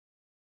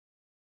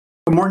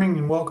Good morning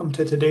and welcome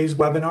to today's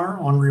webinar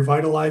on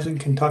revitalizing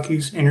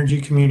Kentucky's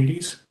energy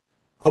communities.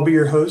 I'll be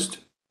your host,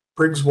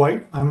 Briggs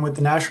White. I'm with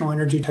the National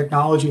Energy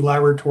Technology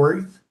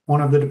Laboratory,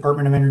 one of the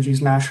Department of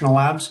Energy's national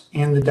labs,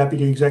 and the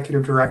Deputy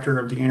Executive Director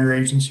of the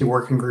Interagency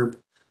Working Group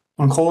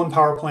on Coal and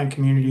Power Plant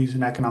Communities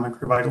and Economic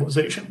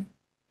Revitalization.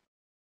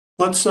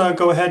 Let's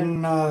go ahead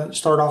and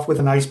start off with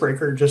an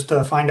icebreaker just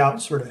to find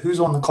out sort of who's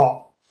on the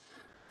call.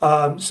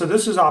 So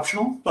this is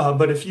optional,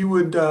 but if you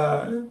would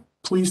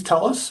please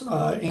tell us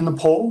in the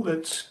poll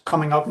that's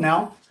coming up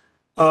now,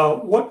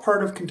 what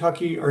part of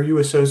Kentucky are you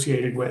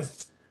associated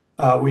with?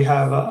 We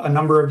have a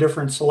number of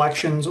different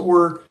selections,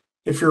 or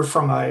if you're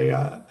from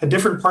a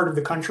different part of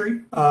the country,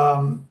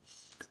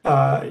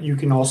 you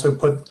can also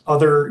put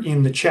other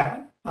in the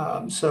chat.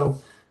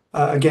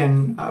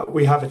 Again,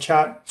 we have a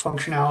chat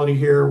functionality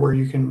here where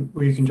you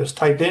can just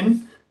type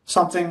in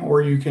something,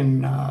 or you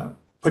can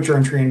put your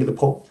entry into the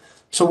poll.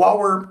 So while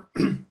we're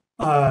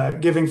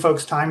giving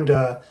folks time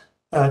to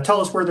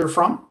tell us where they're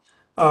from,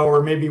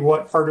 or maybe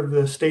what part of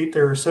the state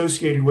they're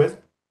associated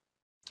with,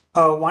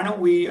 why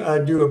don't we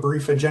do a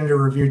brief agenda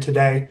review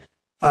today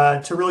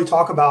to really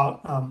talk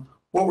about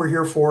what we're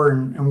here for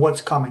and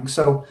what's coming.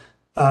 So,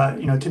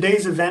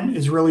 today's event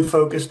is really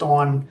focused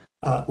on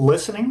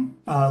listening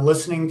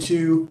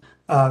to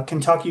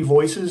Kentucky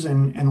voices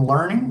and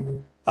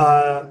learning,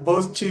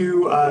 both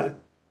to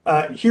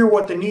hear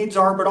what the needs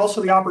are, but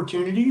also the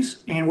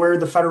opportunities and where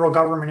the federal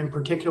government in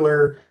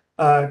particular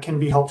can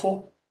be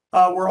helpful.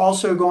 We're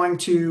also going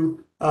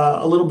to,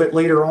 a little bit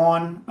later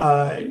on,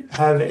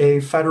 have a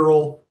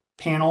federal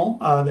panel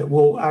that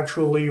will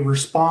actually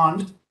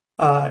respond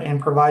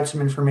and provide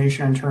some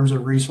information in terms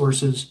of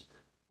resources.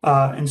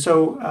 And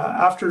so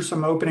after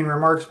some opening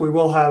remarks, we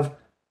will have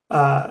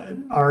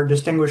our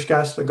distinguished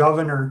guest, the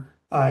governor,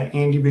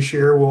 Andy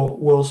Beshear,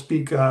 will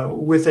speak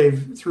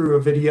through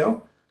a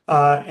video.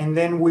 And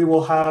then we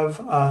will have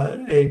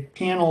a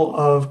panel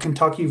of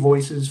Kentucky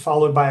voices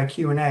followed by a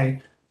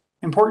Q&A.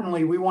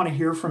 Importantly, we want to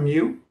hear from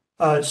you,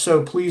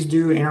 so please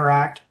do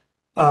interact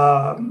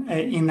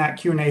in that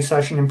Q&A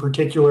session in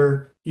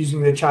particular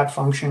using the chat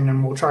function,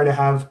 and we'll try to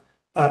have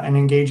an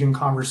engaging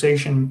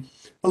conversation.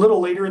 A little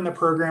later in the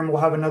program,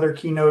 we'll have another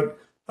keynote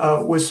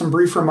with some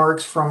brief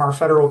remarks from our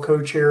federal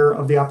co-chair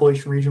of the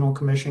Appalachian Regional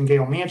Commission,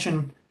 Gail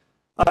Manchin,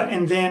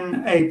 and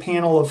then a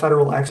panel of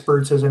federal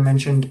experts, as I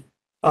mentioned,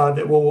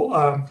 that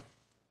will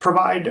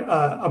provide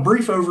a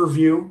brief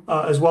overview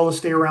as well as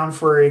stay around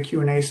for a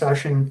Q&A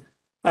session.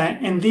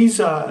 And these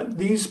federal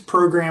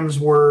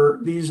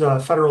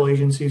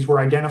agencies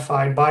were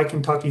identified by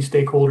Kentucky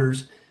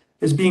stakeholders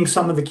as being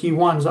some of the key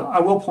ones.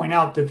 I will point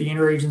out that the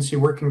Interagency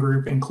Working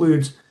Group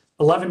includes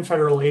 11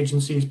 federal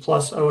agencies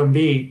plus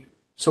OMB,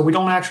 so we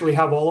don't actually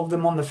have all of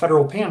them on the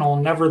federal panel.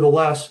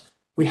 Nevertheless,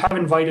 we have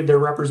invited their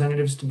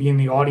representatives to be in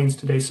the audience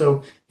today.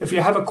 So if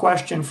you have a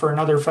question for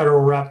another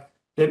federal rep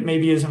that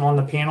maybe isn't on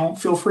the panel,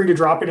 feel free to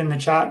drop it in the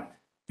chat,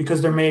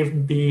 because there may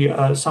be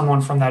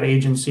someone from that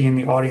agency in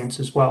the audience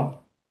as well.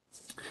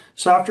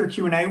 So after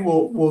Q&A,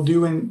 we'll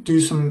do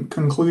some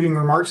concluding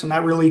remarks, and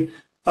that really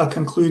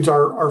concludes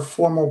our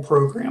formal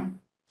program.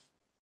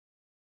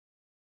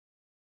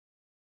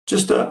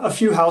 Just a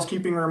few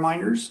housekeeping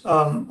reminders.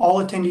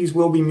 All attendees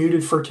will be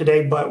muted for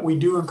today, but we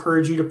do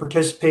encourage you to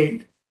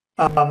participate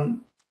by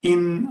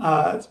using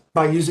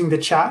the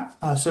chat.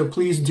 So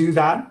please do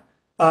that.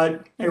 A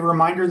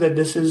reminder that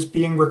this is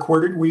being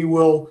recorded. We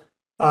will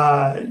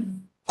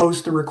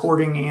post the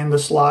recording and the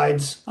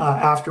slides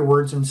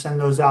afterwards and send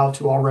those out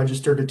to all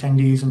registered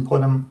attendees and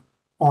put them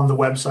on the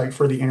website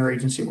for the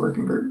Interagency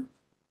Working Group.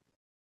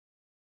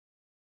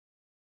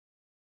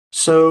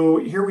 So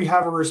here we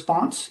have a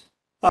response.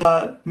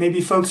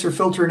 Maybe folks are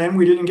filtering in.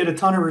 We didn't get a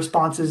ton of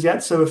responses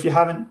yet, so if you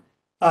haven't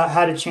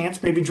had a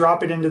chance, maybe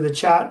drop it into the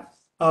chat.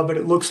 But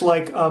it looks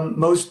like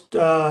most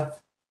of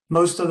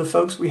the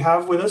folks we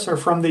have with us are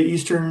from the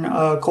eastern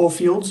coal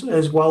fields,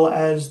 as well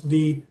as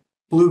the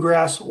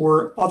bluegrass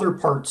or other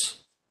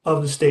parts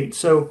of the state.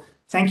 So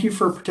thank you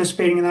for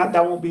participating in that.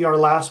 That won't be our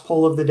last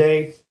poll of the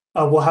day.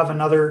 We'll have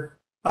another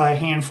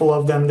handful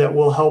of them that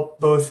will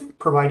help both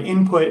provide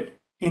input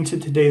into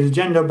today's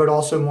agenda, but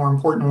also more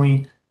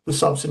importantly, the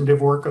substantive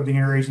work of the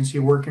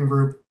Interagency Working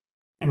Group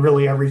and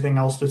really everything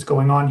else that's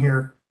going on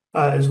here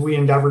as we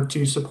endeavor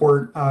to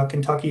support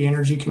Kentucky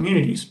energy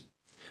communities.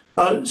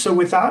 So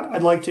with that,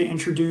 I'd like to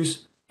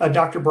introduce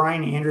Dr.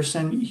 Brian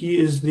Anderson. He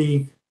is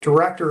the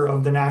director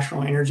of the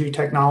National Energy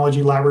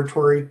Technology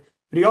Laboratory,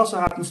 but he also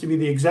happens to be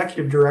the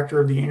executive director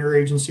of the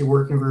Interagency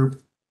Working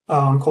Group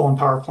on Coal and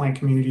Power Plant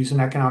Communities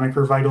and Economic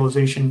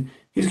Revitalization.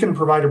 He's going to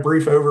provide a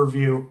brief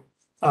overview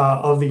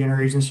of the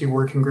Interagency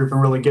Working Group and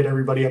really get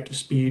everybody up to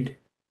speed.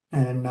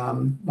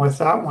 And with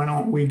that, why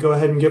don't we go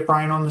ahead and get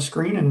Brian on the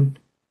screen, and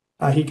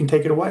he can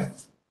take it away.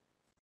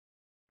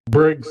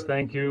 Briggs,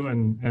 thank you,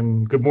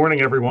 and good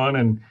morning,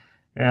 everyone.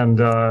 And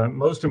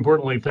most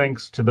importantly,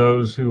 thanks to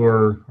those who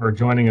are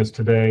joining us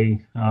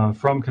today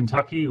from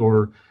Kentucky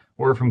or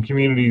from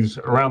communities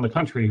around the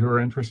country who are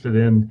interested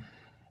in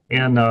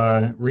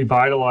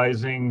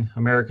revitalizing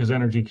America's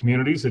energy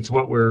communities. It's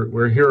what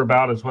we're here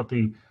about. It's what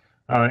the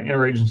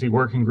interagency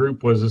working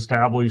group was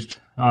established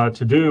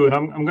to do. And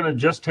I'm going to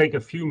just take a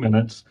few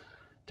minutes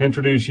to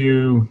introduce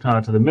you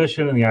to the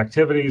mission and the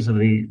activities of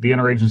the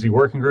Interagency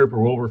Working Group,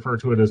 or we'll refer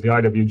to it as the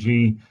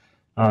IWG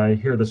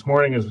here this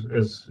morning.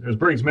 As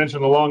Briggs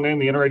mentioned, the long name,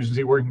 the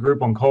Interagency Working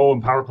Group on Coal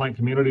and Power Plant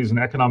Communities and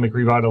Economic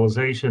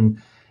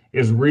Revitalization,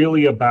 is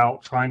really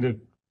about trying to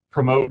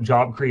promote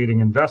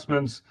job-creating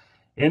investments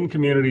in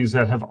communities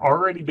that have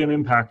already been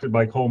impacted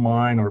by coal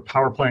mine or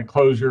power plant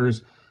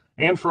closures,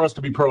 and for us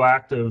to be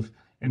proactive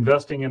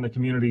investing in the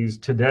communities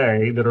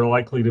today that are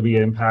likely to be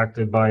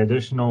impacted by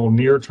additional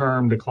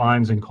near-term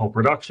declines in coal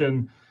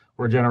production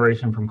or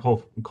generation from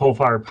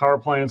coal-fired power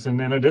plants. And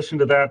in addition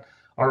to that,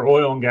 our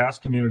oil and gas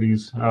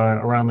communities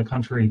around the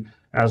country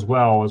as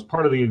well. As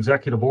part of the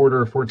Executive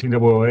Order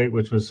 14008,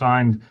 which was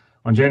signed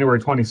on January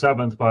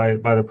 27th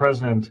by the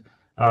President,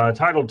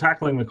 titled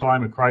Tackling the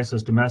Climate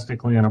Crisis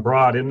Domestically and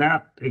Abroad. In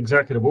that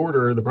executive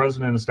order, the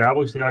President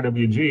established the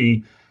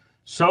IWG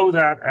so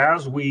that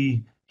as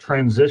we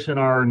transition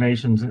our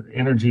nation's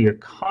energy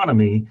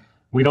economy,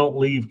 we don't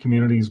leave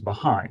communities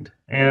behind.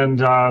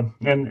 And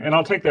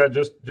I'll take that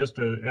just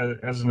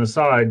as an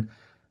aside.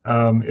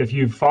 If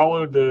you've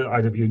followed the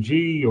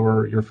IWG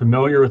or you're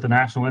familiar with the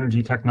National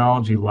Energy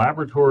Technology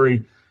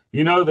Laboratory,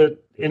 you know that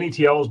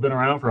NETL has been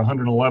around for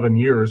 111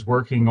 years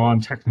working on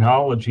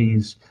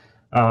technologies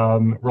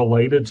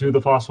related to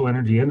the fossil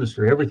energy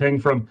industry. Everything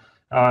from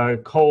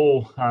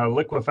coal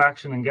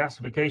liquefaction and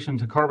gasification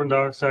to carbon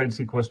dioxide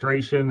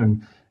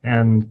sequestration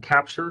and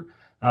capture,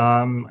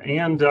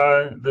 and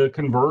the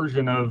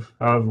conversion of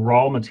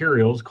raw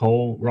materials,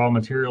 coal raw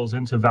materials,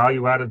 into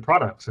value-added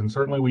products. And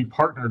certainly we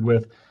partnered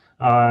with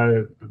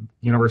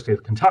University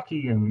of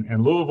Kentucky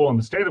and Louisville and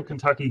the state of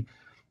Kentucky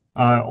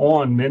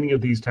on many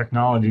of these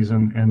technologies,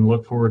 and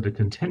look forward to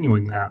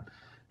continuing that.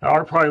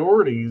 Our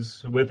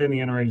priorities within the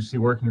Interagency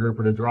Working Group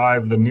are to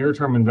drive the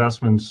near-term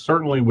investments,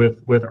 certainly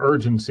with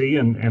urgency,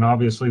 and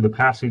obviously the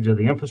passage of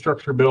the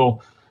infrastructure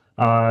bill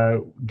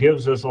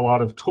gives us a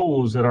lot of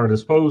tools at our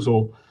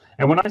disposal.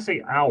 And when I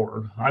say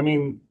our, I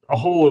mean a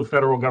whole of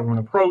federal government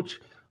approach,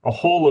 a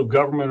whole of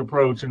government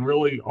approach, and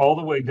really all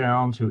the way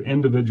down to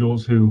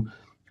individuals who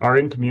are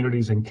in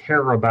communities and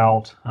care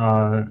about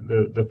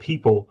the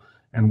people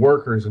and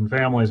workers and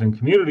families and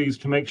communities,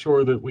 to make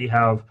sure that we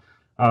have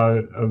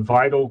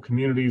vital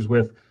communities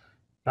with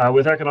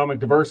economic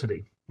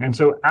diversity. And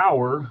so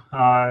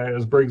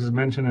as Briggs has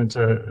mentioned, it's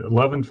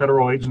 11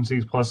 federal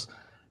agencies plus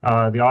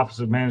the Office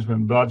of Management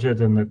and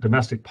Budget and the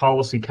Domestic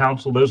Policy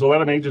Council. Those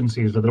 11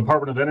 agencies are the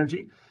Department of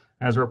Energy,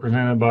 as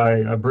represented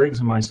by Briggs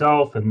and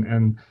myself,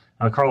 and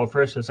Carla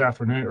Frisch this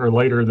afternoon or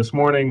later this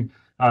morning.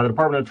 The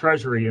Department of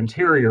Treasury,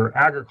 Interior,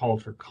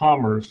 Agriculture,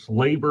 Commerce,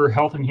 Labor,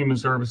 Health and Human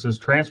Services,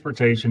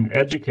 Transportation,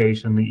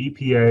 Education, the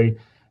EPA,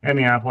 and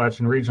the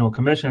Appalachian Regional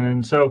Commission.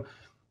 And so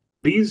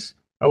these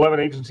 11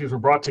 agencies were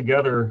brought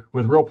together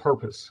with real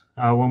purpose.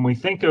 When we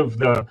think of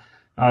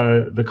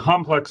the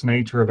complex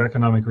nature of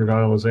economic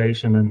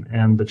revitalization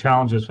and the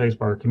challenges faced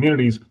by our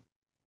communities,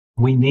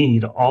 we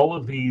need all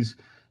of these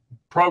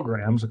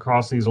programs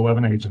across these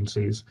 11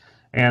 agencies.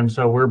 And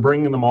so we're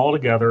bringing them all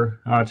together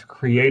to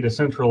create a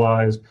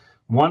centralized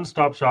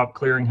one-stop shop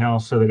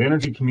clearinghouse so that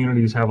energy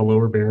communities have a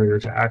lower barrier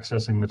to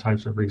accessing the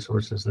types of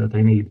resources that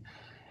they need.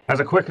 As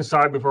a quick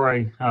aside, before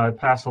I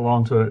pass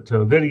along to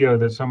a video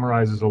that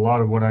summarizes a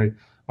lot of what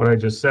I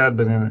just said,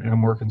 but in a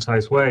more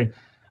concise way,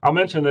 I'll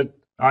mention that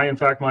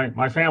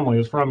my family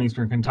is from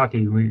Eastern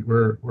Kentucky.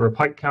 We're a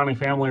Pike County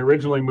family,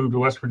 originally moved to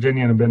West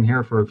Virginia and have been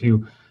here for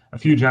a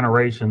few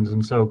generations.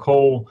 And so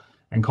coal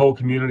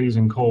communities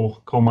and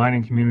coal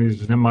mining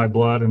communities is in my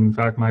blood. And in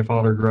fact, my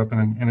father grew up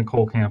in a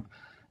coal camp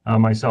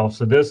myself.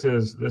 So this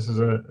is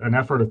an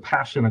effort of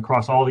passion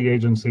across all the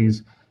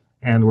agencies,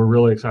 and we're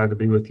really excited to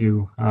be with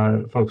you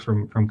folks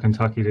from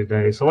Kentucky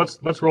today. So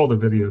let's roll the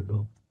video,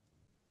 Bill.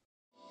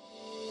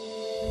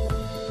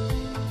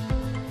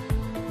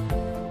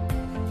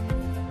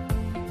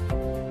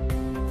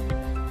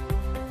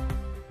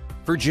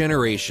 For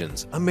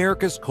generations,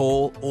 America's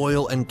coal,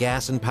 oil, and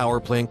gas and power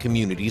plant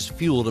communities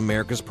fueled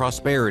America's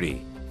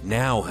prosperity.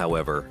 Now,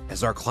 however,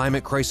 as our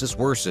climate crisis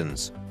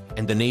worsens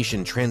and the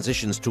nation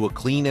transitions to a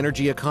clean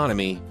energy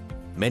economy,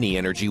 many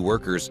energy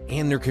workers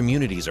and their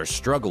communities are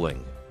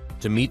struggling.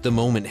 To meet the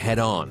moment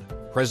head-on,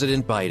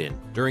 President Biden,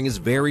 during his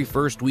very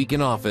first week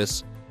in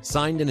office,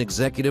 signed an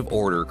executive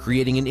order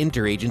creating an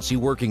Interagency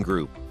Working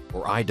Group,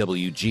 or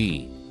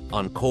IWG,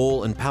 on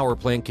coal and power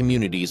plant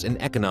communities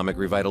and economic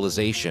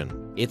revitalization.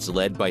 It's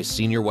led by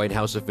senior White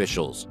House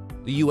officials,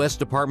 the U.S.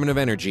 Department of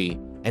Energy,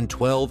 and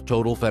 12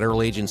 total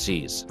federal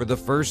agencies, for the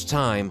first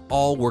time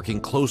all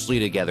working closely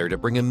together to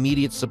bring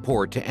immediate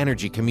support to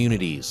energy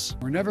communities.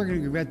 We're never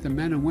going to forget the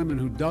men and women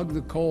who dug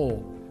the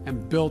coal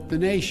and built the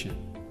nation.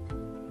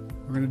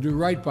 We're going to do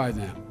right by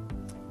them.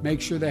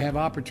 Make sure they have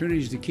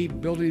opportunities to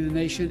keep building the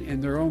nation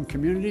in their own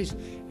communities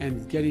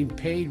and getting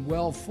paid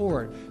well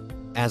for it.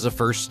 As a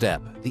first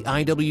step, the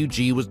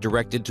IWG was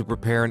directed to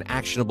prepare an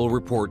actionable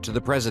report to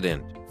the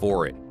President.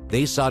 For it,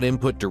 they sought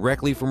input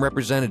directly from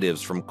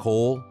representatives from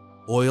coal,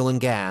 oil and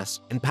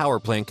gas, and power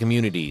plant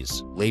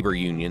communities, labor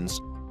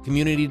unions,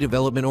 community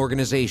development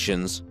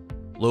organizations,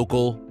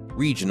 local,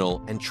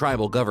 regional, and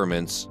tribal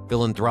governments,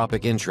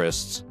 philanthropic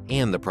interests,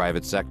 and the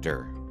private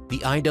sector. The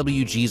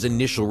IWG's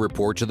initial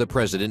report to the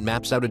President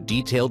maps out a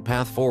detailed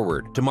path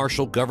forward to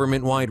marshal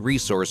government-wide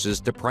resources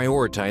to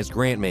prioritize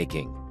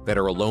grant-making,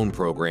 federal loan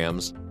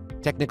programs,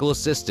 technical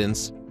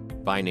assistance,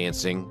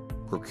 financing,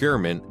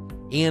 procurement,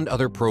 and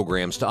other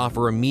programs to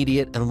offer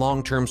immediate and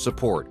long-term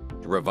support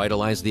to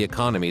revitalize the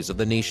economies of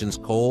the nation's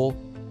coal,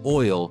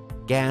 oil,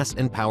 gas,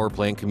 and power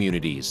plant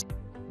communities.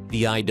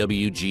 The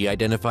IWG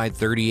identified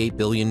 $38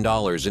 billion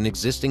in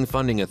existing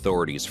funding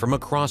authorities from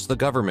across the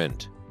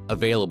government,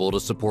 available to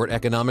support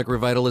economic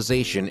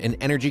revitalization in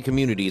energy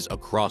communities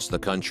across the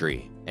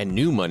country. And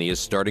new money is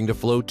starting to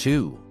flow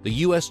too. The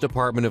U.S.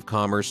 Department of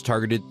Commerce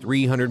targeted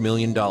 $300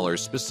 million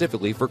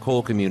specifically for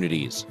coal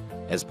communities,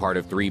 as part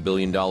of $3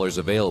 billion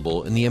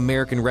available in the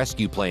American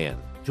Rescue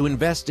Plan, to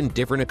invest in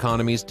different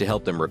economies to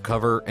help them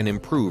recover and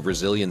improve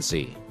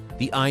resiliency.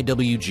 The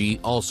IWG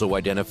also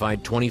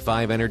identified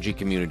 25 energy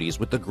communities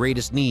with the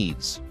greatest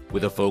needs.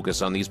 With a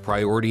focus on these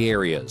priority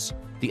areas,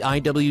 the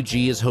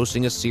IWG is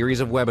hosting a series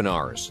of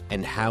webinars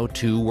and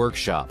how-to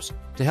workshops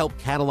to help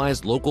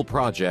catalyze local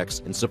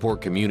projects and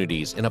support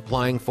communities in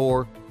applying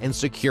for and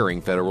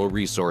securing federal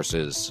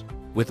resources.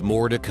 With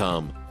more to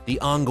come, the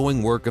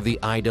ongoing work of the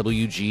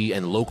IWG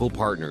and local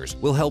partners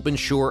will help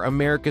ensure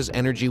America's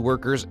energy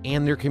workers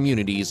and their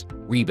communities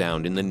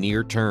rebound in the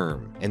near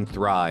term and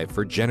thrive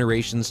for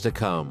generations to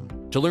come.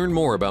 To learn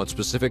more about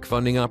specific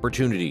funding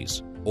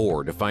opportunities,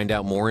 or to find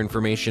out more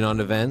information on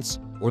events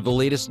or the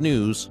latest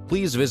news,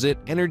 please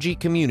visit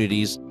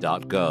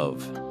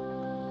energycommunities.gov.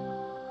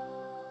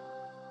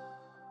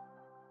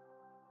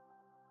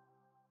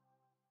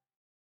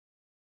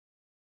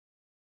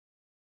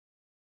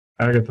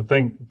 Agatha,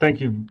 thank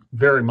you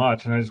very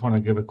much. And I just want to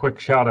give a quick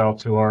shout out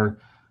to our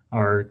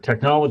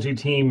technology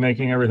team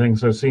making everything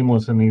so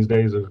seamless in these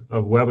days of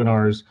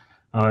webinars.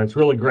 It's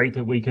really great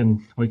that we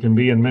can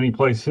be in many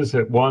places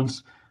at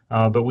once,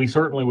 but we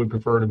certainly would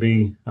prefer to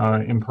be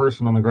in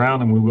person on the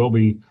ground, and we will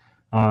be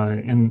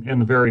in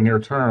the very near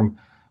term.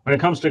 When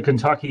it comes to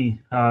Kentucky,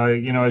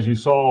 as you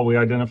saw, we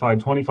identified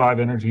 25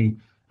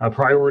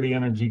 priority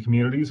energy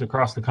communities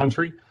across the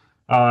country.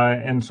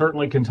 And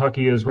certainly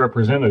Kentucky is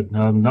represented.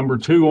 Number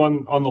 2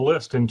 on the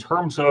list in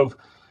terms of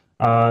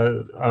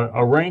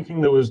a ranking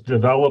that was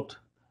developed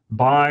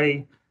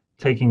by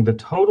taking the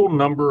total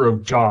number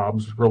of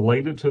jobs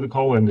related to the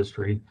coal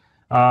industry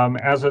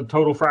as a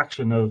total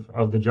fraction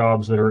of the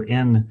jobs that are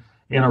in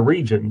a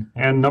region.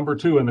 And number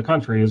 2 in the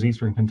country is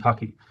Eastern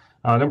Kentucky.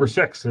 Number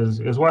 6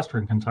 is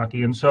Western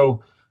Kentucky. And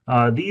so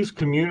these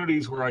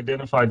communities were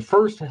identified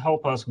first to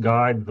help us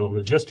guide the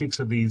logistics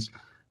of these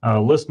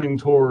listening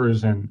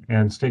tours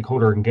and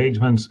stakeholder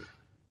engagements.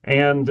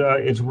 And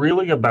it's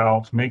really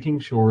about making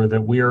sure that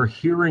we are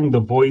hearing the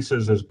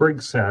voices, as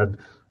Briggs said,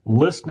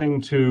 listening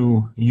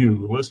to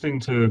you, listening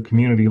to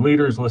community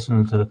leaders,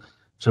 listening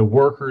to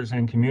workers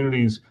and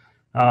communities,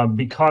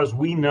 because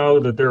we know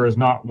that there is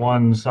not a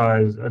one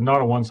size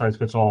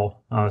fits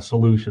all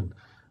solution.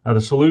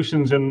 The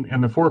solutions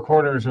in the 4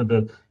 corners of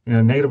the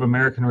Native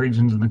American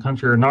regions in the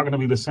country are not going to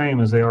be the same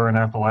as they are in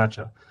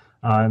Appalachia.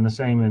 And the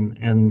same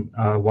in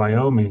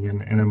Wyoming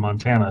and in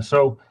Montana.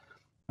 So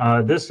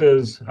this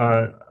is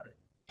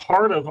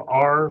part of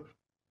our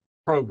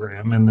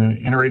program in the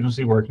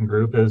Interagency Working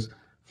Group is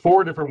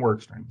 4 different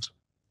work streams.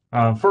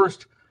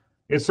 First,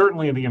 it's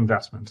certainly the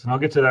investments, and I'll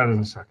get to that in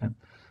a second.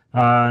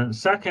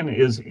 Second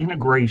is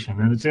integration,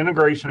 and it's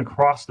integration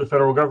across the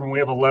federal government. We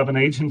have 11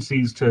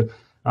 agencies to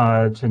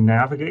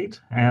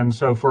navigate, and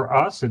so for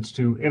us, it's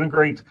to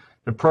integrate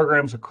the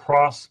programs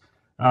across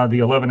the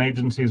 11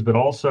 agencies, but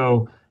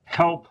also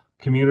help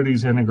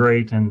communities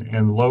integrate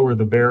and lower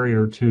the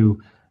barrier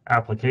to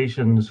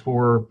applications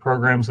for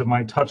programs that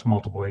might touch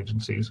multiple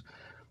agencies.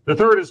 The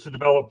third is to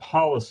develop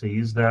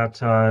policies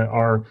that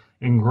are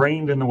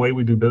ingrained in the way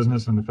we do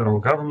business in the federal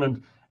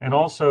government, and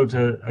also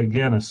to,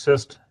 again,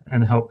 assist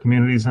and help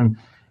communities.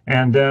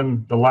 And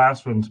then the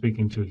last one,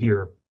 speaking to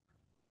here,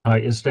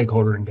 is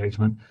stakeholder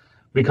engagement,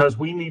 because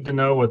we need to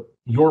know what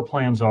your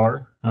plans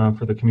are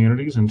for the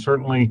communities, and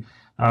certainly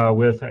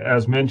with,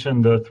 as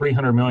mentioned, the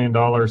 $300 million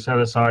set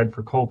aside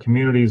for coal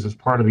communities as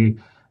part of the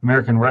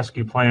American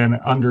Rescue Plan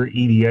under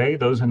EDA.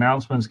 Those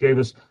announcements gave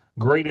us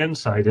great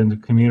insight into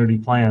community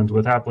plans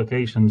with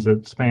applications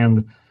that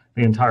spanned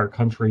the entire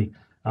country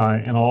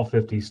in all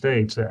 50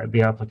 states,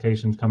 the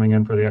applications coming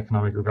in for the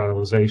economic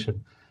revitalization.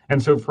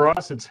 And so for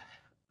us, it's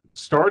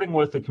starting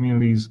with the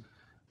communities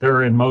that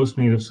are in most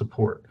need of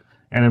support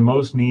and in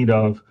most need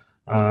of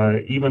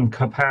even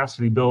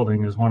capacity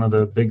building is one of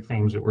the big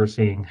themes that we're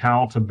seeing,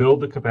 how to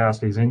build the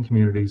capacities in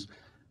communities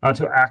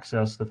to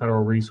access the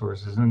federal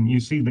resources. And you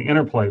see the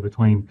interplay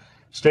between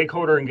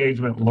stakeholder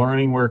engagement,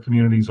 learning where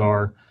communities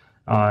are,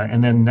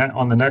 and then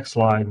on the next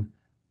slide,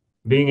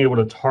 being able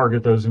to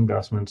target those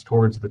investments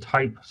towards the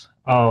types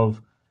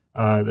of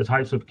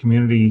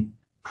community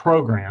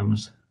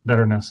programs that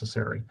are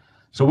necessary.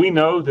 So we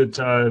know that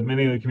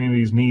many of the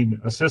communities need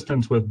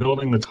assistance with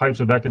building the types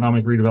of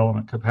economic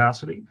redevelopment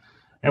capacity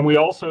And we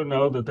also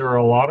know that there are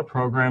a lot of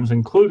programs,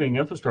 including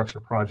infrastructure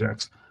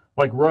projects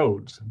like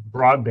roads,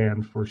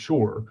 broadband for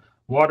sure,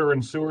 water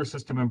and sewer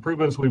system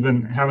improvements. We've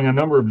been having a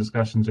number of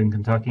discussions in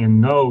Kentucky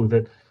and know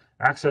that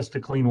access to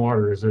clean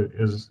water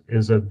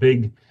is a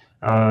big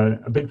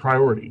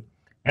priority.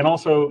 And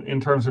also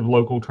in terms of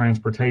local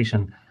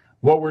transportation,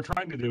 what we're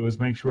trying to do is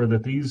make sure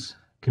that these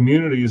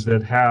communities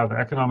that have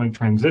economic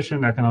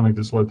transition, economic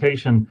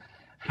dislocation,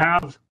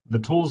 have the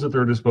tools at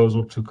their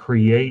disposal to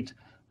create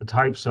the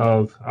types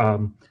of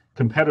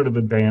competitive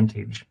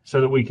advantage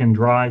so that we can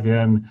drive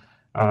in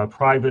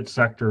private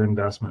sector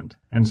investment.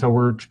 And so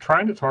we're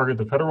trying to target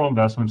the federal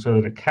investment so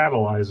that it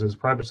catalyzes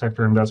private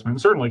sector investment.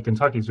 And certainly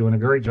Kentucky's doing a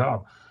great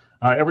job.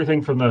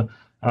 Everything from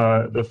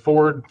the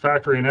Ford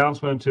factory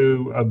announcement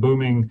to a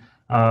booming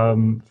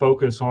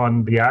focus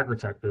on the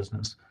agritech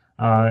business.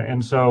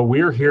 And so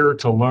we're here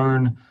to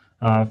learn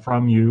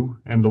from you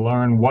and to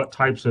learn what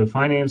types of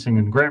financing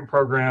and grant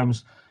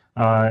programs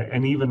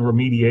and even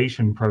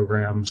remediation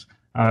programs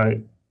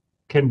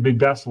can be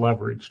best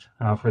leveraged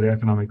for the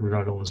economic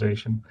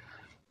revitalization.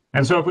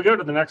 And so if we go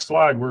to the next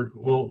slide,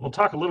 we'll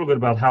talk a little bit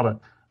about how to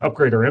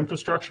upgrade our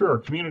infrastructure. Our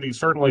communities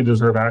certainly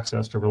deserve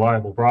access to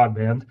reliable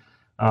broadband,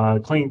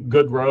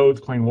 good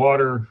roads, clean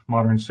water,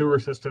 modern sewer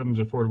systems,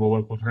 affordable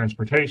local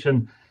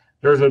transportation.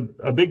 There's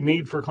a big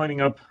need for cleaning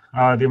up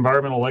the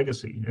environmental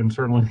legacy, and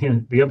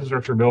certainly the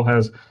infrastructure bill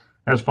has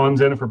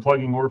funds in it for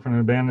plugging orphan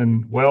and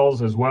abandoned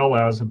wells as well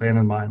as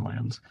abandoned mine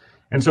lands.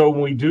 And so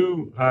when we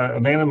do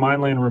abandoned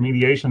mine land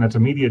remediation, that's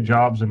immediate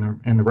jobs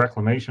in the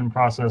reclamation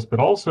process, but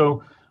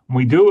also when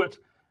we do it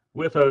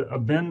with a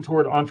bend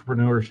toward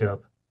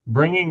entrepreneurship,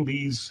 bringing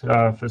these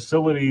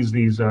facilities,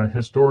 these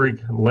historic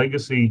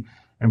legacy,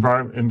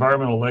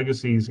 environmental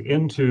legacies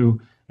into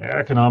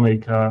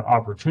economic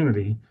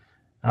opportunity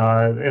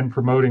and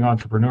promoting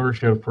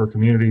entrepreneurship for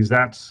communities,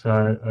 that's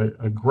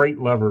a great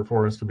lever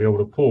for us to be able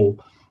to pull.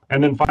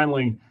 And then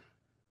finally,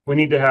 we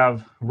need to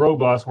have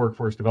robust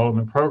workforce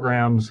development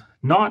programs,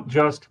 not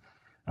just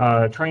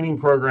training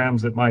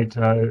programs that might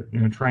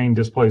train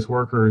displaced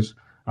workers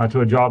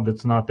to a job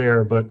that's not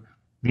there, but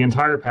the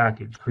entire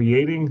package,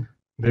 creating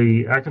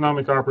the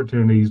economic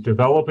opportunities,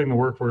 developing the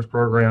workforce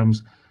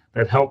programs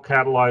that help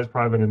catalyze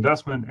private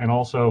investment and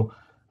also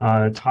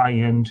tie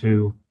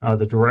into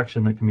the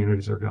direction that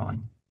communities are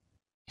going.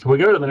 So we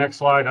go to the next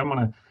slide. I'm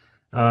going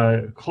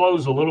to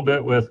close a little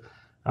bit with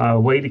a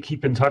way to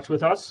keep in touch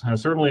with us.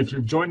 Certainly, if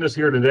you've joined us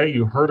here today,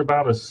 you heard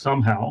about us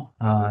somehow,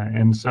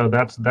 and so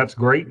that's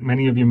great.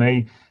 Many of you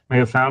may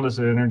have found us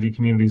at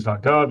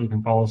energycommunities.gov. You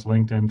can follow us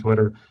LinkedIn,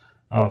 Twitter,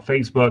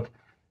 Facebook.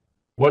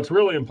 What's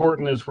really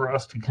important is for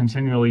us to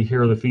continually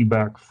hear the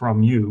feedback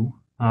from you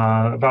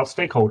about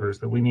stakeholders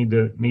that we need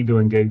to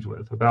engage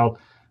with, about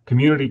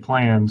community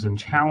plans and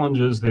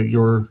challenges that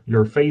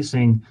you're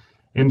facing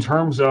in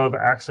terms of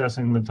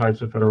accessing the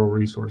types of federal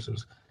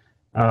resources.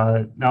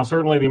 Now,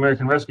 certainly the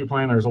American Rescue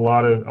Plan, there's a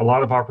lot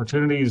of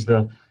opportunities.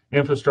 The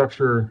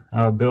infrastructure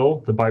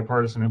bill, the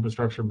bipartisan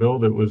infrastructure bill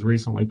that was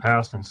recently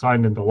passed and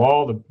signed into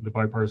law, the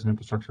bipartisan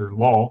infrastructure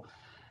law,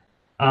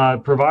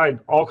 provide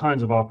all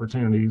kinds of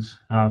opportunities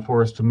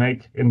for us to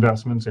make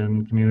investments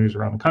in communities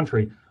around the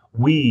country.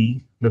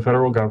 We, the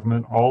federal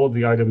government, all of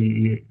the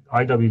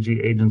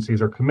IWG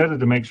agencies are committed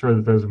to make sure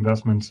that those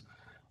investments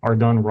are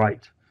done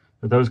right,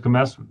 that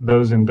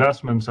those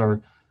investments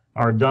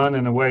are done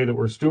in a way that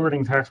we're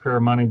stewarding taxpayer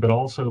money, but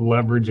also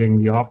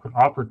leveraging the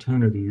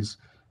opportunities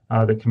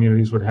that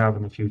communities would have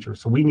in the future.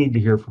 So we need to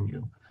hear from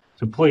you.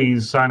 So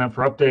please sign up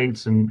for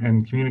updates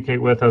and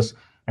communicate with us.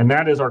 And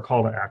that is our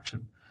call to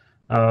action.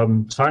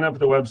 Sign up at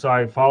the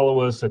website,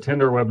 follow us,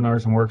 attend our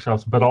webinars and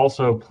workshops, but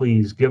also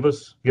please give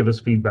us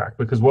feedback,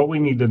 because what we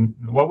need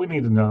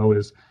to know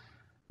is,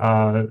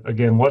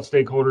 again, what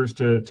stakeholders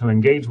to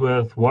engage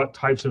with, what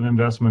types of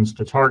investments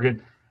to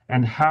target,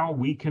 and how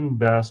we can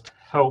best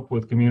help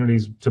with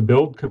communities to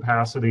build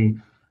capacity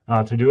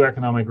to do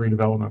economic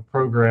redevelopment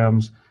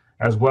programs,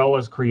 as well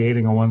as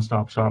creating a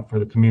one-stop shop for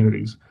the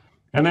communities.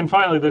 And then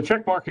finally, the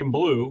check mark in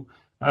blue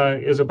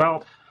is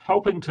about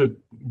helping to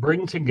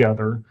bring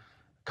together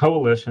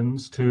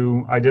coalitions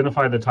to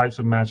identify the types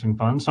of matching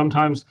funds.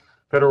 Sometimes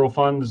federal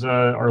funds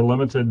are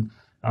limited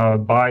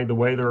by the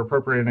way they're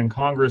appropriated in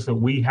Congress, that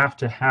we have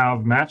to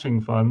have matching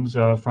funds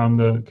from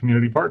the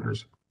community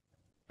partners.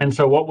 And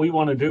so what we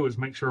want to do is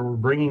make sure we're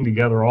bringing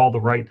together all the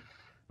right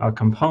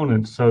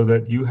components so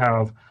that you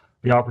have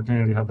the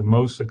opportunity to have the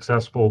most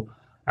successful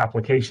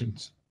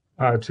applications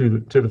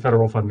to the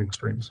federal funding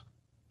streams.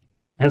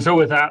 And so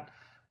with that,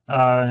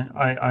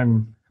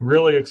 I'm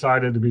really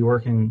excited to be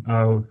working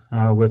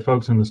with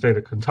folks in the state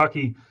of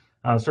Kentucky.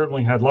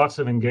 Certainly had lots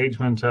of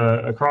engagement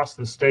across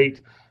the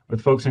state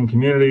with folks in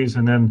communities,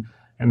 and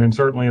then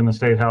certainly in the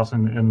State House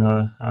and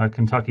the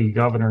Kentucky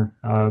Governor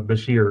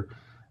Beshear.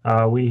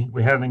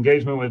 We had an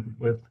engagement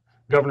with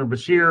Governor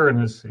Beshear and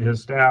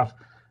his staff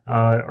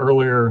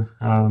earlier,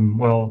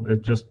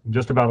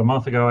 just about a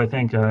month ago, I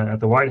think, at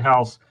the White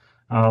House.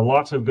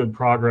 Lots of good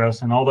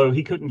progress, and although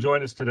he couldn't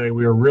join us today,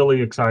 we are really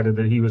excited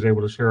that he was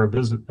able to share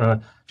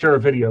a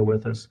video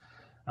with us.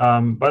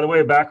 By the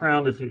way of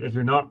background, if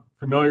you're not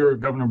familiar,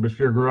 Governor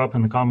Beshear grew up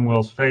in the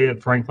Commonwealth's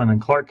Fayette, Franklin,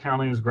 and Clark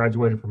counties,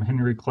 graduated from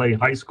Henry Clay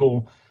High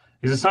School.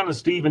 He's the son of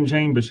Steve and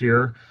Jane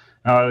Beshear,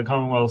 the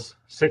Commonwealth's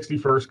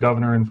 61st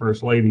governor and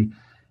first lady.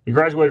 He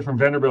graduated from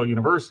Vanderbilt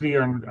University,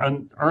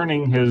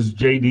 earning his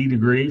JD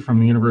degree from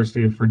the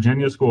University of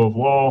Virginia School of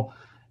Law,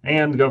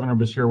 and Governor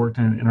Beshear worked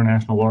in an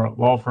international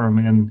law firm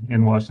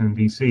in Washington,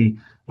 D.C.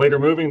 Later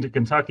moving to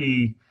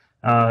Kentucky,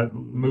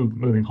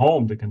 moving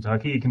home to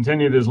Kentucky, he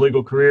continued his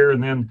legal career,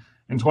 and then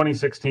in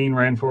 2016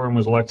 ran for and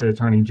was elected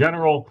Attorney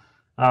General,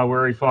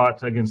 where he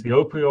fought against the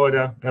opioid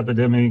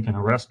epidemic and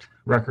arrested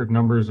record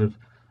numbers of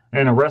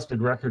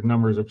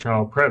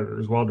child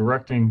predators, while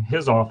directing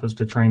his office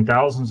to train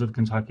thousands of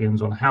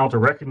Kentuckians on how to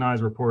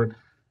recognize, report,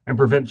 and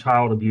prevent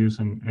child abuse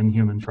and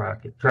human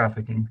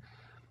trafficking.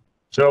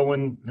 So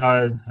when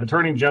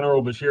Attorney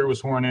General Beshear was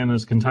sworn in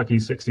as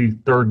Kentucky's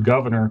 63rd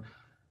governor,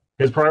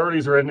 his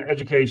priorities are in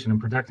education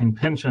and protecting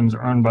pensions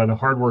earned by the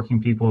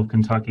hardworking people of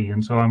Kentucky.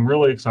 And so I'm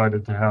really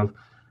excited to have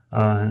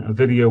a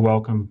video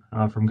welcome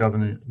from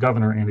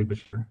Governor Andy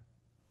Beshear.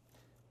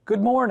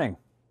 Good morning,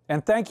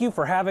 and thank you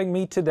for having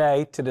me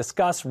today to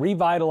discuss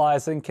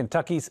revitalizing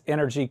Kentucky's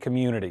energy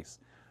communities.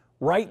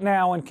 Right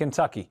now in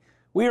Kentucky,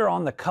 we are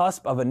on the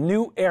cusp of a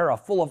new era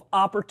full of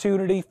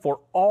opportunity for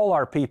all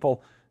our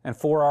people and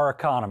for our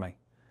economy.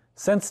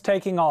 Since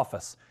taking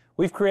office,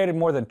 we've created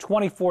more than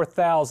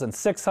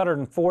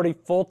 24,640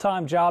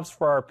 full-time jobs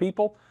for our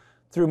people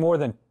through more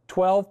than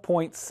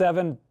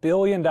 $12.7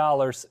 billion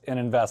in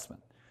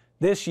investment.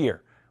 This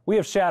year, we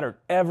have shattered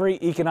every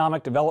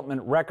economic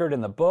development record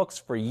in the books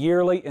for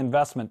yearly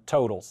investment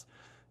totals.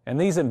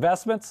 And these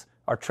investments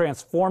are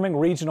transforming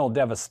regional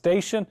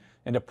devastation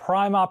into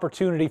prime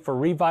opportunity for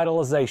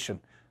revitalization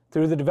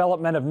through the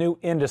development of new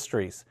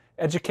industries,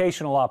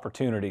 educational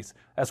opportunities,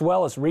 as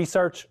well as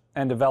research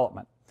and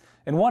development.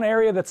 And one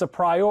area that's a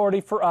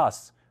priority for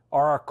us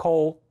are our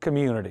coal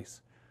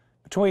communities.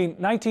 Between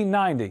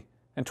 1990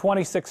 and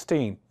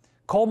 2016,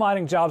 coal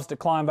mining jobs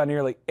declined by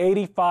nearly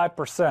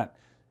 85%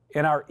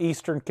 in our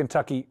eastern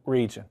Kentucky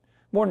region.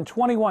 More than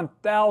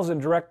 21,000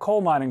 direct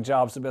coal mining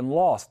jobs have been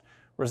lost,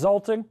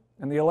 resulting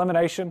in the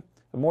elimination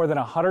of more than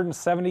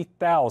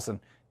 170,000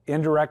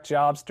 indirect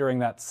jobs during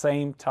that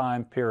same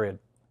time period.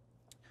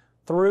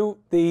 Through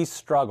these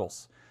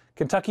struggles,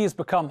 Kentucky has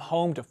become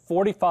home to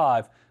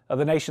 45 of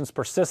the nation's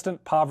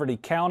persistent poverty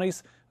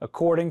counties,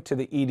 according to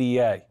the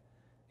EDA.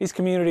 These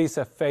communities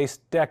have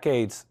faced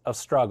decades of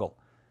struggle,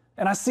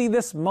 and I see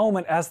this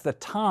moment as the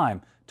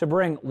time to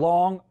bring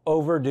long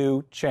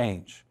overdue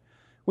change.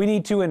 We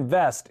need to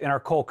invest in our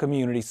coal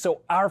communities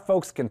so our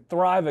folks can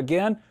thrive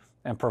again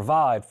and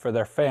provide for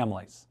their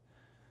families.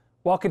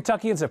 While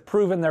Kentuckians have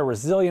proven their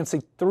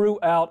resiliency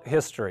throughout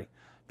history,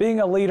 being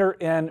a leader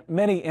in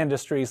many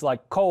industries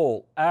like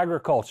coal,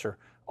 agriculture,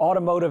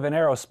 automotive, and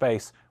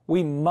aerospace,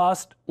 we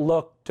must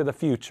look to the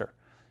future.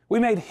 We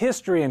made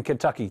history in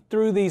Kentucky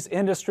through these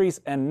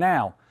industries, and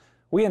now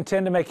we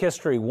intend to make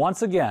history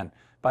once again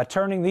by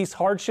turning these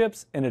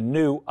hardships into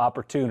new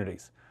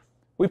opportunities.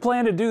 We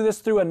plan to do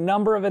this through a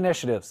number of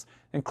initiatives,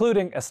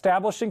 including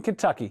establishing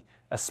Kentucky,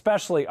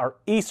 especially our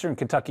eastern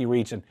Kentucky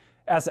region,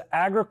 as the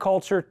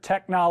agriculture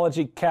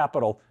technology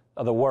capital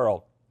of the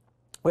world.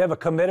 We have a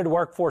committed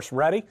workforce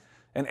ready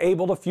and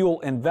able to fuel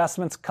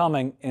investments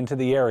coming into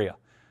the area.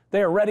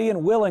 They are ready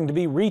and willing to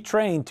be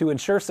retrained to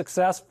ensure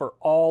success for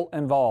all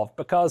involved,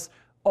 because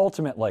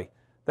ultimately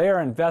they are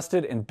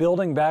invested in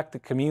building back the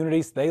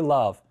communities they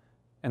love,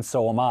 and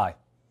so am I.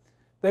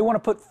 They want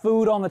to put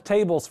food on the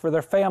tables for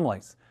their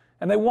families,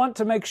 and they want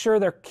to make sure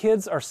their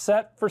kids are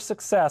set for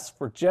success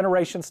for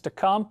generations to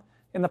come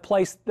in the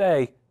place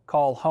they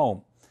call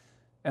home.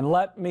 And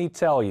let me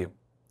tell you,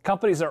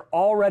 companies are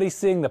already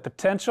seeing the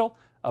potential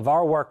of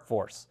our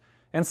workforce.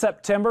 In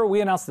September, we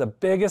announced the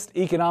biggest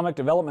economic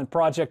development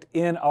project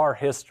in our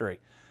history.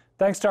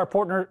 Thanks to our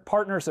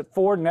partners at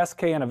Ford and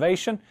SK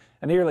Innovation,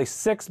 a nearly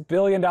 $6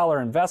 billion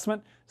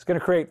investment is going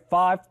to create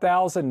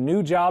 5,000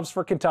 new jobs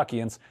for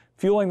Kentuckians,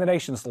 fueling the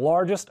nation's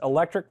largest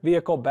electric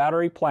vehicle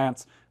battery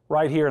plants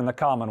right here in the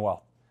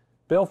Commonwealth.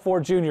 Bill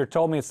Ford Jr.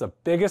 told me it's the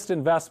biggest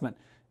investment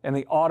in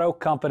the auto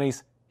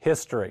company's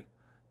history.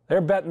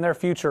 They're betting their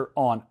future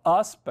on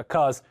us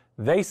because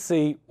they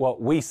see what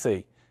we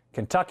see.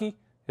 Kentucky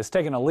is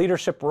taking a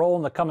leadership role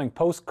in the coming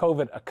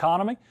post-COVID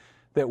economy,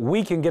 that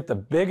we can get the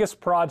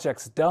biggest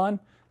projects done,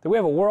 that we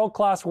have a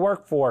world-class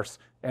workforce,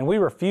 and we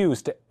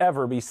refuse to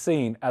ever be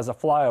seen as a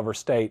flyover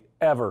state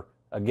ever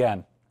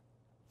again.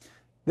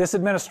 This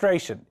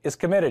administration is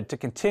committed to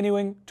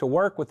continuing to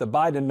work with the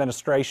Biden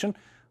administration,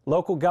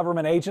 local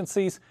government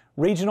agencies,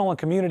 regional and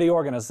community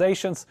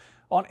organizations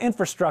on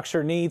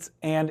infrastructure needs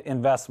and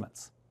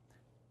investments.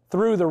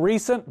 Through the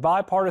recent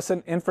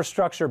bipartisan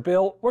infrastructure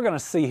bill, we're going to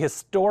see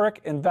historic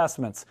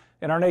investments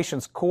in our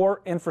nation's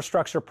core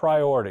infrastructure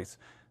priorities.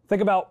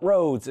 Think about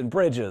roads and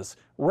bridges,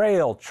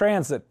 rail,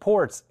 transit,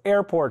 ports,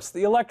 airports,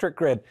 the electric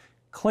grid,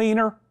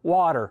 cleaner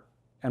water,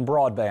 and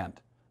broadband.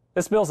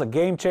 This bill's a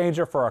game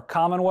changer for our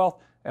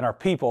Commonwealth and our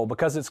people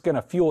because it's going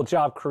to fuel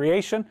job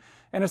creation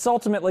and it's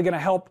ultimately going to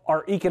help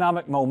our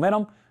economic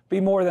momentum be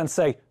more than,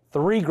 say,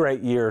 3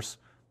 great years,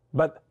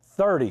 but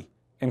 30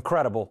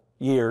 incredible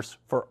years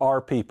for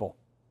our people.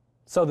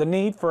 So the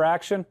need for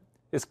action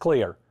is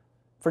clear.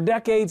 For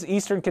decades,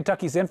 Eastern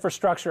Kentucky's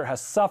infrastructure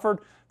has suffered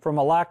from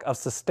a lack of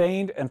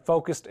sustained and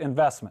focused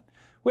investment.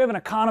 We have an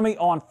economy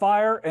on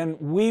fire, and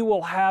we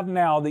will have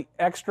now the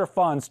extra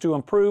funds to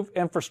improve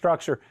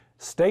infrastructure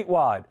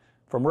statewide.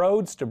 From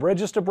roads to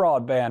bridges to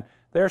broadband,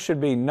 there should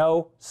be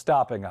no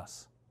stopping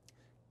us.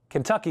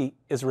 Kentucky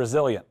is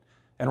resilient,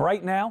 and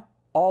right now,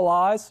 all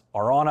eyes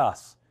are on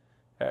us.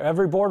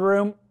 Every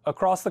boardroom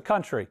across the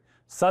country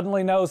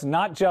suddenly knows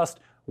not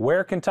just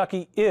where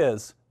Kentucky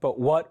is, but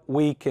what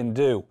we can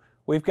do.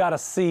 We've got to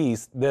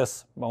seize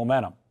this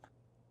momentum.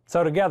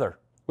 So together,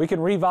 we can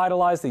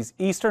revitalize these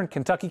Eastern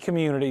Kentucky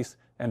communities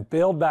and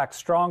build back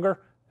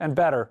stronger and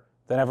better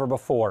than ever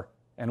before.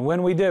 And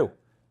when we do,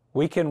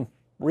 we can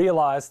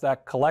realize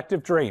that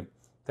collective dream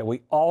that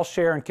we all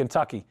share in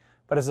Kentucky,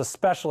 but is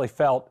especially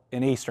felt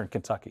in Eastern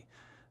Kentucky,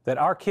 that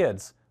our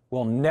kids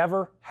will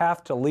never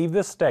have to leave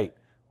this state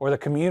or the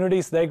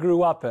communities they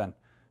grew up in,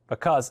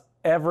 because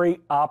every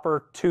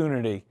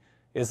opportunity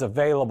is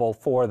available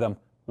for them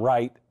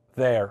right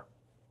there.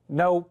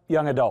 No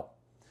young adult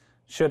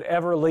should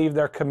ever leave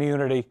their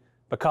community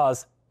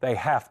because they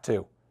have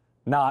to,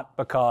 not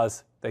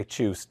because they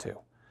choose to.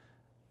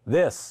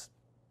 This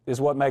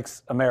is what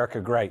makes America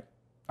great.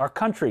 Our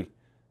country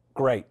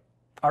great.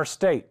 Our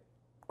state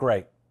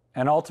great.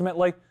 And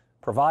ultimately,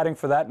 providing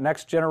for that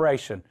next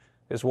generation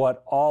is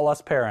what all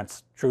us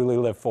parents truly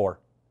live for.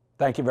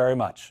 Thank you very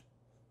much.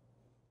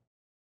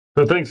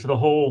 So thanks to the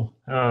whole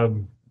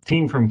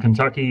team from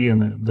Kentucky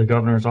and the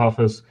governor's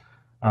office.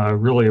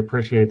 Really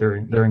appreciate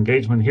their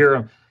engagement here.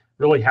 I'm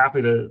really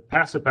happy to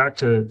pass it back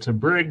to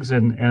Briggs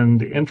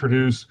and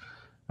introduce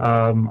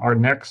our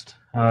next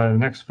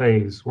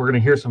phase. We're going to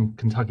hear some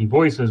Kentucky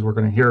voices. We're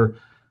going to hear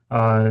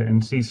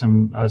and see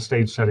some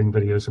stage setting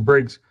videos. So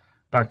Briggs,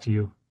 back to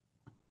you.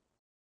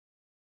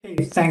 Hey,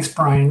 thanks,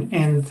 Brian,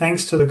 and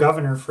thanks to the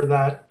governor for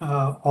that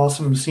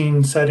awesome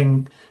scene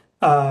setting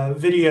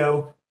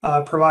video.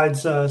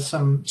 Provides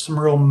some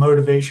real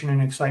motivation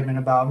and excitement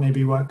about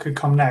maybe what could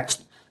come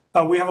next.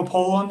 We have a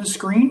poll on the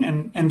screen,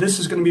 and this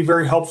is going to be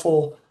very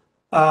helpful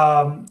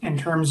in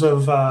terms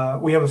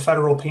of we have a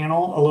federal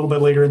panel a little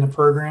bit later in the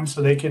program,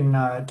 so they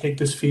can take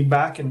this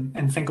feedback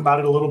and think about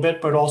it a little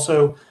bit, but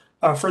also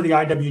for the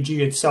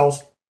IWG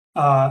itself,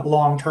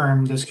 long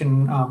term, this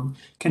can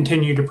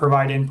continue to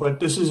provide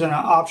input. This is an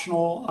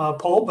optional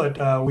poll,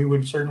 but we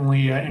would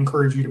certainly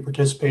encourage you to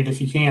participate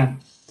if you can.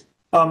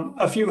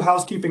 A few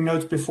housekeeping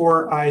notes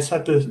before I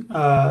set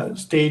the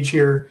stage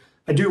here.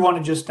 I do want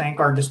to just thank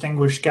our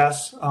distinguished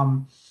guests.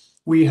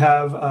 We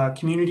have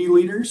community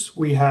leaders.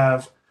 We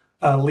have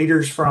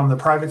leaders from the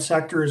private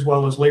sector as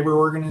well as labor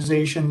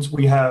organizations.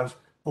 We have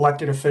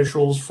elected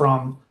officials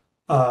from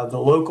the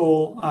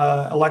local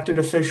elected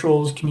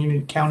officials,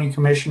 county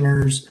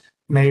commissioners,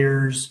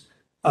 mayors,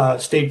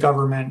 state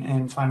government,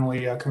 and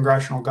finally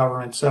congressional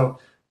government. So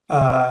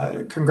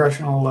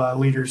congressional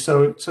leaders.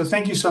 So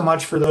thank you so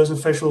much for those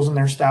officials and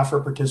their staff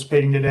for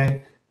participating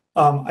today.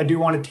 I do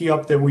want to tee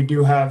up that we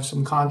do have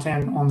some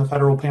content on the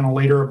federal panel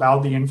later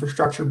about the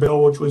infrastructure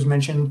bill, which was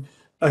mentioned,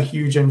 a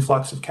huge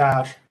influx of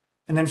cash.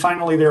 And then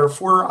finally, there are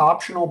 4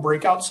 optional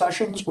breakout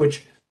sessions,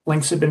 which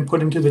links have been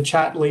put into the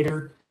chat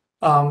later.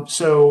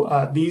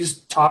 These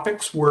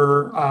topics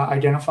were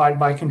identified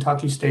by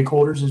Kentucky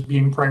stakeholders as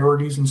being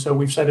priorities. And so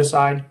we've set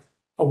aside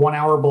a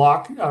 1-hour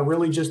block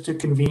really just to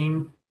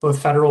convene both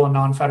federal and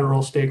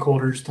non-federal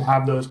stakeholders to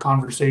have those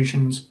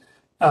conversations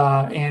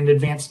and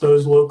advance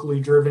those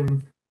locally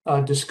driven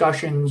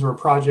discussions or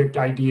project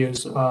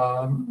ideas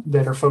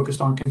that are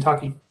focused on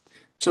Kentucky.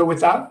 So with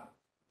that,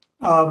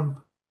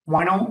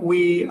 why don't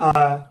we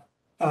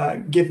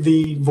get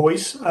the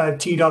voice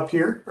teed up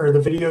here, or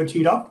the video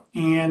teed up,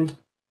 and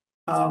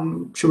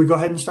should we go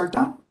ahead and start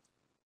that?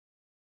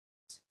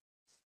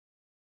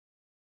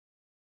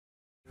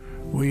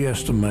 We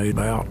estimate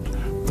about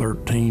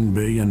 $13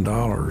 billion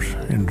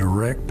in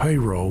direct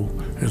payroll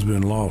has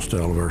been lost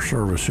out of our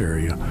service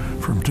area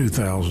from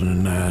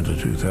 2009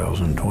 to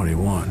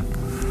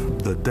 2021.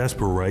 The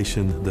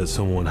desperation that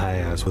someone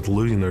has with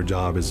losing their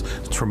job is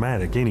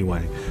traumatic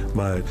anyway,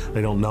 but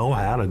they don't know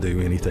how to do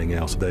anything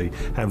else. They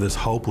have this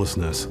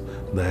hopelessness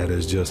that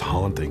is just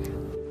haunting.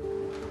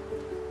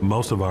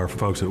 Most of our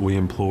folks that we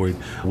employed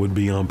would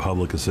be on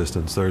public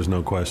assistance. There's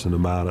no question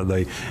about it.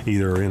 They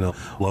either are in a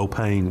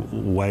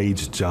low-paying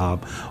wage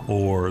job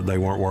or they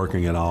weren't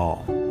working at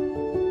all.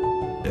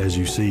 As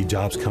you see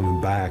jobs coming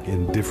back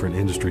in different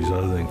industries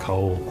other than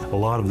coal, a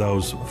lot of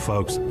those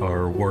folks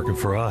are working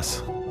for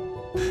us.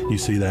 You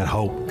see that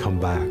hope come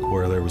back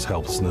where there was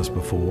helplessness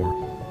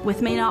before.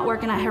 With me not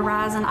working at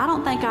Horizon, I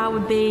don't think I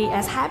would be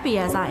as happy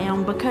as I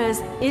am, because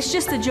it's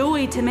just a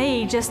joy to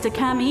me just to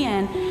come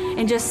in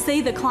and just see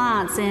the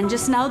clients and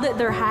just know that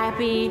they're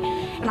happy.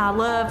 And I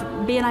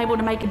love being able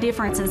to make a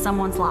difference in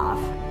someone's life.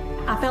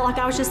 I felt like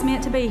I was just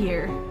meant to be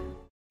here.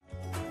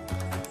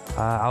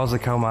 I was a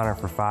coal miner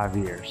for 5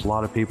 years. A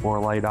lot of people were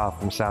laid off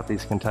from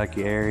Southeast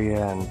Kentucky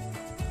area, and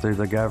through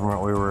the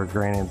government we were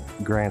granted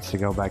grants to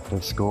go back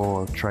to school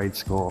or trade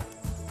school.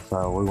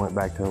 So we went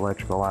back to the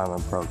electrical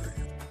lineman program.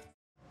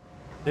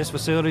 This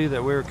facility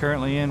that we're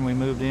currently in, we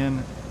moved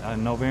in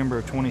November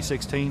of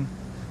 2016.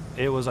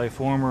 It was a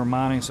former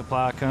mining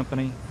supply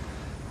company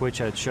which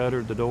had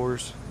shuttered the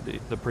doors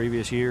the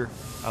previous year.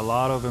 A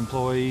lot of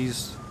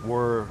employees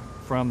were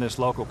from this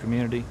local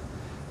community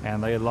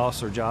and they had lost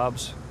their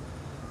jobs.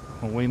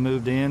 When we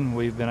moved in,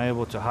 we've been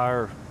able to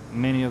hire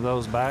many of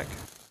those back.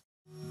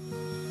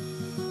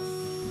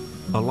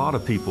 A lot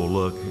of people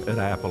look at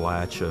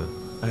Appalachia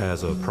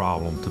as a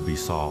problem to be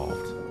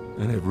solved,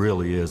 and it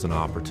really is an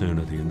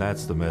opportunity, and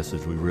that's the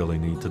message we really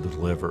need to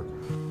deliver.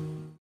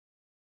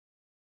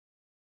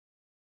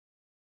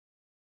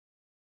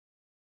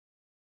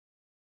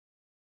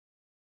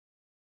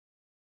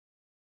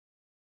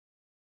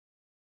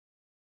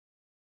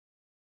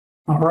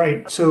 All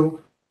right,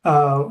 so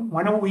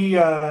why don't we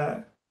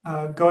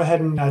go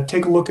ahead and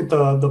take a look at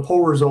the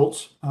poll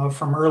results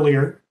from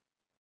earlier.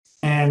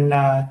 And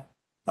a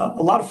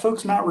lot of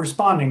folks not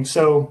responding.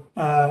 So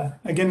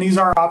again, these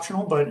are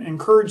optional, but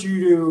encourage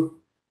you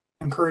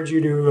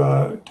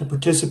to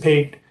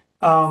participate.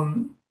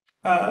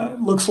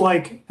 Looks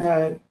like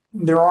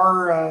there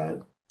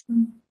are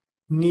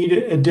need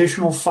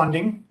additional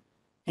funding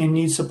and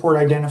need support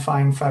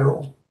identifying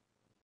federal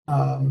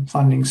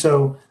funding.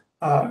 So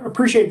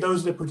appreciate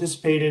those that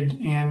participated,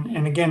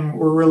 and again,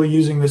 we're really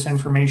using this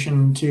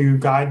information to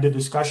guide the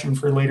discussion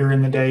for later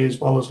in the day as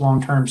well as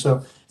long term.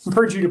 So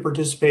encourage you to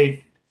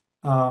participate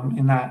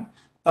in that.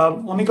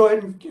 Let me go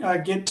ahead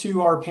and get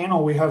to our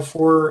panel. We have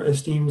 4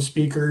 esteemed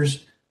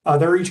speakers.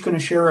 They're each going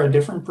to share a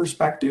different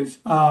perspective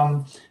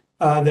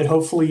that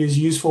hopefully is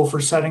useful for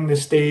setting the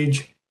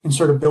stage and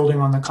sort of building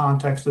on the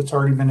context that's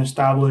already been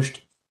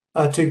established.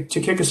 To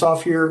kick us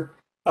off here,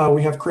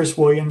 we have Chris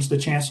Williams, the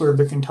Chancellor of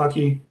the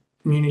Kentucky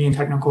Community and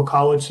Technical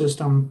College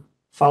System,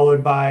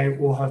 followed by,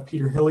 we'll have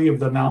Peter Hilley of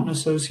the Mountain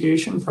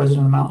Association, President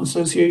of the Mountain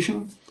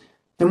Association.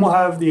 Then we'll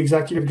have the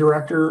Executive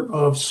Director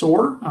of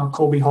SOAR,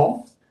 Colby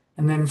Hall.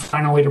 And then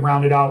finally, to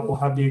round it out, we'll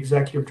have the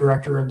Executive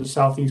Director of the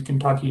Southeast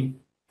Kentucky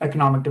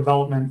Economic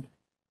Development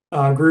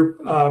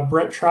Group,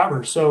 Brett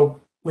Travers. So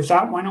with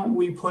that, why don't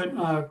we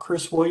put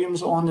Chris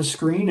Williams on the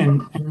screen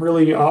and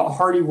really a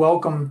hearty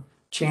welcome,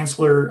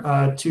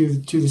 Chancellor, to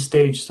the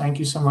stage. Thank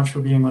you so much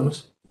for being with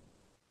us.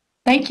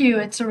 Thank you.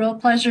 It's a real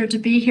pleasure to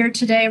be here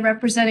today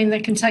representing the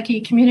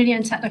Kentucky Community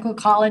and Technical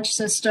College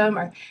System,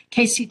 or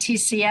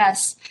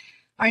KCTCS.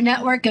 Our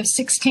network of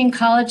 16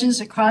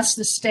 colleges across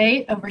the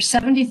state, over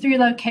 73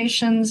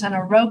 locations, and a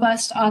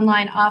robust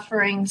online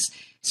offerings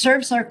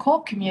serves our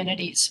coal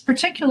communities,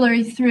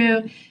 particularly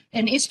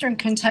in Eastern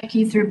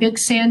Kentucky through Big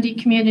Sandy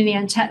Community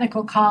and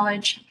Technical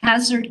College,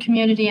 Hazard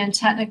Community and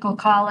Technical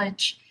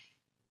College,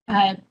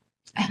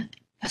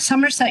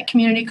 Somerset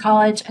Community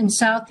College, and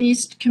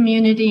Southeast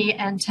Community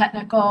and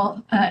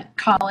Technical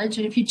College.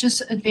 And if you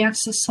just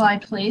advance the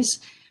slide, please.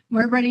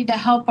 We're ready to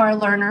help our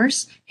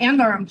learners and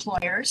our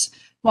employers,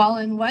 while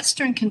in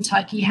Western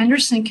Kentucky,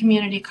 Henderson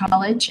Community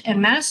College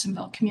and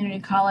Madisonville Community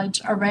College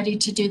are ready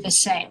to do the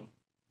same.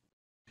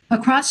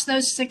 Across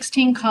those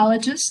 16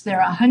 colleges,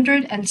 there are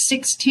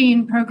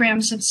 116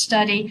 programs of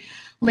study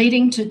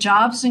leading to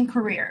jobs and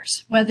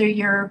careers, whether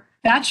you're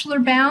bachelor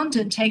bound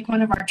and take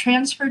one of our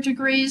transfer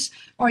degrees,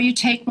 or you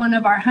take one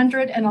of our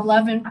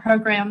 111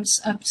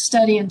 programs of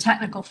study in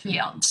technical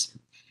fields.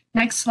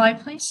 Next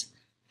slide, please.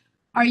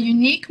 Our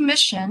unique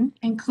mission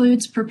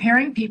includes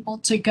preparing people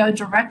to go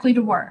directly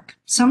to work,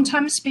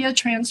 sometimes via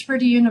transfer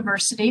to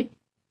university,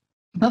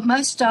 but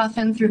most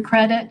often through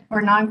credit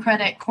or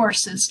non-credit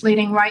courses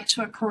leading right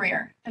to a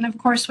career. And of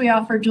course, we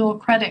offer dual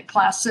credit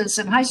classes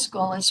in high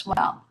school as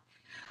well.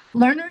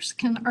 Learners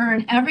can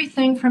earn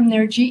everything from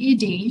their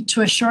GED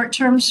to a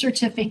short-term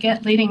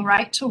certificate leading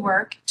right to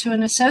work to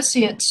an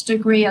associate's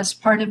degree as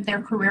part of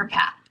their career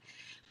path.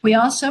 We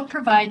also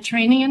provide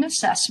training and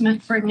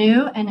assessment for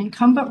new and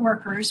incumbent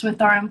workers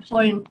with our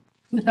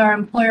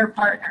employer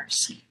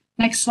partners.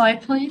 Next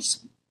slide,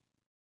 please.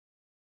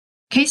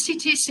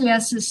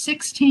 KCTCS's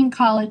 16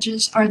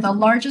 colleges are the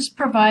largest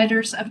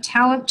providers of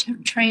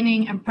talent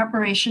training and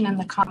preparation in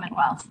the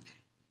Commonwealth.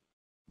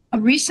 A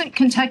recent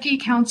Kentucky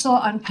Council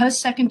on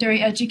Post-Secondary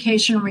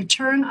Education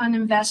Return on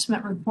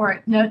Investment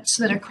report notes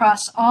that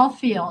across all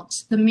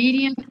fields, the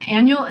median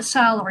annual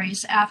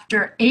salaries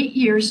after 8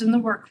 years in the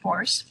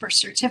workforce for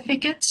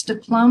certificates,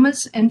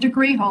 diplomas, and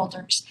degree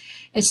holders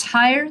is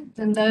higher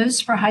than those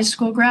for high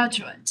school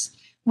graduates.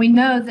 We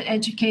know that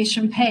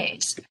education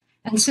pays.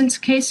 And since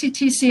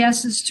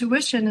KCTCS's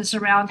tuition is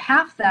around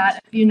half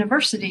that of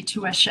university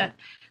tuition,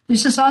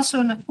 this is also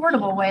an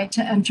affordable way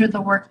to enter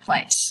the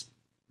workplace.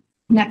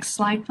 Next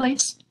slide,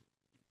 please.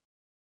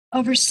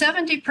 Over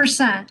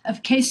 70%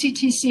 of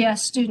KCTCS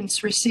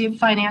students receive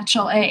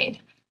financial aid,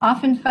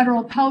 often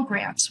federal Pell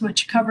Grants,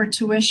 which cover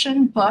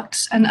tuition,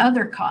 books, and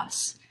other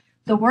costs.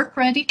 The Work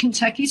Ready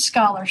Kentucky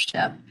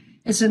Scholarship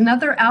is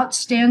another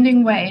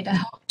outstanding way to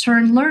help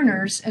turn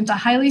learners into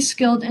highly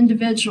skilled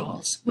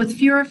individuals with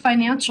fewer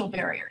financial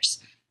barriers.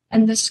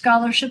 And this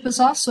scholarship is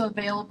also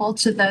available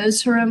to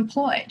those who are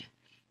employed.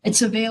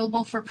 It's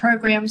available for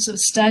programs of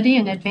study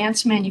in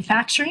advanced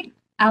manufacturing,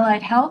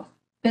 allied health,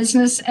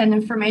 business and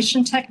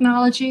information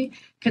technology,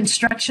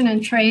 construction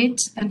and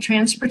trades, and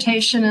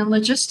transportation and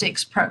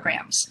logistics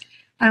programs.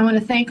 I want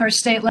to thank our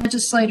state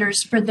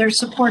legislators for their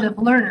support of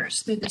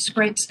learners through this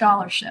great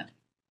scholarship.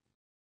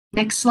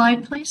 Next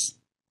slide, please.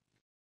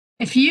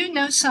 If you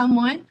know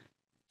someone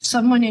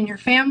in your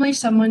family,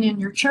 someone in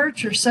your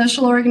church or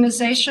social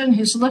organization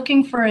who's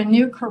looking for a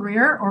new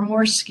career or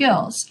more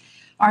skills,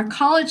 our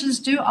colleges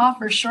do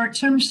offer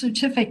short-term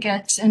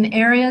certificates in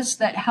areas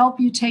that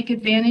help you take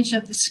advantage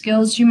of the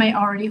skills you may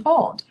already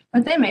hold, or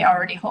they may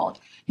already hold,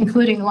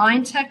 including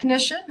line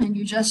technician, and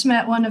you just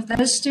met one of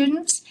those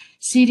students,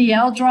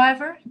 CDL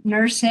driver,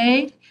 nurse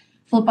aide,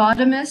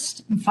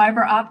 phlebotomist, and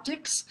fiber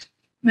optics,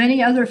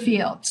 many other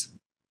fields.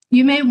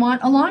 You may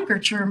want a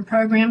longer-term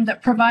program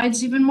that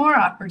provides even more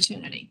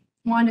opportunity.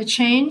 Want to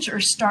change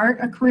or start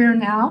a career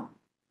now?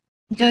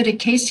 Go to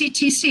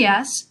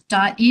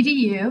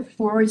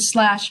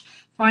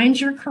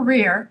kctcs.edu/find your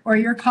career or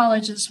your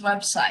college's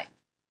website.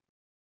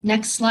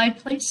 Next slide,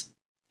 please.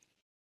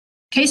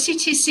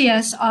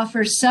 KCTCS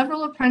offers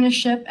several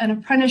apprenticeship and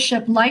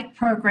apprenticeship-like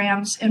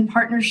programs in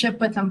partnership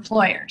with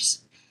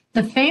employers.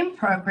 The FAME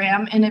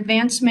program in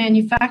advanced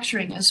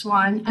manufacturing is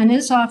one and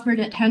is offered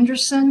at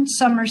Henderson,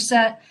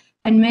 Somerset,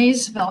 and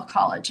Maysville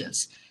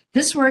colleges.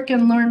 This Work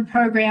and Learn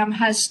program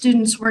has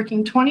students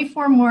working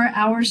 24 more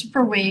hours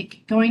per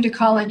week, going to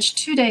college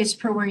 2 days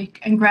per week,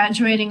 and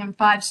graduating in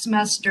 5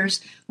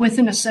 semesters with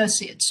an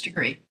associate's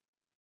degree.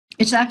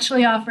 It's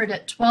actually offered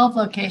at 12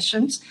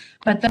 locations,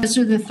 but those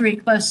are the 3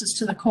 closest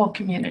to the coal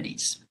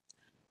communities.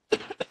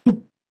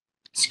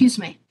 Excuse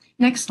me.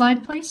 Next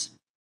slide, please.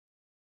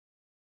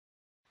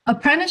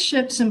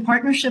 Apprenticeships in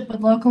partnership with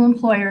local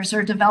employers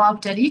are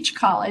developed at each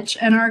college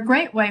and are a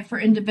great way for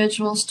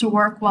individuals to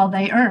work while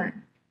they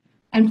earn.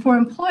 And for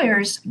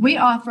employers, we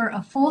offer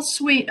a full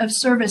suite of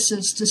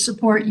services to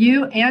support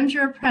you and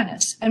your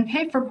apprentice and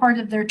pay for part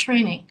of their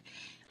training.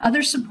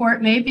 Other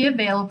support may be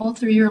available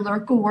through your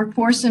local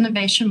Workforce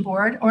Innovation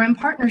Board or in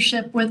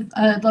partnership with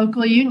a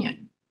local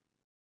union.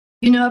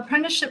 You know,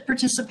 apprenticeship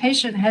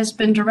participation has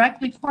been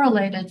directly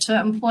correlated to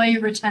employee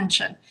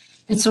retention.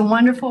 It's a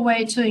wonderful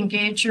way to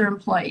engage your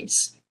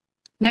employees.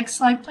 Next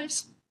slide,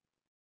 please.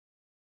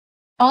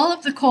 All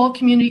of the Cole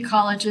Community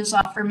Colleges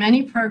offer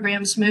many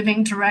programs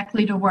moving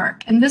directly to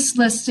work, and this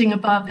listing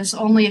above is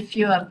only a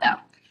few of them.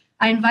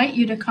 I invite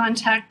you to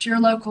contact your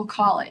local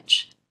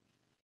college.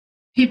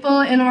 People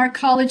in our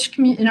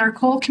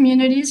Cole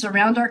communities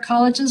around our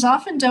colleges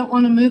often don't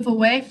want to move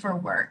away for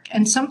work,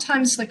 and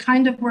sometimes the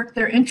kind of work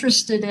they're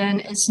interested in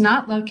is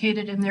not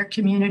located in their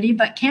community,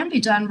 but can be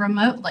done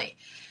remotely.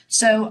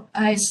 So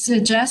I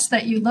suggest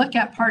that you look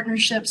at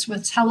partnerships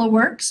with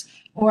Teleworks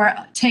or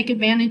take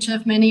advantage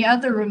of many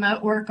other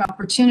remote work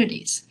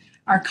opportunities.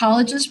 Our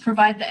colleges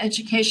provide the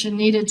education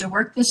needed to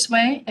work this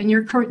way, and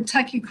your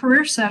Kentucky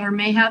Career Center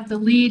may have the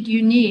lead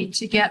you need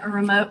to get a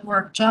remote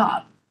work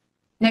job.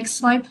 Next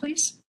slide,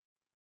 please.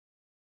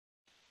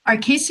 Our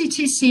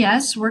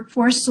KCTCS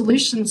Workforce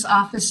Solutions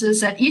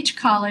offices at each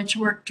college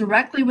work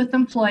directly with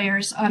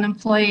employers on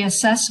employee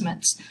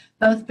assessments,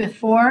 both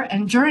before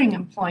and during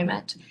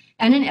employment,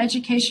 and in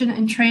education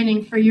and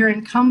training for your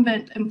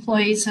incumbent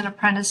employees and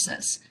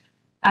apprentices.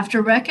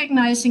 After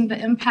recognizing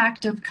the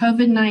impact of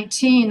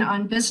COVID-19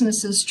 on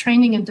businesses'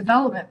 training and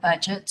development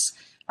budgets,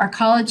 our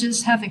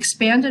colleges have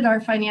expanded our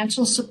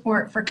financial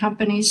support for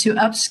companies who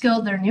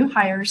upskill their new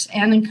hires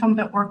and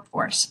incumbent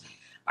workforce.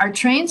 Our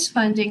trains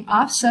funding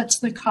offsets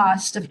the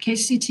cost of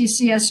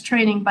KCTCS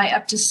training by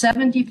up to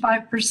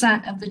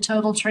 75% of the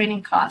total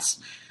training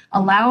costs,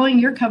 allowing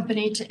your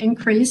company to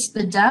increase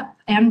the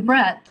depth and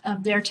breadth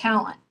of their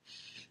talent.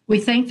 We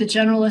thank the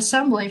General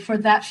Assembly for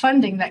that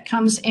funding that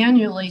comes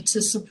annually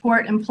to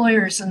support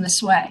employers in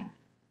this way.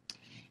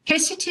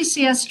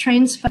 KCTCS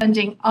Trains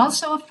funding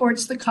also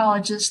affords the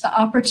colleges the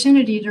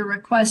opportunity to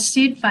request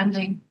seed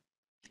funding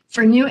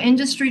for new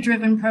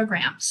industry-driven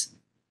programs.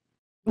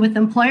 With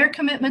employer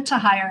commitment to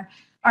hire,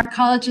 our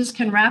colleges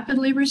can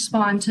rapidly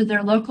respond to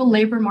their local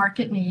labor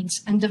market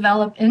needs and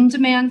develop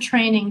in-demand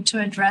training to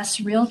address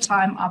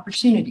real-time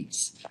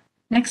opportunities.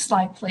 Next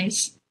slide,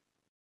 please.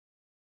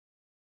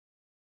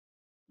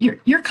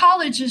 Your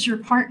college is your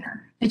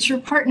partner. It's your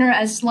partner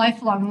as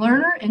lifelong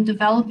learner in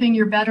developing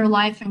your better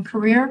life and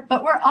career,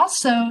 but we're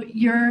also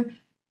your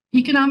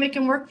economic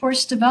and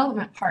workforce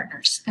development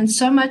partners and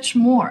so much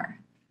more.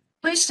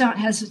 Please don't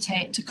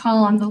hesitate to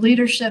call on the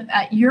leadership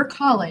at your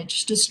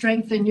college to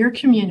strengthen your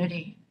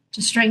community,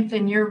 to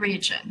strengthen your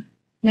region.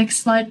 Next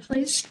slide,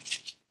 please.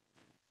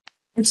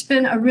 It's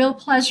been a real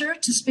pleasure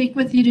to speak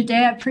with you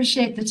today. I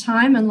appreciate the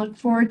time and look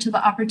forward to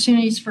the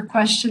opportunities for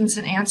questions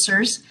and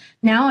answers.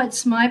 Now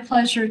it's my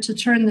pleasure to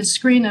turn the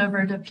screen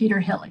over to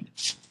Peter Hilley.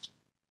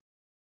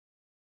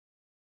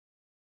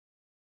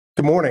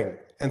 Good morning,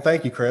 and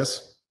thank you,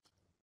 Chris.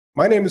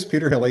 My name is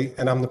Peter Hilley,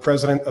 and I'm the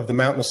president of the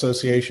Mountain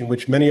Association,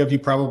 which many of you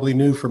probably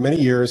knew for many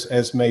years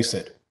as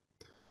MASID.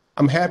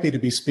 I'm happy to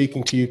be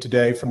speaking to you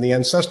today from the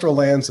ancestral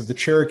lands of the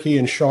Cherokee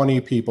and Shawnee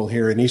people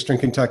here in eastern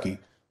Kentucky.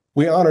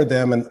 We honor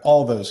them and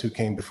all those who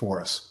came before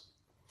us.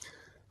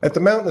 At the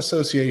Mountain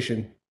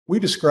Association, we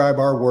describe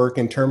our work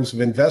in terms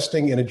of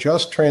investing in a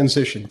just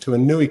transition to a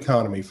new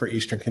economy for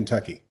eastern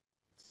Kentucky.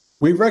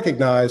 We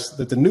recognize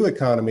that the new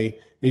economy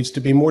needs to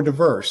be more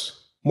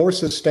diverse, more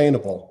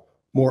sustainable,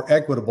 more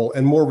equitable,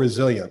 and more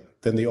resilient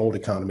than the old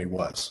economy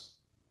was.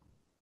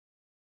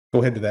 Go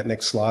ahead to that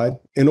next slide.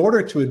 In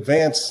order to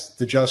advance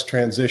the just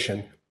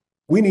transition,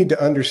 we need to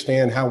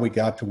understand how we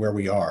got to where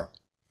we are.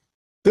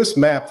 This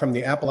map from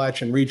the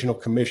Appalachian Regional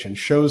Commission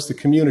shows the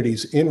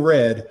communities in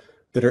red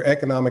that are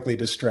economically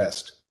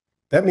distressed.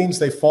 That means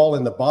they fall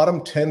in the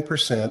bottom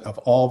 10% of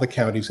all the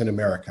counties in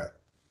America.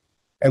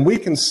 And we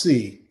can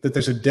see that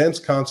there's a dense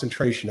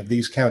concentration of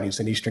these counties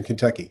in eastern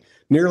Kentucky.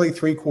 Nearly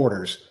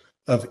 3/4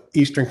 of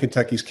eastern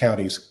Kentucky's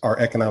counties are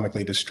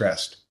economically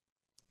distressed.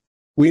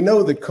 We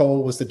know that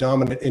coal was the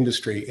dominant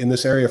industry in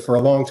this area for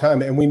a long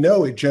time, and we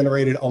know it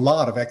generated a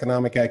lot of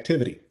economic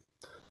activity.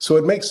 So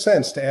it makes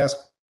sense to ask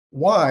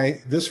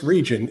why this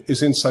region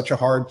is in such a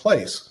hard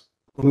place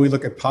when we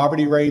look at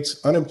poverty rates,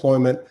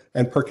 unemployment,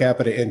 and per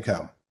capita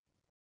income.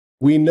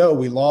 We know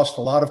we lost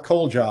a lot of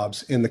coal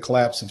jobs in the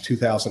collapse of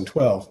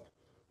 2012,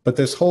 but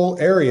this whole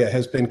area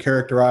has been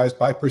characterized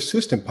by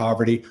persistent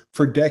poverty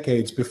for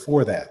decades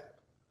before that.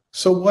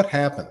 So what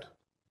happened?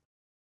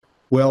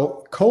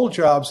 Well, coal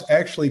jobs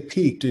actually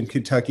peaked in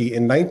Kentucky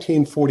in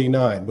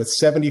 1949 with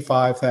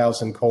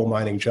 75,000 coal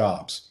mining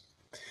jobs.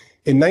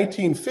 In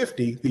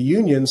 1950, the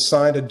unions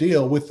signed a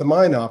deal with the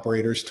mine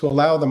operators to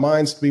allow the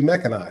mines to be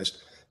mechanized,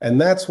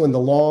 and that's when the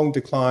long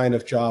decline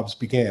of jobs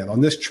began. On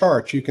this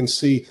chart, you can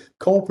see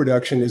coal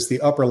production is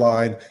the upper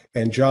line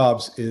and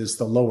jobs is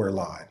the lower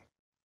line.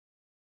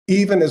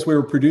 Even as we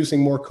were producing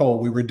more coal,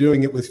 we were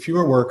doing it with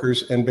fewer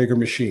workers and bigger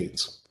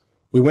machines.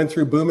 We went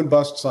through boom and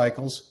bust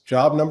cycles,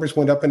 job numbers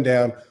went up and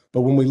down,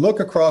 but when we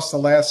look across the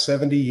last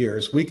 70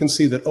 years, we can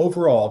see that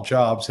overall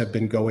jobs have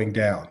been going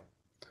down.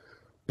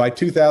 By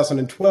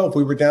 2012,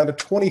 we were down to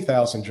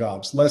 20,000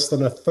 jobs, less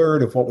than a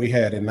third of what we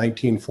had in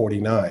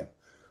 1949.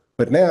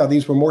 But now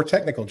these were more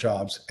technical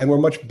jobs and were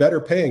much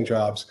better paying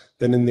jobs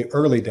than in the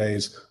early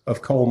days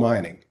of coal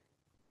mining.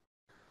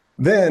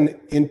 Then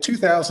in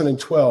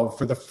 2012,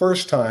 for the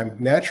first time,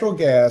 natural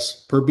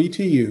gas per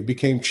BTU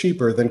became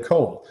cheaper than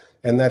coal,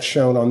 and that's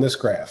shown on this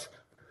graph.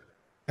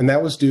 And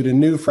that was due to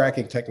new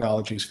fracking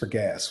technologies for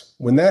gas.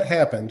 When that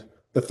happened,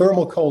 the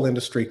thermal coal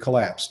industry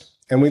collapsed,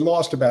 and we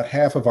lost about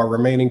half of our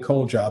remaining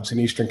coal jobs in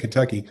eastern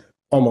Kentucky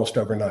almost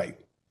overnight.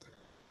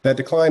 That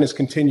decline has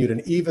continued,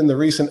 and even the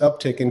recent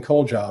uptick in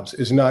coal jobs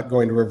is not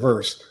going to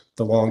reverse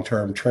the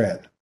long-term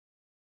trend.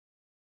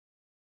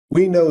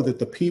 We know that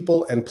the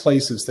people and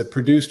places that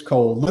produced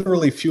coal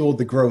literally fueled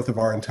the growth of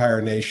our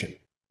entire nation,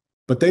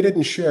 but they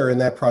didn't share in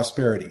that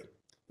prosperity.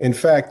 In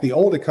fact, the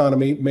old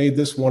economy made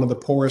this one of the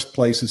poorest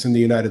places in the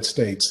United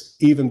States,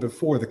 even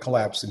before the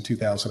collapse in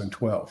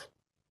 2012.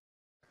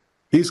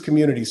 These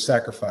communities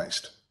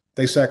sacrificed.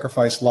 They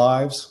sacrificed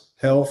lives,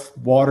 health,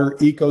 water,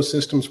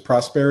 ecosystems,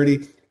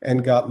 prosperity,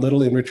 and got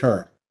little in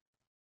return.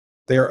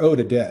 They are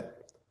owed a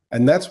debt.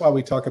 And that's why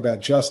we talk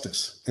about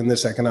justice in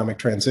this economic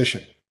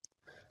transition.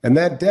 And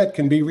that debt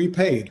can be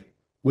repaid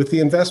with the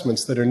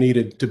investments that are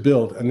needed to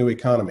build a new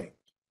economy.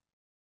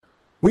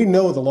 We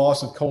know the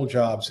loss of coal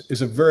jobs is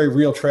a very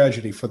real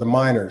tragedy for the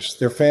miners,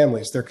 their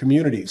families, their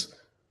communities.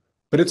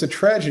 But it's a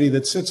tragedy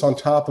that sits on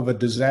top of a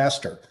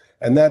disaster.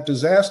 And that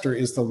disaster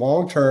is the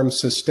long-term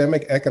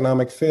systemic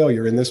economic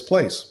failure in this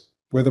place,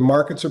 where the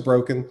markets are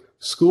broken,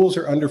 schools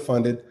are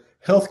underfunded,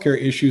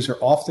 healthcare issues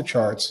are off the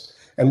charts,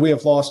 and we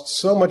have lost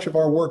so much of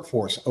our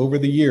workforce over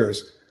the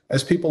years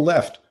as people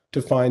left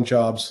to find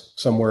jobs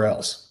somewhere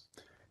else.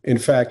 In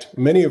fact,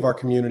 many of our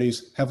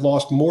communities have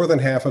lost more than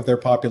half of their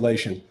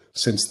population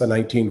since the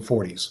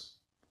 1940s.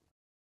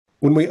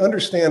 When we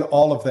understand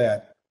all of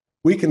that,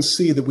 we can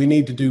see that we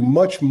need to do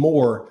much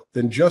more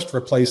than just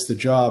replace the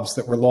jobs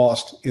that were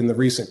lost in the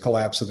recent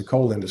collapse of the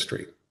coal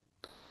industry.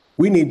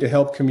 We need to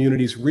help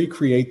communities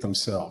recreate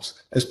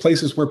themselves as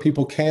places where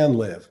people can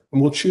live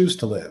and will choose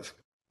to live.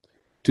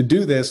 To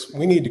do this,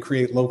 we need to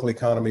create local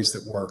economies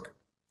that work.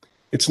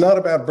 It's not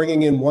about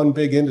bringing in one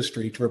big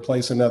industry to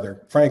replace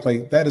another. Frankly,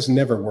 that has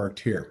never worked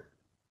here.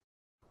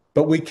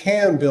 But we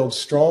can build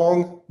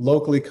strong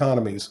local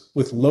economies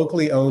with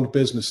locally owned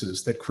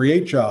businesses that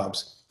create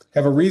jobs,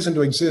 have a reason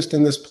to exist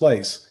in this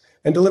place,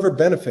 and deliver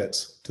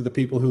benefits to the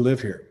people who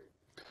live here.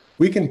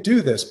 We can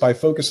do this by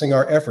focusing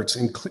our efforts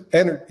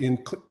in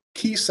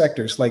key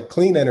sectors like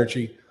clean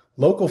energy,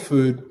 local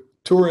food,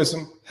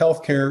 tourism,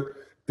 healthcare,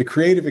 the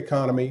creative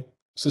economy,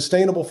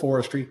 sustainable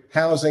forestry,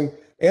 housing,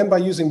 and by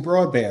using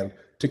broadband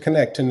to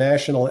connect to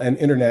national and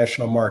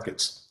international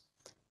markets.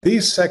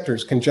 These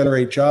sectors can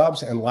generate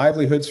jobs and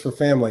livelihoods for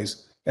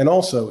families and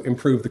also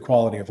improve the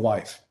quality of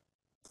life.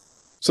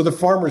 So the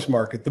farmer's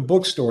market, the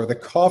bookstore, the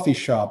coffee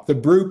shop, the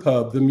brew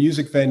pub, the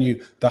music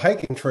venue, the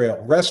hiking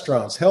trail,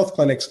 restaurants, health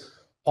clinics,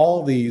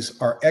 All these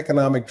are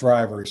economic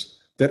drivers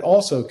that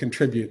also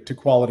contribute to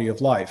quality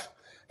of life.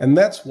 And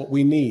that's what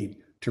we need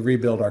to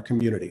rebuild our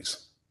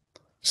communities,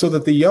 so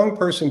that the young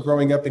person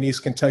growing up in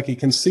East Kentucky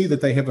can see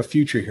that they have a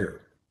future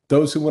here.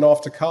 Those who went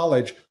off to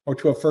college or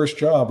to a first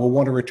job will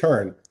want to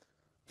return.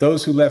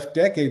 Those who left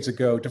decades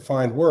ago to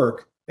find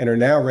work and are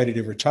now ready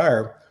to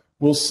retire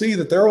will see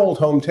that their old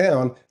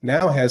hometown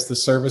now has the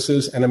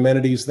services and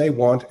amenities they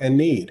want and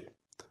need.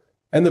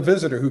 And the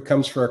visitor who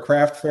comes for a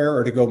craft fair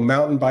or to go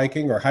mountain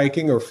biking or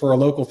hiking or for a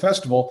local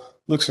festival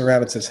looks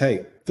around and says,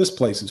 hey, this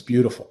place is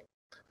beautiful.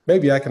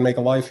 Maybe I can make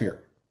a life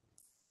here.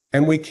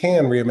 And we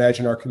can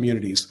reimagine our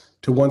communities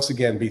to once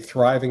again be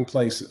thriving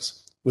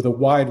places with a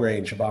wide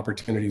range of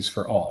opportunities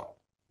for all.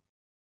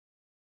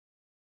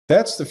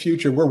 That's the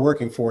future we're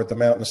working for at the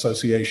Mountain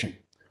Association.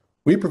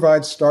 We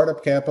provide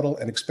startup capital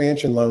and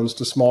expansion loans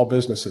to small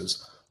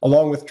businesses,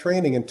 along with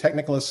training and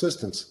technical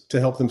assistance to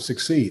help them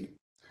succeed.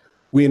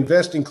 We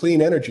invest in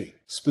clean energy,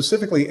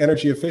 specifically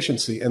energy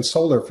efficiency and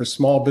solar for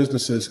small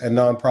businesses and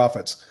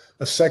nonprofits,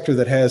 a sector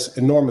that has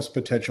enormous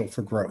potential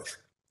for growth.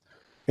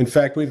 In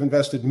fact, we've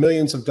invested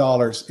millions of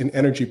dollars in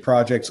energy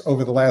projects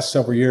over the last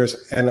several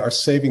years and are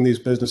saving these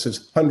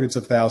businesses hundreds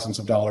of thousands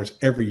of dollars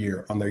every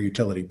year on their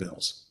utility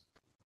bills.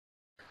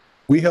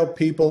 We help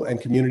people and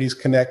communities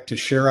connect to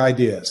share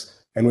ideas,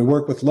 and we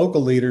work with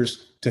local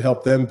leaders to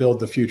help them build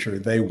the future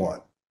they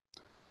want.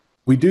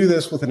 We do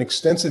this with an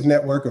extensive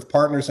network of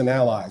partners and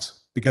allies,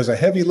 because a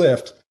heavy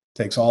lift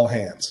takes all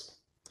hands.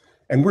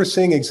 And we're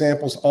seeing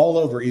examples all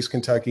over East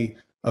Kentucky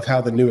of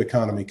how the new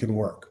economy can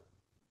work.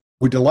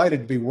 We're delighted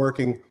to be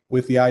working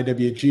with the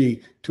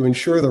IWG to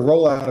ensure the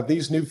rollout of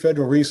these new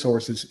federal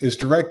resources is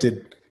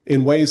directed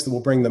in ways that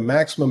will bring the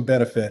maximum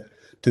benefit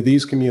to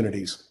these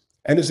communities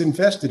and is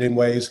invested in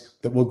ways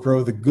that will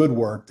grow the good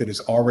work that is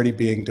already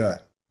being done.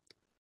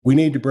 We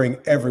need to bring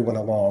everyone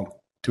along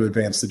to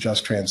advance the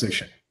just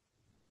transition.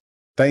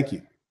 Thank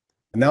you.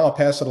 And now I'll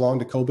pass it along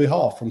to Colby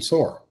Hall from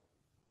SOAR.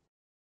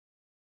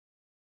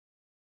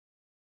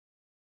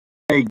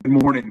 Hey, good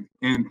morning,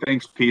 and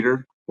thanks,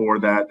 Peter, for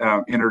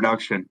that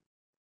introduction.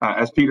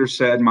 As Peter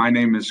said, my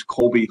name is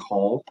Colby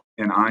Hall,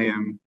 and I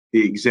am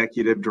the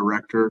Executive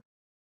Director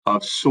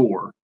of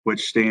SOAR,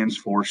 which stands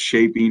for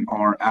Shaping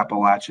Our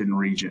Appalachian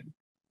Region.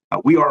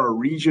 We are a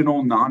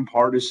regional,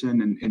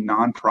 nonpartisan, and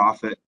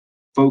nonprofit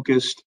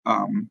focused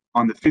on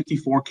the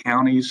 54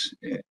 counties,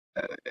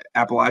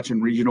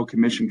 Appalachian Regional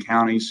Commission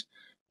counties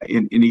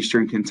in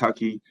Eastern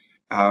Kentucky,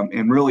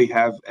 and really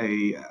have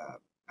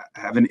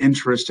an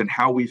interest in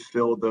how we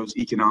fill those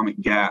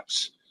economic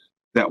gaps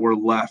that were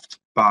left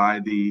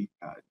by the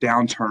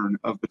downturn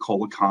of the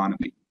coal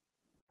economy.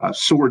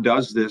 SOAR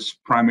does this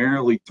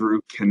primarily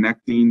through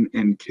connecting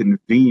and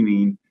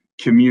convening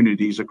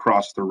communities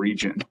across the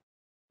region.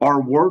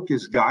 Our work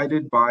is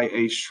guided by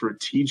a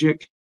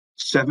strategic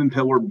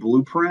 7-pillar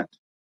blueprint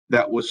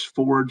that was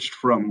forged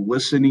from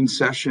listening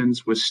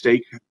sessions with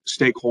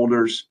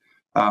stakeholders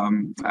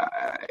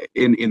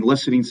in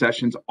listening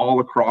sessions all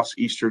across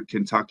Eastern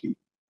Kentucky.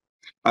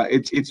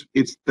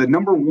 It's the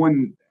number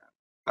one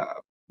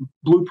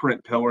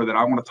blueprint pillar that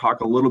I want to talk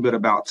a little bit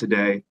about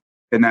today,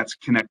 and that's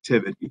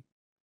connectivity,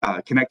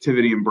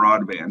 connectivity and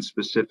broadband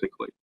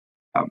specifically.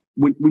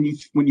 When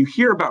you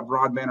hear about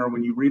broadband or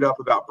when you read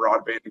up about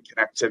broadband and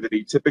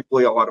connectivity,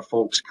 typically a lot of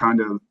folks kind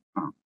of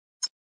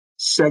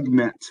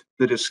segment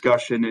the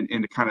discussion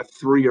into kind of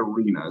three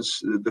arenas.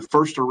 The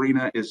first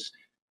arena is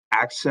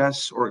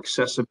access or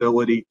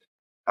accessibility.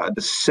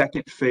 The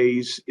second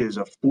phase is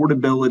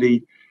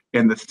affordability.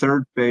 And the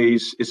third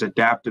phase is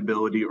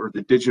adaptability, or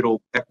the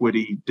digital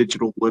equity,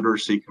 digital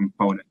literacy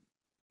component.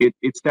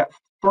 It's that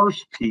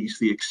first piece,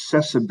 the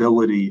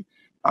accessibility,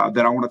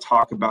 that I want to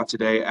talk about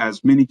today,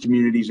 as many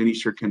communities in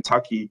Eastern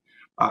Kentucky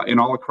and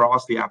all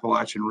across the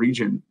Appalachian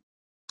region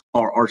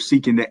are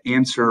seeking to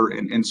answer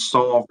and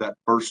solve that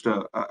first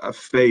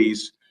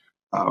phase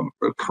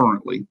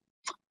currently.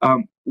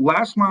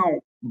 Last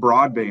mile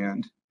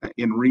broadband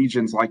in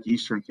regions like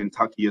Eastern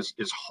Kentucky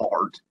is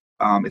hard.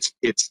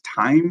 It's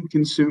time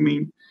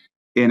consuming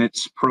and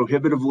it's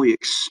prohibitively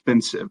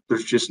expensive.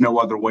 There's just no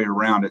other way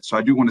around it. So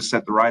I do want to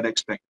set the right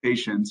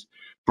expectations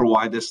for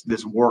why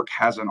this work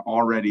hasn't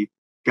already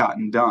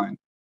gotten done.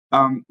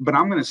 But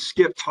I'm going to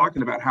skip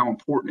talking about how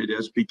important it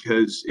is,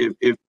 because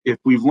if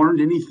we've learned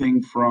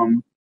anything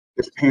from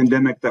this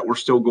pandemic that we're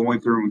still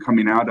going through and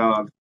coming out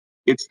of,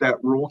 it's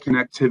that rural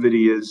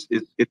connectivity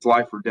it's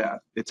life or death.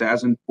 It's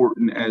as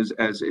important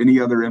as any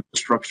other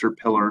infrastructure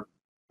pillar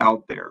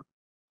out there.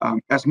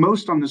 As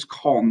most on this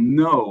call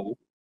know,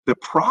 the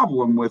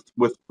problem with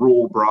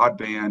rural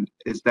broadband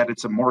is that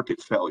it's a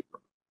market failure,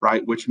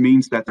 right? Which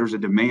means that there's a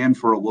demand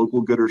for a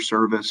local good or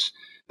service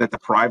that the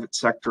private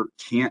sector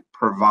can't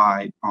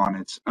provide on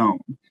its own.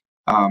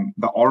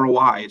 The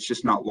ROI, it's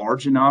just not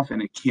large enough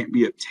and it can't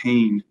be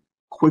obtained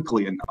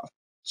quickly enough.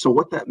 So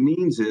what that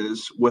means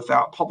is,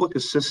 without public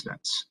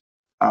assistance,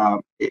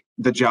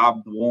 the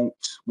job won't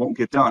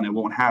get done. It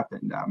won't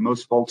happen.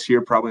 Most folks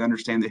here probably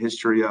understand the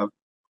history of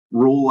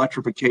rural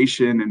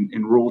electrification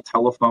and rural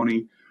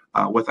telephony.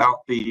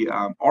 Without the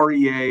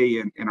REA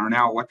and our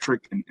now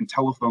electric and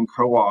telephone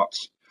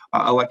co-ops,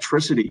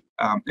 electricity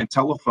and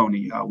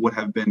telephony would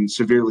have been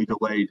severely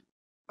delayed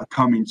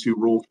coming to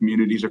rural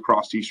communities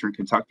across Eastern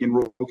Kentucky and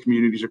rural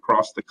communities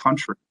across the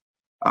country.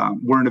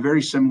 We're in a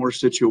very similar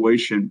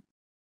situation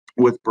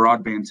with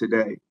broadband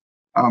today.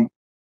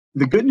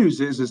 The good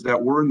news is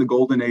that we're in the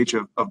golden age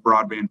of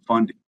broadband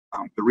funding.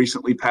 The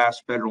recently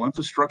passed federal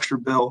infrastructure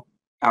bill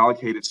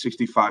allocated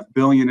 $65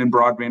 billion in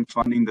broadband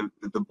funding.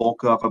 The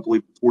bulk of, I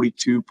believe,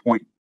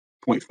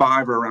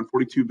 42.5 or around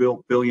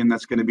 42 billion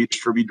that's going to be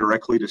distributed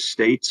directly to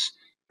states,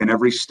 and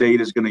every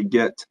state is going to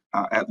get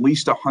at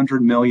least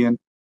 100 million.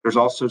 There's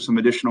also some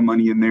additional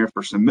money in there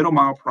for some middle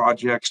mile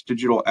projects,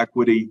 digital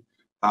equity.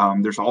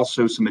 There's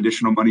also some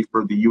additional money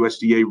for the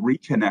USDA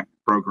Reconnect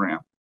program.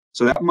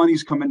 So that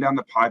money's coming down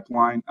the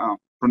pipeline.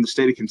 From the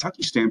state of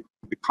Kentucky standpoint,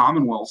 the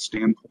Commonwealth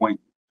standpoint,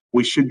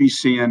 we should be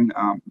seeing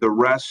the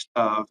rest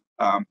of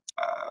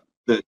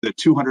the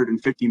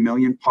 250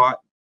 million pot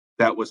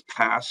that was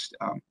passed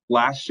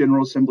last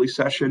General Assembly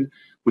session.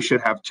 We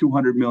should have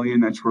 200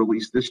 million that's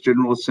released this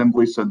General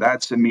Assembly, so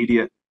that's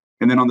immediate.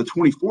 And then on the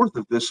 24th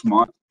of this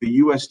month, the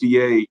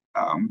USDA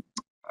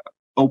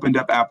opened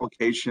up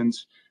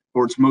applications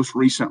for its most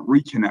recent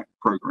Reconnect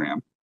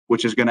program,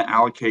 which is going to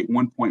allocate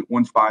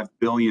 1.15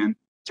 billion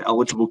to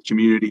eligible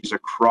communities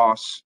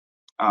across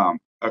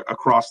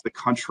the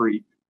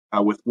country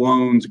with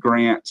loans,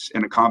 grants,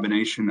 and a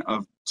combination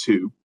of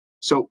two.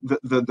 So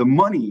the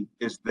money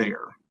is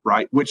there,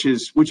 right? Which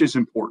is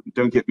important.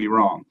 Don't get me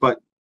wrong. But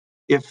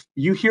if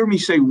you hear me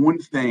say one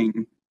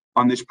thing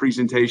on this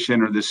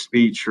presentation or this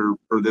speech or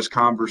this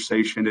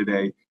conversation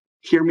today,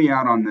 hear me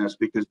out on this,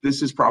 because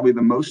this is probably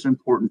the most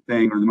important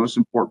thing or the most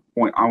important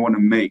point I want to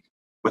make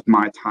with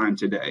my time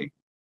today.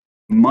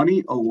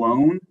 Money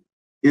alone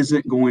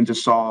isn't going to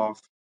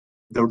solve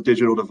the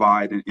digital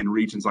divide in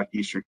regions like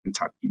Eastern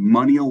Kentucky.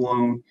 Money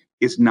alone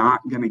is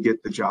not going to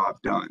get the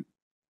job done.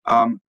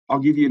 I'll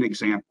give you an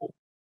example.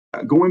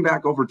 Going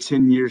back over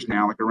 10 years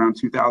now, like around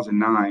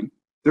 2009,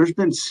 there's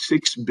been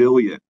 $6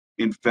 billion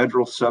in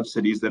federal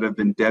subsidies that have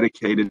been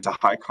dedicated to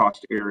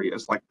high-cost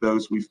areas like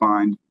those we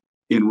find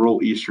in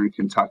rural Eastern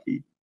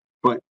Kentucky.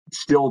 But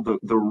still, the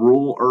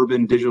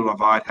rural-urban digital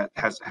divide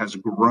has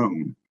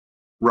grown,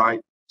 right?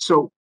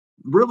 So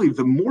really,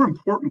 the more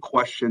important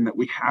question that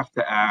we have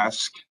to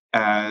ask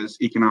as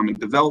economic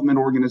development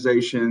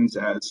organizations,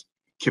 as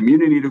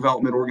community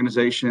development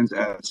organizations,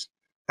 as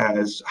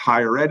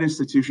higher ed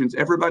institutions,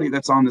 everybody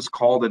that's on this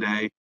call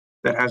today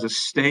that has a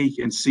stake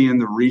in seeing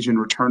the region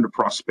return to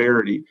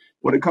prosperity.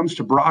 When it comes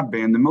to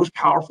broadband, the most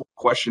powerful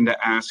question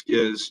to ask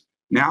is,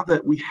 now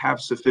that we have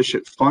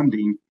sufficient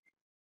funding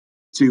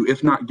to,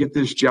 if not get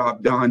this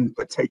job done,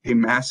 but take a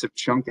massive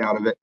chunk out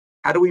of it,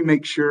 how do we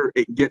make sure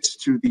it gets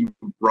to the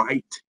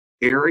right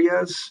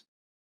areas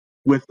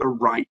with the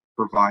right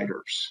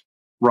providers,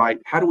 right?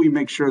 How do we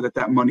make sure that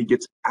that money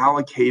gets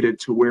allocated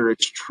to where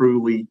it's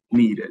truly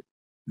needed?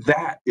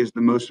 That is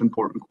the most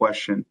important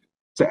question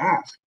to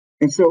ask.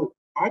 And so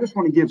I just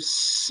want to give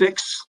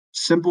 6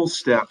 simple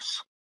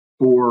steps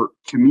for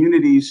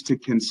communities to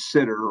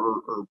consider,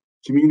 or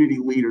community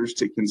leaders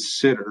to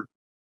consider,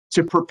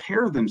 to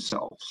prepare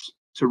themselves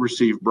to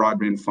receive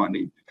broadband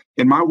funding.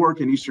 In my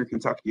work in Eastern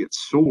Kentucky at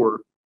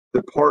SOAR,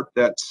 the part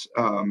that's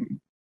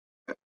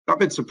not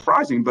been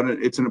surprising, but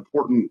it's an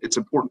important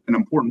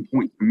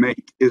point to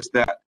make, is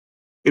that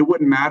it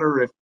wouldn't matter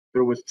if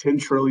there was $10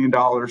 trillion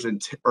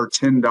or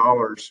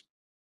 $10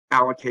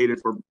 allocated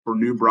for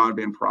new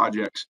broadband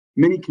projects.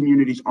 Many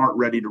communities aren't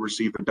ready to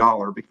receive a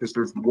dollar because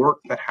there's work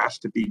that has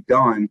to be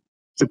done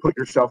to put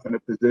yourself in a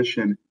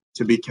position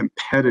to be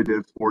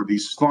competitive for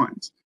these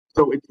funds.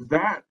 So it's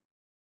that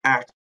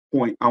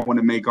point I want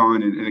to make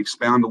on and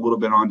expound a little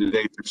bit on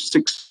today. There's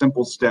 6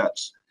 simple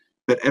steps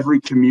that every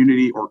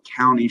community or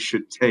county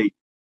should take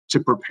to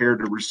prepare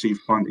to receive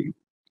funding.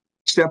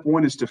 Step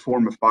 1 is to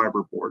form a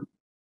fiber board.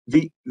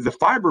 The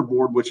fiber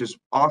board, which is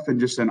often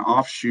just an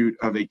offshoot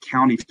of a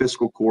county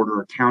fiscal court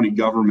or a county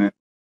government,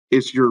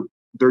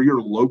 they're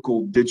your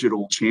local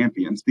digital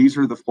champions. These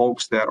are the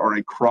folks that are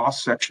a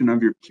cross section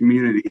of your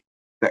community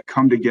that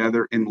come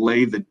together and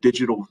lay the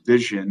digital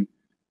vision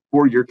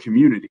for your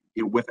community.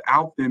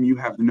 Without them, you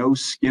have no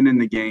skin in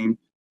the game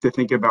to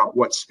think about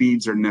what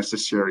speeds are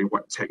necessary,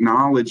 what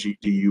technology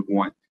do you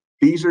want.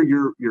 These are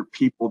your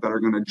people that are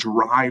going to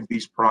drive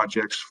these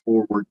projects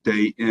forward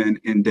day in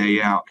and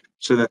day out,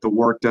 so that the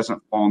work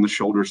doesn't fall on the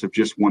shoulders of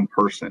just one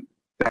person.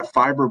 That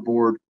fiber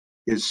board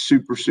is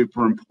super,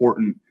 super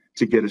important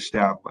to get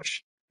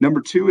established.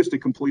 Number 2 is to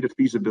complete a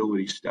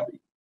feasibility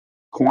study.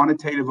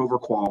 Quantitative over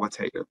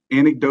qualitative.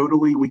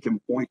 Anecdotally, we can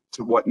point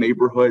to what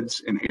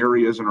neighborhoods and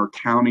areas in our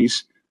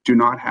counties do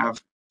not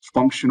have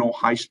functional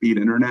high-speed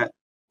internet,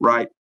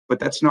 right? But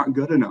that's not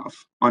good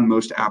enough on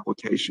most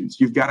applications.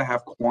 You've got to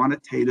have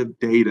quantitative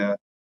data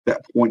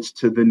that points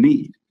to the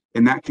need.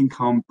 And that can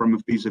come from a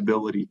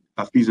feasibility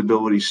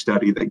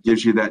study that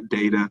gives you that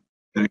data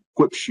that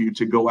equips you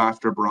to go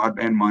after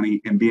broadband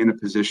money and be in a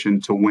position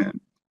to win.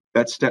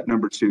 That's step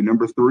number 2.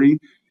 Number 3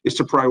 is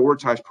to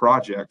prioritize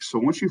projects. So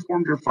once you've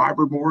formed your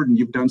fiber board and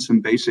you've done some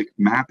basic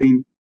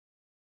mapping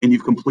and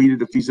you've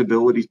completed a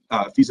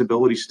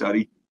feasibility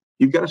study,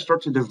 you've got to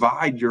start to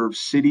divide your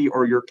city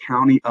or your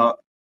county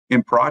up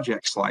in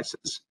project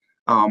slices.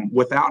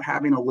 Without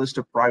having a list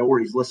of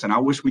priorities. Listen, I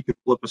wish we could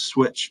flip a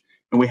switch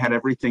and we had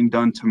everything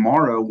done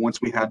tomorrow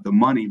once we had the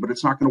money, but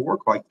it's not going to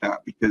work like that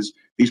because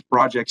these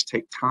projects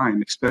take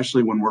time,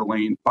 especially when we're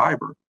laying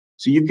fiber.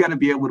 So you've got to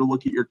be able to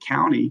look at your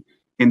county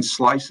and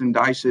slice and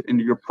dice it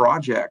into your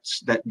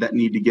projects that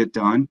need to get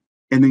done,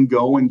 and then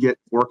go and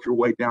work your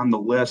way down the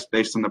list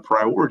based on the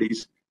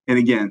priorities. And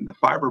again, the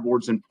fiber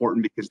board's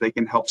important because they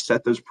can help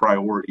set those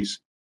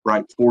priorities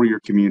right for your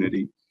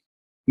community.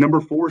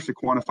 Number 4 is to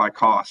quantify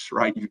costs,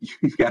 right?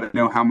 You've got to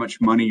know how much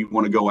money you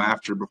want to go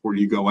after before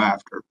you go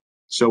after.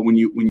 So when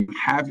you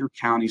have your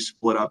county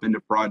split up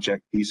into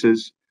project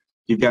pieces,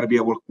 you've got to be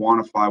able to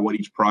quantify what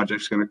each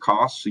project's going to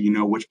cost so you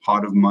know which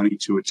pot of money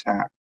to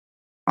attack.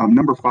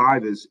 Number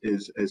 5 is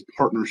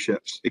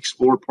partnerships,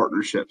 explore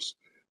partnerships.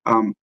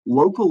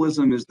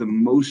 Localism is the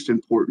most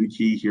important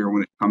key here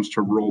when it comes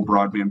to rural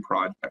broadband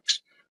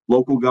projects.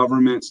 Local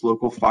governments,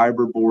 local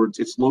fiber boards,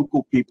 it's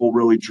local people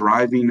really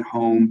driving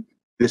home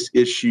this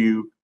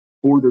issue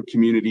for their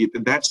community.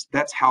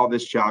 That's how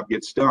this job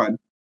gets done.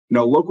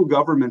 Local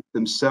governments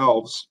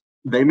themselves,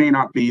 they may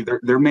not be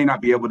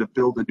able to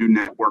build a new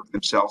network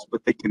themselves,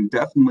 but they can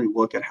definitely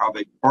look at how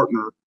they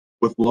partner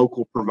with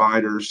local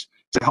providers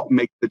to help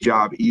make the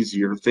job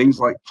easier.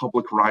 Things like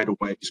public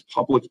right-of-ways,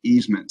 public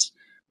easements,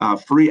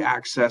 free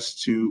access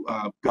to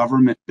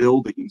government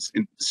buildings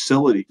and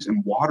facilities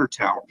and water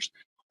towers.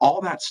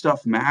 All that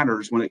stuff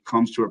matters when it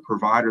comes to a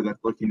provider that's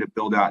looking to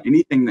build out.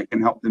 Anything that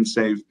can help them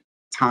save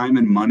time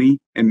and money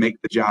and make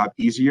the job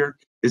easier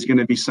is going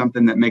to be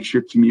something that makes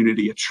your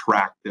community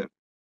attractive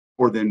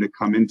for them to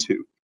come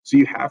into. So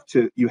you have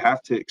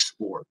to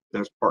explore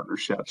those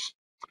partnerships.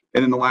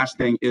 And then the last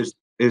thing is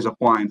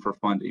applying for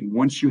funding.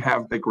 Once you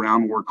have the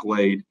groundwork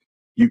laid,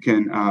 you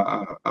can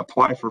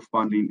apply for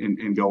funding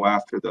and go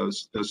after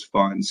those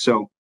funds.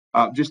 So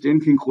just in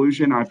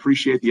conclusion, I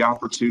appreciate the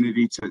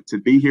opportunity to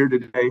be here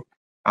today.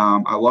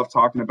 I love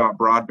talking about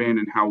broadband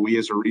and how we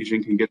as a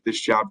region can get this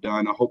job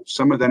done. I hope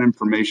some of that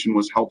information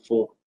was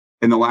helpful.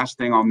 And the last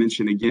thing I'll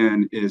mention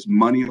again is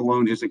money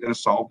alone isn't going to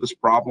solve this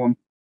problem.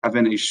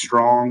 Having a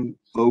strong,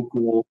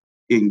 vocal,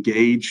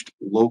 engaged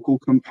local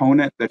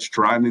component that's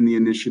driving the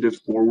initiative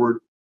forward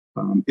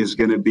is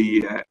going to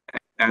be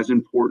as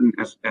important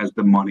as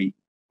the money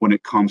when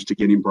it comes to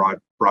getting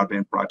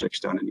broadband projects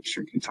done in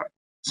Eastern Kentucky.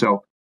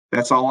 So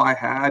that's all I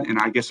had, and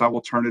I guess I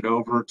will turn it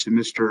over to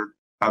Mr.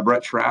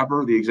 Brett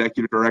Traver, the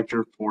Executive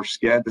Director for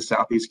SCED, the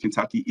Southeast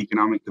Kentucky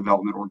Economic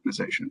Development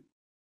Organization.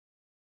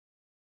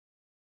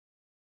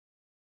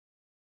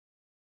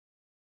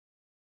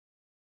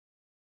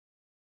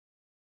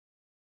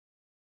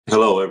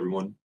 Hello,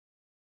 everyone.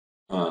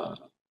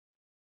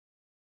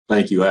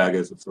 Thank you,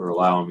 Agatha, for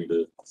allowing me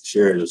to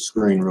share the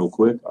screen real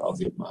quick. I'll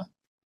get my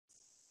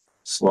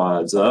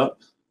slides up.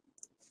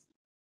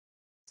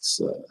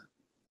 It's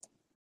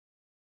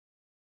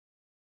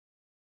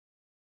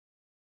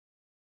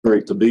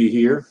great to be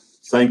here.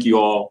 Thank you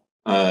all.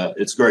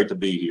 It's great to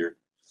be here.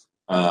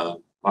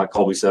 Like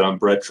Colby said, I'm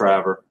Brett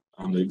Traver.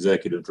 I'm the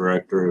Executive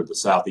Director of the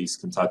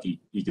Southeast Kentucky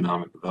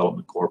Economic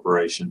Development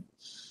Corporation.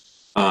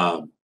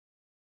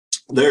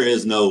 There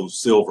is no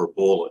silver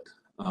bullet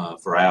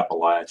for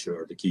Appalachia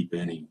or to keep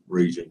any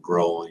region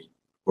growing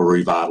or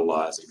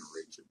revitalizing a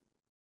region.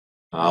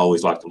 I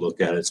always like to look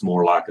at it, it's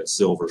more like a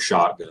silver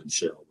shotgun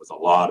shell with a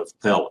lot of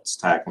pellets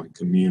tackling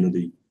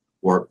community,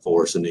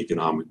 workforce, and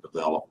economic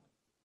development.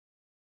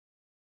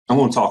 I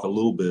want to talk a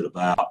little bit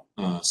about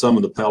some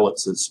of the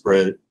pellets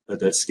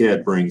that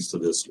SCED brings to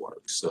this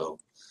work. So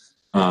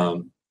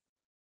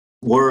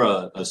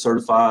we're a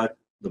certified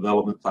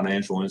development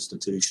financial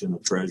institution, a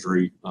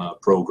treasury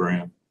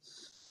program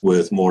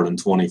with more than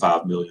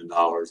 $25 million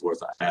worth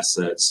of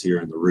assets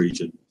here in the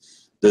region.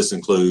 This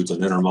includes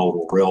an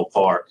intermodal rail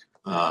park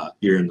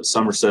here in the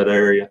Somerset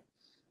area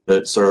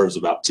that serves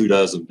about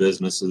 24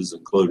 businesses,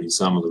 including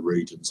some of the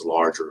region's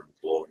larger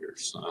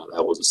employers.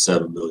 That was a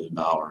 $7 million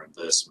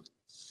investment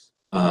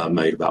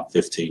made about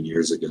 15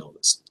 years ago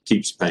that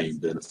keeps paying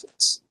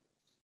benefits.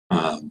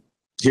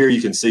 Here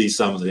you can see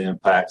some of the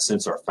impact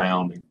since our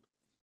founding.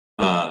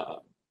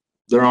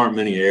 There aren't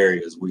many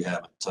areas we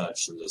haven't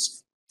touched in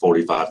this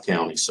 45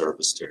 county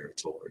service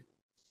territory.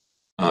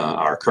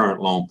 Our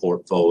current loan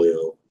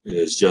portfolio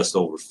is just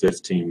over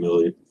 $14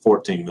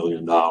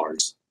 million,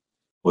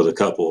 with a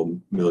couple of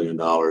 $1 million in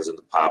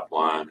the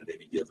pipeline at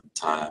any given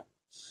time.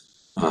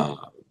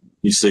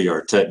 You see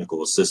our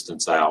technical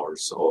assistance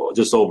hours. So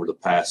just over the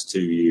past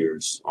 2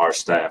 years, our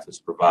staff has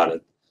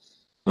provided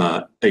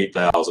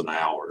 8,000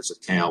 hours of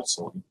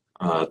counseling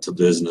to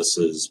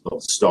businesses,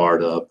 both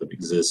startup and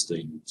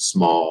existing,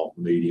 small,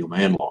 medium,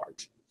 and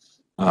large,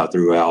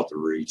 throughout the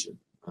region.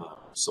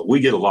 So we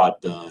get a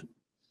lot done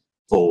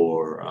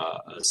for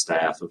a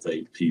staff of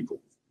 8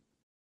 people.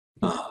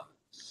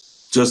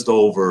 Just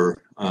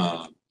over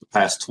the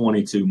past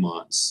 22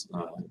 months,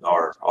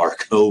 our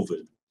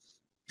COVID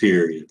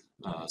period,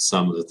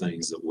 some of the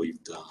things that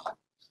we've done.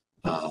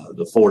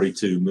 The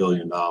 $42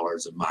 million in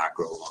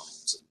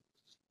microloans,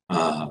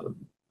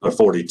 or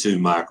 42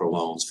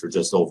 microloans for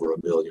just over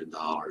 $1 million.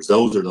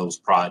 Those are those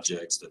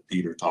projects that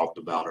Peter talked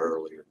about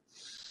earlier.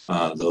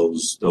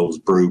 Those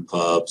brew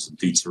pubs and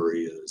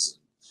pizzerias,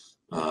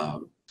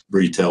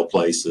 retail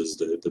places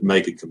that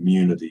make a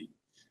community,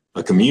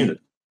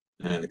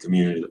 and a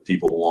community that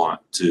people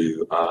want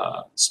to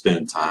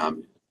spend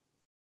time in.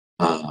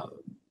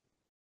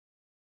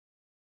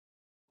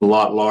 A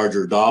lot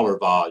larger dollar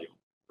volume,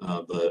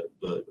 but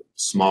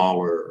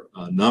smaller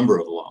number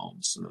of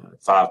loans,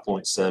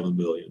 5.7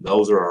 billion.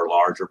 Those are our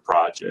larger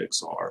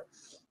projects, our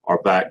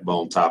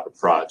backbone type of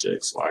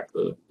projects, like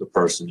the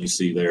person you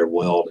see there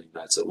welding.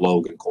 That's at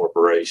Logan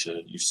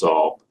Corporation. You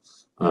saw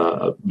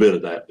a bit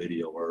of that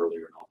video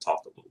earlier, and I'll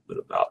talk a little bit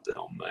about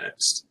them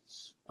next.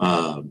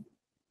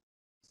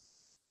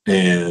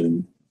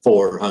 And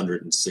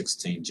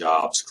 416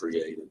 jobs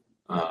created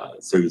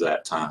through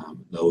that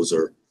time. Those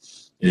are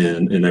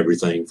in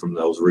everything from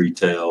those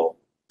retail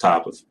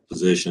type of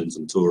positions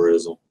and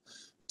tourism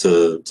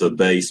to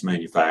base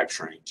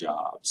manufacturing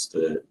jobs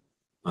that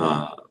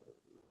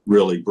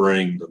really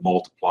bring the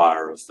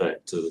multiplier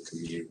effect to the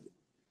community.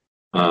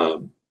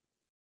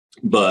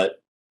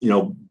 But you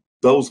know,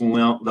 those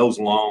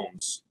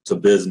loans to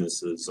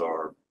businesses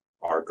are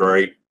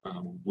great.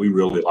 We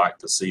really like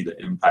to see the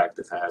impact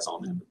it has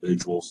on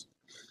individuals.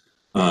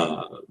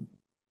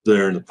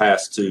 During the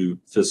past 2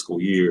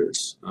 fiscal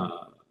years,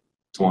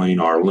 between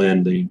our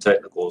lending,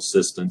 technical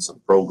assistance,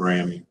 and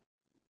programming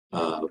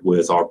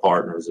with our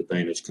partners,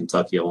 Advantage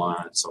Kentucky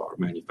Alliance, our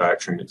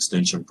manufacturing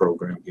extension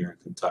program here in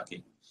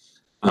Kentucky,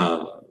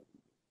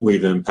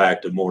 we've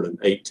impacted more than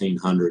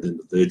 1,800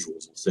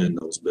 individuals within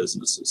those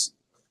businesses.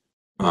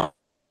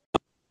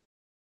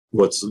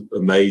 What's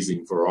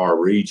amazing for our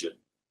region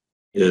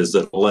is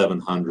that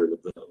 1,100 of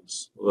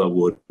those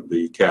would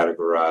be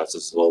categorized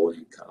as low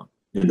income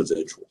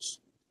individuals.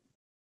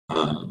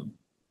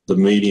 The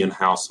median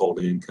household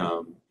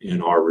income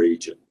in our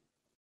region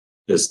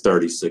is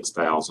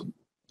 $36,000,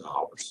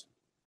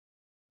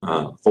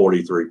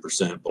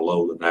 43%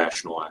 below the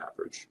national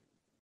average.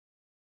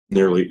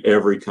 Nearly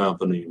every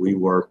company we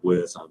work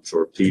with, I'm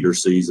sure Peter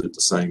sees it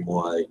the same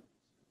way,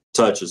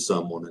 touches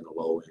someone in a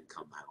low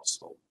income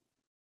household.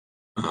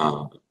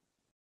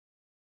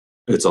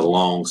 It's a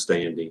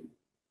long-standing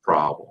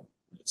problem.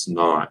 It's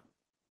not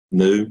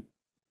new.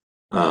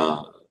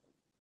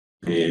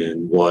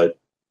 And what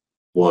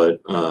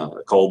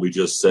Colby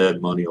just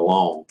said, money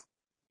alone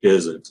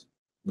isn't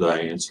the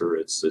answer.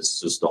 It's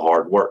just the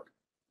hard work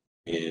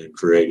and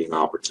creating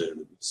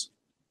opportunities.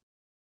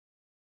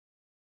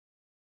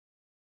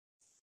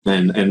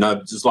 And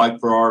just like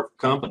for our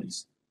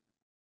companies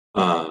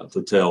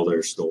to tell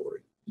their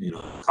story. You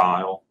know,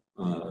 Kyle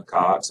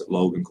Cox at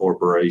Logan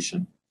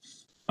Corporation.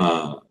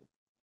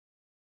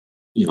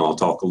 You know, I'll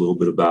talk a little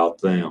bit about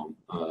them.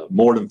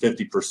 More than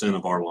 50%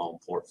 of our loan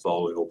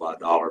portfolio by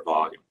dollar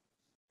volume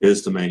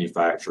is to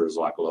manufacturers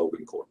like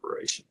Logan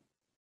Corporation.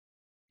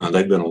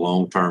 They've been a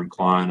long-term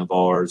client of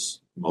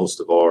ours.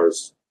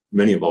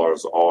 Many of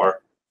ours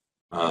are.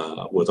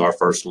 With our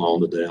first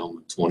loan to them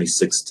in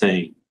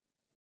 2016.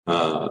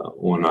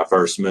 When I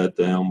first met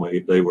them,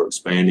 they were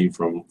expanding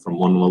from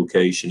one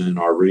location in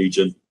our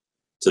region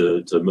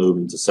to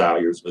moving to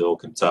Salyersville,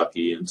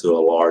 Kentucky, into a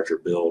larger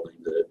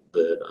building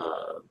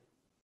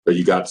that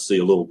you got to see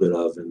a little bit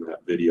of in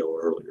that video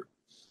earlier.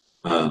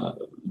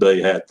 They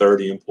had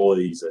 30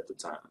 employees at the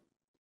time.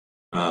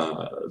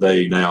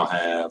 They now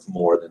have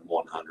more than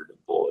 100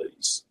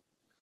 employees.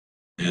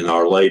 And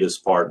our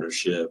latest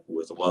partnership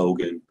with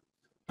Logan,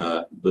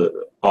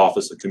 the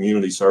Office of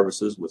Community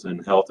Services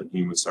within Health and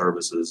Human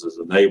Services, has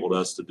enabled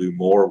us to do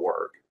more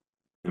work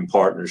in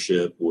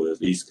partnership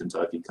with East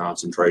Kentucky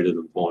Concentrated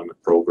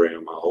Employment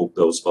Program. I hope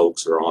those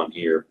folks are on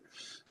here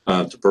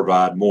to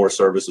provide more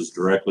services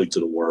directly to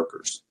the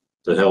workers,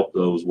 to help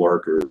those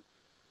workers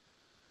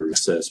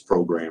access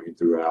programming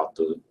throughout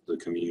the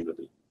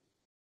community.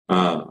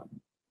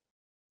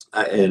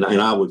 And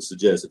I would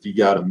suggest, if you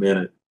got a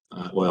minute,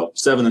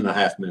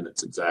 7.5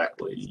 minutes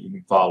exactly, you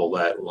can follow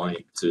that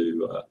link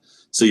to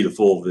see the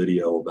full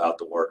video about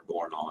the work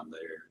going on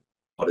there,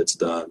 what it's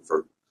done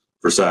for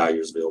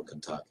Salyersville,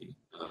 Kentucky.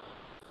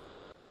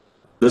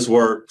 This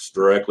works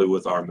directly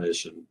with our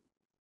mission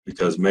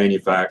because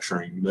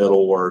manufacturing,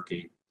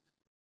 metalworking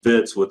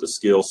fits with the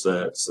skill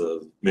sets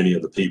of many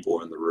of the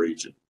people in the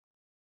region.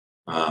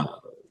 You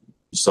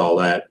saw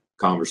that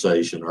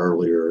conversation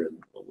earlier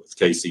with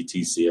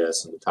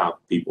KCTCS and the type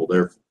of people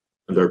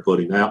they're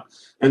putting out,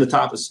 and the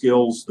type of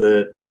skills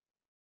that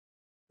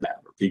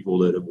are people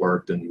that have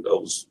worked in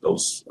those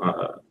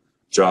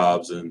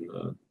jobs in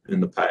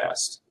the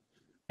past.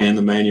 And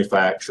the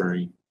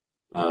manufacturing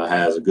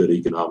has a good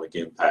economic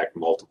impact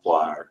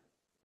multiplier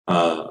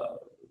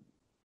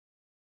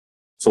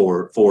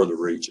for the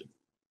region.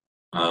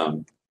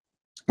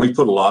 We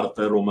put a lot of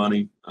federal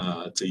money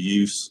to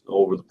use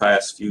over the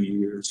past few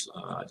years.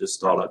 I just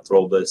thought I'd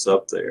throw this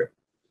up there.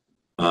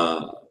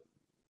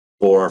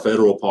 for our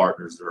federal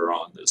partners that are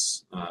on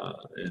this.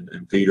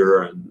 And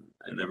Peter and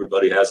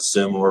everybody has a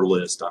similar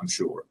list, I'm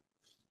sure.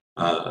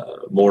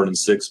 More than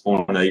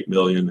 6.8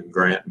 million in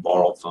grant and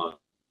borrowed funds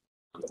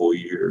in 4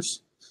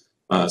 years.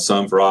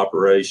 Some for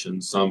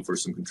operations, some for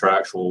some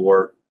contractual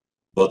work,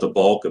 but the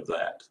bulk of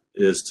that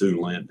is to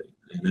lending.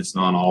 And it's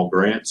not all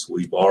grants.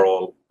 We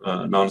borrow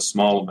not a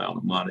small amount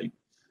of money,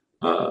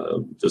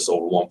 just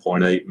over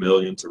 1.8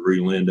 million to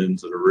re-lend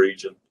into the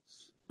region.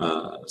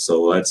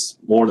 So that's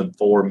more than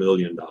 $4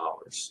 million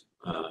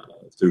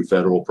through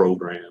federal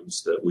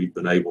programs that we've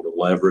been able to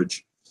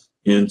leverage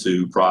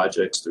into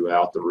projects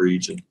throughout the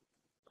region.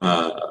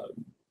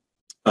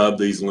 Of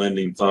these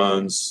lending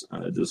funds,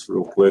 just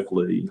real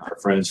quickly, our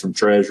friends from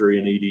Treasury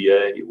and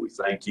EDA, we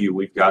thank you.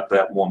 We've got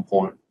that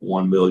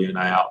 1.1 million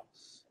out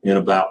in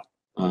about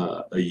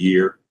a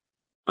year.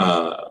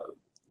 Another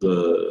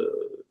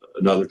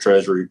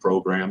Treasury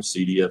program,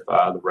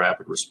 CDFI, the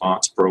Rapid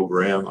Response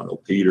Program. I know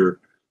Peter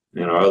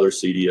and our other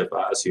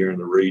CDFIs here in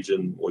the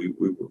region, we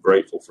were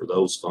grateful for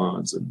those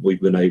funds, and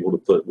we've been able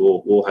to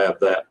we'll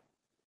have that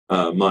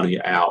money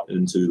out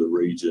into the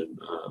region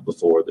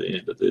before the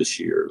end of this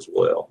year as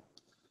well.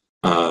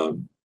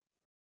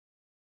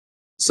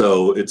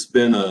 So it's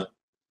been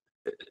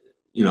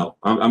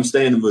I'm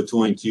standing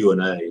between Q&A,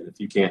 and if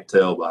you can't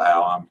tell by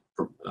how I'm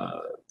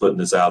putting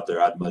this out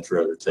there, I'd much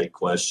rather take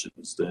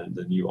questions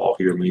than you all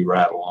hear me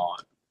rattle on.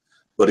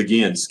 But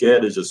again,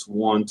 SCED is just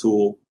one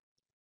tool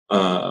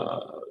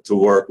to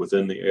work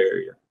within the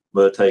area,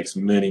 but it takes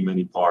many,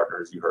 many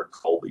partners. You heard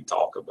Colby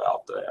talk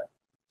about that.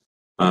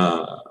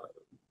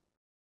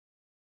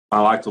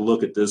 I like to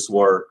look at this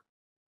work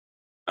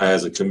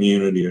as a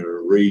community or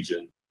a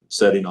region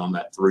sitting on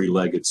that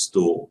three-legged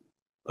stool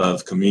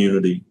of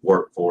community,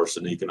 workforce,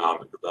 and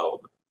economic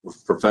development,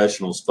 with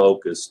professionals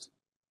focused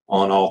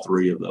on all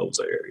three of those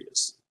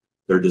areas.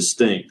 They're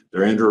distinct.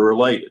 They're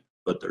interrelated,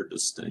 but they're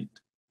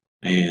distinct.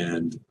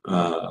 And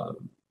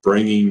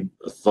bringing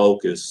a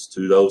focus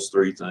to those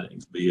three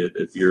things, be it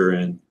if you're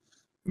in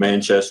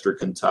Manchester,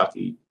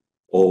 Kentucky,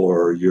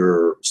 or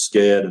you're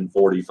SCED in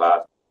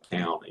 45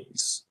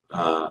 counties,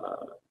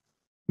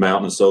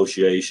 Mountain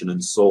Association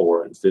and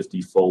SOAR in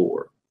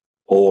 54,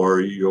 or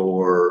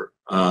your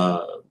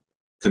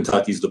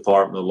Kentucky's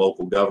Department of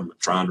Local Government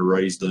trying to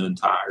raise the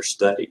entire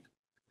state.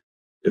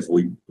 If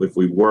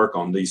we work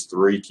on these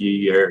three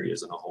key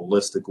areas in a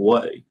holistic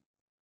way,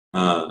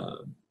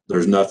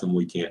 there's nothing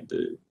we can't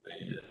do,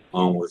 and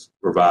along with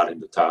providing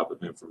the type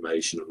of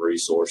information and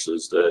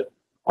resources that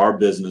our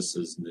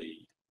businesses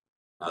need.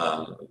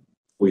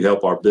 We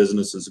help our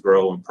businesses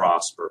grow and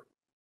prosper.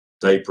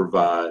 They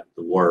provide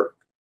the work,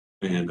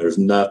 and there's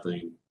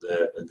nothing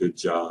that a good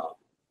job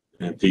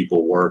and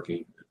people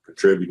working and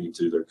contributing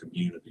to their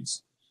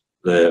communities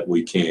that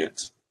we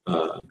can't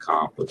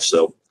accomplish.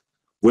 So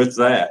with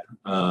that,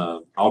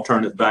 I'll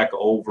turn it back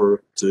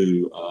over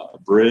to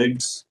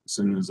Briggs as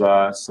soon as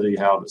I see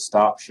how to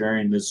stop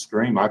sharing this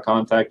screen. My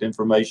contact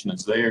information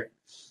is there.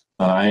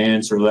 I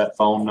answer that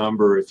phone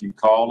number if you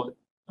call it.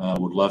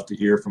 Would love to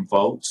hear from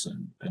folks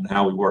and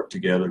how we work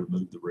together to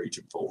move the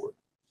region forward.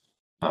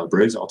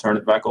 Briggs, I'll turn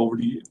it back over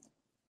to you.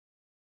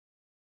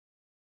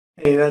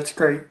 Hey, that's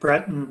great,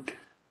 Brett. And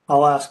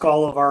I'll ask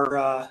all of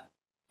our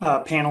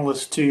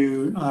panelists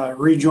to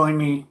rejoin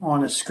me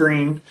on the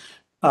screen.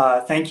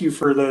 Thank you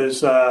for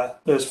those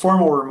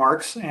formal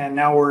remarks. And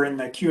now we're in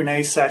the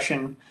Q&A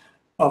session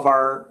of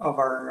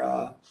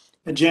our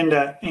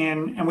agenda,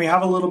 and we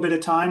have a little bit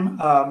of time.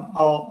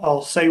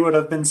 I'll say what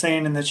I've been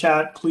saying in the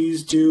chat.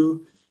 Please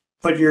do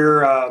put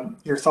your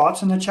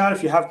thoughts in the chat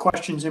if you have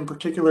questions in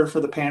particular for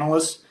the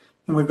panelists.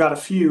 And we've got a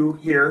few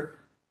here.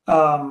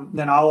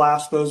 Then I'll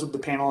ask those of the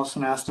panelists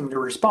and ask them to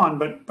respond.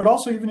 But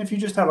also, even if you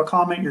just have a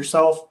comment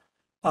yourself,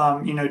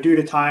 due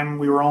to time,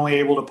 we were only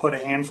able to put a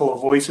handful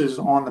of voices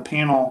on the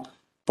panel,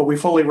 but we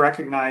fully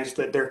recognize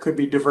that there could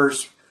be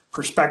diverse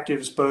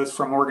perspectives, both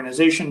from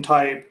organization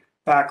type,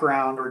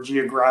 background, or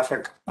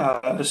geographic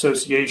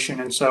association.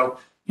 And so,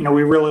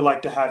 we really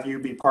like to have you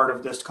be part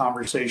of this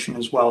conversation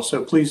as well.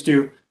 So please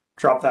do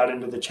drop that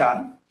into the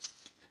chat.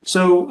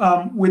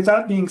 So with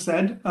that being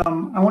said, I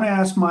want to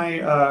ask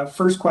my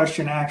first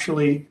question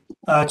actually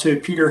to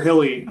Peter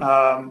Hilley.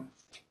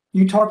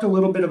 You talked a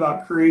little bit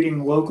about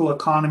creating local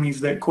economies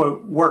that,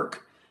 quote,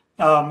 work.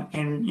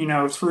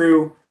 And,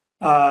 through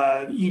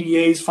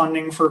EDA's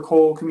funding for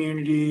coal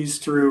communities,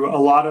 through a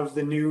lot of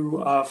the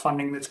new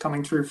funding that's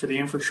coming through for the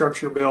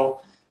infrastructure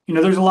bill,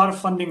 there's a lot of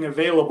funding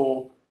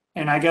available.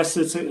 And I guess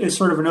it's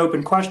sort of an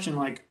open question,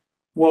 like,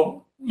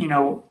 well,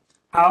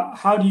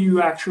 how do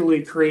you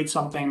actually create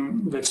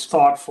something that's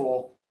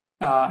thoughtful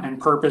and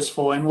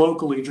purposeful and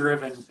locally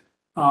driven,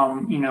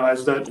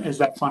 as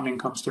that funding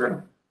comes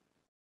through?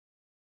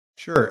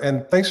 Sure,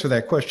 and thanks for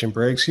that question,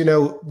 Briggs.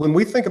 When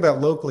we think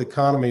about local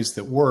economies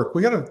that work,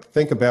 we got to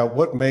think about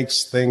what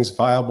makes things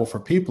viable for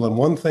people. And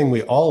one thing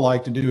we all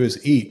like to do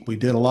is eat. We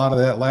did a lot of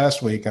that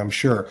last week, I'm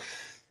sure.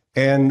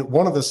 And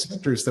one of the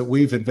sectors that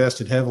we've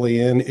invested heavily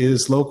in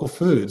is local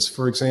foods.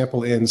 For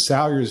example, in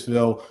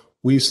Salyerville,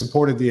 we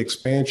supported the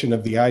expansion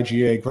of the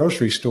IGA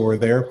grocery store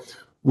there,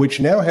 which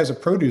now has a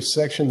produce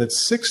section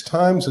that's 6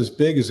 times as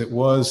big as it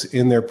was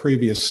in their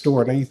previous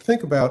store. Now you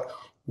think about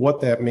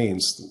what that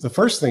means. The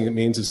first thing it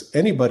means is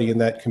anybody in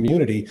that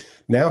community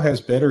now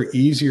has better,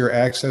 easier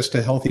access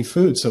to healthy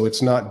food. So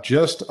it's not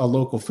just a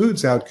local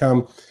foods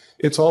outcome,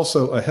 it's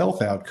also a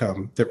health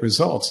outcome that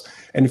results.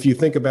 And if you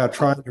think about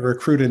trying to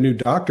recruit a new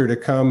doctor to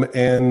come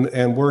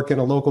and work in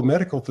a local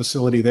medical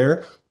facility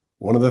there,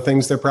 one of the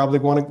things they're probably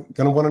going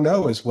to want to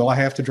know is, will I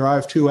have to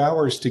drive 2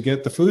 hours to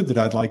get the food that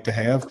I'd like to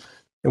have?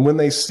 And when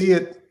they see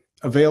it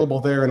available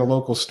there in a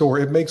local store,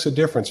 it makes a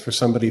difference for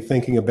somebody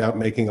thinking about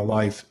making a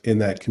life in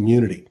that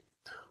community.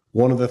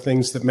 One of the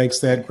things that makes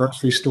that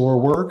grocery store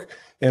work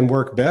and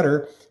work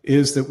better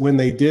is that when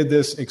they did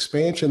this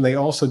expansion, they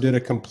also did a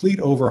complete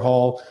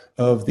overhaul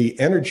of the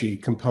energy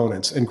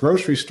components. And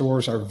grocery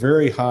stores are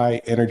very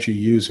high energy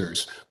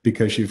users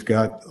because you've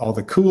got all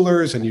the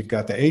coolers and you've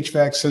got the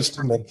HVAC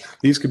system, and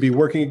these could be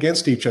working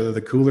against each other.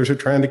 The coolers are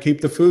trying to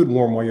keep the food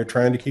warm while you're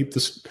trying to keep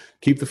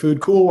the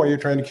food cool while you're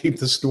trying to keep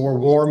the store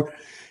warm.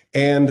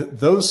 And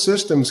those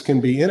systems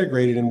can be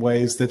integrated in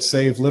ways that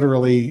save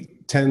literally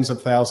tens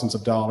of thousands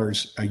of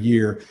dollars a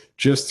year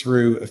just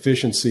through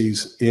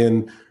efficiencies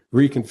in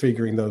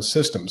reconfiguring those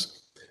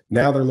systems.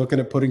 Now they're looking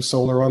at putting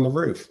solar on the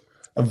roof.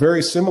 A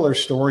very similar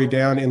story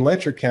down in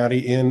Letcher County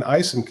in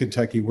Isom,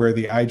 Kentucky, where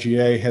the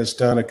IGA has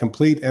done a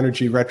complete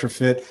energy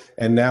retrofit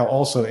and now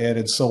also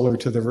added solar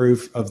to the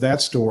roof of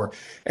that store.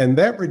 And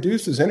that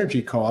reduces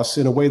energy costs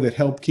in a way that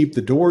help keep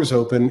the doors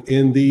open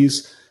in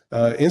these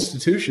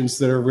institutions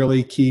that are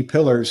really key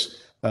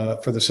pillars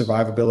for the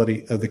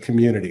survivability of the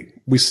community.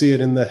 We see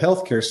it in the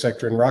healthcare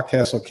sector in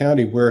Rockcastle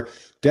County, where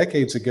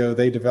decades ago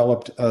they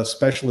developed a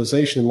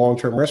specialization in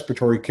long-term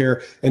respiratory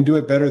care and do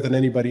it better than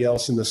anybody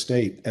else in the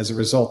state. As a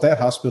result, that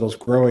hospital is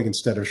growing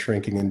instead of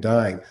shrinking and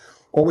dying.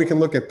 Or we can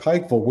look at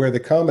Pikeville, where the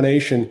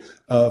combination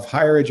of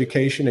higher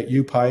education at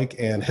UPike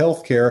and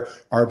healthcare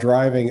are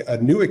driving a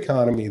new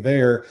economy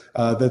there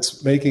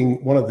that's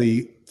making one of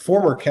the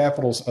former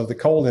capitals of the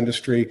coal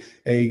industry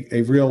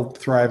a real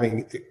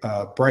thriving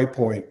bright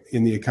point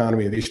in the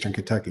economy of Eastern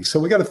Kentucky. So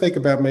we got to think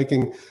about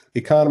making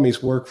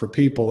economies work for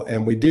people,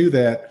 and we do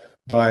that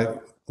by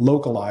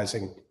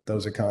localizing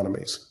those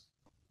economies.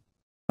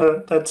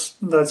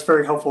 That's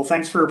very helpful.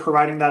 Thanks for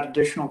providing that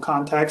additional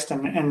context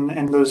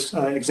and those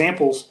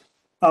examples.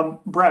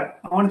 Brett,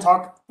 I want to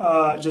talk,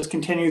 just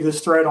continue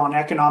this thread on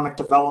economic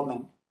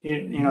development.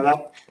 You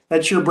know,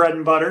 that's your bread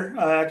and butter,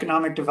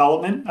 economic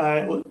development.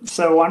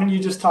 So why don't you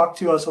just talk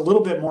to us a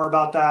little bit more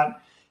about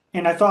that?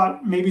 And I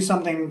thought maybe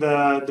something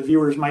the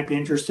viewers might be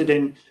interested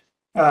in.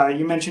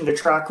 You mentioned a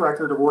track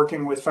record of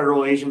working with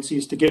federal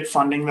agencies to get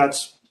funding.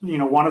 That's, you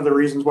know, one of the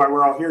reasons why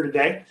we're all here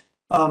today.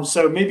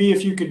 So maybe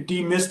if you could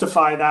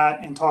demystify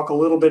that and talk a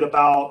little bit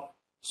about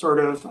sort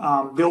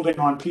of building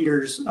on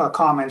Peter's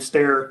comments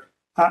there.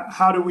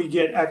 How do we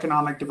get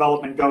economic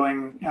development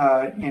going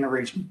in a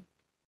region?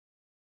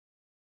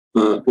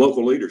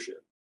 Local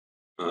leadership.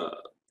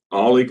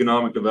 All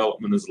economic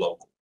development is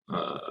local.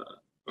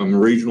 I'm a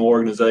regional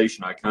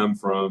organization. I come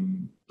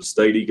from the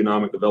state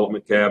economic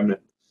development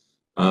cabinet.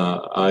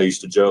 I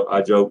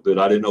joke that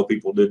I didn't know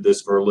people did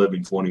this for a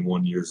living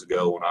 21 years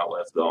ago when I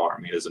left the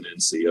Army as an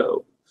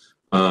NCO.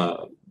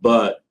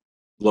 But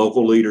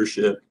local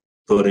leadership,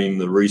 putting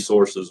the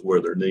resources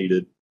where they're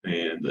needed,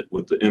 and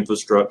with the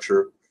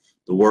infrastructure,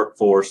 the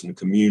workforce, and the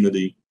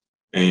community,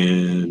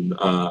 and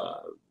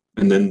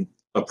then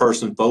a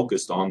person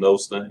focused on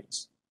those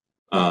things,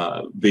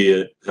 be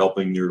it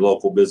helping your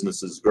local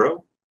businesses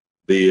grow,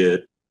 be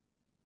it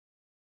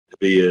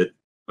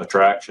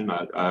attraction.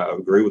 I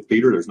agree with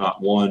Peter. There's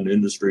not one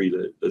industry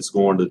that's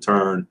going to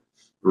turn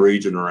the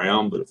region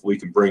around, but if we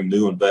can bring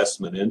new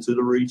investment into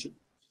the region,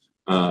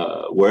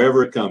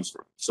 wherever it comes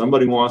from,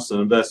 somebody wants to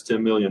invest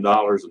 $10 million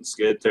in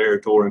SCED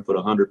territory and put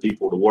 100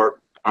 people to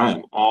work, I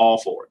am all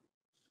for it.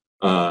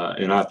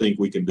 And I think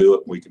we can do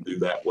it. We can do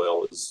that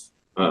well.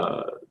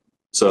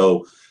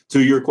 So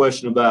to your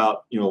question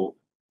about, you know,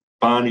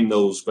 finding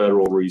those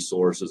federal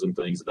resources and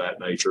things of that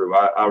nature,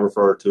 I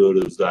refer to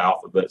it as the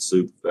alphabet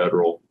soup of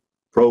federal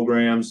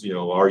programs, you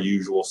know, our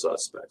usual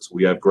suspects.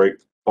 We have great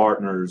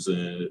partners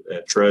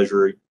at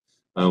Treasury.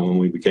 When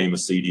we became a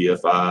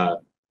CDFI,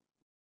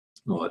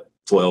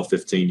 12,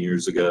 15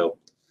 years ago,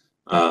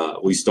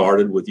 we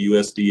started with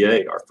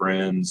USDA. Our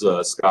friends,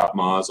 Scott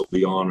Moss will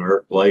be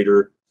on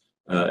later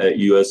at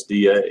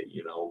USDA.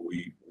 You know,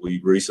 we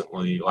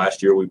recently,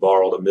 last year, we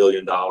borrowed $1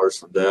 million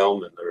from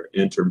them and their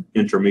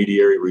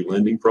intermediary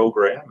relending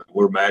program. And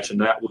we're matching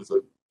that with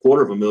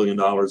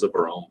 $250,000 of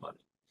our own money.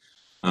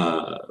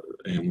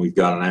 And we've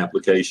got an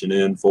application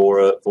in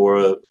for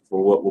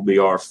what will be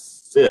our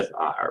 5th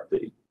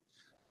IRP.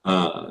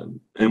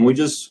 And we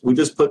just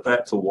put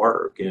that to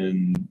work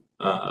in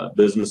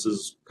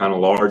businesses, kind of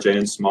large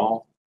and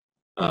small,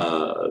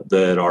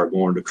 that are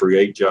going to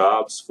create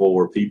jobs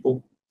for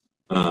people,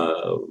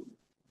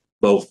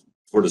 both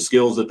for the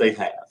skills that they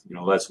have. You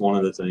know, that's one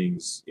of the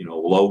things. You know,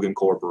 Logan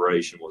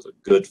Corporation was a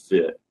good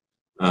fit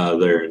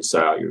there in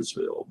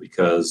Salyersville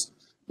because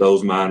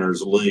those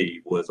miners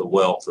leave with a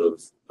wealth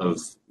of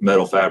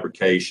metal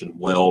fabrication,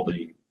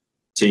 welding,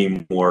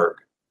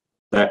 teamwork.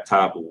 That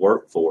type of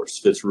workforce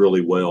fits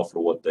really well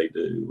for what they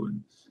do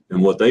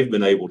and what they've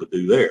been able to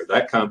do there.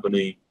 That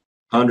company,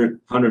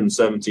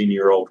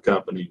 117-year-old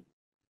company,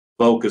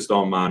 focused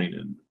on mining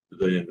in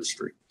the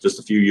industry. Just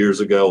a few years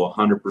ago,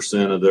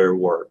 100% of their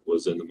work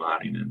was in the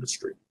mining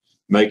industry.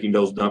 Making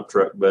those dump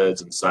truck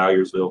beds in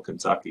Salyersville,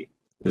 Kentucky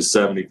is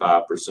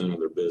 75% of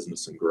their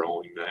business and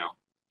growing now.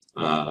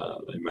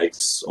 It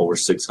makes over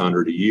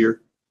 600 a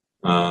year.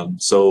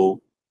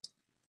 So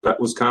that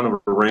was kind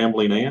of a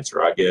rambling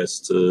answer, I guess,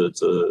 to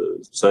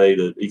say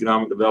that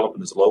economic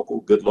development is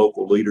local. Good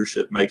local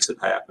leadership makes it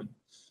happen.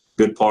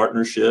 Good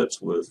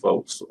partnerships with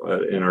folks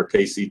in our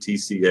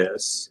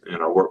KCTCS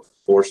and our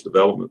workforce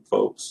development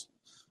folks,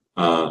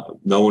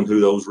 knowing who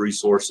those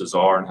resources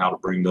are and how to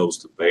bring those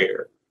to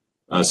bear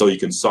so you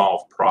can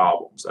solve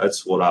problems.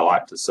 That's what I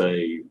like to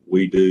say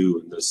we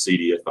do in the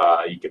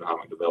CDFI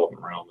economic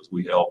development realm, is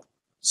we help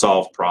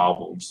solve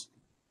problems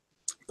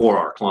for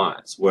our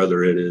clients,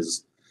 whether it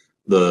is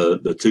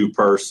the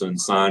two-person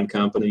sign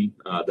company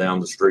down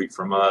the street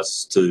from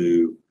us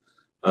to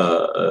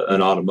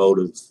an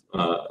automotive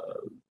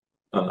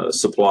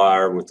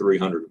supplier with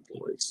 300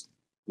 employees.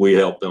 We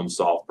help them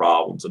solve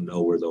problems and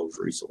know where those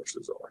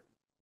resources are.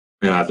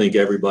 And I think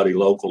everybody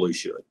locally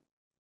should.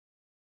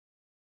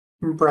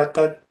 Brett,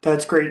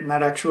 that's great. And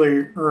that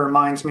actually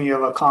reminds me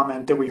of a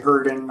comment that we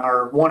heard in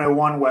our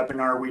 101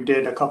 webinar we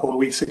did a couple of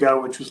weeks ago,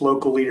 which was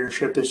local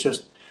leadership is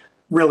just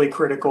really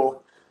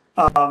critical.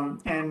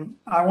 And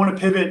I want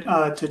to pivot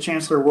to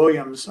Chancellor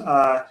Williams.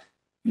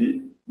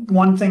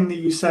 One thing that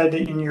you said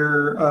in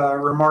your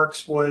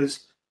remarks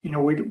was, you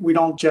know, we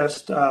don't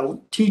just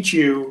teach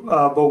you,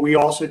 but we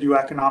also do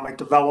economic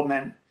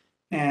development.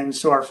 And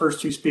so our first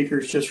two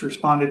speakers just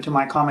responded to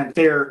my comment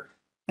there.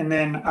 And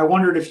then I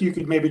wondered if you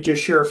could maybe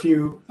just share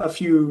a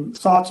few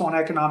thoughts on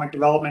economic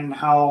development and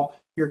how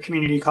your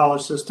community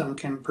college system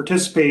can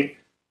participate.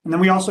 And then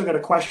we also got a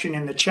question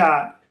in the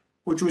chat,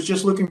 which was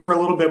just looking for a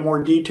little bit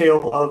more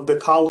detail of the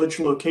college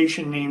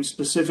location names,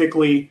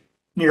 specifically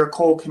near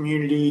coal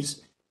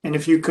communities. And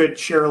if you could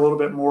share a little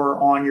bit more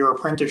on your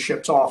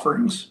apprenticeships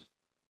offerings.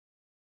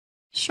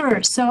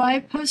 Sure. So I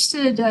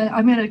posted,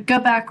 I'm going to go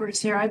backwards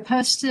here. I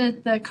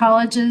posted the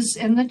colleges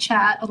in the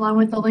chat along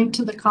with the link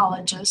to the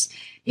colleges.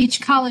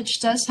 Each college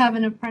does have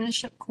an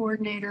apprenticeship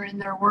coordinator in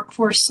their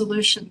workforce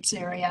solutions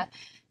area.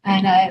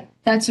 And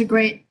that's a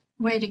great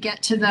way to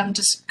get to them.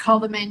 Just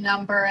call the main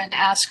number and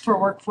ask for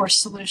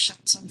workforce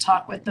solutions and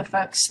talk with the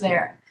folks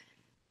there.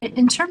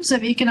 In terms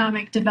of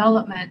economic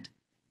development,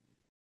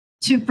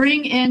 to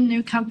bring in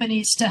new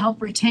companies to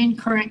help retain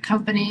current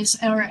companies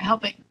or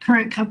help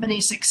current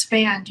companies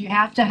expand, you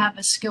have to have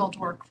a skilled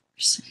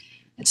workforce.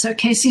 And so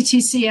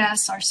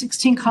KCTCS, our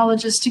 16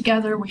 colleges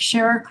together, we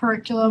share our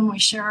curriculum, we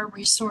share our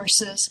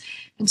resources.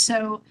 And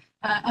so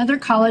other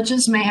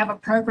colleges may have a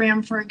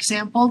program, for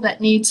example,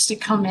 that needs to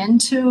come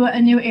into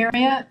a new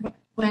area.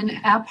 When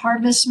App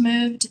Harvest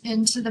moved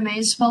into the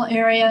Maysville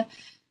area,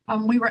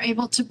 we were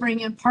able to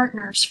bring in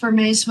partners for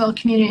Maysville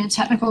Community and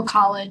Technical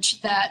College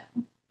that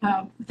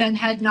then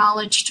had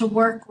knowledge to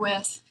work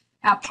with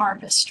App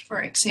Harvest,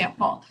 for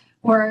example,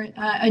 or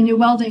a new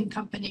welding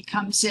company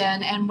comes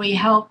in and we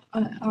help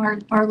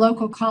our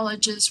local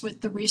colleges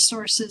with the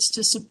resources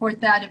to support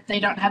that if they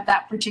don't have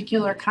that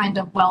particular kind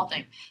of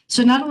welding.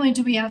 So not only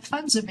do we have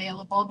funds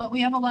available, but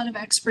we have a lot of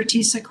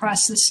expertise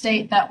across the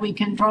state that we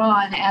can draw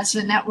on as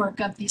a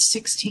network of these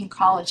 16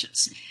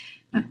 colleges.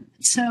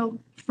 So,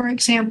 for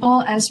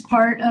example, as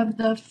part of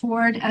the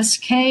Ford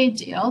SK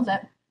deal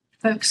that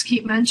folks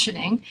keep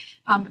mentioning,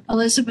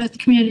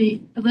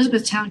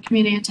 Elizabethtown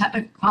Community and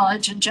Technical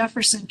College and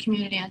Jefferson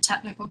Community and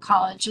Technical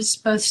College has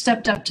both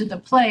stepped up to the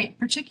plate,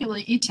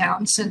 particularly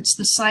E-Town, since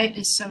the site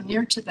is so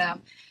near to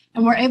them.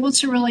 And we're able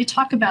to really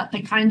talk about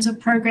the kinds of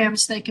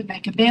programs they could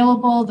make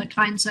available, the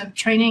kinds of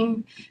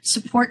training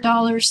support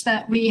dollars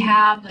that we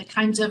have, the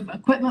kinds of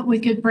equipment we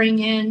could bring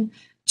in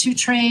to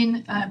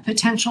train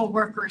potential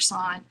workers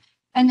on.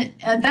 And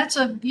that's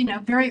a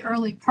very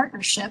early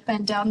partnership,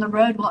 and down the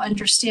road we'll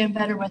understand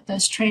better what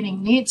those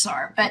training needs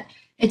are. But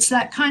it's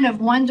that kind of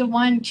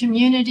one-to-one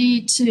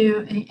community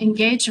to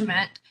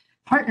engagement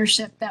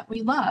partnership that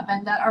we love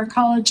and that our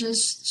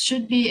colleges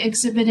should be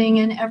exhibiting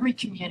in every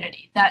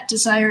community. That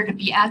desire to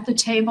be at the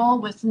table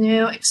with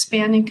new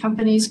expanding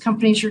companies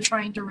you're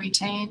trying to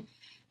retain,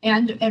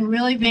 and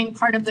really being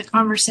part of the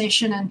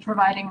conversation and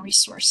providing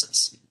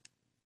resources.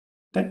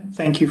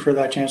 Thank you for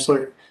that,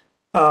 Chancellor.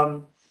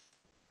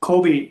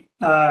 Colby,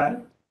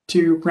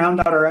 to round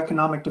out our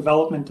economic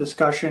development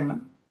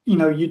discussion,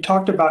 you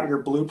talked about your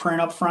blueprint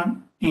up front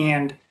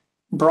and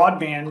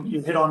broadband.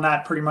 You hit on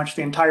that pretty much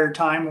the entire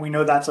time. We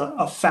know that's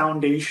a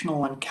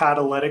foundational and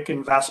catalytic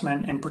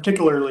investment, and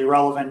particularly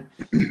relevant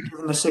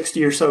given the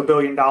 $60 or so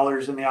billion in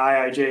the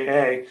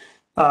IIJA.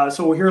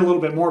 So we'll hear a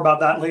little bit more about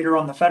that later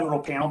on the federal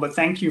panel, but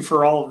thank you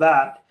for all of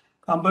that.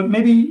 But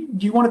maybe,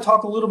 do you want to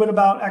talk a little bit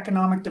about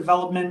economic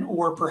development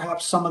or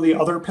perhaps some of the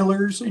other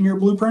pillars in your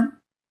blueprint?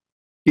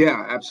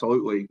 Yeah,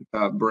 absolutely,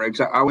 Briggs.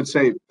 I would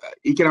say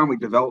economic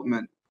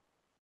development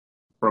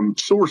from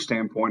SOAR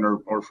standpoint,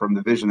 or from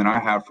the vision that I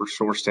have for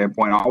SOAR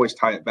standpoint, I always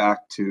tie it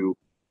back to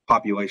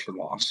population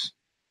loss.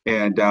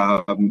 And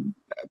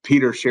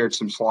Peter shared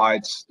some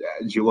slides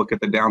as you look at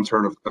the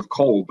downturn of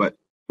coal. But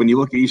when you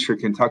look at Eastern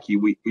Kentucky,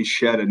 we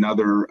shed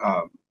another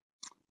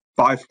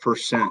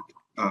 5%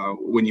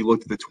 when you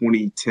look at the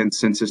 2010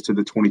 census to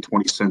the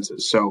 2020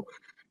 census. So,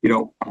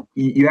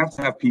 you have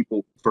to have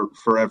people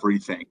for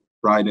everything,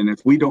 right? And if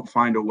we don't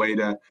find a way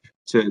to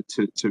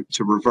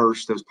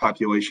reverse those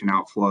population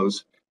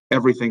outflows,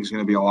 everything's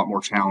going to be a lot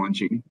more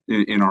challenging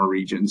in our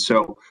region.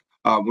 So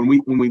when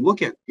we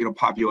look at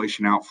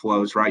population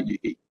outflows, right,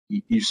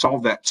 you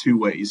solve that two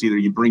ways. Either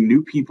you bring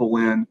new people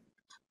in,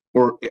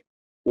 or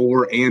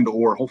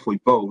hopefully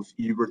both,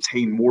 you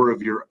retain more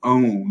of your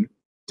own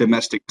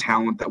domestic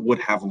talent that would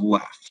have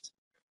left,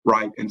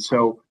 right? And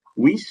so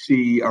we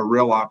see a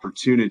real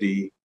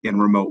opportunity in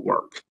remote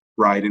work,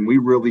 right? And we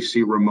really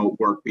see remote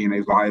work being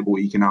a viable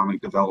economic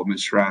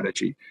development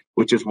strategy,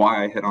 which is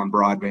why I hit on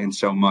broadband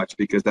so much,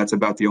 because that's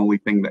about the only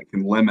thing that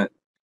can limit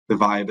the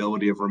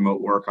viability of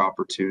remote work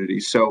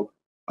opportunities. So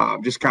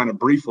just kind of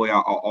briefly,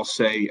 I'll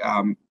say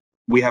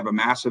we have a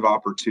massive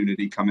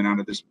opportunity coming out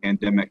of this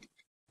pandemic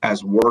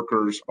as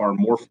workers are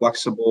more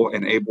flexible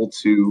and able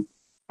to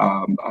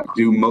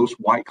do most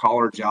white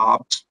collar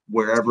jobs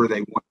wherever they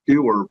want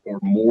to,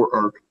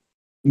 or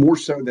more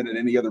so than at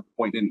any other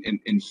point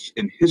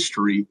in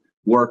history,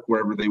 work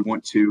wherever they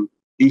want to.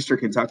 Eastern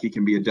Kentucky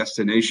can be a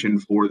destination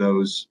for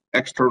those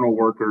external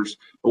workers,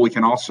 but we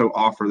can also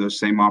offer those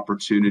same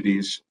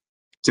opportunities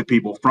to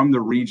people from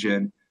the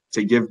region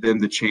to give them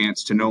the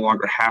chance to no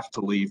longer have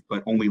to leave,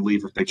 but only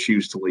leave if they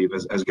choose to leave,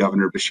 as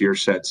Governor Beshear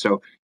said.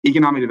 So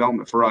economic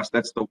development for us,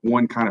 that's the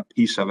one kind of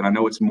piece of it. I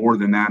know it's more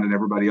than that, and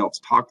everybody else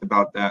talked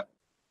about that,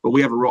 but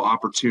we have a real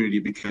opportunity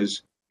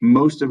because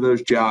most of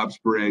those jobs,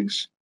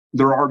 Briggs,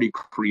 they're already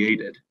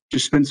created.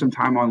 Just spend some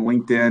time on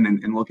LinkedIn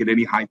and look at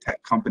any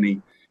high-tech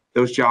company.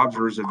 Those jobs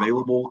are as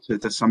available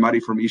to somebody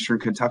from Eastern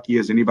Kentucky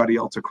as anybody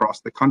else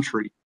across the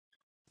country.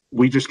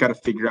 We just got to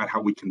figure out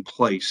how we can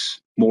place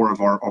more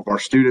of our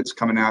students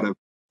coming out of,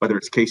 whether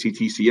it's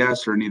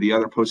KCTCS or any of the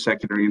other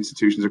post-secondary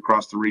institutions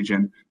across the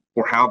region,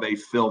 or how they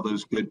fill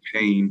those good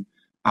paying,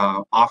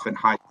 often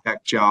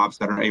high-tech jobs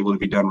that are able to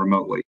be done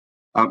remotely.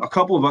 A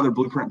couple of other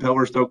blueprint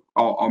pillars, though,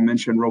 I'll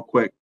mention real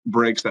quick,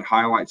 Briggs, that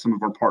highlight some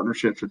of our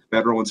partnerships with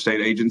federal and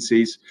state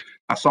agencies.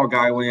 I saw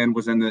Guy Land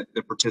was in the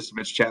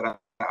participants chat.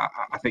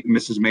 I think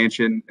Mrs.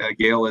 Manchin,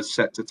 Gail, is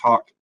set to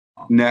talk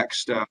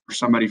next for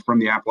somebody from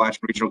the Appalachian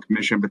Regional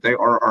Commission, but they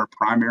are our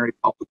primary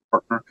public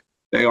partner.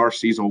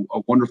 ARC is a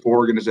wonderful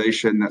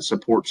organization that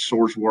supports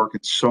SOAR's work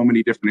in so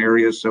many different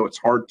areas, so it's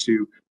hard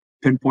to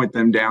pinpoint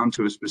them down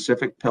to a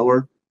specific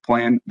pillar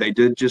plan. They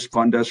did just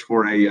fund us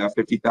for a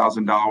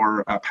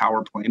 $50,000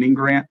 power planning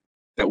grant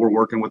that we're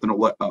working with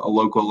a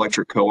local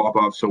electric co-op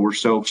of. So we're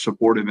so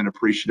supportive and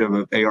appreciative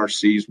of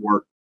ARC's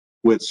work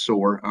with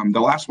SOAR.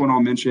 The last one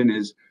I'll mention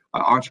is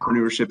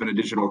entrepreneurship in a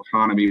digital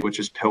economy, which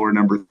is pillar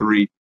number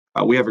 3.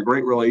 We have a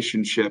great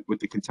relationship with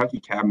the Kentucky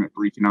Cabinet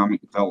for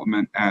Economic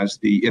Development as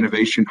the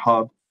innovation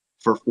hub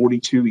for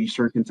 42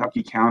 Eastern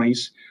Kentucky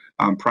counties.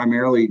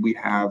 Primarily,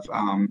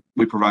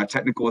 we provide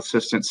technical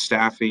assistance,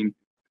 staffing,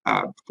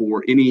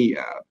 for any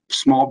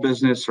small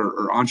business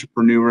or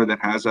entrepreneur that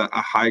has a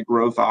high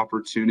growth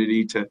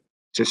opportunity to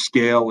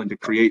scale and to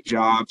create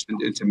jobs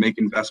and to make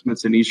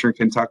investments in Eastern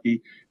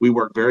Kentucky. We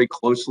work very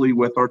closely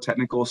with our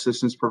technical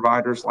assistance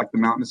providers like the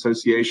Mountain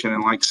Association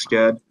and like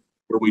SCED,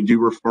 where we do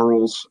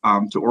referrals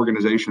to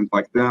organizations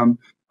like them,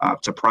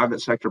 to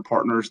private sector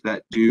partners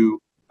that do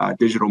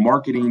digital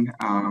marketing,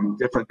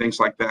 different things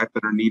like that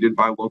are needed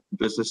by local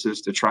businesses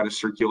to try to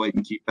circulate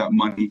and keep that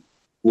money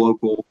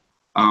local.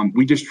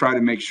 We just try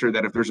to make sure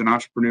that if there's an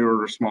entrepreneur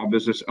or a small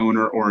business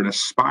owner or an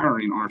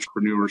aspiring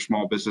entrepreneur or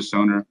small business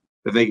owner,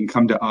 that they can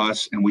come to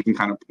us and we can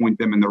kind of point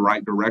them in the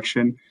right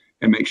direction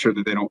and make sure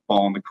that they don't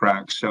fall in the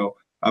cracks. So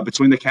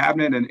between the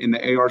cabinet and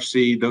the ARC,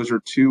 those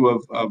are two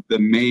of the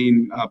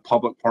main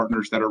public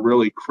partners that are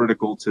really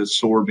critical to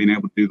SOAR being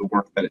able to do the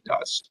work that it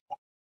does.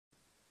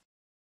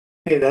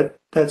 Hey,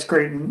 that's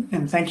great.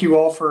 And thank you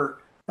all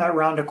for that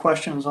round of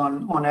questions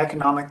on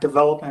economic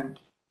development.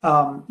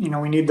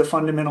 We need the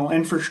fundamental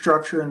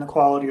infrastructure and the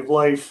quality of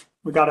life.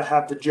 We got to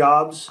have the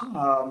jobs,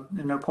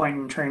 and no point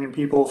in training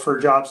people for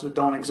jobs that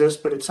don't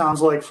exist. But it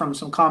sounds like from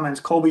some comments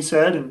Colby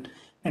said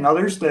and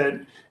others that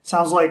it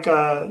sounds like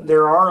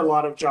there are a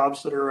lot of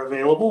jobs that are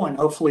available, and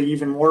hopefully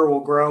even more will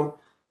grow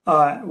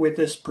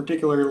with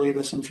particularly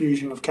this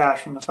infusion of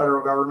cash from the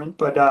federal government.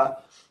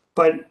 But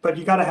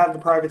you got to have the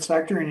private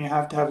sector, and you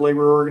have to have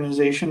labor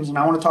organizations. And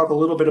I want to talk a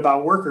little bit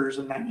about workers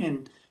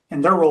and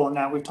their role in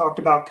that. We've talked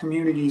about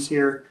communities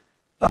here.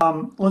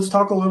 Let's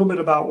talk a little bit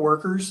about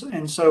workers.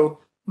 And so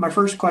my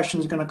first question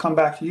is going to come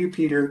back to you,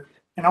 Peter.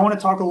 And I want to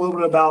talk a little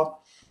bit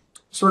about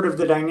sort of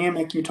the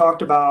dynamic you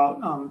talked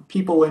about,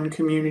 people in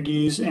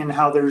communities and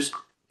how there's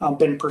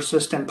been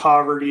persistent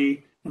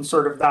poverty and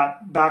sort of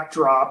that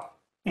backdrop.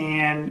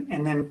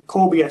 and then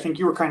Colby, I think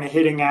you were kind of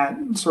hitting at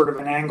sort of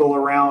an angle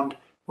around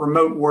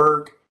remote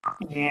work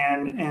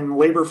and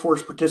labor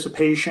force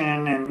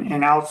participation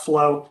and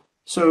outflow.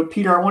 So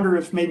Peter, I wonder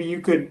if maybe you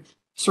could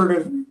sort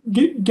of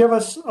give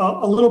us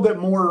a little bit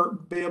more,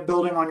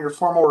 building on your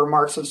formal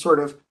remarks, of sort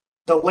of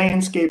the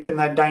landscape and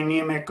that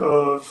dynamic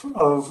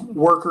of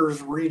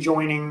workers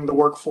rejoining the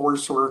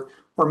workforce, or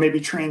maybe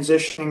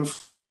transitioning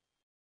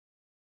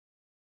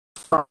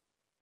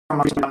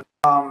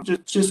from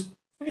just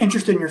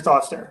interested in your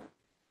thoughts there.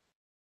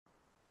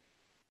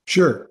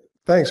 Sure.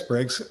 Thanks,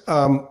 Briggs.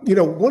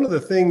 One of the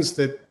things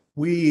that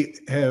we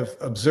have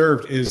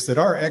observed is that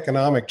our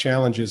economic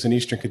challenges in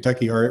Eastern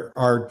Kentucky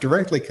are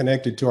directly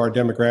connected to our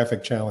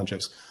demographic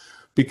challenges.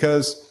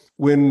 Because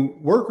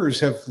when workers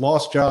have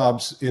lost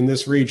jobs in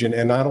this region,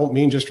 and I don't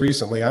mean just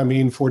recently, I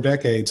mean for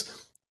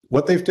decades,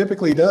 what they've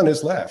typically done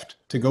is left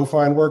to go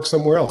find work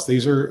somewhere else.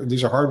 These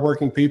are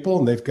hardworking people,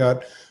 and they've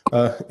got,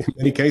 in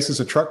many cases,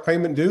 a truck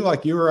payment due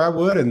like you or I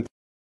would, and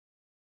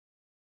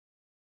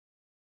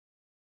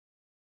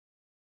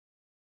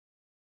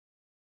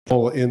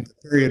in the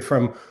period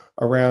from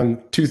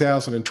around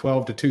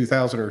 2012 to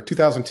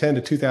 2010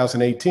 to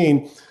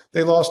 2018,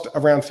 they lost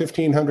around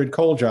 1,500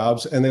 coal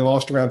jobs, and they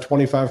lost around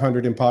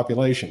 2,500 in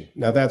population.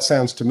 Now that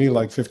sounds to me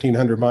like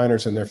 1,500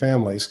 miners and their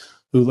families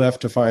who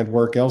left to find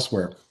work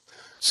elsewhere.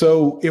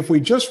 So if we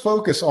just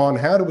focus on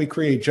how do we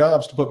create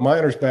jobs to put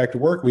miners back to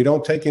work, we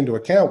don't take into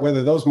account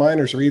whether those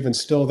miners are even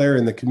still there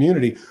in the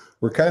community,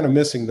 we're kind of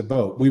missing the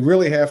boat. We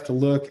really have to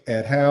look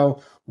at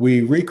how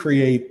we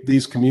recreate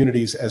these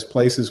communities as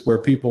places where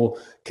people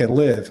can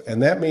live.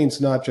 And that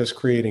means not just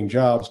creating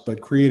jobs,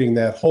 but creating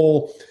that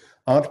whole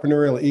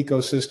entrepreneurial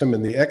ecosystem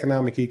and the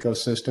economic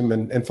ecosystem,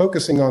 and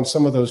focusing on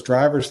some of those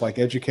drivers like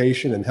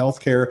education and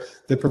healthcare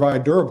that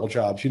provide durable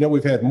jobs.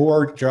 We've had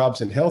more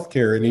jobs in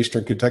healthcare in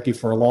Eastern Kentucky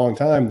for a long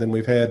time than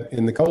we've had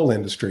in the coal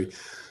industry.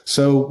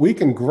 So we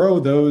can grow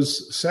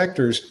those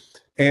sectors.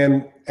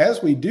 And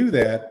as we do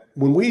that,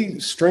 when we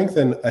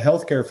strengthen a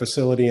healthcare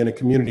facility in a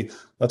community,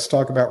 let's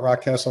talk about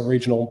Rockcastle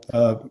Regional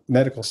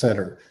Medical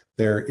Center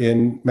there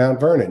in Mount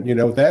Vernon.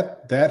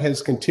 That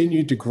has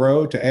continued to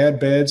grow, to add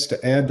beds,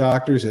 to add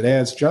doctors, it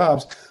adds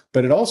jobs,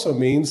 but it also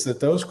means that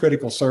those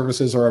critical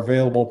services are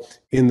available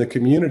in the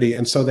community.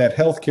 And so that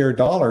healthcare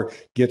dollar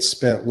gets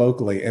spent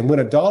locally. And when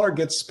a dollar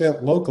gets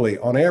spent locally,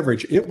 on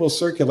average, it will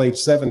circulate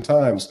 7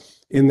 times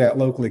in that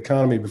local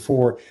economy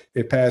before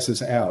it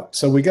passes out.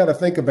 So we got to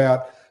think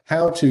about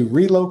how to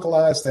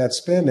relocalize that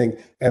spending,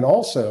 and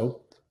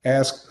also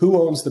ask who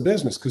owns the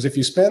business. Because if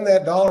you spend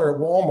that dollar at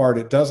Walmart,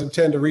 it doesn't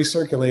tend to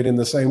recirculate in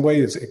the same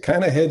way. It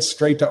kind of heads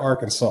straight to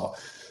Arkansas.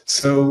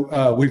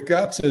 So we've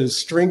got to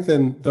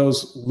strengthen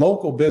those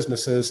local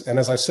businesses. And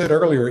as I said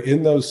earlier,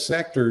 in those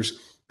sectors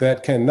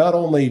that can not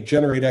only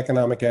generate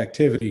economic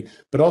activity,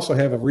 but also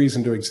have a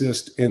reason to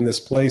exist in this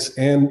place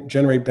and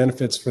generate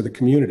benefits for the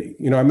community.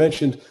 I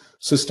mentioned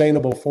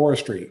sustainable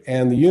forestry,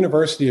 and the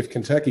University of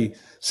Kentucky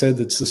said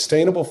that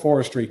sustainable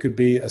forestry could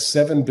be a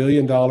 $7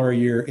 billion a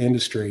year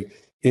industry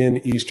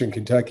in Eastern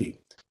Kentucky.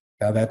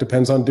 Now that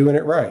depends on doing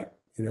it right.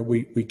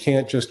 We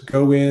can't just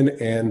go in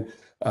and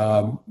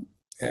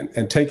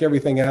take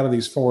everything out of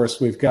these forests.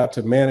 We've got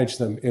to manage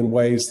them in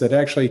ways that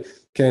actually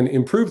can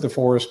improve the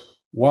forest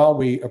while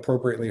we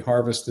appropriately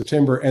harvest the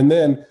timber, and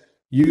then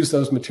use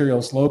those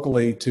materials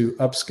locally to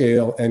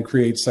upscale and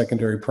create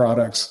secondary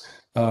products.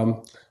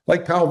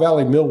 Like Powell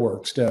Valley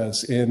Millworks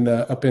does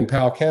up in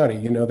Powell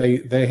County.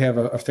 They have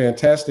a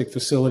fantastic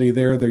facility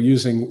there. They're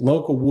using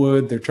local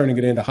wood. They're turning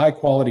it into high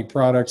quality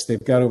products.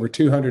 They've got over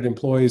 200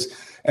 employees,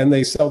 and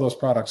they sell those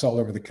products all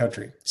over the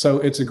country. So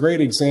it's a great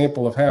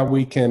example of how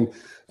we can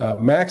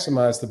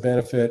maximize the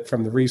benefit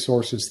from the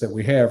resources that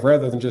we have,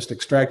 rather than just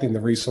extracting the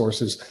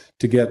resources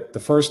to get the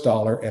first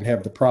dollar and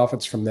have the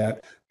profits from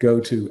that go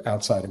to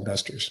outside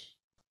investors.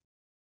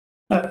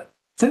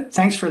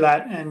 Thanks for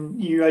that. And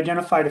you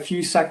identified a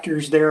few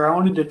sectors there. I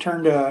wanted to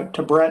turn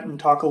to Brett and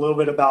talk a little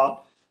bit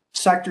about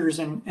sectors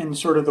and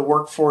sort of the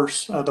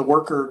workforce, the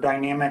worker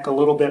dynamic a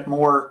little bit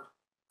more.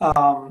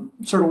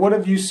 Sort of what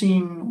have you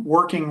seen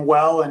working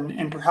well,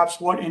 and perhaps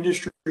what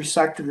industry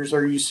sectors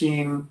are you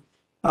seeing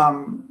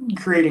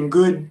creating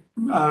good,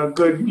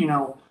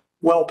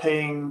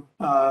 well-paying,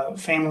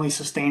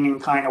 family-sustaining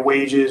kind of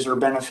wages or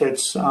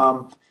benefits?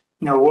 What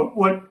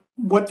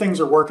things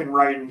are working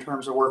right in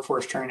terms of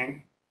workforce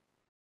training?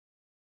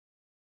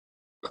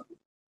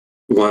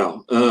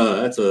 Wow,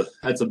 that's a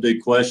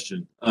big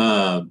question.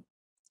 I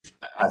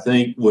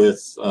think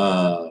with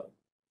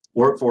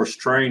workforce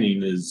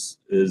training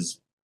is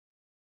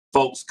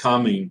folks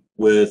coming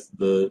with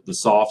the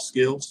soft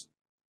skills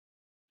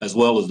as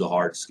well as the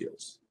hard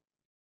skills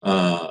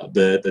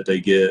that they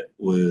get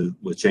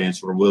with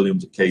Chancellor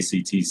Williams at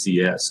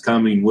KCTCS,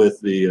 coming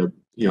with the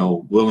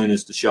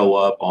willingness to show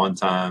up on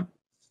time,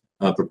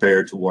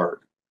 prepared to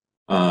work,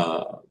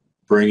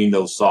 bringing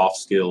those soft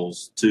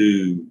skills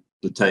to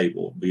the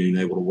table, being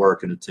able to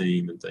work in a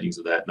team and things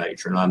of that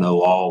nature. And I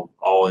know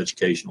all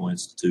educational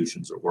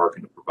institutions are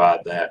working to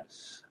provide that.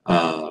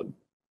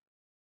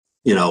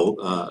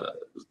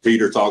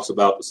 Peter talks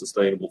about the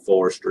sustainable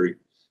forestry.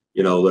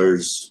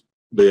 There's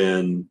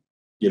been,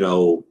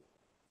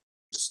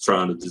 just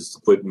trying to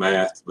just quick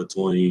math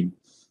between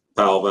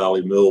Powell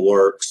Valley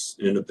Millworks,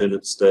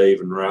 Independence,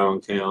 Stave, and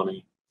Rowan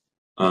County.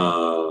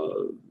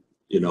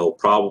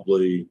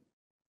 Probably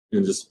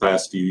in just the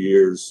past few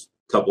years,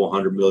 a couple of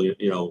 $100 million,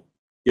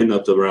 getting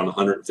up to around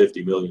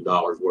 $150 million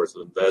worth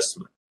of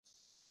investment,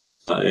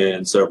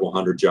 and several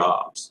hundred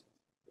jobs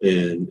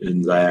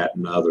in that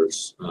and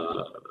others.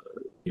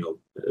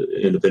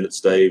 Independence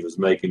Stave is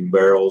making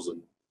barrels,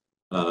 and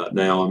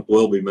now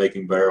will be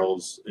making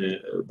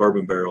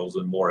bourbon barrels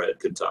in Morehead,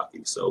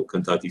 Kentucky. So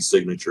Kentucky's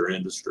signature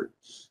industry.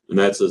 And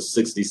that's a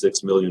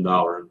 $66 million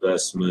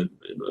investment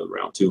and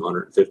around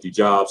 250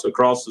 jobs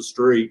across the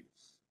street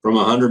from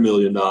a $100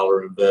 million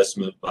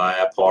investment by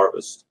App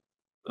Harvest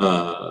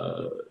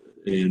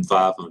in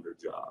 500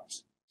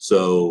 jobs.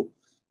 So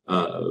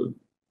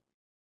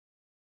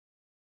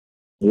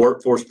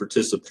workforce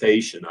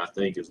participation, I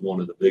think, is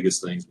one of the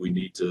biggest things we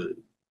need to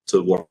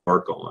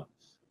work on.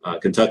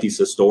 Kentucky's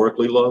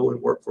historically low in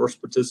workforce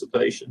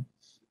participation,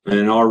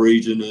 and our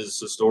region is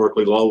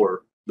historically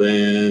lower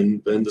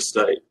than the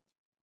state.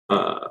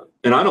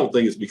 And I don't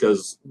think it's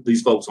because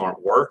these folks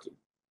aren't working.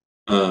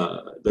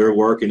 They're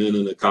working in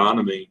an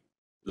economy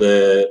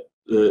that's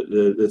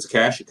a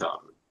cash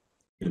economy.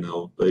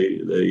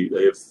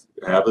 They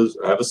have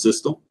a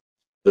system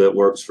that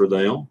works for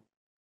them,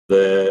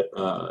 that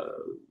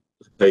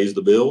pays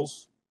the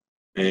bills,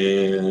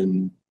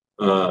 and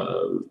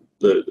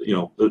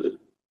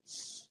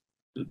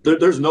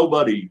there's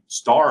nobody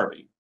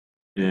starving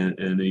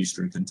in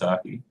Eastern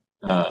Kentucky,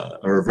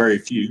 or very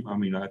few. I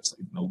mean, I'd say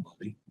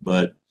nobody,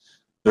 but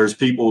there's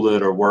people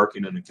that are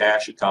working in the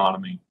cash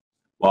economy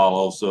while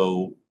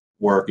also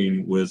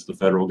working with the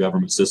federal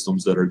government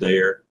systems that are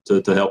there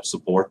to help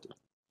support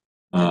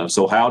them.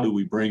 So how do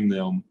we bring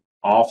them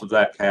off of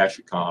that cash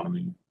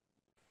economy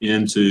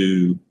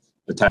into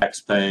a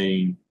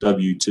tax-paying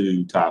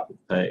W-2 type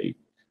of pay?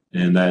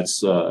 And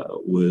that's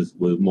with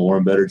more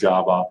and better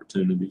job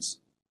opportunities,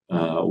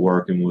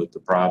 working with the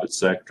private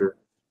sector,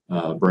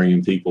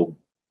 bringing people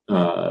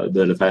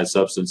that have had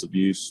substance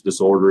abuse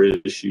disorder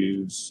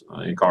issues,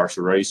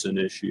 incarceration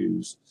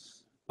issues,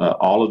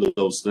 all of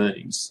those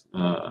things.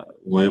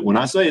 When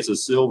I say it's a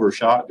silver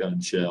shotgun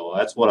shell,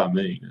 that's what I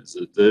mean. Is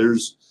that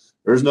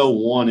there's no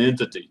one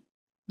entity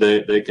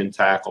that can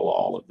tackle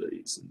all of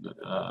these.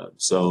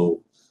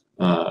 So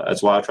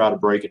that's why I try to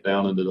break it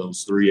down into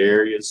those three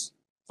areas.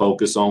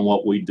 Focus on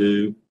what we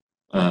do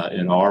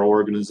in our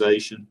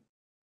organization,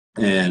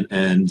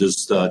 and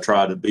just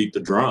try to beat the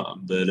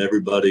drum that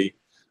everybody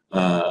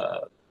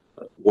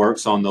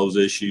works on those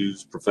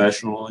issues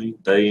professionally,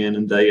 day in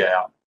and day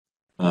out.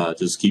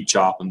 Just keep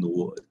chopping the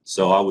wood.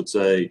 So I would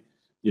say,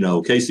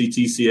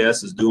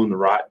 KCTCS is doing the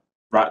right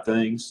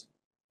things.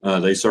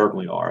 They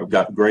certainly are. I've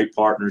got great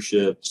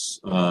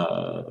partnerships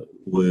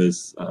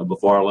with,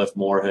 before I left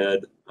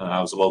Morehead, I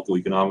was a local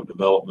economic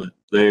development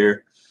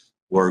there,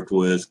 worked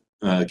with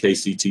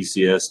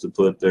KCTCS to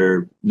put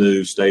their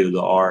new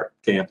state-of-the-art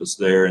campus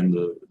there in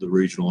the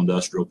regional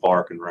industrial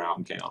park in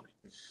Rowan County.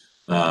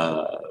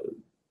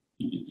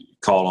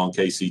 Call on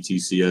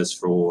KCTCS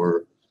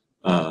for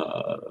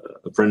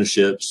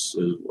apprenticeships,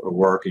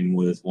 working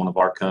with one of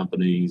our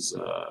companies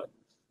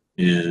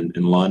in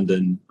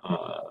London.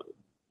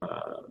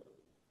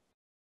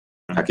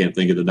 I can't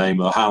think of the name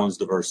of Highlands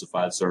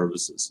Diversified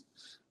Services.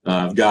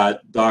 I've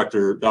got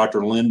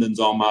Dr. Linden's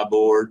on my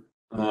board,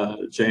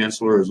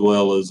 Chancellor, as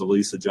well as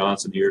Elisa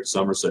Johnson here at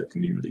Somerset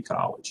Community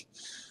College.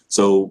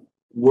 So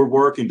we're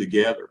working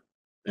together,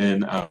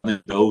 and I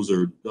think those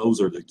are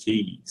the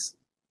keys.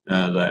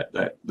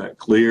 That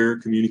clear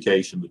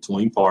communication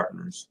between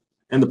partners,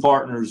 and the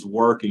partners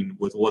working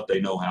with what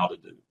they know how to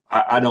do.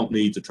 I don't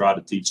need to try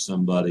to teach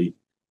somebody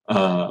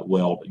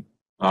welding.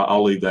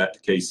 I'll leave that to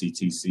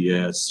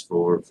KCTCS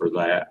for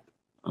that.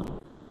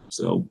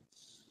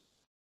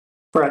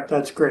 Brett,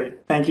 that's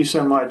great. Thank you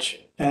so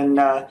much. And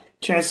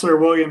Chancellor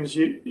Williams,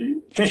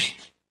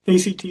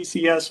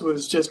 KCTCS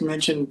was just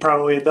mentioned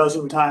probably a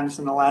dozen times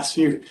in the last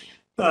few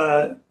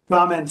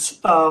comments.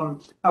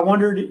 I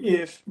wondered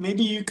if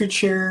maybe you could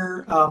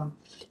share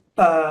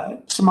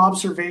some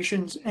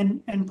observations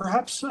and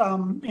perhaps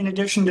in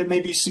addition to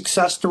maybe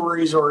success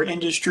stories or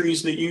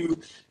industries that you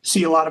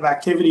see a lot of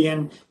activity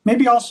in,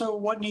 maybe also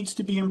what needs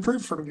to be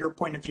improved from your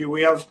point of view.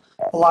 We have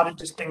a lot of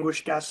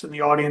distinguished guests in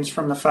the audience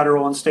from the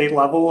federal and state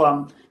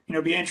level.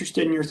 Be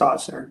interested in your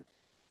thoughts there.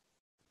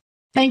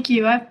 Thank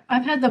you.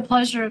 I've had the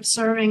pleasure of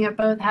serving at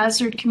both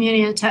Hazard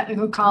Community and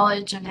Technical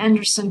College and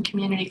Henderson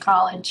Community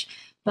College,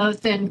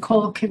 both in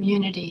coal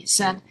communities,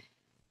 and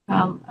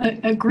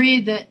agree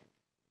that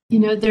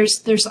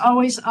there's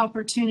always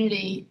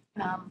opportunity,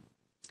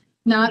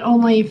 not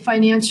only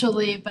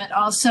financially but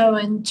also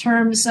in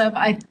terms of,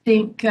 I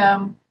think,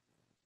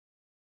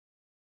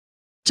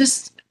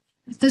 just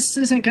this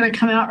isn't going to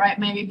come out right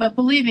maybe, but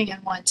believing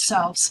in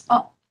oneself.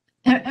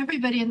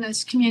 Everybody in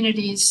those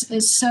communities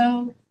is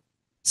so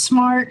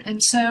smart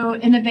and so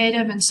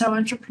innovative and so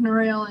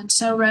entrepreneurial and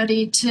so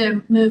ready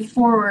to move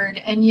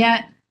forward, and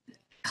yet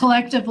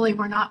collectively,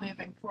 we're not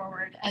moving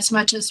forward as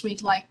much as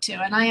we'd like to.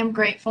 And I am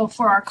grateful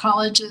for our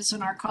colleges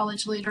and our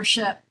college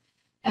leadership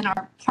and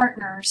our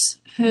partners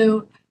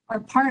who are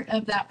part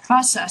of that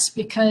process,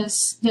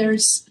 because there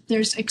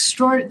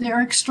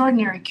are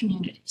extraordinary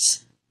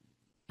communities.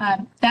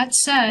 That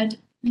said,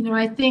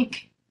 I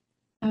think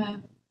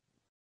the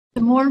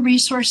more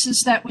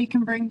resources that we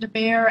can bring to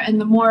bear and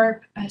the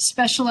more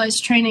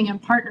specialized training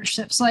and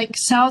partnerships, like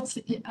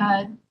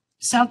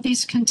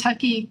Southeast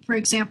Kentucky, for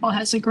example,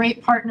 has a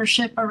great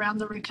partnership around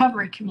the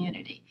recovery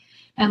community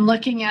and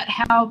looking at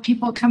how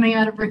people coming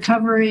out of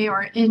recovery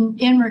or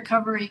in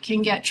recovery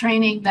can get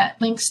training that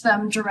links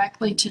them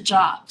directly to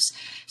jobs.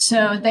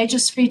 So they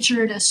just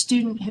featured a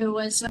student who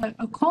was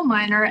a coal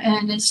miner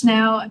and is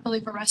now, I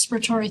believe, a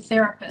respiratory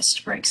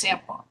therapist, for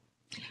example.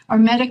 Our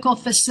medical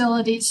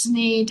facilities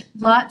need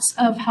lots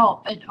of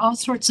help at all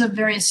sorts of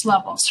various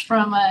levels,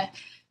 from a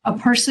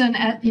person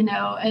at,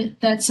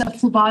 that's a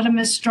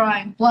phlebotomist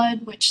drawing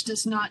blood, which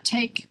does not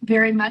take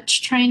very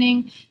much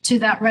training, to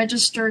that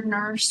registered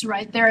nurse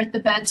right there at the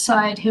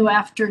bedside who,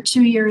 after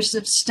 2 years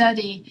of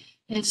study,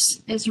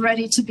 is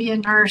ready to be a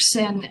nurse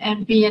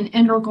and be an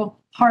integral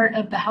part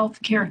of the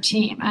healthcare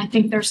team. I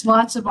think there's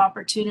lots of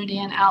opportunity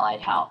in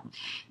allied health.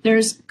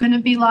 There's going to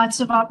be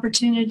lots of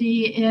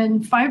opportunity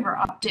in fiber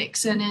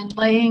optics and in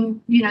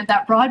laying,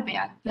 that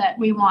broadband that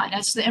we want.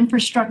 As the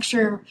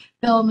infrastructure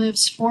bill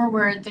moves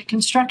forward, the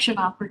construction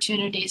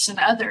opportunities and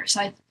others,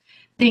 I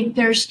think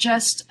there's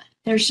just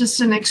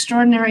an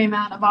extraordinary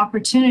amount of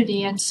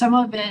opportunity, and some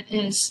of it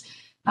is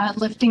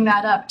lifting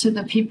that up to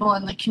the people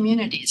in the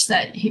communities,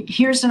 that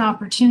here's an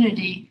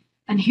opportunity.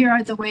 And here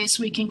are the ways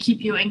we can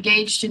keep you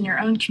engaged in your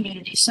own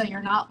community so you're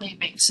not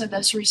leaving. So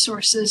those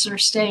resources are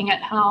staying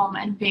at home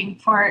and being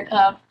part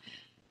of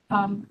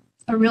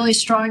a really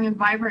strong and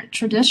vibrant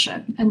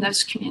tradition in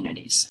those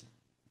communities.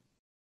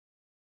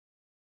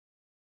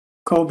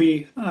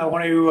 Kobe, I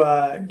want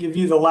to give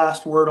you the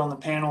last word on the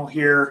panel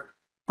here,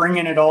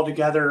 bringing it all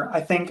together.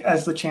 I think,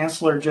 as the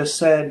Chancellor just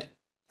said,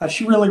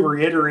 she really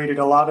reiterated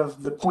a lot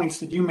of the points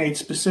that you made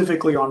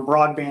specifically on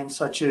broadband,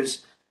 such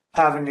as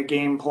having a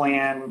game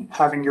plan,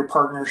 having your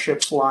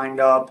partnerships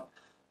lined up.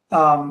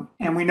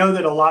 And we know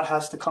that a lot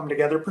has to come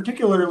together,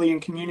 particularly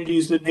in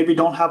communities that maybe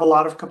don't have a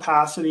lot of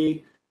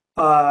capacity,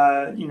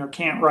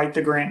 can't write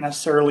the grant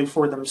necessarily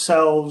for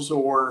themselves,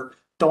 or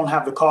don't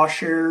have the cost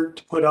share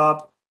to put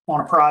up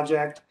on a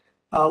project.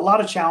 A lot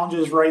of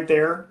challenges right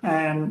there.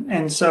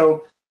 And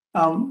so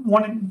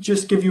want to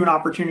just give you an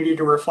opportunity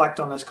to reflect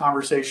on this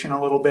conversation a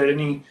little bit.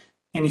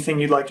 Anything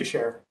you'd like to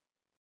share?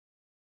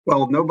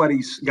 Well,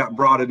 nobody's got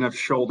broad enough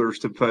shoulders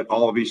to put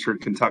all of Eastern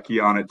Kentucky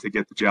on it to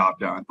get the job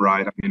done,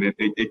 right? I mean,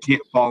 it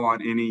can't fall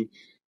on any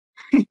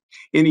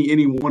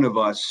one of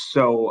us.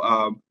 So,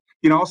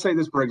 I'll say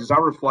this, Briggs, as I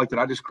reflected,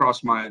 I just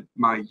crossed my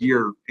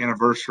year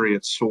anniversary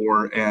at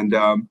SOAR, and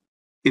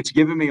it's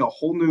given me a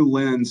whole new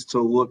lens to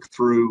look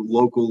through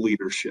local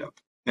leadership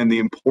and the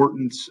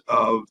importance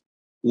of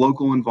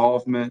local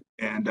involvement.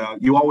 And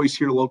you always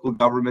hear local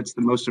government's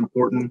the most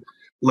important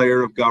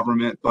layer of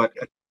government, but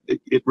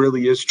it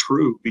really is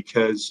true,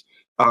 because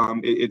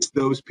it's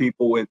those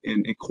people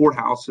in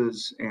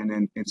courthouses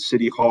and in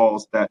city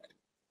halls that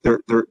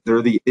they're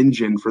the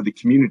engine for the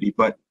community.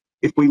 But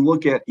if we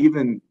look at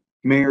even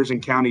mayors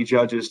and county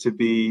judges to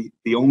be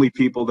the only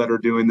people that are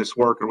doing this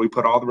work, or we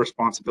put all the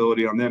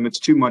responsibility on them, it's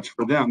too much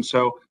for them.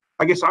 So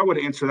I guess I would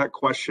answer that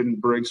question,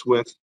 Briggs,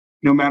 with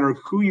no matter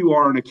who you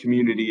are in a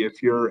community,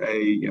 if you're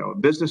a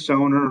business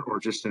owner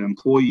or just an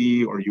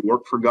employee, or you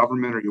work for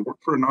government, or you work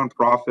for a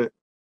nonprofit,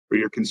 or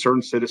you're a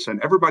concerned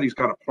citizen, everybody's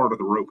got a part of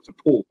the rope to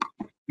pull.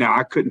 Now,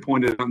 I couldn't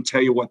point it out and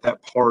tell you what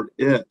that part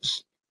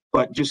is,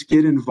 but just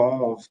get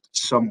involved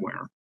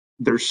somewhere.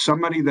 There's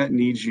somebody that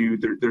needs you.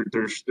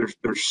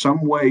 There's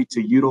some way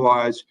to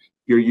utilize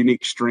your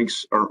unique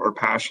strengths or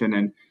passion,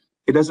 and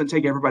it doesn't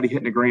take everybody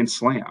hitting a grand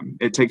slam.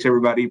 It takes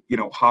everybody,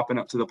 hopping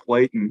up to the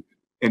plate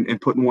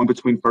and putting one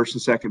between first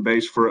and second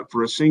base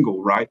for a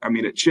single, right? I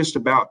mean, it's just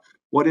about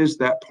what is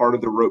that part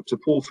of the rope to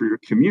pull for your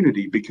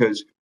community,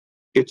 because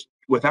it's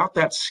without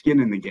that skin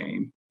in the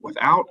game,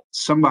 without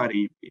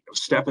somebody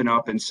stepping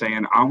up and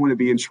saying, I want to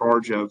be in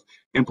charge of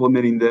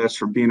implementing this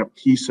or being a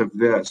piece of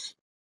this,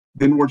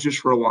 then we're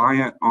just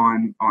reliant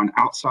on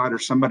outside or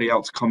somebody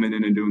else coming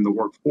in and doing the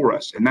work for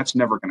us. And that's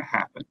never going to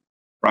happen,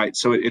 right?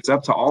 So it's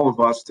up to all of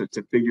us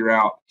to figure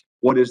out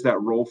what is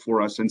that role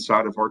for us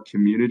inside of our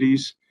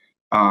communities,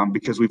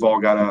 because we've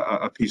all got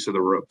a piece of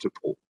the rope to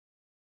pull.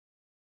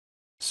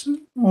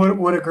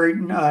 What a great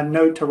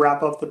note to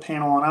wrap up the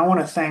panel. And I want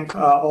to thank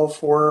all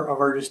four of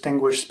our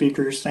distinguished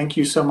speakers. Thank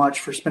you so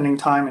much for spending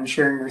time and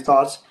sharing your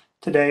thoughts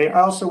today. I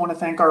also want to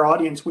thank our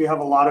audience. We have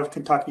a lot of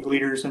Kentucky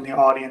leaders in the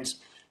audience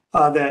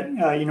that,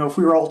 if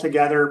we were all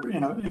together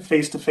in a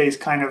face-to-face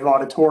kind of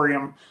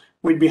auditorium,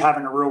 we'd be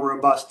having a real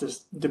robust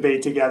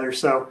debate together.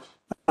 So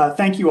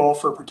thank you all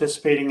for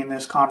participating in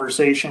this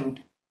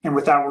conversation. And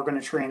with that, we're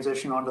going to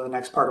transition on to the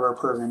next part of our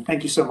program.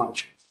 Thank you so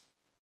much.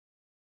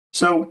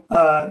 So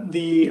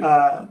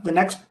the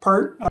next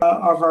part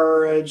of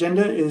our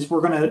agenda is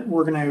we're going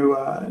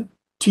to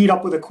teed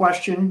up with a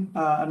question,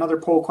 another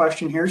poll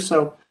question here.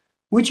 So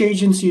which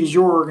agency is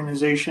your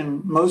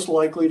organization most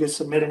likely to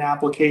submit an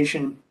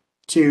application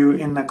to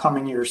in the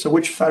coming year? So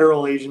which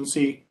federal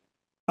agency?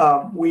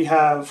 We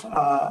have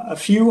a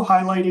few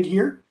highlighted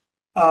here,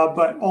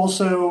 but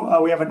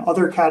also we have an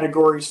other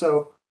category.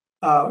 So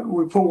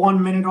we put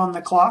 1 minute on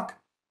the clock.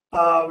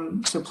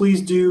 So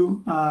please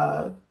do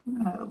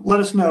let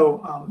us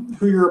know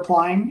who you're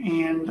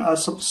applying and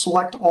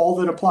select all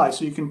that apply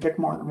so you can pick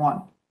more than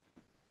one.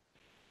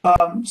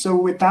 So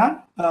with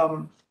that,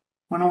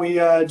 why don't we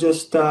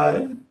just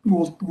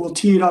we'll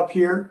tee it up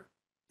here,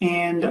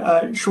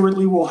 and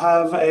shortly we'll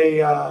have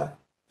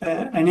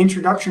an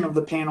introduction of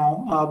the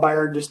panel by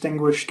our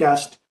distinguished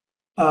guest,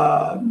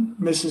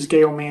 Mrs.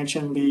 Gail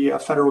Manchin, the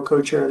federal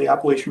co-chair of the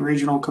Appalachian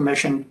Regional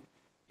Commission.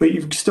 But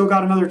you've still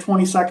got another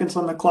 20 seconds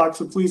on the clock,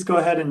 so please go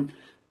ahead and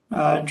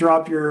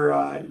drop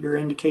your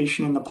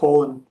indication in the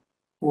poll, and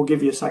we'll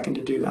give you a second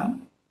to do that.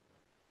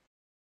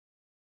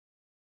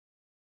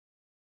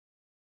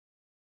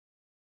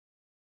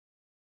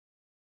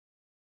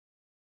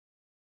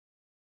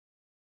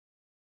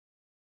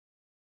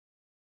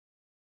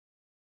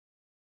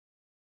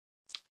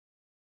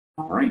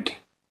 All right.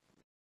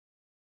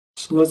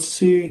 So let's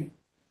see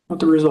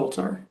what the results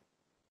are.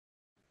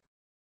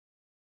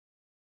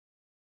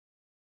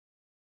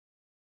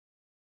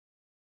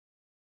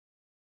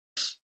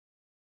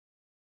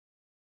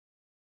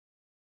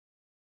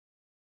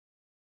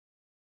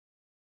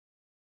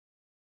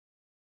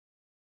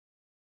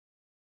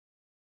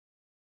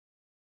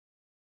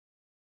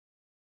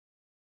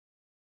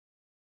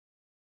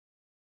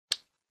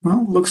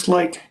 Well, looks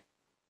like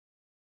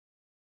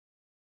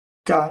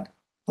got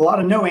a lot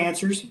of no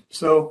answers.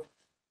 So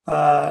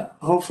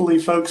hopefully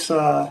folks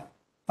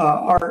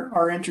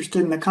are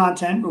interested in the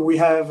content, but we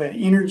have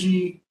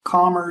energy,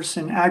 commerce,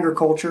 and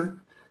agriculture.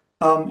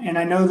 And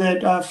I know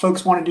that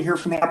folks wanted to hear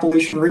from the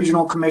Appalachian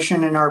Regional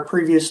Commission in our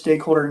previous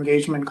stakeholder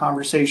engagement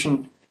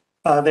conversation.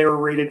 They were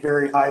rated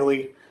very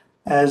highly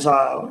as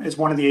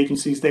one of the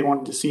agencies they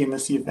wanted to see in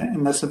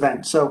this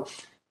event. So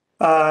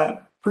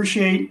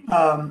appreciate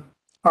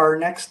our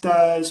next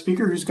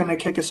speaker who's going to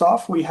kick us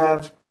off. We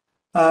have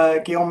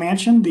Gail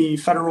Manchin, the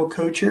federal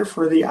co-chair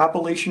for the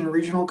Appalachian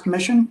Regional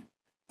Commission.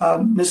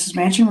 Mrs.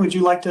 Manchin, would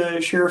you like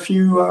to share a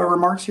few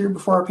remarks here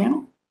before our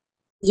panel?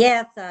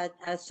 Yes,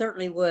 I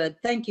certainly would.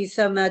 Thank you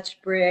so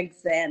much,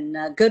 Briggs, and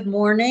good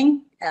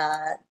morning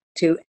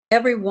to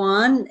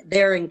everyone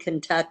there in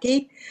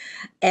Kentucky,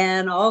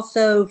 and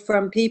also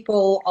from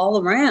people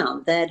all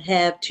around that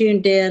have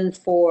tuned in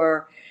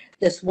for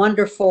this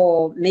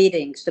wonderful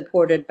meeting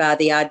supported by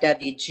the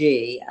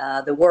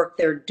IWG, the work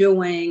they're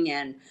doing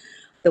and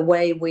the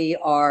way we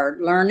are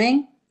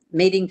learning,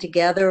 meeting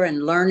together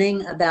and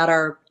learning about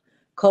our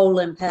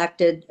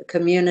coal-impacted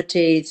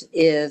communities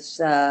is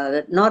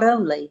not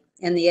only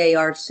in the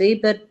ARC,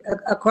 but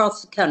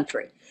across the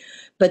country.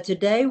 But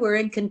today we're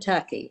in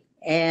Kentucky,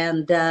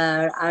 and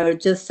I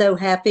was just so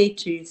happy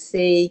to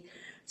see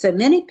so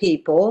many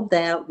people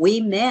that we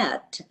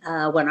met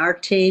when our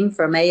team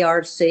from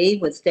ARC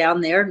was down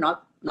there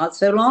not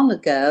so long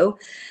ago.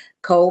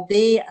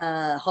 Colby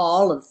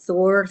Hall of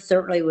Thor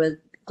certainly was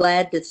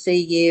glad to see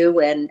you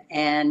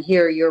and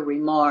hear your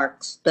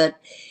remarks. But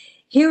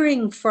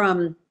hearing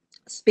from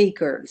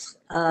speakers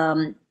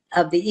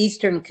of the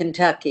Eastern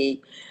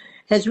Kentucky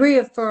has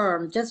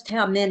reaffirmed just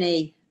how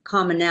many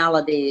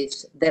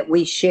commonalities that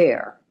we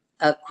share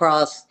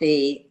across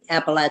the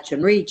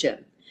Appalachian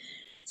region.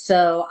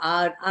 So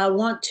I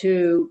want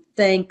to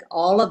thank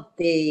all of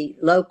the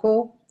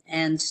local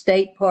and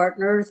state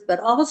partners, but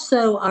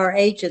also our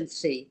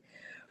agency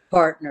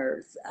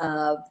partners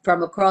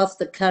from across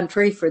the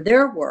country for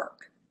their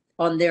work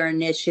on their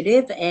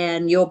initiative.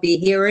 And you'll be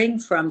hearing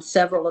from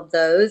several of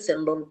those in a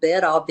little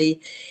bit. I'll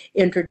be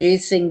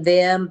introducing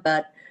them,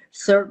 but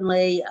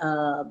certainly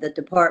the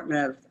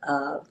Department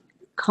of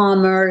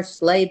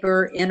Commerce,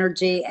 Labor,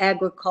 Energy,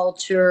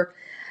 Agriculture.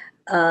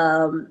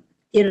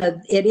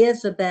 It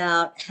is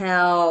about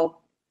how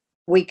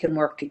we can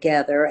work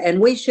together, and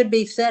we should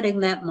be setting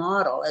that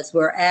model as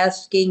we're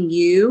asking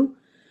you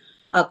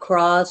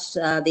across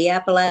the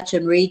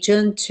Appalachian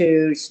region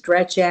to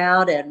stretch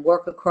out and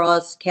work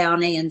across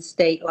county and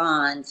state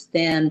lines.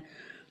 Then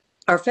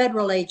our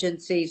federal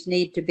agencies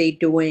need to be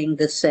doing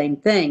the same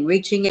thing,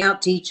 reaching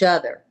out to each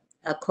other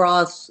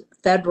across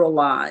federal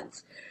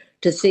lines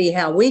to see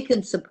how we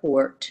can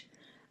support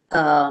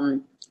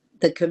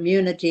the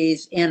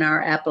communities in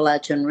our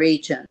Appalachian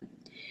region.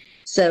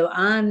 So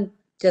I'm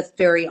just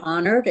very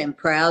honored and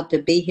proud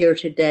to be here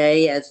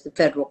today as the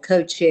federal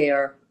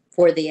co-chair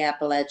for the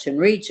Appalachian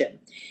region.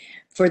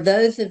 For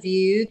those of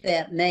you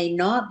that may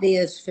not be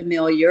as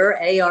familiar,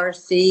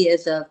 ARC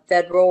is a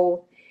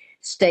federal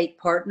state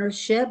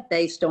partnership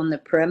based on the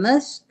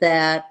premise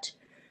that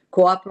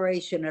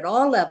cooperation at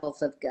all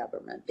levels of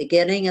government,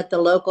 beginning at the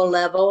local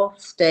level,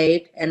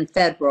 state, and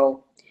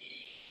federal,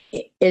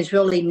 is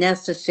really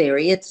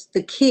necessary. It's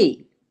the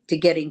key to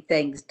getting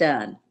things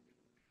done.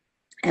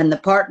 And the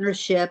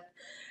partnership,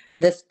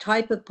 this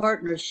type of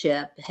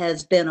partnership,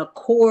 has been a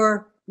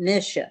core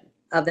mission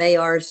of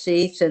ARC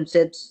since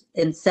its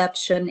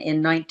inception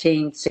in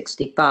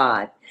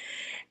 1965.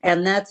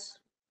 And that's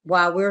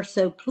why we're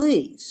so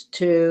pleased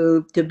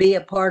to be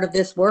a part of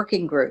this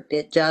working group.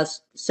 It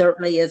just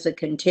certainly is a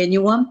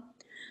continuum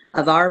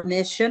of our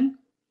mission.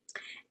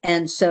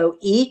 And so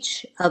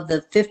each of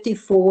the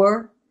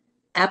 54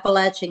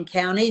 Appalachian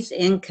counties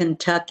in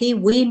Kentucky,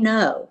 we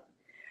know,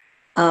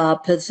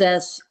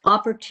 possess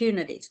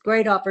opportunities,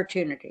 great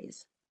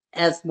opportunities,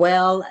 as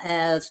well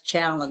as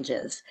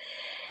challenges.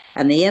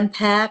 And the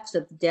impacts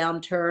of the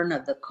downturn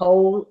of the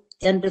coal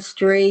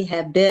industry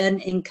have been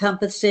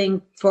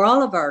encompassing for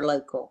all of our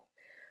local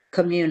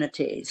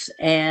communities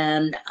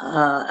and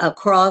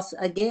across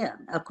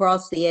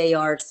the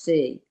ARC.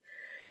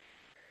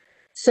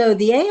 So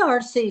the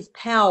ARC's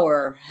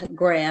Power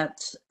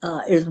Grant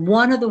is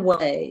one of the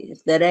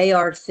ways that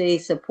ARC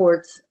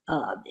supports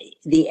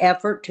the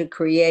effort to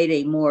create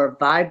a more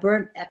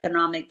vibrant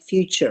economic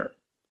future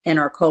in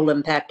our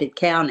coal-impacted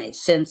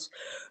counties. Since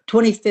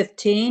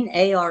 2015,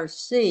 ARC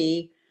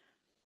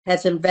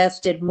has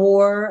invested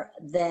more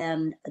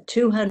than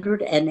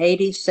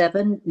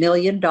 $287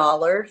 million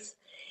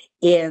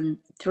in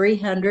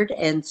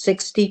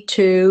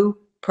 362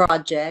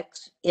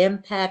 projects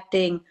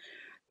impacting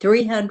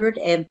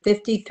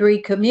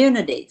 353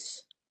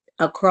 communities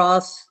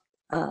across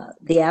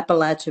the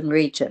Appalachian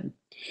region.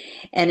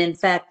 And in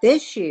fact,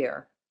 this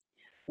year,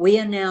 we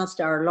announced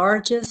our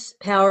largest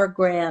Power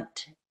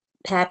Grant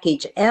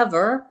package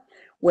ever,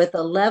 with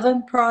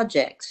 11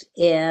 projects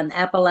in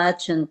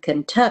Appalachian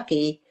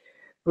Kentucky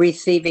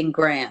receiving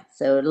grants.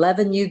 So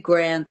 11 new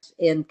grants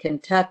in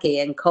Kentucky,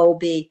 and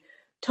Colby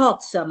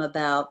talked some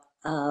about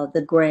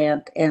the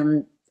grant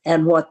and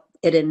what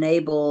it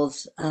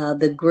enables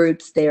the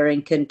groups there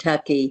in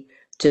Kentucky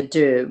to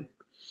do.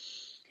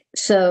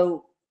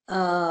 So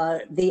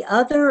the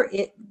other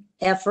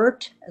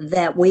effort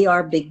that we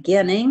are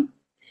beginning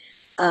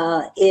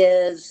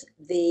is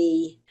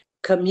the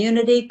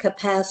Community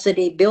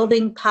Capacity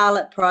Building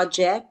Pilot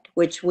Project,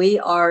 which we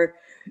are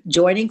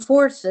joining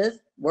forces,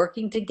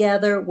 working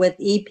together with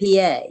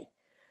EPA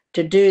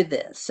to do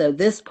this. So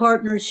this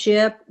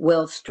partnership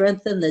will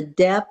strengthen the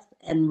depth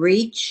and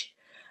reach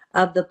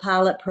of the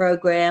pilot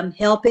program,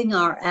 helping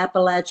our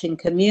Appalachian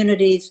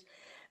communities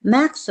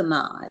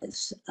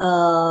maximize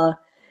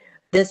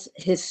this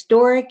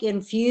historic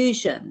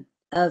infusion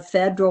of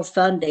federal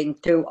funding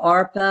through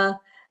ARPA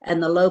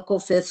and the local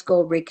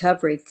fiscal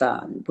recovery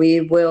fund.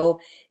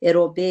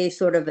 It'll be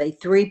sort of a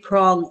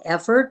three-pronged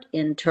effort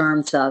in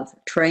terms of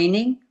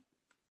training,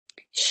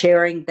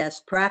 sharing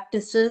best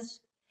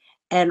practices,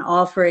 and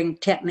offering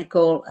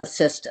technical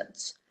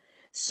assistance.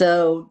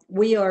 So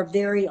we are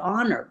very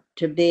honored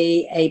to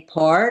be a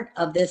part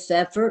of this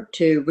effort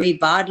to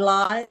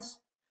revitalize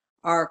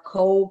our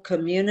coal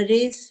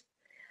communities,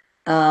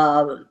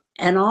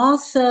 and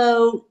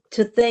also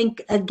to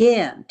think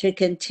again, to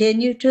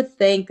continue to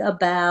think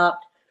about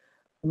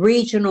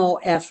regional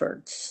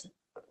efforts,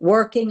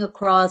 working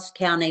across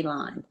county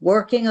lines,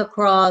 working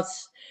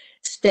across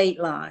state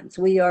lines.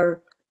 We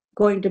are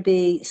going to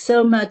be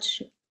so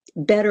much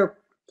better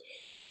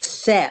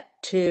set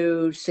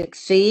to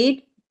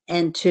succeed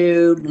and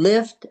to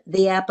lift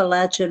the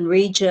Appalachian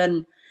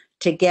region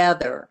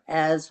together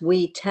as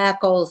we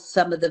tackle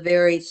some of the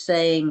very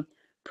same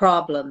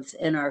problems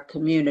in our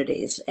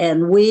communities.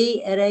 And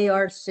we at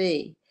ARC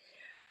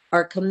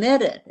are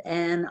committed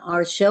and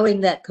are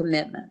showing that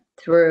commitment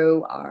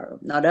through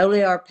not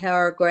only our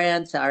Power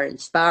Grants, our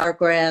Inspire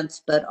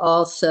Grants, but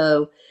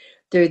also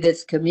through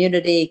this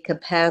community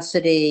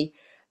capacity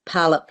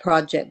pilot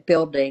project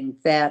building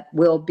that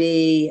will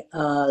be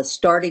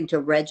starting to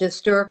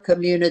register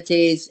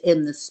communities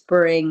in the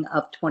spring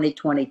of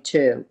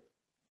 2022.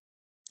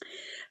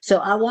 So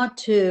I want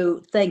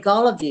to thank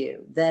all of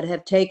you that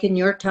have taken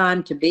your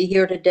time to be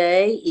here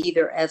today,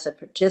 either as a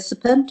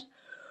participant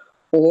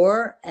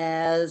or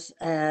as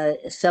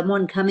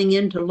someone coming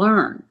in to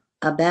learn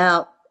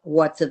about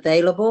what's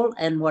available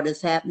and what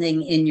is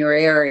happening in your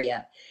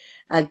area.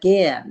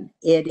 Again,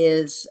 it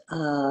is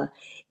a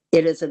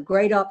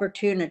great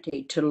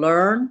opportunity to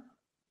learn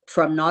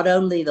from not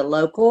only the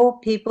local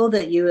people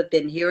that you have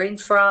been hearing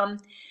from,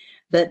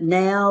 but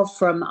now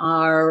from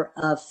our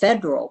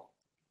federal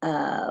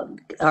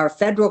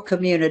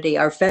community,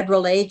 our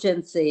federal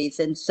agencies.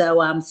 And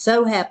so I'm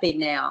so happy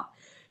now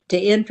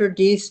to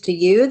introduce to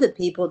you the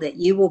people that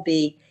you will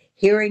be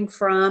hearing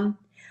from.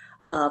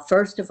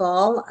 First of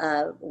all,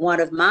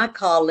 one of my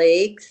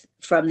colleagues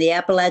from the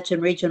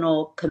Appalachian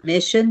Regional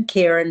Commission,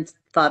 Karen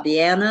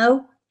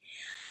Fabiano.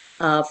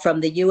 From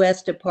the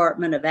U.S.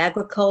 Department of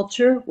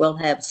Agriculture, we'll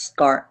have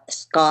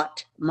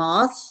Scott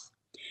Moss.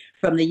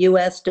 From the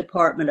U.S.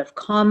 Department of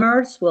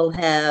Commerce, we'll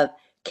have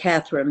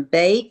Catherine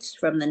Bates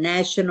from the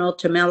National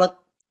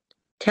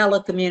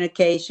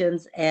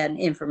Telecommunications and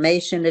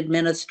Information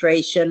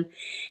Administration,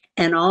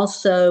 and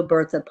also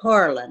Bertha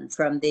Parlin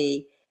from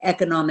the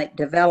Economic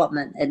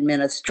Development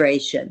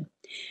Administration.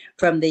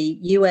 From the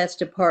U.S.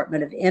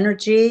 Department of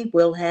Energy,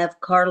 we'll have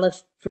Carla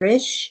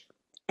Frisch,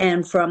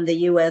 and from the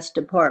U.S.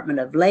 Department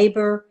of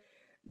Labor,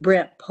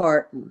 Brent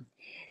Parton.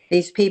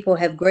 These people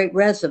have great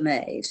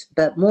resumes,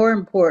 but more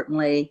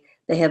importantly,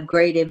 they have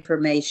great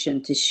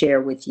information to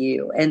share with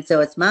you. And so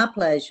it's my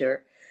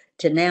pleasure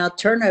to now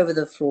turn over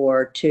the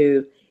floor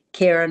to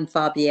Karen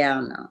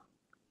Fabiano.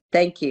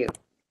 Thank you.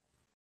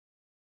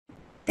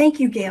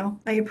 Thank you, Gail.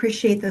 I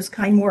appreciate those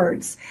kind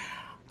words.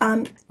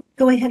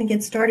 Go ahead and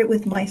get started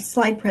with my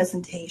slide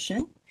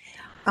presentation.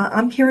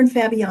 I'm Karen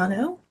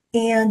Fabiano,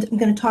 and I'm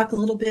going to talk a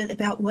little bit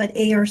about what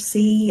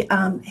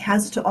ARC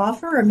has to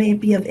offer or may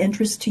be of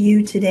interest to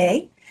you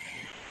today.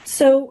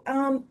 So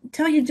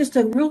tell you just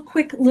a real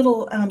quick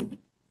little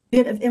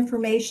bit of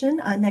information.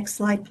 Next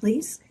slide,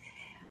 please.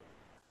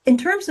 In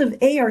terms of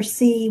ARC,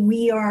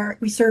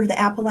 we serve the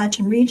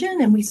Appalachian region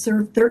and we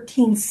serve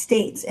 13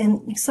 states,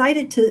 and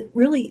excited to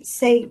really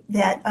say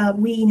that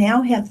we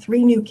now have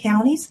 3 new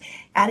counties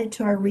added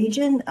to our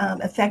region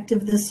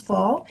effective this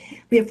fall.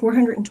 We have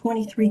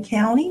 423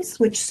 counties,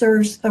 which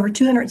serves over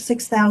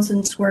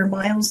 206,000 square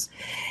miles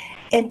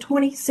and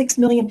 26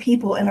 million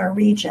people in our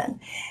region.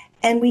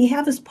 And we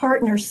have as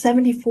partners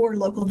 74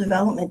 local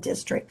development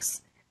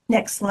districts.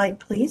 Next slide,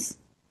 please.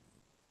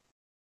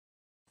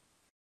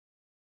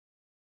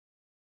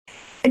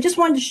 I just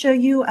wanted to show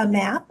you a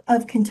map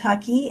of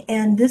Kentucky,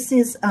 and this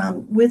is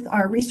with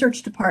our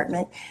research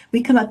department.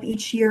 We come up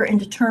each year and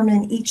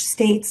determine each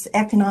state's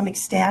economic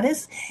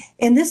status,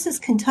 and this is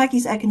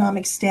Kentucky's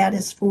economic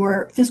status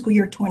for fiscal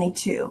year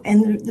 22.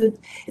 And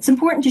it's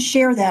important to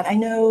share that.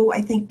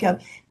 I think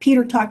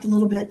Peter talked a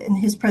little bit in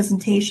his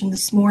presentation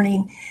this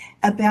morning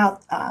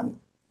about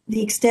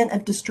the extent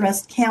of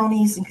distressed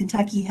counties, and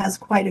Kentucky has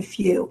quite a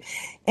few.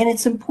 And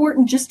it's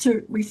important just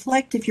to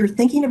reflect, if you're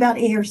thinking about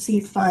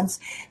ARC funds,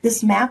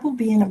 this map will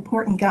be an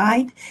important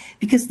guide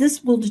because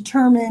this will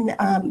determine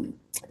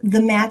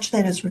the match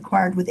that is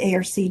required with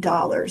ARC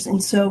dollars.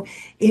 And so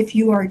if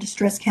you are a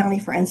distressed county,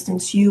 for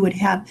instance, you would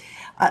have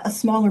a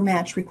smaller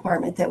match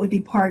requirement that would be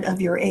part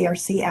of your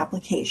ARC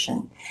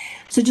application.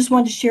 So just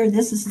wanted to share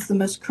this. This is the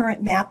most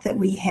current map that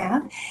we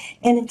have.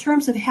 And in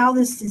terms of how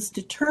this is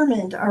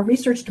determined, our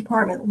research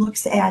department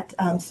looks at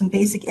some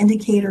basic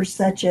indicators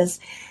such as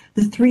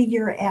the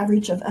 3-year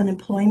average of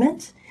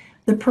unemployment,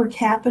 the per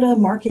capita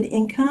market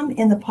income,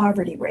 and the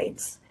poverty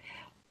rates.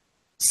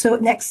 So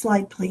next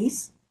slide,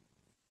 please.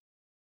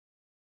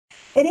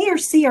 At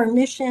ARC, our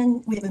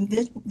mission, we have a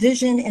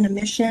vision and a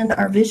mission.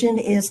 Our vision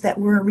is that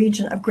we're a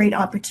region of great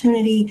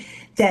opportunity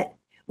that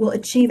will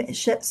achieve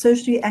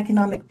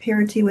socioeconomic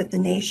parity with the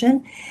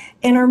nation.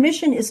 And our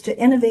mission is to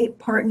innovate,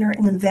 partner,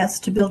 and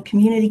invest to build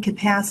community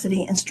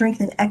capacity and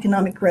strengthen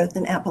economic growth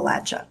in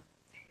Appalachia.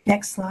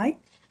 Next slide.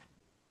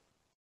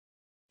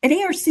 At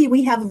ARC,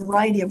 we have a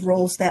variety of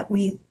roles that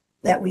we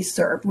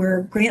serve. We're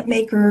a grant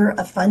maker,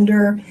 a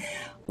funder.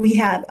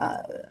 We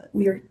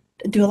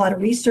do a lot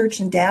of research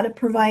and data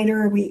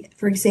provider.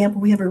 For example,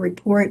 we have a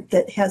report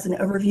that has an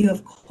overview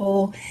of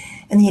coal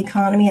and the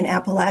economy in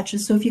Appalachia.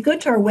 So if you go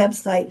to our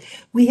website,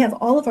 we have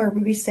all of our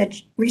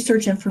research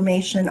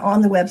information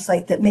on the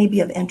website that may be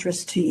of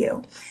interest to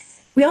you.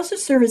 We also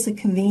serve as a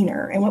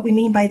convener, and what we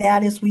mean by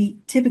that is we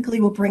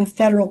typically will bring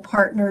federal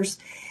partners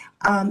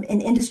and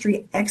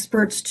industry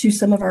experts to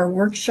some of our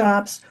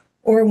workshops,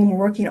 or when we're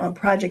working on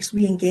projects,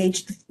 we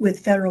engage with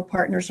federal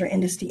partners or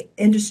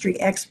industry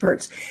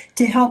experts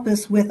to help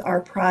us with our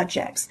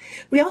projects.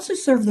 We also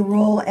serve the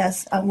role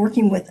as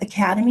working with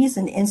academies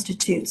and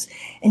institutes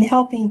and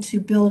helping to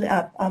build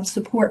up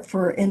support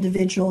for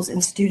individuals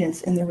and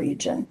students in the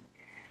region.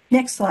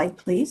 Next slide,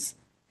 please.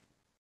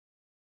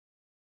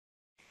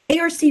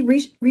 ARC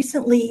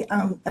recently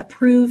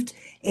approved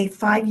a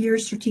 5-year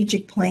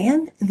strategic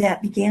plan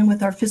that began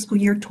with our fiscal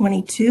year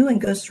 22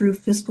 and goes through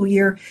fiscal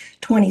year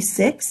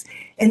 26.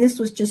 And this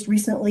was just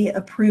recently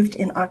approved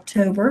in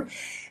October.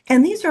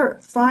 And these are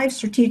 5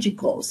 strategic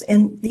goals,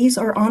 and these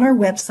are on our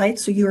website,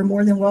 so you are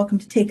more than welcome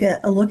to take a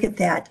look at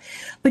that.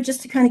 But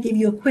just to kind of give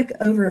you a quick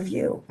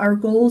overview, our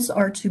goals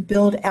are to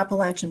build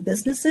Appalachian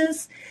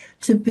businesses,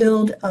 to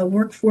build a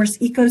workforce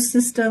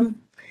ecosystem,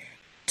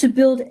 to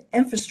build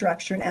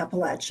infrastructure in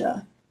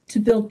Appalachia, to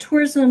build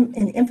tourism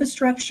and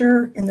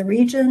infrastructure in the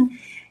region,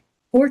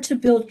 or to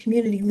build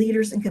community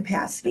leaders and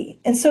capacity.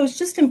 And so it's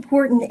just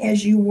important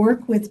as you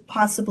work with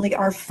possibly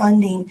our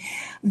funding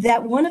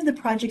that one of the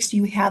projects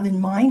you have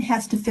in mind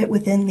has to fit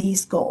within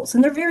these goals.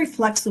 And they're very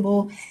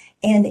flexible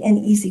and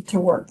easy to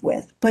work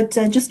with. But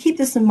just keep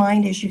this in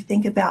mind as you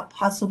think about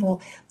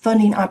possible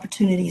funding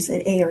opportunities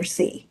at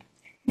ARC.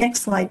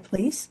 Next slide,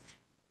 please.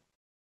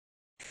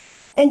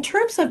 In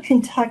terms of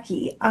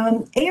Kentucky,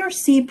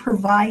 ARC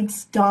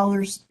provides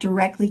dollars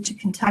directly to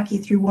Kentucky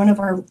through one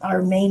of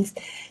our main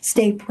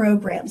state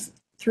programs,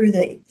 through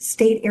the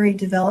State Area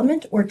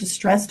Development or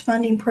Distressed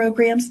Funding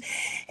programs.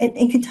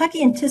 And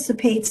Kentucky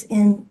anticipates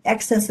in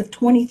excess of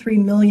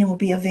 $23 million will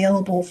be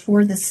available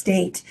for the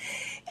state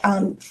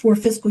for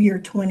fiscal year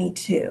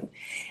 22.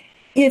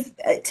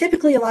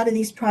 Typically, a lot of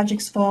these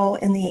projects fall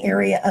in the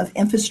area of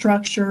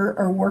infrastructure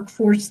or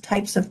workforce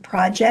types of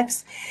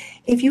projects.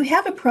 If you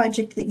have a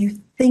project that you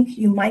think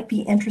you might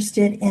be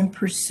interested in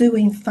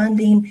pursuing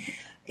funding,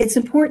 It's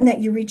important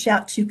that you reach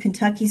out to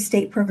Kentucky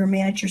State Program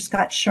Manager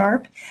Scott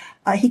Sharp.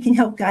 He can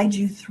help guide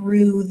you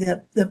through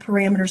the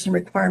parameters and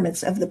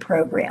requirements of the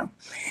program.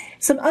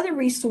 Some other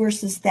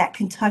resources that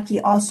Kentucky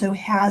also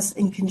has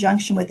in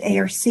conjunction with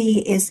ARC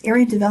is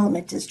area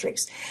development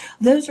districts.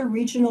 Those are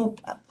regional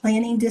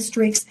planning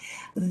districts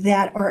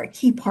that are a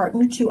key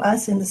partner to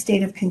us in the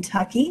state of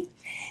Kentucky.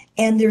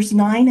 And there's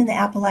 9 in the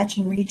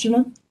Appalachian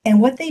region.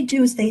 And what they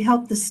do is they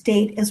help the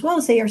state as well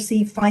as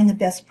ARC find the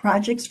best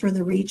projects for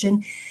the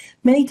region.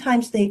 Many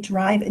times they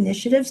drive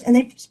initiatives and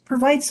they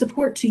provide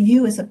support to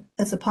you as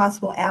a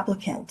possible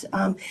applicant.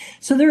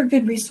 So they're a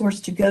good resource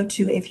to go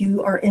to if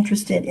you are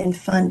interested in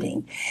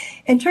funding.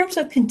 In terms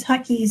of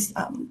Kentucky's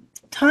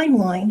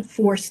timeline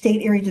for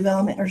state area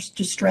development or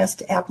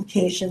distressed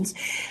applications,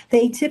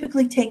 they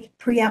typically take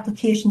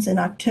pre-applications in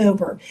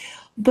October.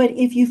 But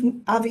if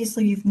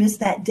you've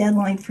missed that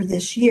deadline for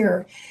this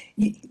year,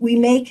 we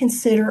may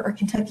consider, or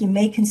Kentucky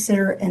may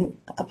consider,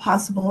 a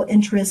possible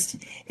interest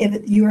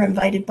if you are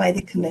invited by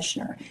the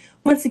commissioner.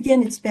 Once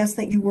again, it's best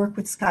that you work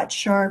with Scott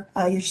Sharp,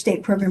 your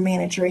state program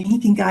manager, and he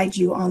can guide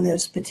you on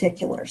those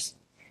particulars.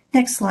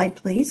 Next slide,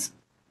 please.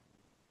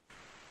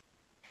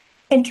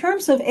 In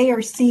terms of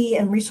ARC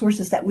and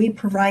resources that we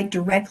provide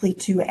directly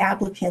to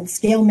applicants,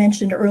 Gail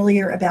mentioned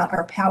earlier about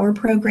our POWER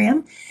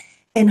program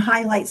and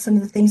highlight some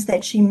of the things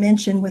that she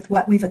mentioned with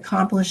what we've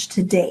accomplished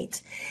to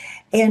date.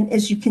 And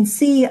as you can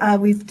see,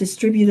 we've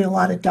distributed a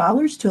lot of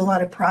dollars to a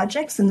lot of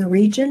projects in the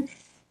region.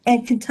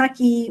 And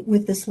Kentucky,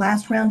 with this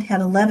last round,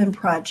 had 11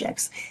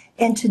 projects.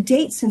 And to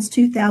date, since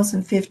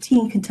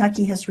 2015,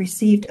 Kentucky has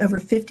received over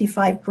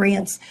 55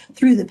 grants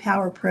through the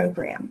POWER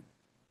program.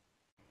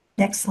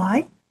 Next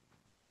slide.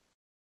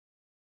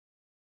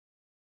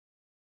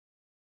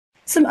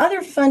 Some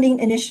other funding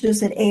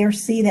initiatives at ARC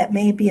that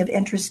may be of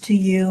interest to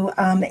you,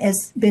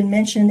 as been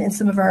mentioned in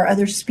some of our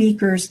other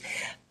speakers,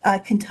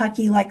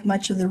 Kentucky, like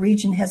much of the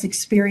region, has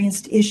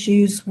experienced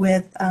issues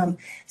with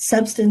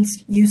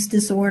substance use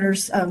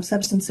disorders,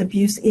 substance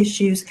abuse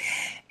issues.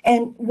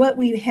 And what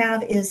we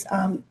have is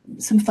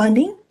some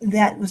funding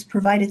that was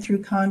provided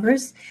through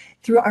Congress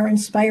through our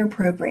INSPIRE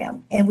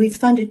program. And we've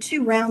funded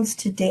 2 rounds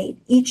to date.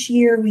 Each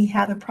year we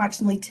have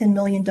approximately $10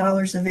 million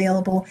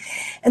available.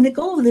 And the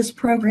goal of this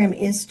program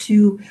is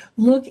to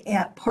look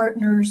at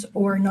partners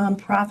or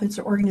nonprofits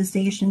or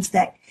organizations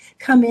that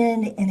come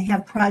in and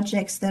have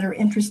projects that are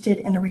interested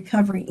in a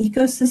recovery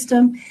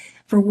ecosystem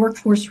for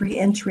workforce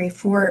reentry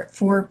for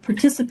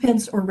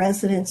participants or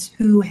residents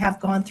who have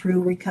gone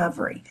through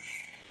recovery.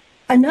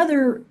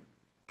 Another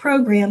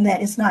program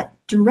that is not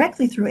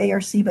directly through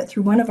ARC, but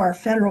through one of our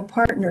federal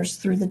partners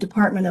through the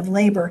Department of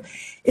Labor,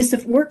 is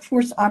the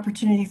Workforce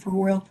Opportunity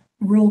for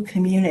Rural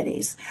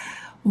Communities.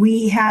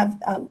 We have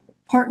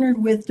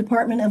partnered with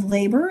Department of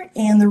Labor,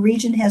 and the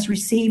region has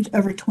received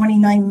over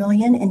 $29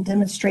 million in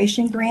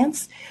demonstration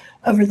grants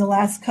over the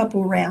last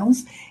couple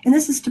rounds. And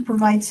this is to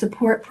provide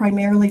support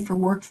primarily for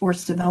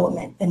workforce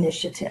development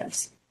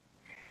initiatives.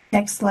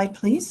 Next slide,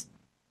 please.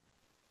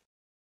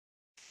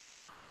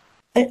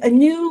 A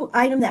new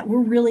item that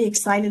we're really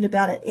excited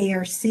about at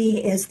ARC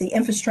is the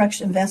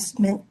Infrastructure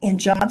Investment and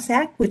Jobs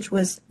Act, which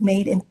was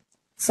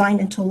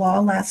signed into law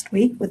last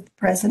week with the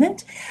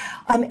president.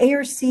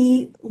 ARC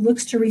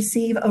looks to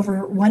receive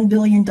over $1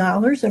 billion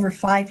over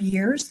 5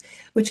 years,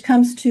 which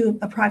comes to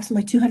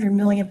approximately $200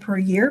 million per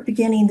year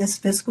beginning this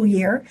fiscal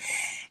year.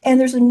 And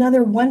there's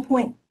another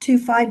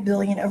 $1.25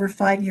 billion over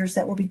 5 years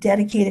that will be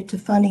dedicated to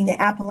funding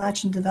the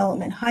Appalachian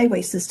Development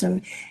Highway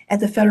System at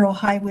the Federal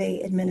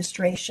Highway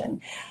Administration.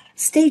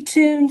 Stay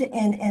tuned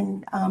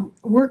and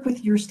work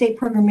with your state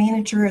program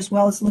manager, as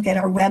well as look at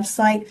our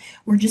website.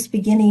 We're just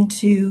beginning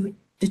to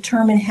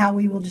determine how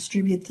we will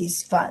distribute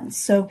these funds.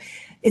 So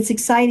it's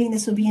exciting.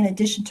 This will be in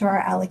addition to our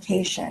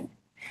allocation.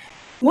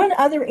 One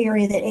other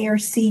area that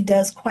ARC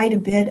does quite a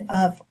bit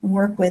of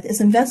work with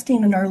is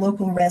investing in our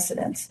local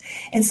residents.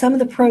 And some of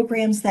the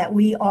programs that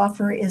we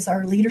offer is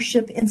our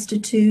Leadership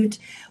Institute.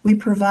 We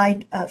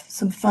provide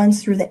some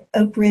funds through the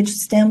Oak Ridge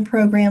STEM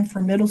program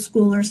for middle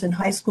schoolers and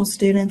high school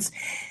students.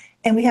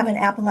 And we have an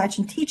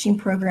Appalachian teaching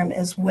program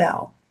as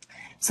well.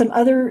 Some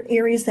other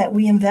areas that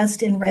we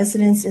invest in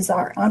residents is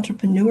our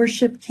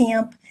entrepreneurship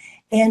camp.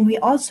 And we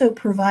also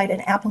provide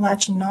an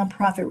Appalachian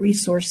Nonprofit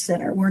Resource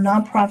Center where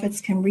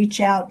nonprofits can reach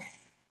out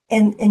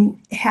and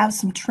have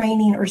some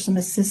training or some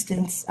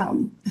assistance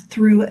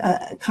through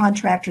a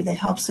contractor that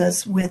helps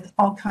us with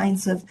all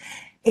kinds of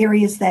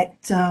areas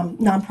that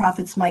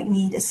nonprofits might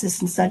need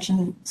assistance,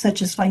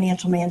 such as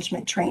financial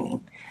management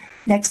training.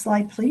 Next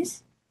slide,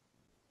 please.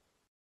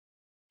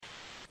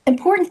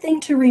 Important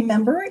thing to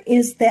remember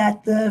is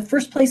that the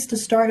first place to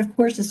start, of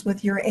course, is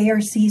with your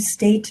ARC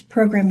state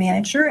program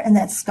manager, and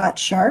that's Scott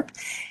Sharp.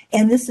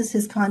 And this is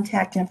his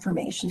contact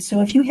information. So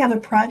if you have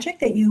a project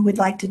that you would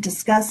like to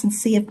discuss and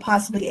see if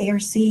possibly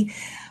ARC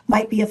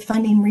might be a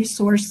funding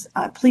resource,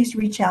 please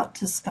reach out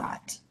to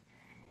Scott.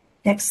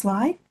 Next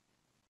slide.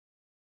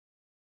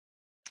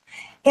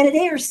 And at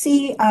ARC,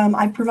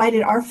 I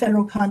provided our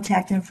federal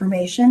contact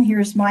information.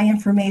 Here's my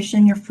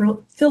information.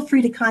 Feel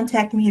free to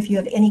contact me if you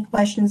have any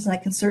questions, and I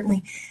can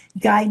certainly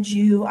guide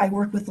you. I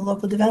work with the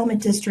local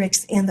development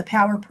districts and the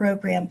POWER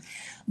program,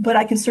 but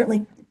I can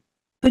certainly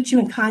put you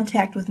in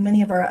contact with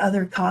many of our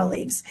other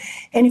colleagues.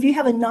 And if you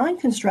have a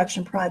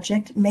non-construction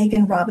project,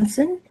 Megan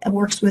Robinson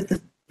works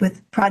with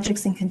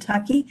projects in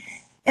Kentucky.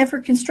 And for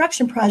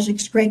construction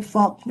projects, Greg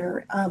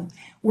Faulkner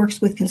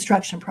works with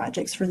construction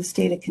projects for the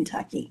state of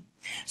Kentucky.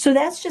 So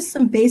that's just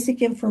some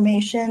basic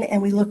information,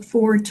 and we look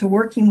forward to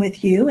working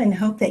with you and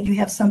hope that you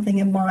have something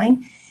in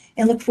mind,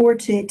 and look forward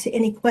to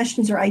any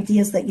questions or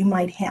ideas that you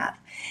might have.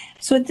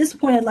 So at this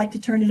point, I'd like to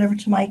turn it over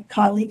to my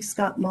colleague,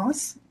 Scott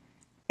Moss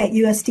at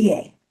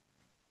USDA.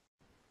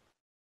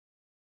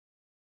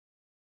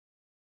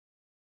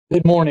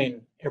 Good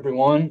morning,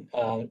 everyone.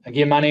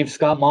 Again, my name is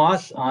Scott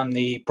Moss. I'm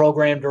the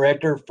program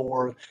director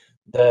for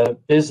the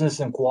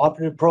business and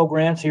cooperative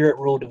programs here at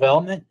Rural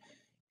Development.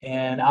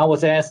 And I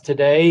was asked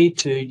today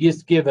to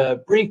just give a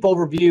brief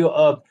overview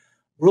of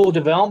rural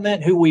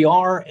development, who we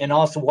are, and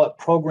also what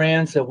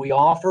programs that we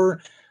offer.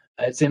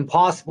 It's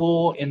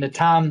impossible in the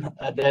time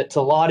that's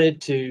allotted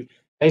to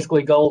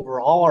basically go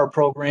over all our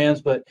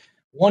programs, but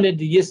wanted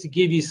to just to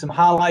give you some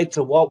highlights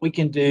of what we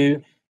can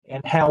do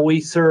and how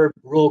we serve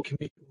rural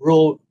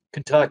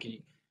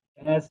Kentucky.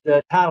 And as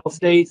the title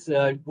states,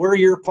 we're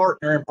your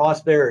partner in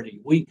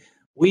prosperity.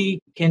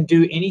 We can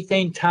do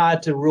anything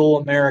tied to rural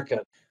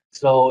America.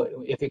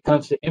 So if it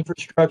comes to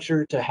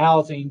infrastructure, to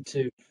housing,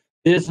 to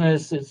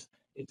businesses,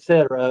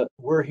 etc.,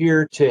 we're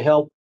here to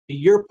help be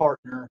your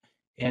partner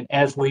and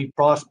as we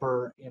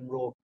prosper in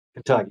rural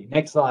Kentucky.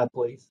 Next slide,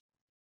 please.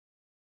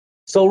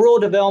 So rural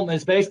development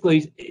is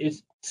basically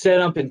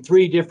set up in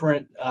three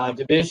different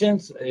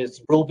divisions.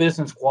 It's rural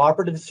business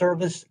cooperative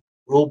service,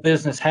 rural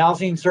business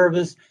housing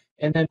service,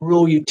 and then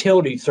rural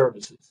utility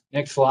services.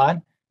 Next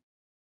slide.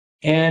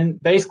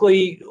 And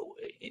basically,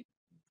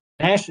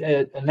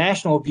 a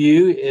national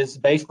view is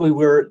basically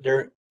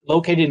they're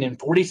located in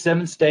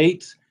 47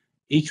 states.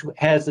 Each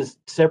has a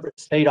separate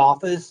state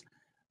office.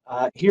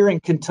 Here in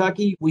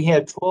Kentucky, we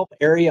have 12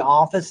 area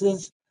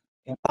offices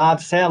and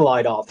 5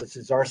 satellite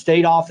offices. Our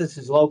state office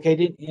is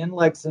located in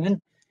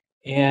Lexington,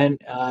 and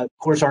of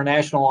course, our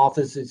national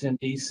office is in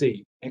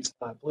DC. Next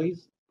slide,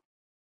 please.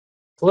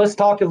 So let's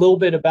talk a little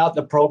bit about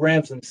the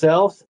programs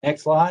themselves.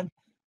 Next slide.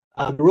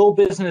 The Rural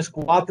Business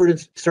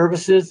Cooperative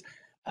Services.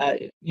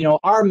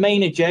 Our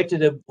main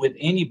objective with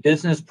any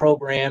business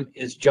program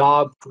is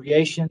job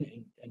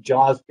creation and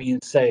jobs being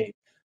saved.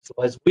 So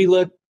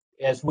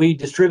as we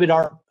distribute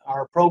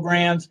our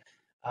programs,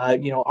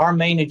 our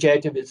main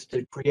objective is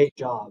to create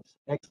jobs.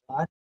 Next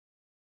slide.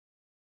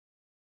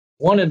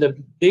 One of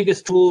the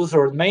biggest tools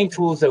or the main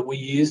tools that we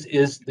use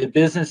is the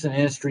Business and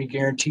Industry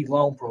Guaranteed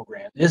Loan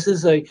Program. This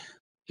is a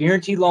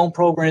guaranteed loan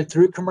program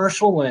through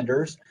commercial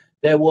lenders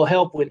that will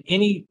help with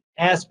any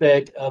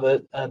aspect of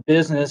a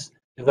business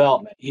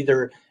development,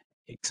 either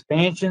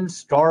expansion,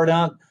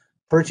 startup,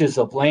 purchase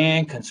of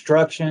land,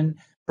 construction,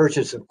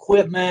 purchase of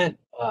equipment,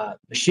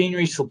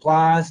 machinery,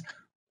 supplies,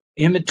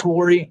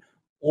 inventory,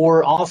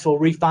 or also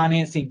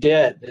refinancing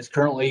debt that's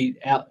currently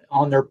out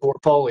on their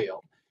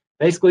portfolio.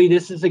 Basically,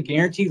 this is a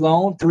guaranteed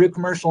loan through a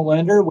commercial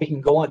lender. We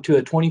can go up to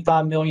a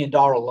 $25 million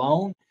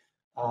loan.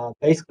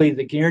 Basically,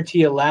 the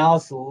guarantee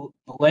allows the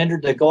lender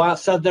to go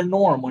outside their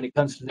norm when it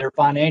comes to their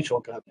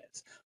financial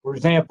covenants. For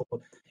example,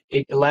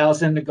 it allows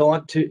them to go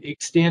up to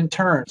extend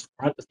terms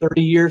for up to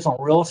 30 years on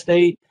real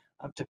estate,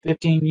 up to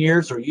 15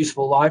 years or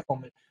useful life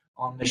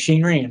on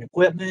machinery and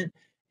equipment,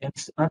 and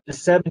up to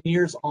 7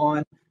 years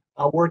on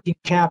working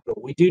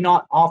capital. We do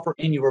not offer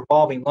any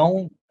revolving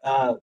loan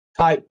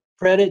type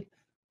credit,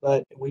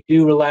 but we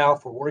do allow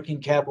for working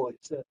capital,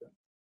 etc.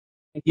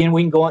 Again,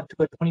 we can go up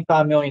to a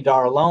 $25 million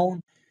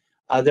loan.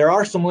 There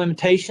are some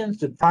limitations,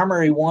 the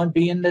primary one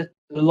being the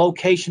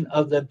location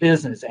of the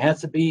business. It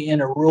has to be in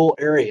a rural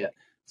area.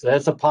 So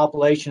that's a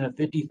population of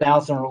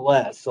 50,000 or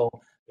less. So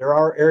there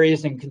are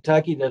areas in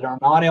Kentucky that are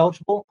not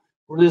eligible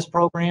for this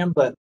program,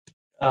 but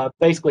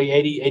basically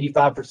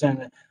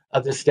 85%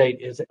 of the state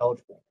is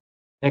eligible.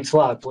 Next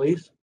slide,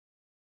 please.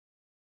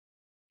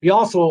 We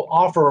also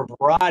offer a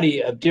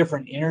variety of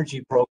different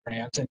energy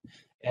programs,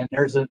 and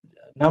there's a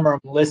number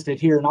of them listed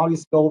here, and I'll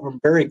just go over them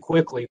very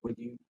quickly with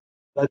you.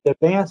 But the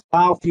Advanced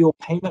Biofuel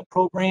Payment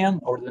Program,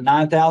 or the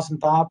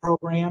 9005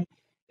 program,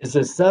 is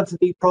a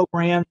subsidy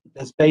program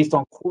that's based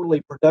on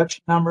quarterly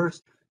production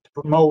numbers to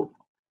promote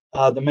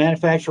the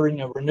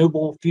manufacturing of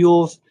renewable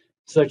fuels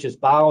such as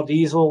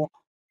biodiesel,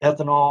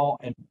 ethanol,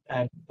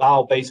 and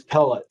bio-based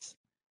pellets.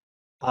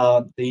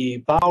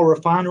 The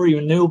Biorefinery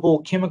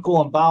Renewable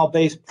Chemical and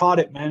Bio-Based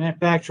Product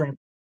Manufacturing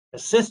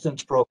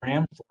Assistance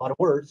Program, it's a lot of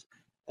words,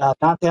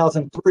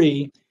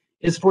 9003,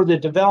 is for the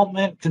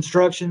development,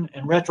 construction,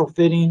 and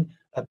retrofitting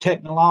of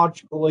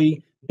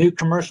technologically new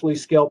commercially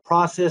scaled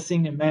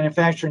processing and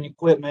manufacturing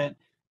equipment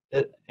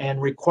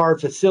and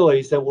required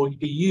facilities that will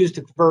be used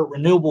to convert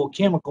renewable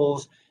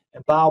chemicals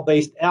and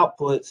bio-based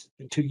outputs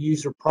into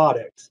user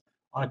products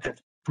on a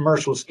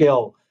commercial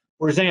scale.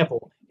 For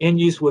example, end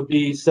use would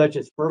be such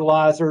as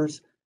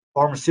fertilizers,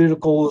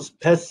 pharmaceuticals,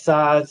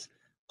 pesticides,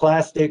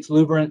 plastics,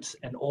 lubricants,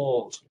 and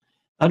oils.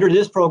 Under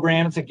this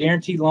program, it's a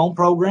guaranteed loan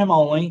program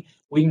only.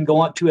 We can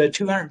go up to a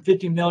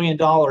 $250 million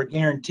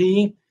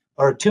guarantee,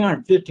 or a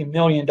 $250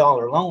 million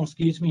loan,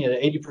 excuse me, at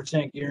an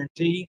 80%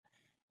 guarantee.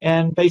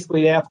 And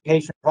basically the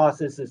application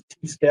process is a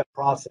two-step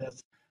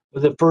process,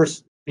 with the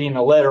first being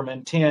a letter of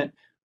intent,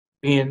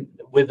 being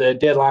with a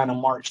deadline on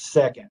March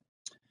 2nd.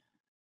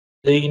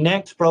 The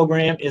next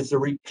program is the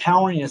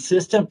Repowering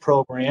Assistant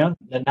Program,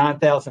 the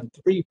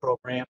 9003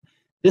 program.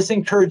 This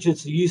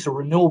encourages the use of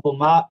renewable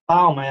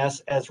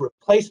biomass as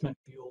replacement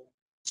fuel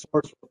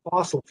source for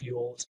fossil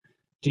fuels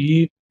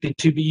to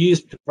be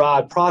used to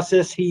provide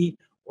process heat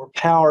or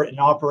power in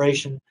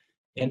operation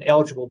in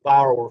eligible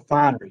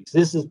biorefineries.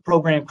 This is a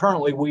program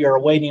currently we are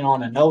waiting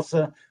on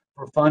ANOSA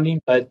for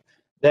funding, but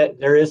that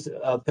there is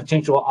a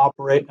potential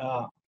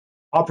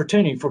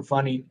opportunity for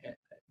funding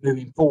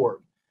moving forward.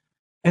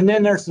 And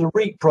then there's the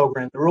REAP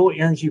program, the Rural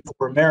Energy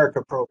for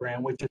America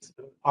program, which is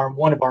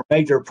one of our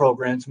major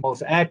programs,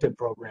 most active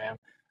program.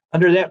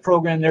 Under that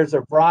program, there's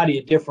a variety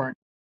of different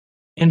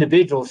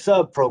individual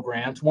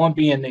sub-programs, one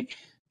being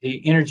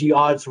the Energy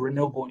Audits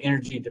Renewable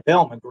Energy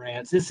Development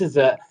Grants. This is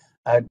a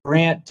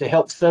grant to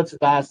help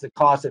subsidize the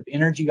cost of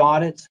energy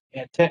audits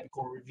and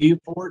technical review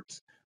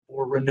reports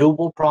for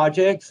renewable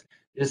projects.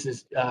 This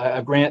is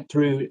a grant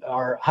through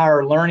our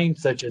higher learning,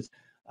 such as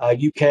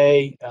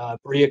UK,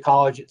 Berea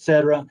College,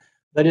 etc.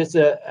 But it's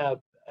a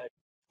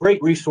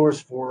great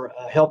resource for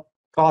help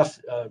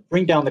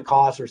bring down the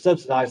cost or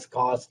subsidize the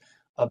cost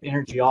of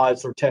energy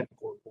audits or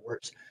technical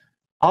reports.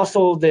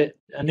 Also,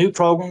 a new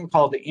program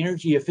called the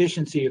Energy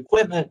Efficiency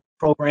Equipment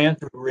Program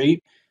through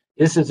REAP.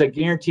 This is a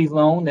guaranteed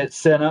loan that's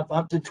set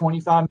up to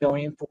 $25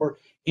 million for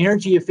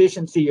energy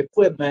efficiency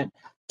equipment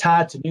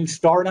tied to new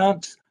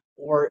startups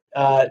or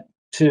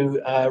to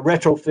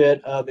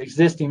retrofit of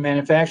existing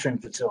manufacturing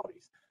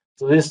facilities.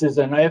 So this is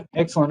an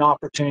excellent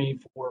opportunity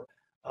for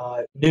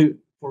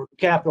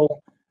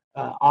capital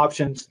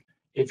options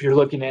if you're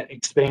looking at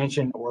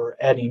expansion or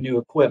adding new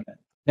equipment.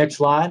 Next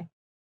slide.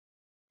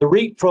 The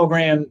REAP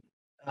program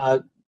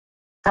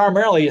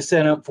primarily is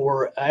set up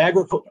for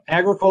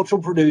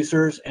agricultural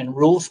producers and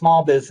rural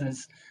small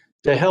business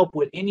to help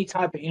with any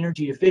type of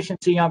energy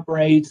efficiency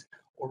upgrades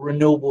or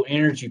renewable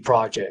energy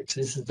projects.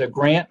 This is a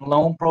grant and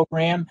loan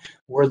program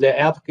where the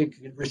applicant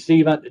can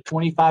receive up to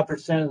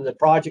 25% of the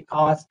project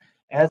cost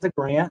as a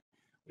grant.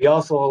 We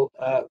also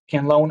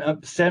can loan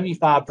up to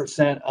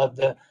 75% of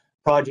the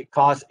project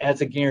cost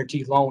as a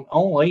guaranteed loan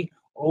only,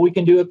 or we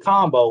can do a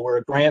combo where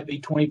a grant be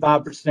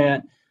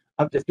 25%,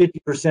 up to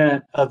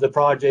 50% of the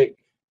project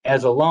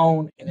as a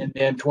loan, and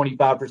then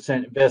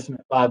 25%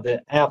 investment by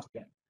the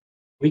applicant.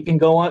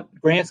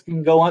 Grants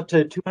can go up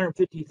to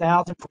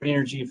 $250,000 for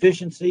energy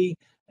efficiency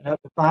and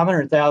up to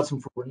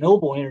 $500,000 for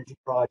renewable energy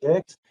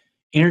projects.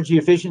 Energy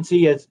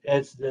efficiency, as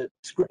the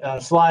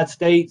slide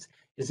states,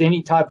 is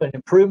any type of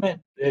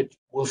improvement that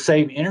will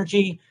save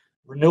energy.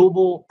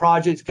 Renewable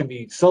projects can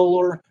be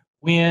solar,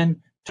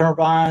 wind,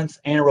 turbines,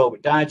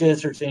 anaerobic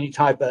digesters, any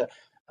type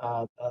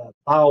of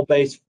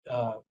bio-based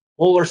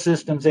boiler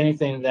systems,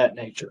 anything of that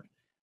nature.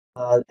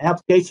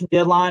 Application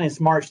deadline is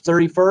March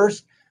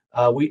 31st.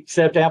 We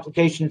accept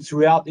applications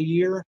throughout the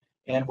year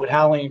and would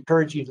highly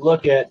encourage you to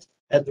look at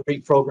the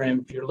REAP program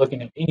if you're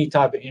looking at any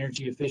type of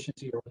energy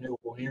efficiency or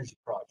renewable energy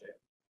project.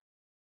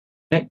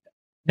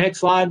 Next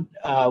slide,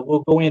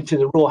 we'll go into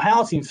the rural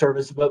housing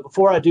service. But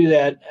before I do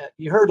that,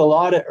 you heard a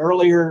lot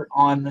earlier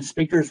on the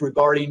speakers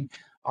regarding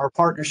our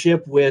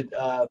partnership with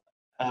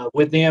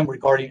them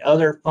regarding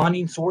other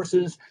funding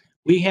sources.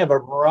 We have a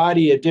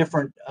variety of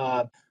different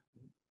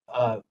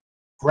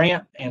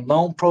grant and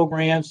loan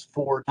programs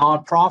for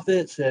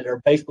nonprofits that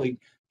are basically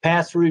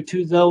passed through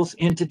to those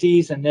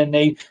entities, and then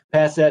they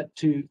pass that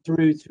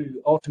through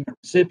to ultimate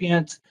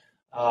recipients.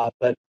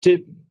 But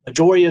the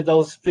majority of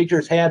those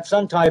figures have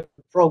some type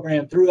of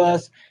program through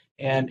us.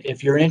 And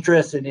if you're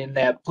interested in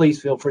that, please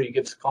feel free to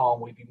give us a call,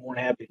 and we'd be more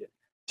than happy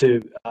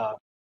to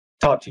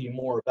talk to you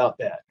more about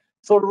that.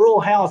 So the rural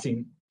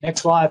housing,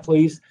 next slide,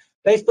 please.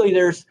 Basically,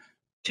 there's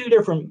two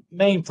different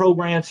main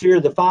programs here,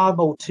 the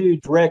 502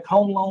 Direct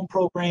Home Loan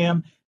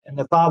Program and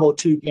the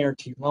 502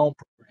 Guaranteed Loan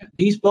Program.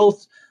 These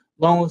both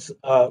loans,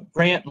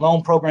 grant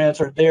loan programs,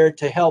 are there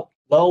to help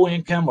low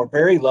income or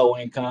very low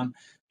income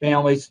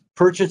families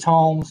purchase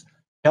homes,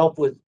 help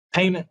with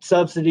payment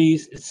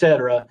subsidies,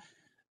 etc.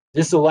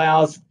 This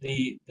allows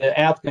the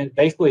applicant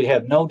basically to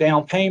have no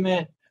down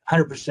payment,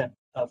 100%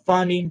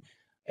 funding,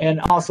 and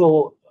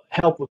also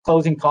help with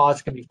closing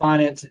costs, can be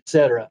financed,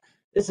 etc.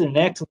 This is an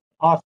excellent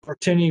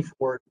opportunity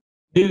for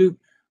new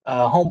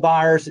home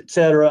buyers,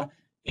 etc.,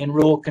 in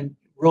rural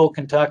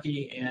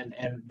Kentucky,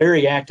 and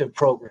very active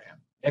program.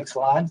 Next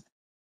slide.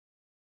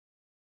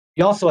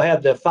 You also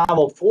have the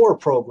 504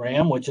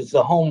 program, which is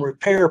the home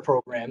repair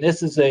program.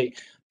 This is a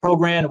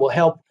program that will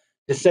help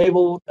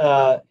disabled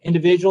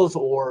individuals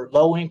or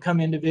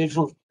low-income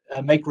individuals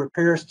make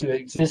repairs to an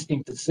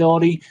existing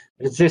facility,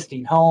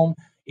 existing home,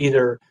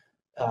 either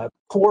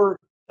core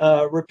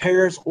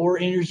repairs or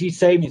energy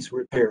savings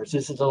repairs.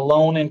 This is a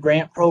loan and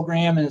grant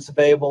program, and it's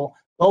available.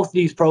 Both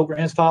these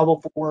programs,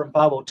 504 and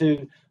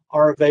 502,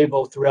 are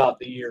available throughout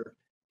the year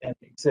and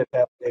accept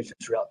applications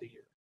throughout the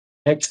year.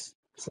 Next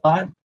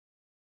slide.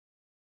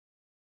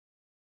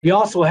 We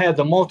also have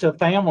the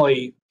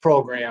multifamily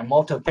program,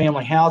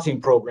 multifamily housing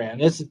program.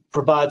 This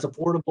provides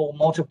affordable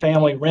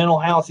multifamily rental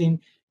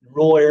housing in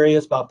rural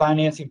areas by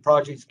financing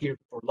projects geared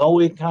for low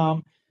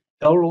income,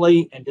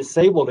 elderly, and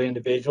disabled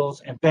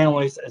individuals and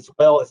families, as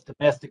well as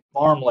domestic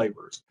farm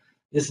laborers.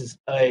 This is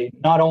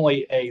not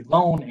only a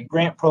loan and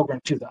grant program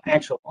to the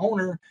actual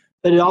owner,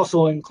 but it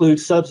also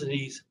includes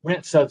subsidies,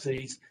 rent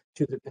subsidies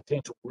to the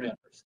potential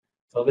renters.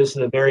 So this is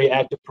a very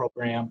active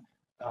program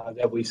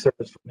that we've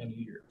serviced for many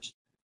years.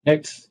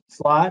 Next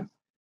slide.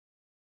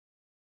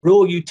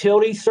 Rural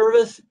Utility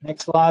Service,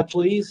 next slide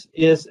please,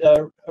 is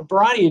a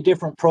variety of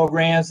different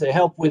programs that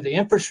help with the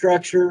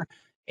infrastructure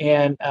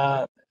and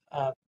of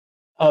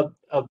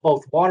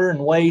both water and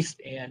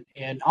waste,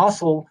 and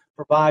also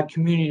provide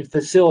community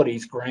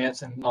facilities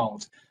grants and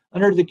loans.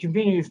 Under the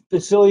community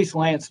facilities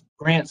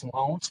grants and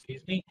loans,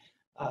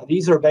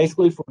 these are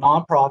basically for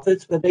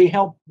nonprofits, but they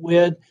help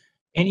with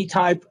any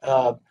type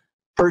of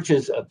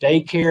purchase of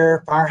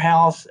daycare,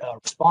 firehouse,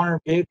 responder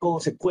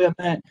vehicles,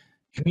 equipment,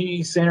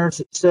 community centers,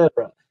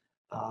 etc.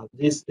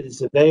 This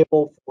is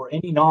available for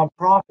any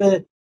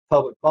nonprofit,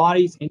 public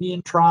bodies,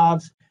 Indian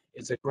tribes.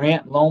 It's a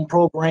grant and loan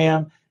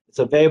program. It's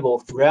available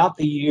throughout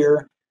the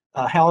year.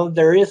 However,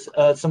 there is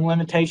some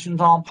limitations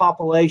on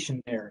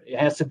population there. It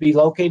has to be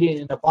located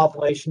in a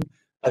population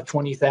of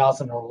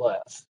 20,000 or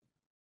less.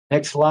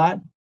 Next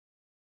slide.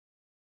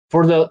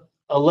 For the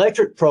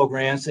electric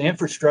programs, the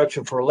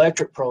infrastructure for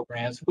electric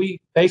programs,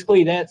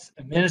 that's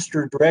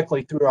administered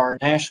directly through our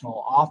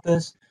national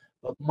office.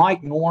 But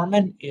Mike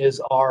Norman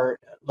is our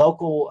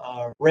local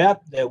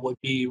rep that would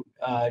be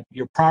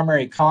your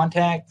primary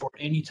contact for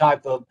any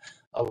type of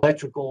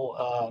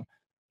electrical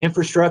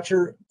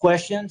infrastructure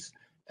questions.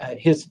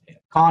 His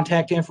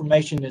contact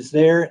information is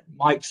there.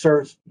 Mike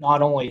serves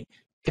not only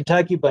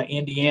Kentucky, but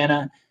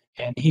Indiana,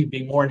 and he'd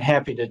be more than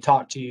happy to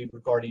talk to you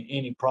regarding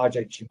any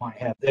projects you might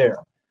have there.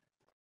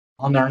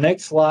 On our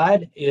next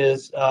slide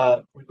is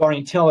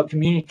regarding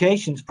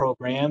telecommunications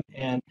program,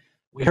 and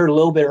we heard a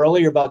little bit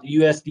earlier about the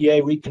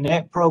USDA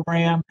Reconnect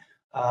program.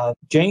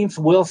 James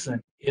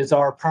Wilson is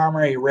our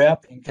primary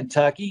rep in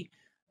Kentucky.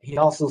 He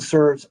also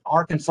serves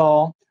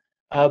Arkansas,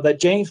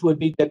 but James would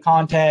be the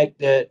contact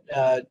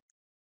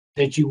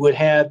that you would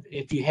have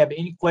if you have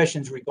any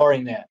questions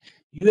regarding that.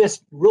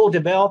 U.S. Rural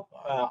Develop,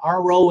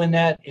 our role in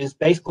that is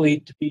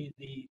basically to be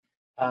the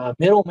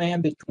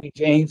middleman between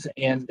James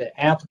and the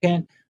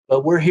applicant,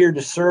 but we're here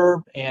to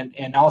serve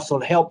and also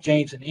to help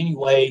James in any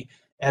way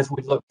as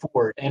we look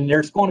forward. And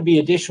there's going to be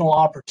additional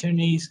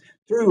opportunities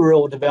through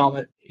rural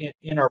development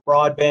in our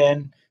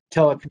broadband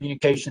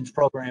telecommunications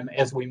program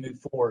as we move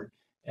forward.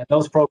 And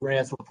those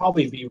programs will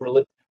probably be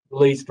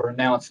released or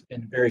announced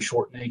in very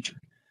short nature.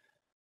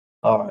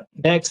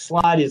 Next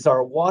slide is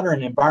our water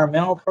and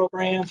environmental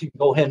programs. You can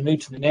go ahead and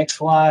move to the next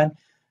slide.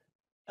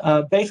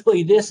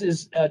 Basically, this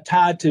is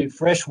tied to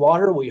fresh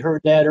water. We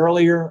heard that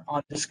earlier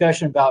on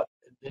discussion about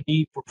the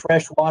need for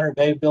fresh water,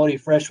 availability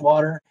of fresh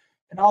water,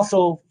 and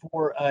also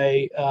for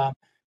a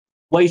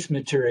waste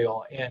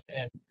material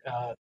and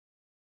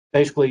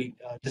basically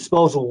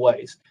disposal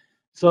waste.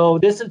 So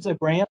this is a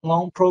grant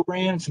loan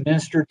program. It's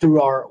administered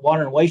through our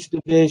Water and Waste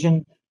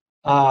Division.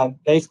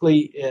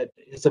 Basically,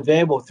 it's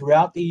available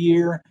throughout the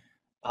year.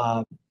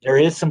 There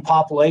is some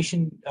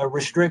population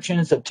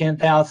restrictions of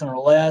 10,000 or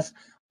less,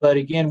 but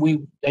again,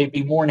 they'd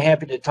be more than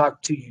happy to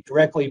talk to you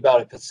directly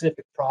about a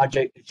specific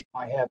project that you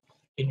might have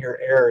in your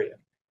area.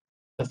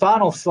 The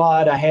final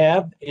slide I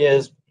have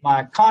is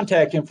my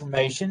contact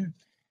information.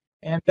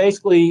 And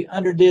basically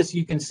under this,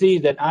 you can see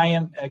that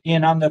I'm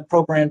the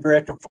program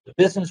director for the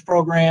business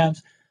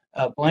programs.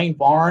 Blaine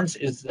Barnes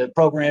is the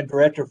program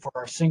director for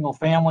our single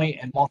family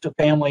and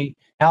multifamily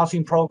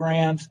housing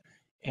programs.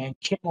 And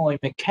Kimberly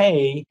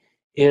McKay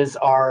is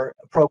our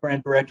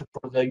program director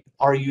for the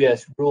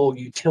RUS Rural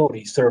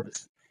Utility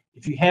Service.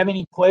 If you have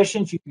any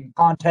questions, you can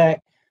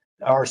contact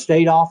our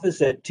state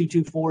office at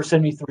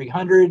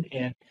 224-7300,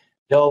 and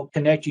they'll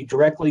connect you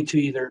directly to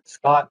either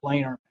Scott,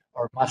 Blaine,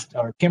 or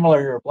Kimberly,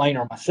 or Blaine,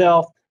 or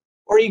myself,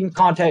 or you can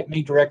contact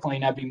me directly,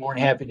 and I'd be more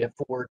than happy to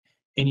forward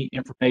any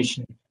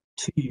information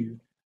to you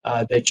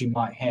that you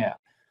might have.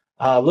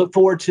 Look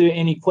forward to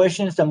any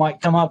questions that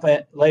might come up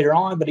later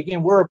on. But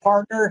again, we're a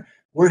partner.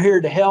 We're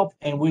here to help,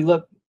 and we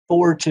look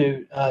forward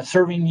to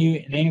serving you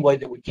in any way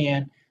that we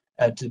can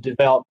to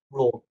develop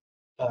rural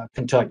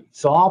Kentucky.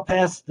 So I'll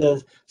pass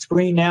the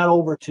screen now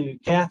over to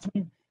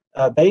Catherine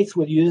Bates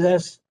with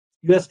U.S.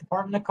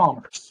 Department of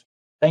Commerce.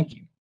 Thank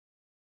you.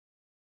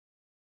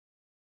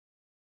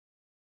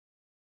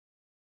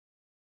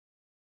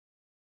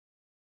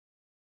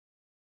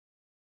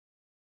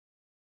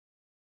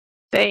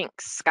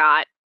 Thanks,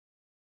 Scott.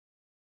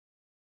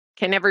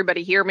 Can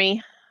everybody hear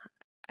me?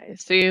 I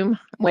assume.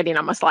 I'm waiting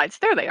on my slides.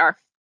 There they are.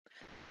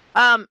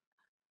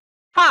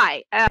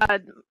 Hi,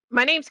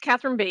 my name's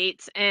Catherine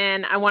Bates,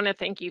 and I want to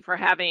thank you for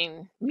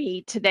having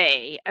me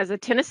today. As a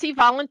Tennessee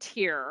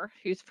volunteer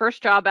whose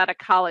first job out of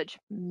college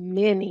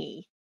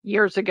many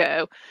years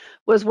ago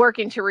was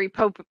working to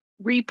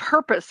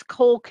repurpose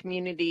coal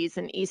communities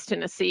in East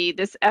Tennessee,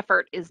 this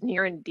effort is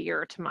near and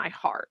dear to my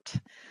heart.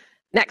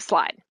 Next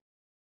slide.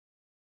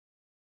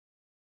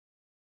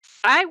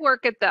 I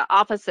work at the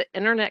Office of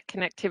Internet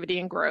Connectivity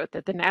and Growth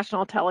at the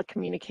National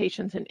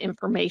Telecommunications and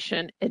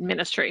Information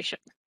Administration.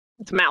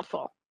 It's a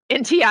mouthful.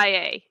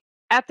 NTIA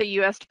at the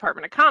U.S.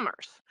 Department of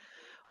Commerce.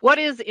 What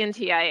is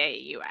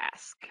NTIA, you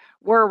ask?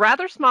 We're a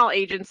rather small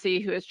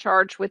agency who is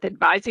charged with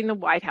advising the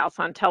White House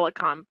on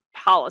telecom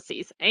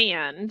policies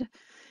and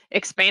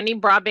expanding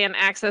broadband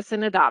access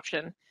and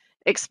adoption,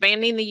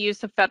 expanding the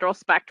use of federal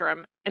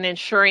spectrum, and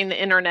ensuring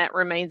the internet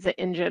remains an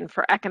engine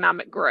for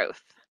economic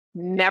growth.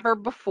 Never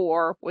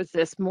before was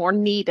this more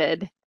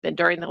needed than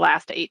during the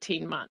last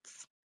 18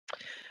 months.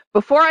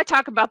 Before I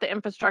talk about the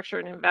infrastructure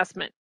and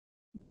investment,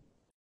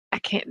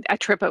 I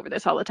trip over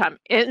this all the time.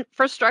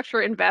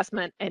 Infrastructure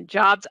investment and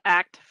Jobs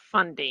Act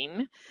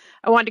funding.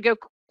 I want to go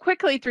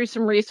quickly through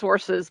some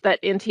resources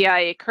that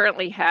NTIA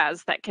currently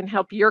has that can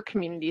help your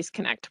communities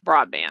connect to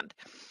broadband.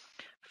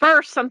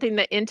 First, something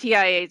that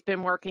NTIA has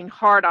been working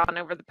hard on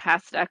over the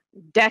past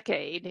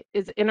decade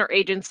is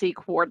interagency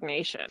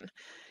coordination.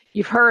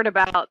 You've heard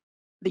about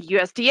the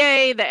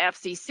USDA, the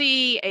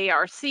FCC,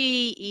 ARC,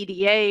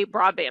 EDA,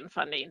 broadband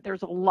funding.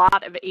 There's a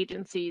lot of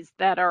agencies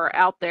that are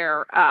out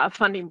there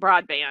funding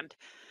broadband.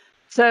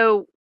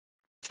 So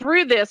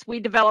through this, we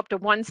developed a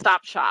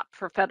one-stop shop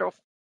for federal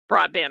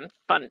broadband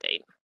funding.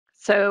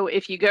 So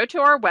if you go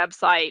to our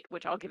website,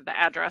 which I'll give the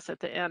address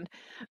at the end,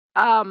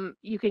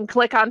 you can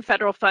click on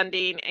federal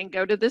funding and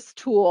go to this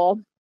tool,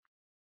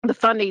 the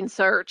funding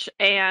search,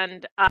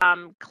 and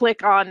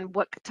click on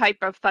what type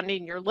of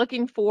funding you're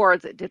looking for.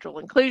 Is it digital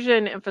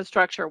inclusion,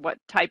 infrastructure, what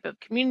type of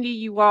community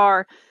you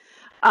are,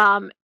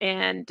 and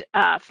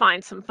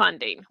find some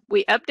funding.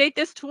 We update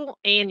this tool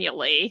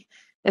annually,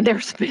 and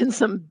there's been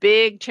some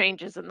big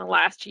changes in the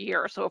last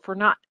year. So if we're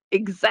not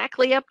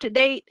exactly up to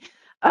date,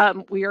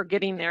 we are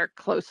getting there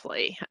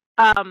closely.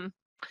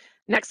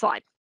 Next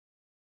slide.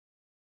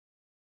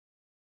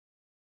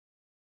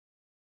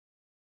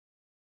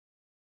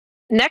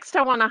 Next,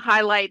 I want to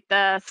highlight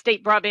the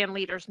State Broadband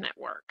Leaders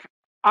Network.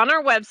 On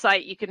our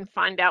website, you can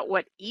find out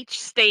what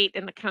each state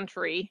in the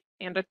country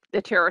and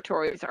the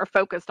territories are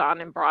focused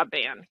on in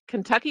broadband.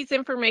 Kentucky's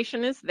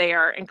information is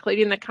there,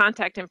 including the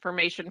contact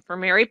information for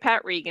Mary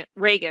Pat Reagan,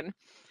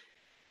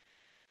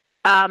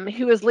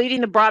 who is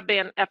leading the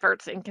broadband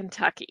efforts in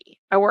Kentucky.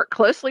 I work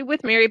closely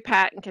with Mary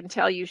Pat and can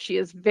tell you she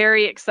is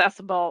very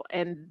accessible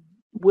and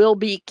will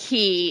be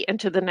key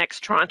into the next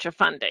tranche of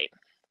funding.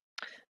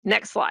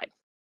 Next slide.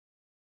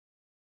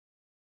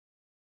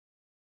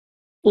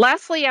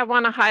 Lastly, I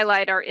want to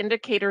highlight our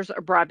Indicators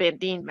of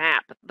Broadband Need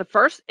map, the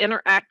first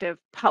interactive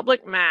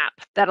public map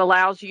that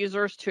allows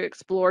users to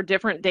explore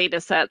different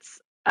data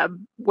sets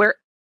where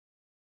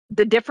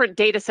the different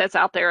data sets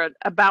out there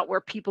about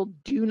where people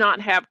do not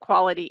have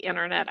quality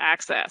internet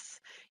access.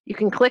 You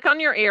can click on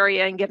your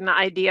area and get an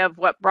idea of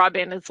what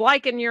broadband is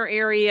like in your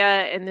area,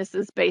 and this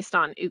is based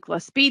on Ookla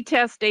speed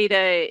test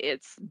data.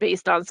 It's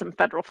based on some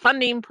federal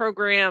funding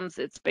programs.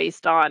 It's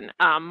based on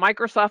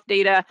Microsoft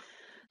data.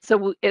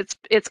 So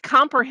it's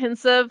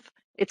comprehensive.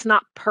 It's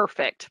not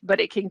perfect, but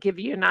it can give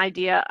you an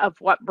idea of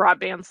what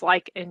broadband's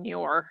like in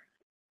your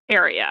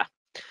area.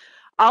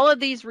 All of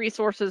these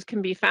resources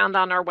can be found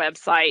on our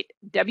website,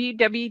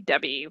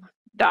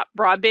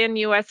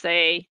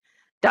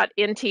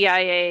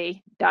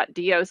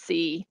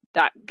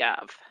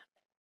 www.broadbandusa.ntia.doc.gov.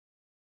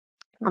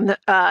 On the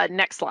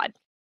next slide.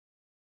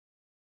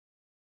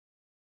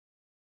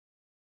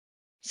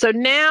 So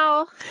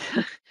now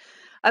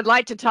I'd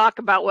like to talk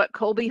about what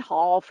Colby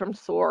Hall from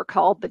SOAR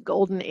called the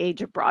golden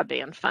age of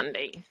broadband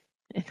funding.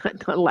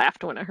 I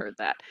laughed when I heard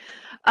that.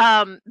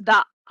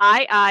 The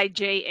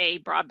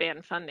IIJA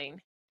broadband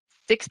funding,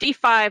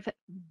 $65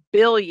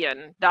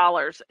 billion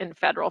in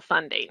federal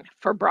funding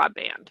for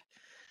broadband.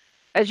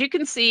 As you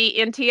can see,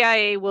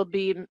 NTIA will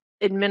be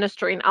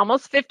administering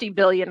almost $50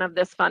 billion of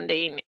this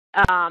funding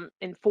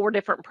in 4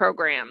 different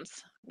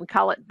programs. We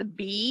call it the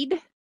BEAD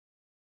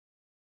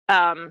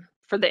for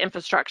the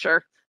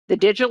infrastructure, the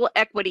Digital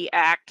Equity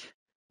Act,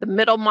 the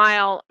Middle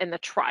Mile, and the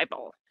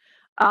Tribal.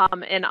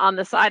 And on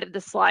the side of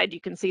the slide, you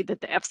can see that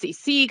the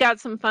FCC got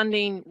some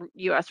funding,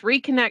 US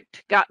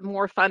Reconnect got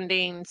more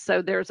funding,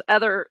 so there's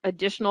other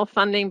additional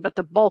funding, but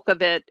the bulk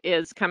of it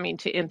is coming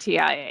to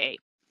NTIA.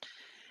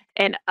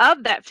 And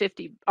of that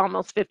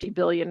almost $50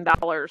 billion,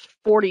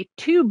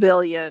 $42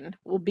 billion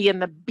will be in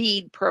the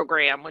BEAD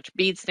program, which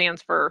BEAD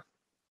stands for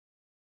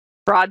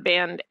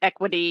Broadband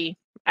Equity,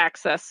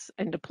 Access,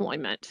 and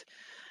Deployment.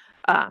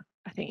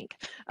 I think.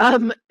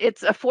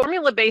 It's a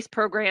formula-based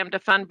program to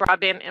fund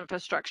broadband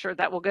infrastructure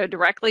that will go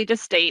directly to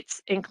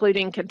states,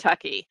 including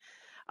Kentucky.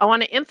 I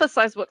want to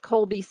emphasize what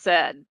Colby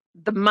said.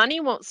 The money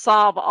won't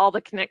solve all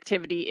the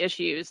connectivity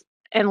issues,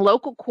 and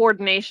local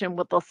coordination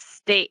with the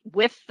state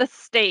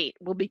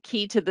will be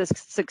key to the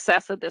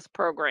success of this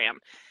program.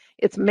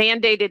 It's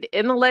mandated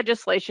in the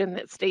legislation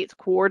that states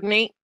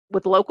coordinate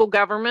with local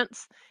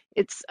governments.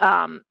 It's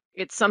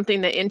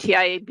something that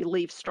NTIA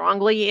believes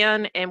strongly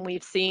in, and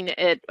we've seen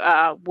it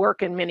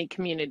work in many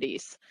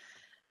communities.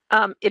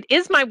 It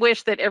is my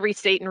wish that every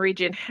state and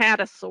region had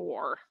a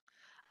SOAR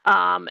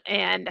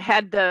and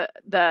had the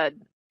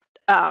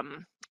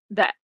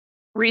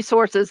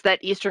resources that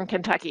Eastern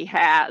Kentucky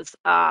has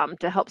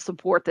to help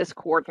support this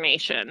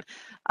coordination.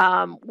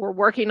 We're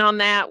working on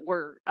that.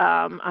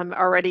 I'm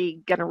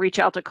already going to reach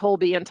out to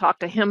Colby and talk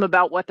to him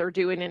about what they're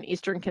doing in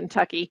Eastern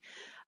Kentucky.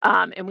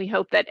 And we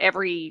hope that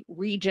every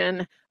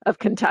region of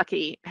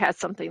Kentucky has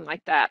something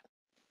like that.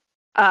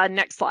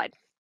 Next slide.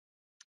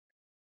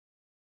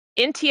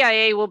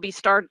 NTIA will be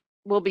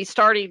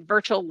starting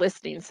virtual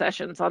listening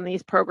sessions on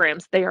these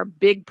programs. They are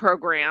big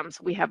programs.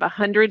 We have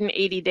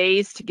 180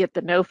 days to get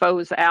the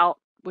NOFOs out,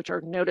 which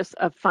are Notice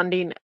of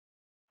Funding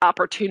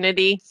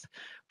Opportunities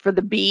for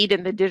the BEAD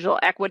and the Digital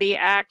Equity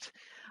Act.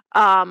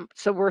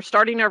 So we're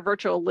starting our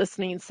virtual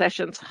listening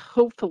sessions,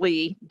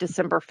 hopefully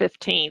December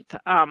 15th.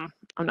 I'm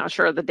not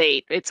sure of the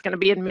date. It's going to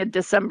be in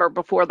mid-December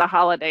before the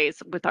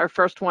holidays with our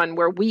first one,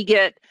 where we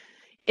get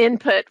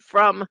input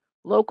from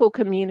local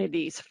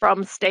communities,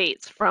 from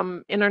states,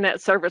 from internet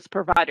service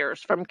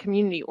providers, from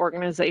community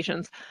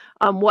organizations,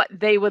 what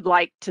they would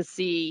like to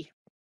see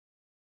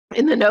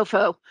in the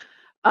NOFO.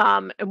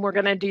 And we're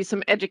going to do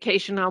some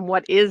education on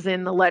what is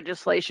in the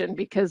legislation,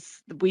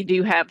 because we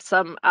do have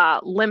some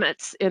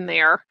limits in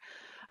there.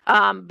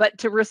 But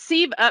to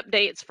receive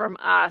updates from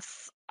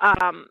us,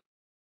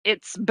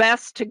 it's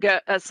best to go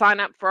sign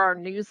up for our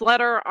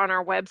newsletter on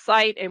our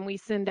website, and we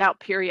send out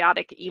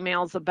periodic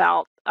emails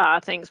about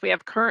things. We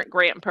have current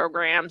grant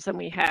programs, and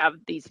we have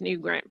these new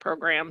grant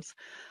programs.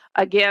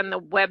 Again, the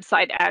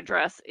website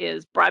address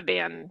is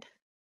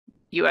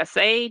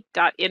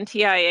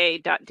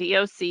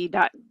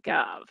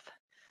broadbandusa.ntia.doc.gov.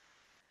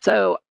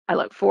 So I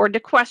look forward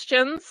to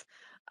questions.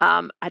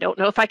 I don't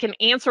know if I can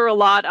answer a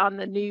lot on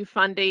the new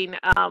funding.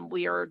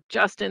 We are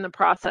just in the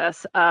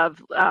process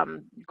of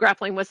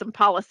grappling with some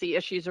policy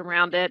issues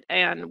around it,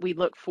 and we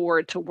look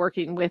forward to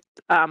working with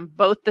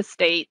both the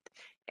state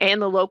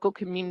and the local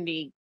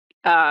community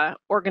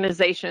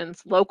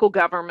organizations, local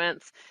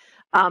governments,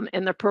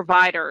 and the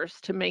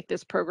providers to make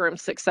this program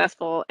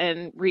successful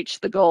and reach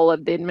the goal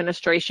of the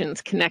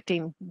administration's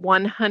connecting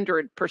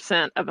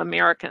 100% of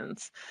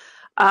Americans.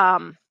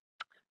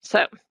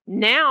 So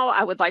now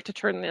I would like to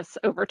turn this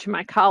over to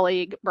my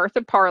colleague,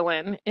 Bertha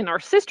Parlin, in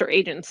our sister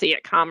agency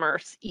at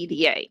Commerce,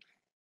 EDA.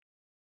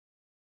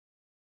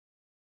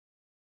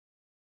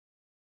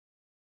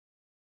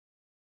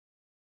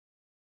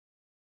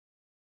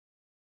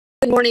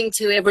 Good morning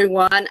to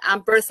everyone.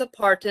 I'm Bertha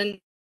Parton.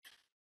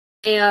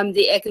 I am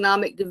the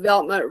Economic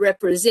Development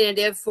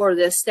Representative for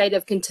the state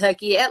of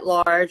Kentucky at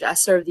large. I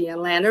serve the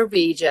Atlanta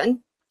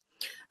region.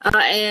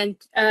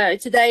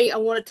 Today I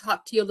want to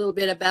talk to you a little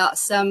bit about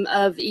some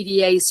of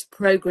EDA's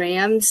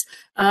programs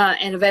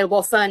and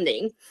available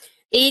funding.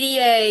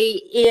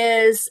 EDA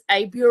is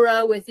a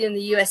bureau within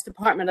the U.S.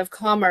 Department of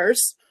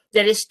Commerce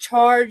that is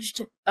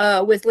charged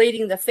with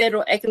leading the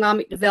federal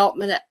economic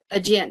development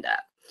agenda.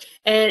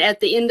 And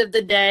at the end of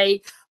the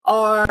day,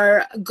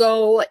 our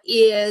goal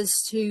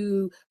is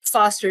to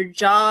foster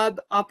job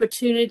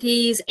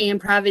opportunities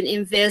and private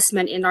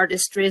investment in our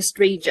distressed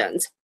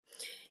regions.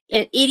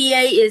 And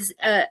EDA is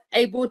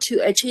able to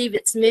achieve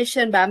its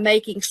mission by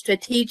making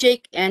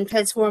strategic and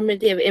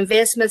transformative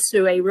investments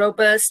through a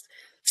robust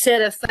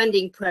set of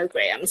funding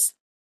programs.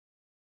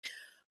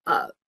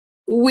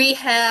 We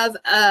have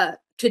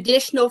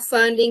traditional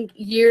funding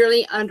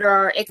yearly under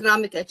our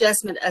Economic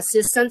Adjustment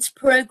Assistance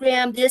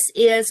Program. This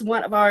is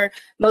one of our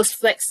most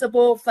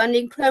flexible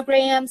funding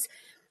programs,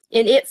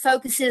 and it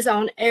focuses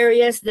on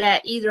areas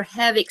that either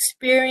have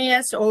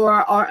experienced or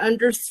are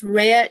under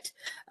threat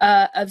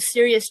of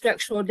serious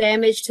structural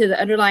damage to the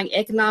underlying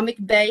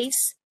economic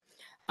base.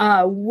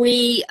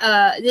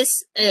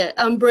 This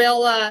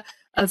umbrella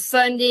of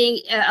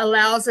funding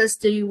allows us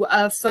to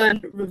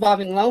fund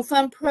revolving loan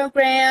fund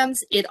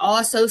programs. It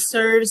also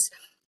serves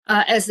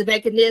as the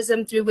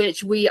mechanism through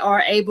which we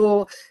are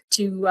able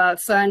to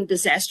fund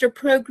disaster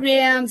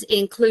programs,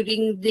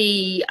 including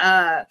the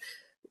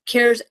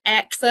CARES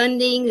Act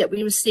funding that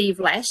we received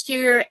last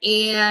year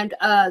and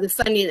the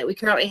funding that we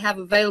currently have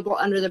available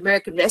under the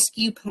American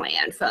Rescue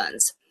Plan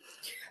funds.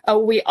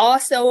 We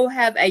also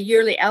have a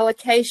yearly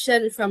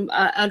allocation from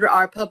under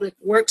our Public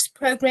Works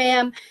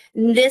program.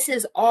 And this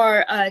is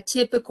our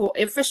typical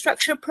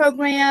infrastructure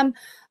program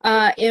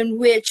in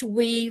which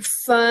we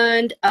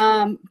fund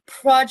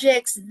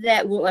projects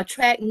that will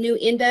attract new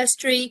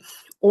industry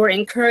or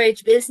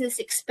encourage business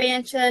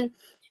expansion,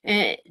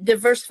 and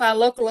diversify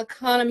local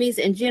economies,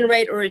 and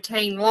generate or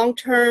retain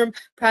long-term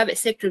private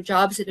sector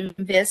jobs and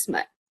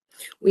investment.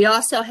 We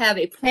also have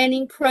a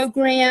planning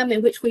program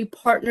in which we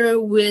partner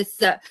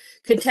with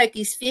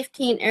Kentucky's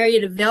 15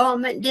 area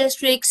development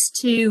districts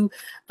to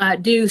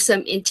do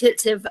some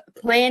intensive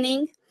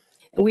planning.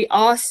 We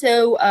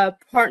also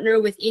partner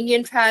with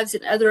Indian tribes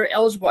and other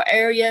eligible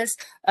areas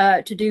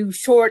to do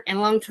short and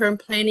long-term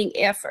planning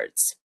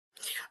efforts.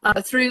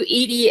 Through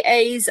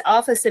EDA's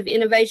Office of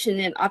Innovation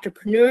and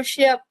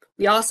Entrepreneurship,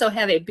 we also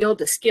have a Build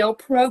to Scale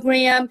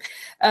program,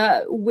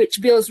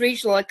 which builds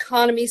regional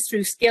economies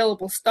through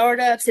scalable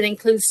startups. It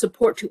includes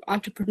support to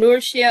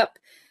entrepreneurship,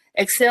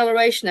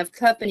 acceleration of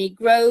company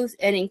growth,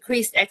 and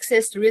increased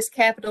access to risk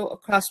capital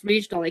across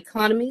regional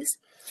economies.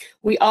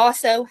 We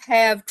also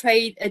have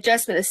Trade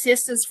Adjustment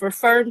Assistance for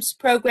Firms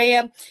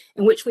program,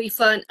 in which we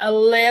fund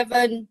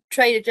 11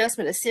 Trade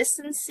Adjustment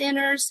Assistance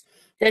Centers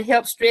that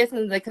help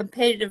strengthen the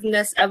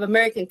competitiveness of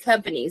American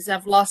companies that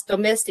have lost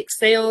domestic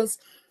sales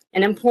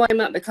and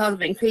employment because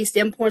of increased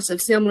imports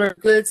of similar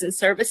goods and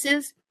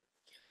services.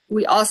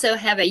 We also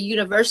have a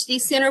University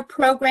Center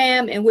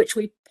program in which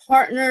we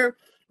partner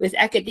with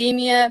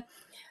academia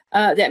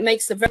that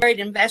makes the varied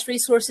and vast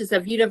resources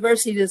of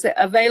universities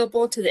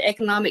available to the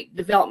economic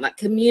development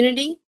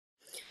community.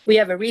 We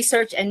have a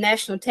Research and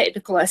National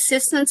Technical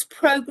Assistance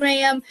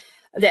program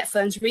that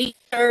funds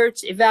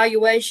research,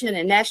 evaluation,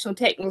 and national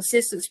technical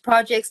assistance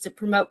projects to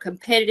promote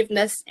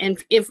competitiveness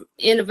and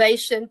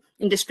innovation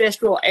in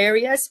distressed rural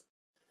areas.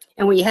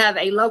 And we have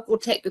a local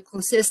technical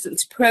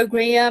assistance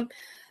program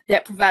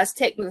that provides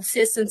technical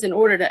assistance in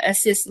order to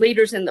assist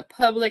leaders in the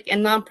public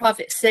and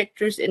nonprofit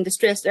sectors in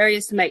distressed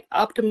areas to make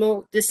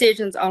optimal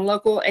decisions on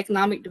local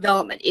economic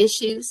development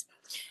issues.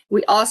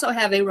 We also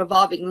have a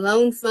revolving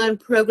loan fund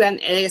program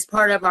as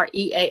part of our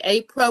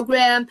EAA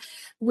program.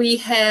 We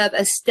have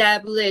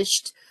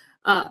established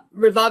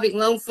revolving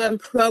loan fund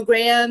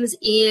programs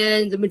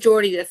in the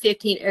majority of the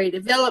 15 area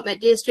development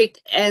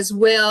district, as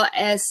well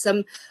as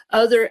some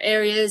other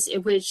areas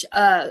in which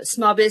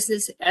small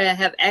business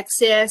have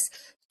access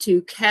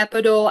to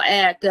capital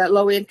at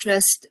low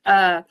interest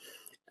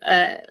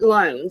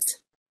loans.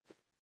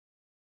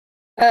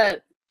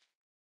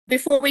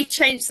 Before we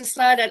change the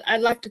slide,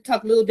 I'd like to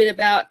talk a little bit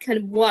about kind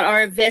of what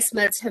our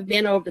investments have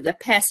been over the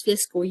past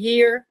fiscal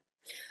year.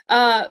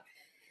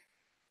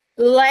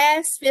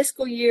 Last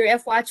fiscal year,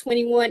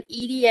 FY21,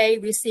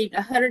 EDA received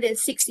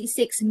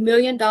 $166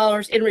 million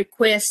in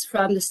requests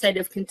from the state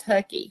of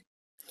Kentucky.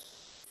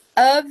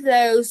 Of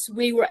those,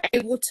 we were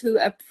able to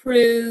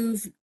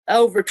approve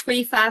over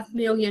 $25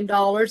 million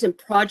in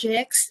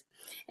projects.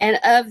 And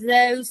of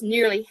those,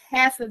 nearly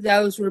half of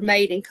those were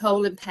made in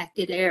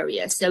coal-impacted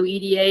areas. So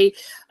EDA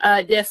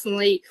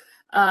definitely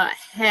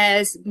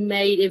has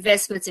made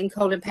investments in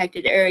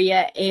coal-impacted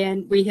area,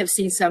 and we have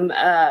seen some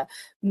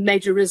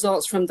major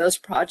results from those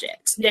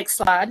projects. Next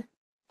slide.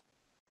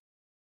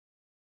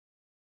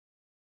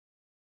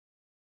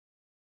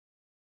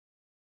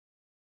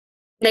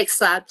 Next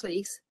slide,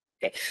 please.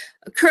 Okay.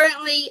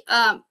 Currently,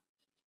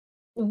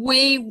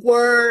 we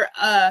were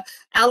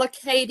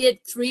allocated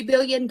 $3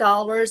 billion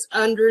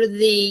under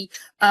the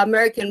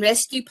American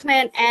Rescue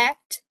Plan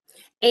Act.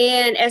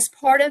 And as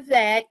part of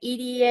that,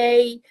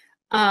 EDA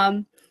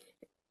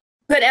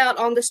put out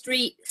on the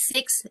street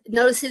 6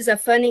 notices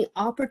of funding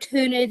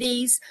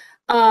opportunities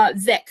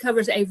that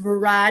covers a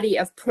variety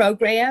of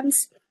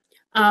programs.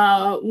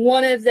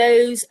 One of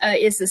those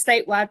is the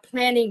statewide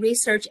planning,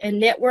 research, and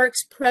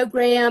networks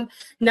program.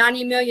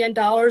 $90 million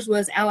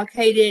was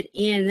allocated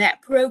in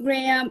that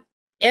program.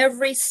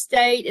 Every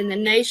state in the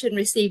nation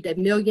received $1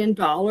 million.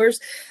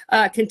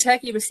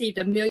 Kentucky received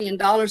 $1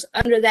 million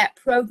under that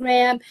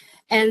program,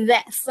 and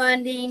that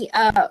funding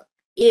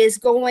is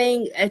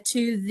going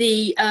to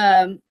the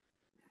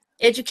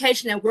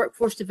Education and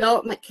Workforce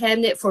Development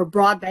Cabinet for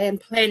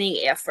broadband planning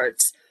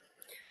efforts.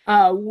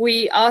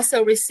 We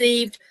also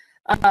received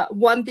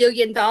 $1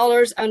 billion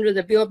under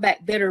the Build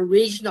Back Better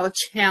Regional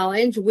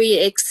Challenge.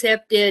 We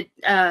accepted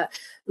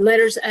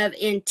letters of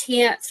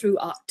intent through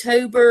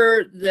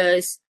October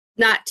the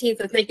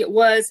 19th, I think it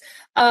was,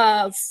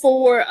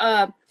 for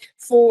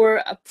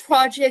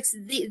projects.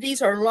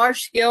 These are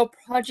large-scale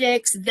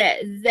projects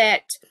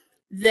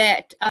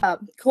that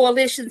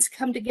coalitions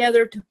come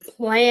together to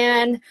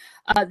plan.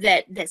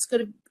 That's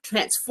going to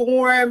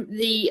transform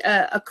the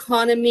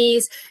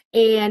economies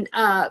and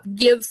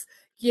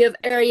give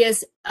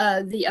areas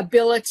the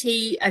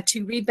ability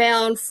to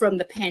rebound from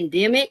the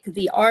pandemic.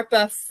 The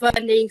ARPA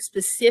funding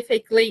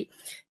specifically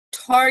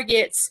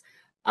targets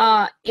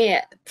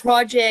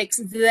projects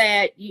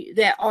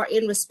that are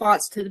in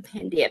response to the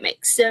pandemic.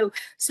 So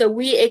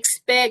we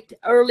expect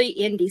early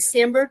in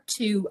December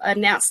to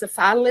announce the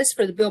finalists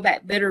for the Build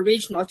Back Better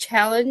Regional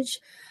Challenge,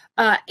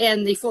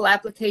 and the full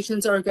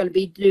applications are going to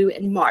be due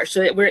in March.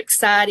 So we're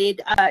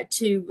excited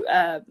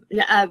to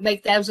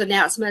make those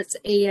announcements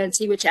and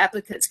see which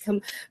applicants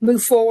can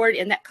move forward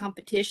in that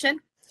competition.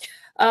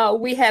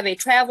 We have a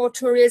travel,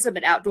 tourism,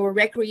 and outdoor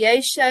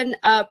recreation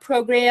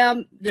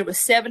program. There was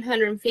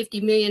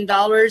 $750 million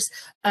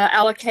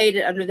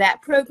allocated under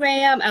that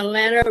program.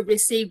 Atlanta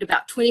received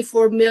about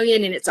 $24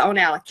 million in its own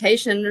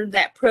allocation under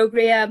that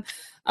program.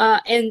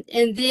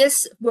 And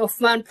this will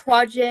fund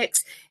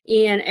projects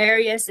in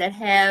areas that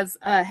have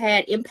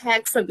had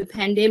impact from the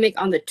pandemic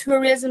on the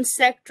tourism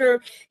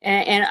sector,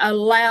 and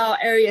allow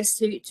areas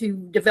to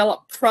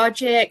develop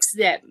projects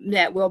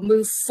that will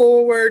move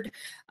forward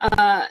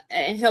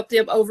and help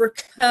them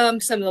overcome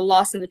some of the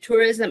loss in the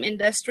tourism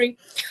industry.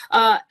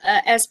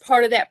 As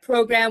part of that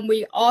program,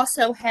 we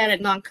also had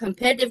a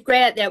non-competitive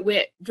grant that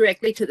went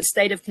directly to the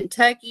state of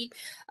Kentucky.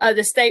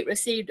 The state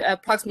received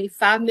approximately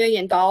 $5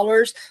 million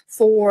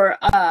for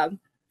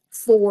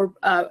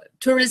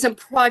tourism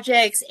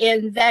projects,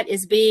 and that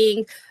is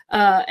being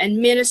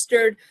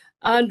administered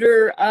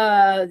under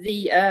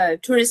the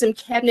tourism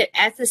cabinet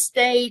at the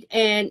state,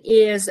 and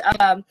is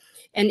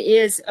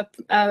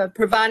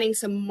providing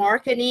some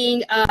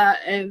marketing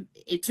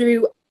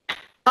through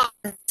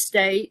the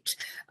state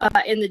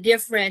in the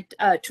different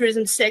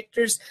tourism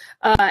sectors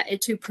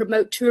to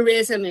promote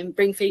tourism and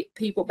bring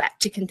people back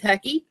to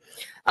Kentucky.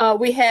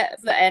 We have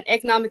an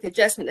economic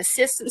adjustment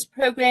assistance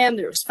program.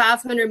 There's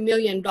 $500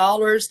 million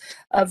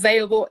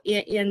available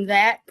in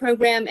that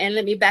program. And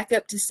let me back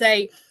up to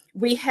say,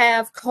 we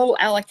have coal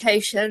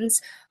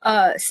allocations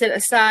set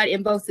aside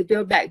in both the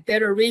Build Back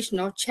Better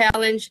Regional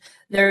Challenge.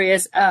 There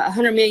is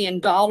 $100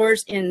 million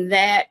in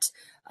that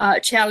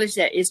challenge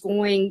that is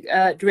going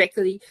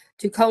directly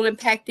to coal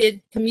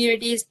impacted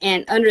communities.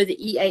 And under the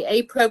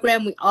EAA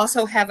program, we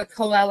also have a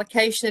coal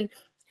allocation.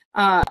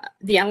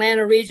 The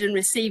Atlanta region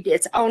received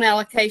its own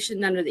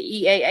allocation under the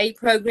EAA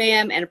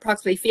program, and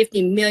approximately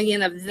 50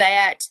 million of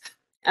that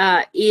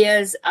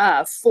is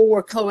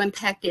for coal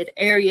impacted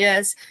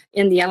areas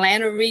in the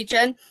Atlanta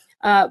region.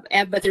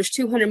 But there's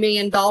 $200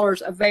 million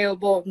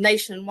available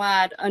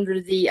nationwide under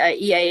the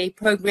EAA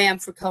program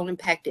for coal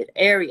impacted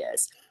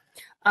areas.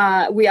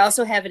 We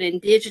also have an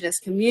Indigenous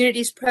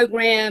Communities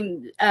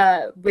program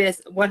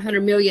with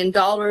 $100 million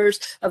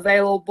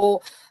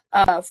available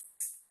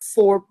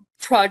for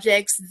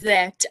projects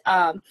that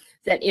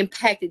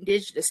impact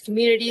Indigenous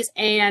communities.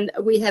 And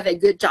we have a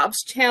Good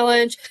Jobs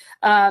Challenge.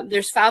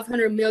 There's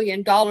 $500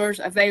 million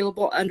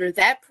available under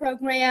that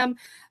program.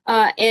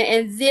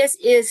 And this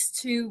is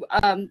to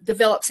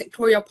develop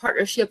sectorial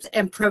partnerships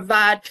and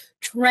provide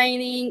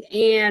training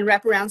and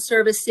wraparound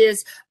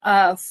services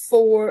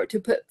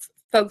to put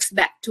folks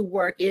back to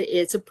work.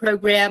 It's a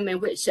program in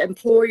which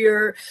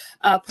employer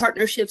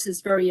partnerships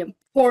is very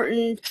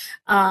important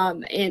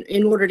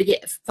in order to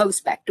get folks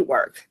back to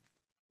work.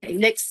 Okay,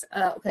 next,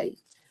 okay.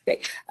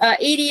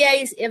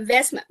 EDA's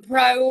investment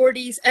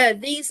priorities.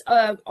 These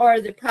are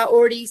the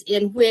priorities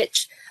in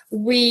which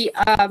we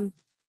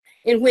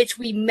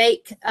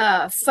make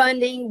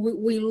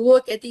funding. We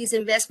look at these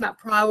investment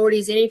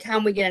priorities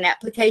anytime we get an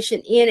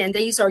application in, and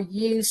these are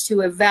used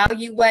to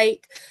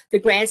evaluate the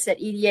grants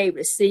that EDA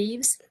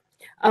receives.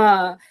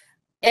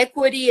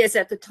 Equity is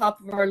at the top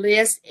of our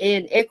list,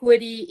 and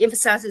equity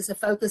emphasizes a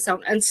focus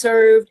on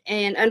unserved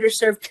and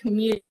underserved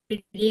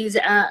communities,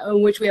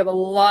 in which we have a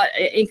lot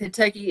in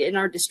Kentucky in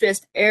our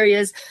distressed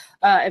areas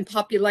and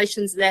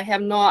populations that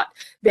have not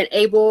been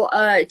able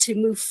to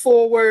move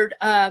forward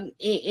and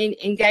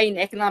gain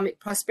economic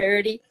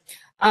prosperity.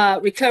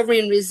 Recovery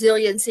and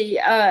resiliency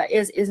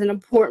is an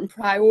important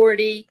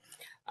priority.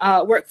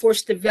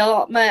 Workforce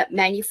development,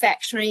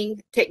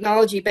 manufacturing,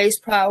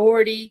 technology-based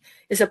priority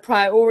is a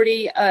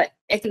priority.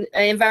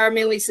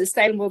 Environmentally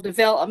sustainable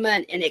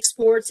development and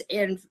exports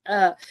and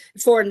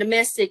foreign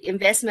domestic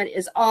investment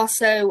is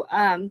also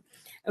an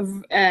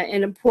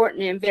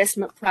important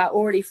investment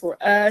priority for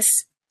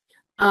us.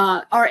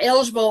 Our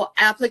eligible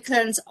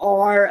applicants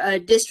are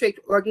district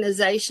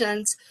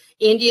organizations,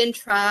 Indian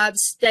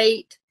tribes,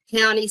 state,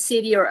 county,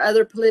 city, or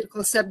other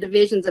political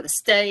subdivisions of a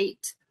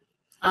state.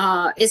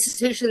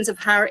 Institutions of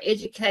higher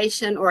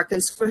education or a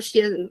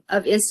consortium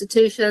of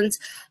institutions,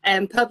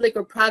 and public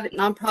or private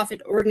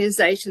nonprofit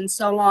organizations,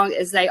 so long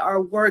as they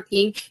are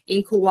working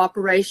in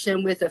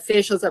cooperation with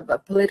officials of a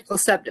political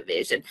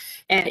subdivision.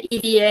 And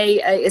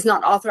EDA is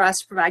not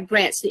authorized to provide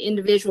grants to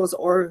individuals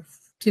or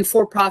to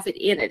for-profit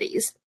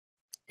entities.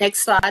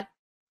 Next slide.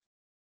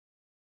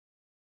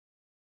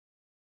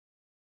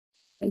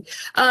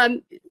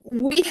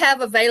 We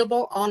have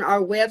available on our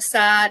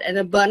website an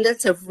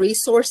abundance of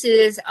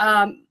resources.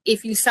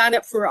 If you sign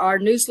up for our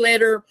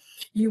newsletter,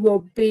 you will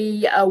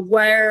be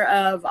aware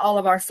of all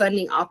of our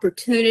funding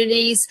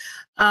opportunities.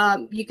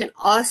 You can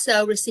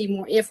also receive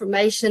more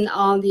information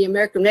on the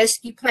American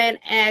Rescue Plan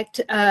Act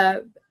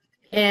at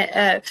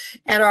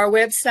our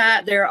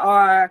website. There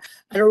are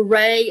an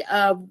array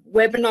of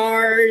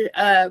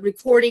webinar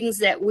recordings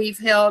that we've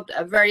held,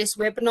 various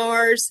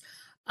webinars.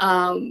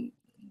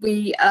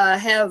 We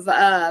have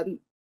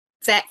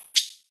fact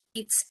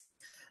sheets,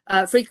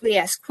 frequently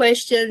asked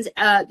questions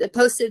that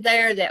posted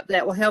there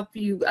that will help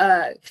you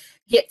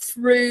get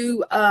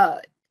through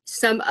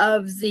some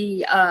of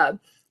the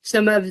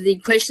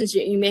questions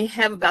that you may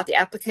have about the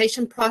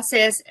application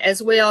process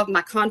as well.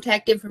 My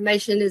contact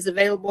information is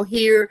available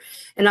here,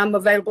 and I'm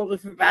available to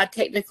provide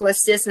technical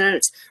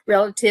assistance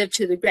relative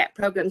to the grant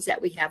programs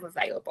that we have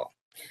available.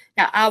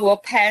 Now I will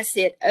pass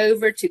it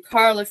over to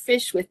Carla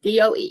Fish with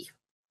DOE.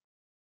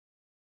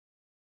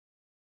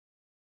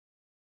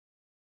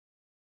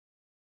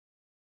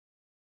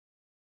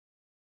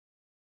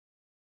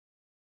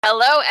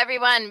 Hello,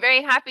 everyone.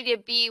 Very happy to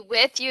be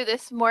with you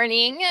this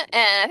morning.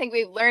 And I think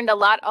we've learned a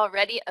lot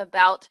already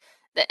about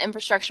the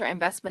Infrastructure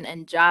Investment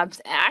and Jobs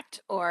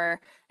Act,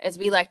 or as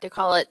we like to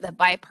call it, the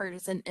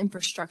Bipartisan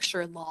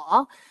Infrastructure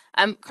Law.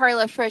 I'm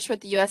Carla Frisch with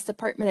the U.S.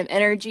 Department of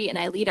Energy, and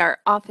I lead our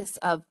Office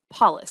of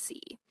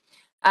Policy.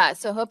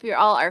 So hope you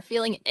all are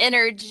feeling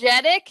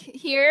energetic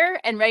here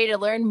and ready to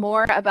learn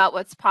more about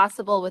what's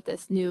possible with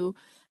this new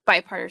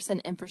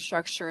bipartisan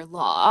infrastructure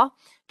law.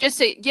 Just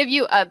to give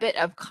you a bit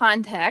of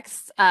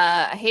context,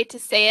 I hate to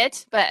say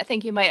it, but I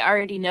think you might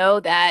already know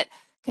that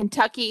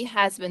Kentucky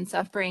has been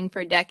suffering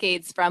for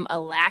decades from a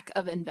lack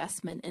of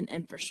investment in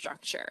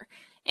infrastructure.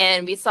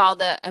 And we saw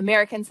the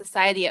American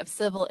Society of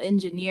Civil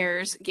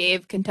Engineers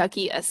gave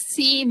Kentucky a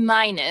C-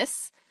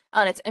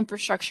 on its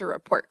infrastructure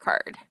report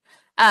card.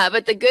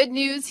 But the good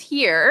news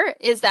here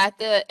is that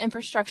the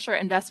Infrastructure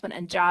Investment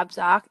and Jobs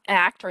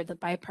Act, or the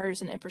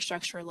Bipartisan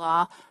Infrastructure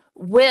Law,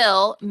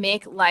 will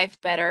make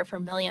life better for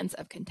millions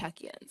of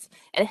Kentuckians.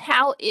 And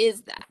how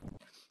is that?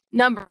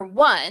 Number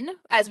one,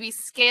 as we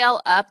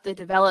scale up the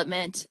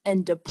development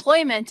and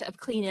deployment of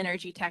clean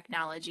energy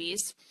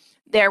technologies,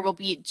 there will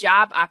be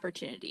job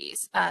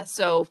opportunities.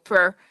 So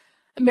for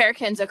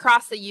Americans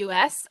across the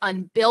U.S.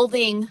 on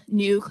building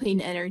new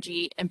clean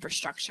energy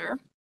infrastructure.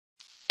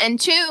 And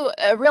two,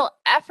 a real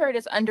effort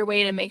is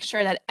underway to make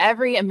sure that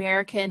every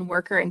American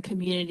worker and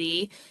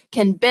community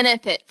can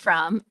benefit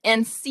from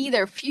and see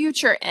their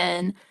future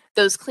in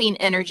those clean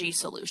energy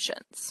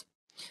solutions.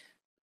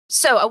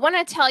 So I want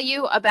to tell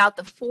you about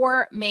the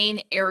four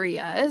main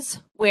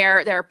areas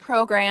where there are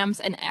programs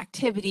and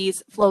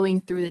activities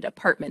flowing through the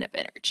Department of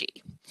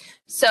Energy.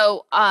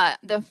 So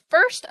the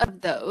first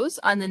of those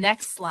on the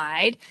next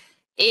slide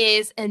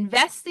is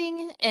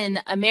investing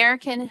in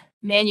American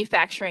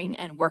manufacturing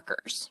and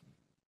workers.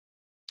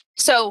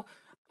 So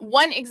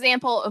one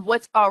example of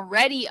what's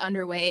already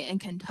underway in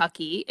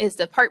Kentucky is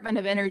the Department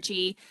of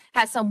Energy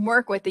has some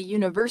work with the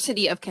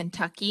University of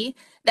Kentucky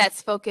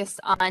that's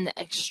focused on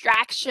the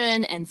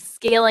extraction and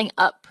scaling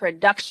up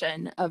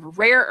production of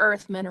rare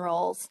earth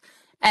minerals,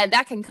 and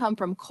that can come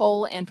from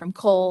coal and from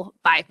coal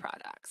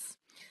byproducts.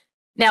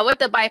 Now, what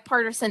the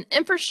Bipartisan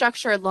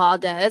Infrastructure Law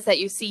does that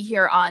you see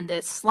here on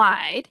this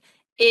slide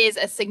is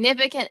a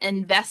significant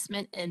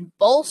investment in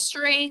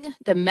bolstering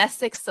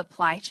domestic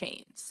supply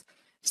chains.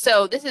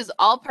 So this is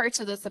all parts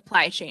of the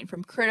supply chain,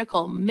 from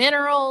critical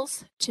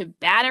minerals to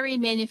battery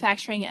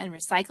manufacturing and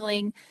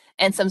recycling,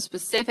 and some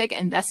specific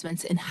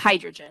investments in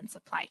hydrogen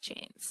supply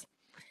chains.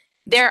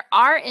 There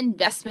are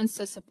investments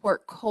to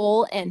support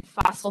coal and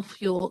fossil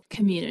fuel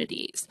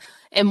communities.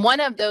 And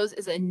one of those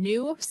is a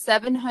new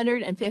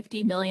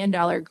 $750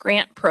 million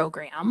grant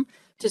program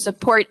to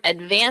support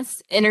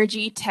advanced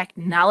energy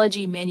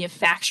technology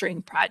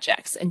manufacturing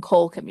projects in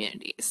coal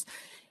communities.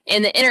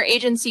 And the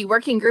Interagency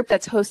working group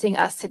that's hosting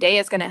us today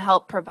is going to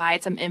help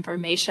provide some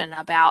information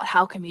about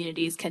how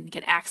communities can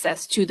get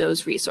access to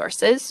those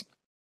resources.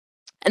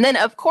 And then,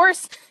 of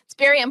course, it's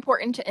very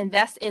important to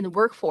invest in the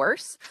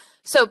workforce.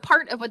 So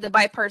part of what the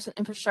Bipartisan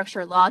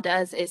Infrastructure Law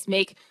does is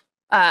make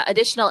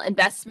additional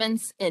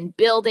investments in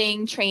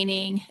building,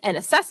 training, and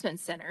assessment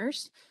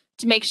centers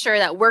to make sure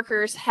that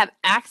workers have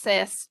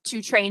access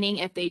to training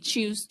if they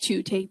choose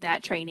to take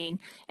that training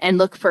and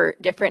look for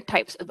different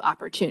types of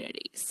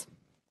opportunities.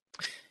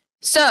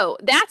 So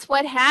that's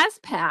what has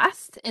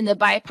passed in the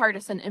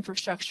Bipartisan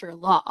Infrastructure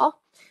Law.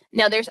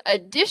 Now there's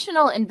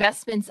additional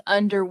investments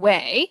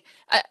underway,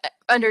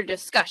 under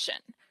discussion.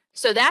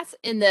 So that's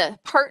in the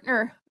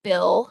partner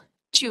bill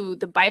to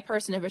the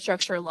Bipartisan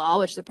Infrastructure Law,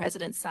 which the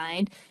president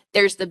signed.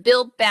 There's the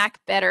Build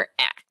Back Better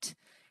Act.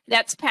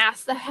 That's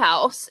passed the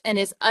House and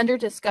is under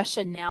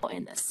discussion now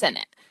in the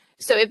Senate.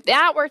 So if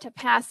that were to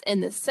pass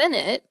in the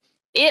Senate,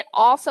 it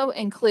also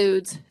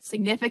includes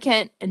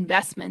significant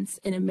investments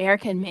in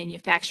American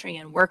manufacturing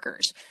and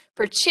workers,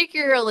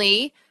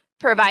 particularly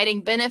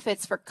providing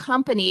benefits for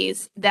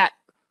companies that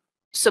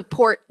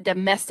support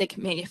domestic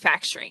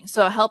manufacturing.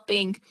 So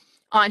helping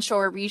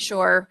onshore,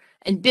 reshore,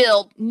 and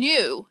build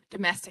new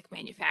domestic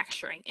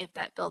manufacturing if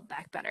that Build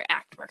Back Better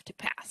Act were to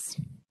pass.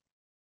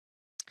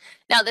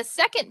 Now, the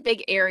second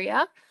big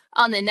area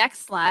on the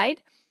next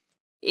slide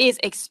is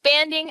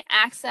expanding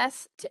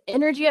access to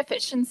energy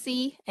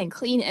efficiency and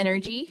clean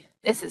energy.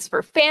 This is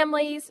for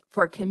families,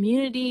 for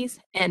communities,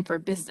 and for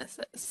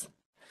businesses.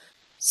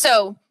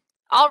 So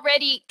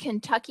already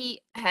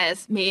Kentucky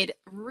has made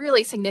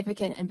really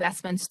significant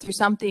investments through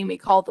something we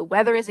call the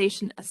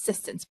Weatherization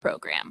Assistance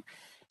Program.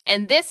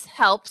 And this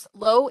helps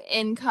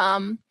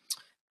low-income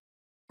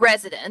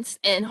residents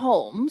in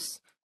homes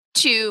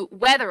to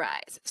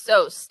weatherize.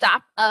 So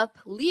stop up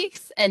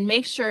leaks and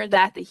make sure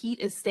that the heat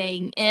is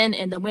staying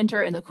in the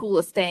winter and the cool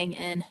is staying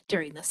in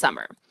during the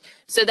summer.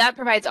 So that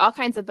provides all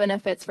kinds of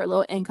benefits for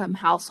low-income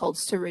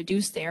households to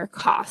reduce their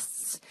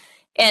costs.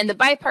 And the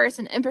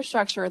Bipartisan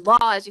Infrastructure Law,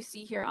 as you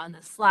see here on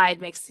the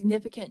slide, makes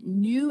significant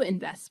new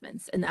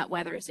investments in that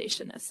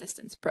Weatherization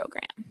Assistance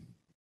Program.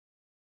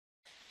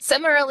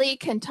 Similarly,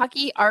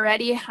 Kentucky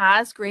already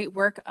has great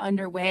work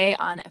underway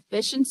on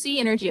efficiency,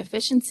 energy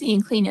efficiency,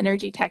 and clean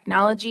energy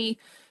technology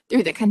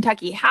through the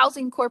Kentucky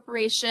Housing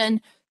Corporation,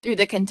 through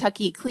the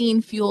Kentucky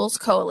Clean Fuels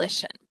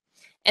Coalition.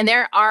 And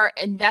there are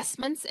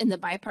investments in the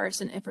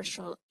bipartisan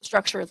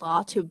infrastructure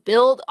law to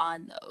build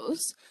on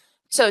those.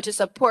 So to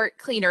support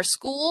cleaner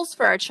schools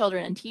for our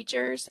children and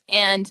teachers,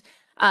 and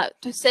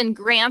to send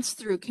grants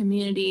through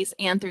communities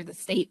and through the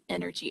State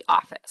Energy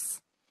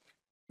Office.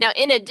 Now,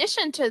 in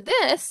addition to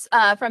this,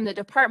 from the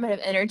Department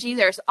of Energy,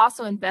 there's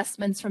also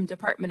investments from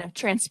Department of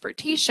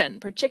Transportation,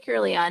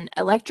 particularly on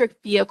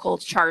electric vehicle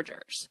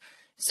chargers.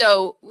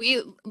 So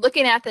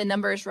looking at the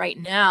numbers right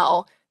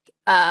now,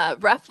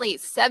 roughly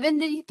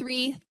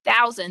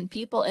 73,000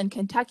 people in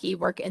Kentucky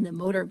work in the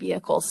motor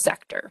vehicle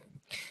sector.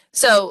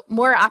 So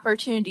more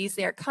opportunities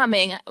there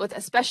coming,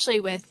 especially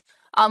with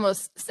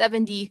almost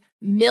 $70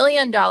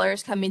 million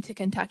coming to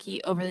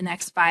Kentucky over the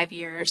next 5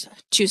 years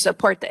to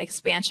support the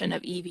expansion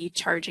of EV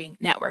charging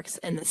networks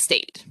in the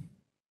state.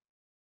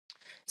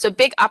 So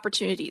big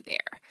opportunity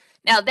there.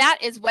 Now that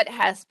is what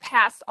has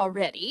passed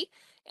already.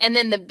 And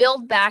then the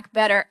Build Back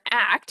Better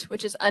Act,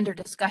 which is under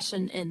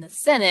discussion in the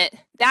Senate,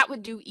 that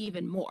would do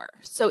even more.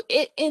 So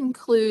it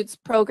includes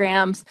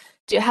programs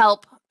to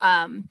help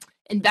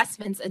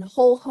investments in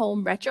whole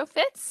home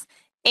retrofits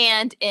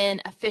and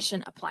in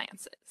efficient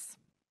appliances.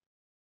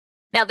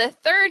 Now, the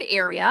third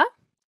area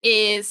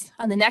is,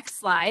 on the next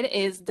slide,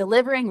 is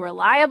delivering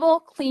reliable,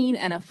 clean,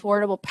 and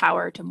affordable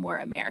power to more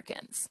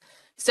Americans.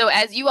 So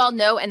as you all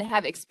know and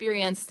have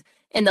experienced,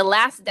 in the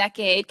last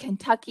decade,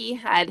 Kentucky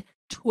had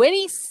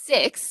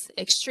 26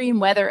 extreme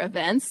weather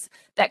events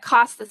that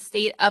cost the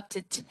state up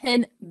to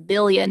 $10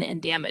 billion in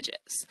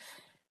damages.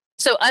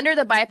 So under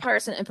the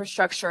bipartisan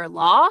infrastructure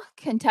law,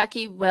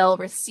 Kentucky will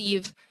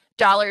receive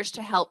dollars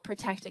to help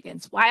protect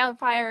against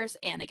wildfires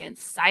and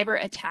against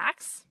cyber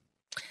attacks,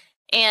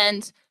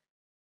 and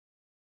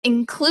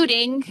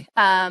including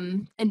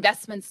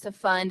investments to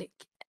fund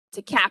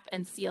to cap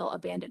and seal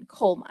abandoned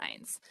coal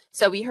mines.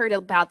 So we heard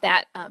about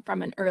that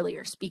from an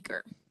earlier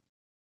speaker.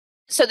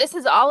 So this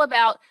is all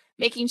about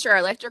making sure our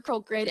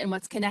electrical grid and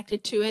what's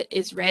connected to it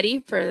is ready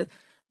for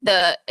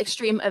the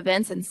extreme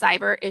events and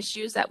cyber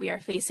issues that we are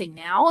facing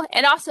now,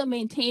 and also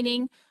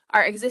maintaining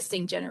our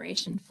existing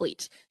generation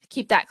fleet to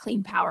keep that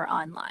clean power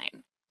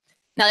online.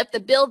 Now, if the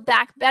Build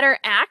Back Better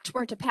Act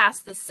were to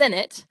pass the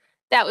Senate,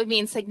 that would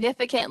mean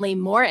significantly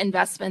more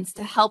investments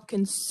to help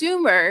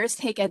consumers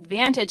take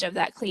advantage of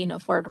that clean,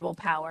 affordable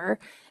power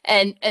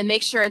and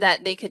make sure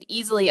that they could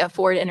easily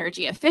afford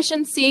energy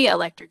efficiency,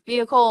 electric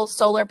vehicles,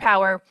 solar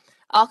power,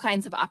 all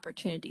kinds of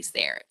opportunities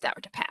there if that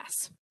were to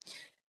pass.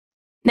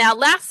 Now,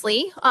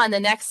 lastly, on the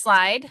next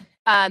slide,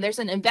 there's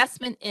an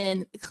investment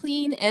in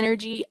clean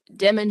energy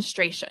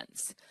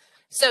demonstrations.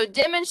 So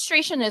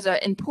demonstration is an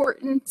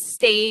important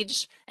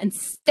stage and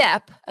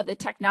step of the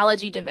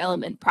technology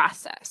development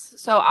process.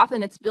 So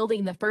often it's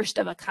building the first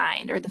of a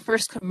kind or the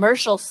first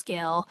commercial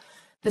scale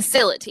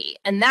facility.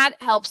 And that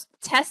helps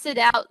test it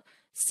out,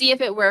 see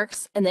if it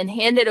works, and then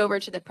hand it over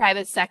to the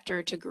private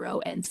sector to grow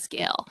and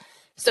scale.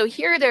 So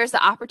here there's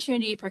the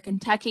opportunity for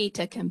Kentucky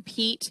to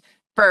compete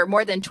for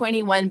more than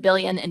 $21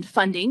 billion in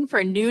funding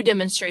for new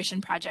demonstration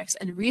projects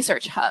and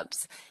research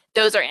hubs.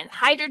 Those are in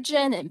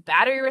hydrogen and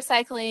battery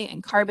recycling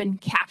and carbon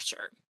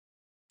capture.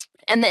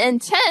 And the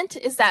intent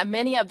is that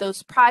many of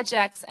those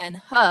projects and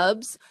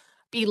hubs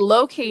be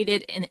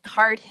located in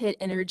hard-hit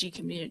energy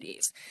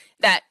communities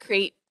that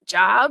create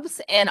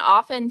jobs and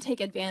often take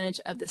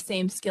advantage of the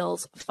same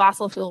skills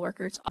fossil fuel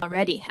workers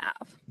already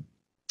have.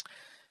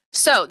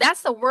 So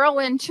that's the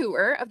whirlwind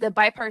tour of the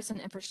bipartisan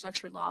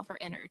infrastructure law for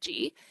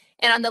energy.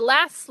 And on the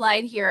last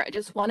slide here, I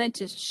just wanted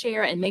to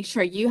share and make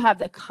sure you have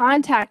the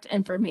contact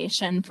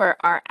information for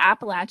our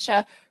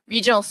Appalachia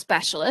regional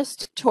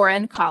specialist,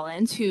 Torin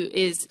Collins, who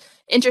is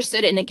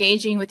interested in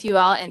engaging with you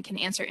all and can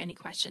answer any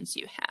questions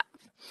you have.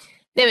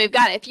 Then we've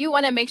got, if you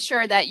want to make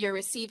sure that you're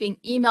receiving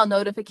email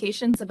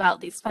notifications about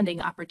these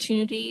funding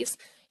opportunities,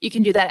 you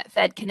can do that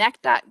at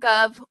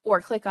fedconnect.gov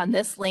or click on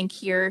this link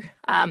here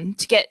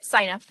to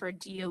sign up for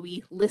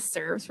DOE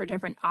listservs for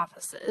different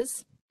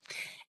offices.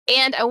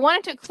 And I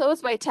wanted to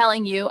close by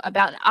telling you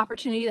about an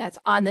opportunity that's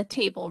on the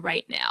table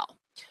right now.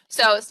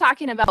 So I was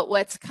talking about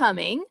what's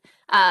coming.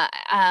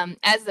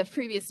 As the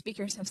previous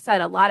speakers have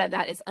said, a lot of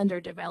that is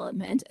under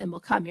development and will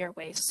come your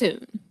way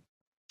soon.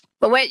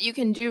 But what you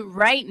can do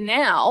right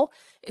now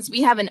is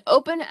we have an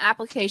open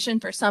application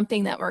for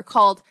something that we're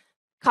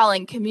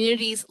calling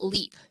Communities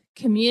Leap.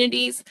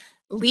 Communities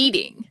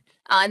leading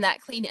on that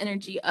clean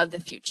energy of the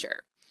future.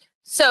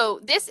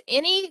 So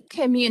any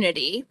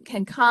community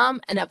can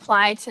come and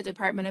apply to the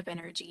Department of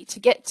Energy to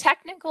get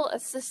technical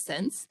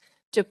assistance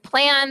to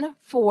plan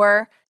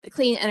for the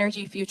clean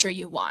energy future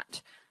you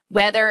want,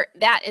 whether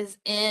that is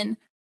in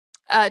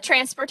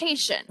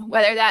transportation,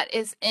 whether that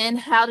is in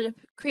how to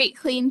create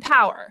clean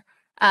power.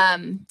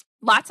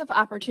 Lots of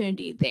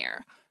opportunity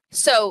there.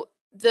 So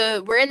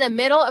we're in the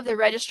middle of the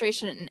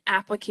registration and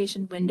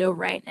application window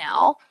right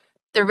now.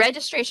 The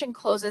registration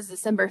closes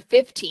December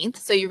 15th.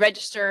 So you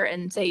register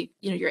and say,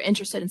 you're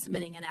interested in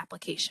submitting an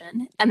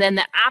application. And then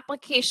the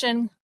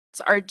applications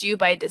are due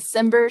by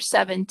December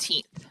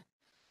 17th.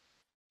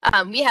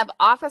 We have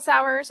office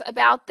hours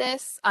about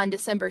this on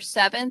December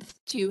 7th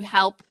to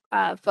help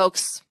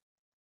folks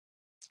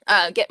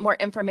get more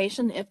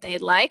information if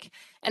they'd like.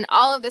 And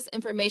all of this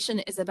information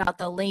is about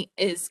the link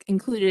is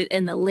included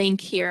in the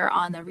link here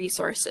on the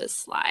resources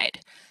slide.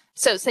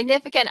 So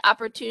significant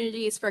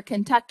opportunities for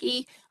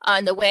Kentucky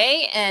on the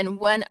way, and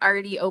one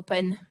already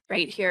open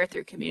right here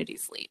through Community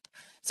Sleep.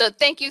 So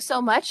thank you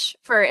so much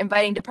for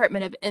inviting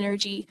Department of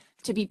Energy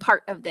to be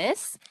part of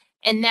this.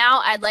 And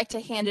now I'd like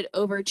to hand it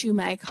over to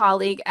my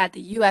colleague at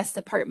the U.S.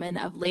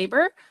 Department of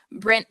Labor,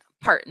 Brent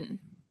Parton.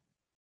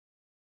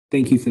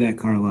 Thank you for that,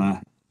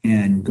 Carla,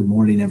 and good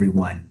morning,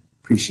 everyone.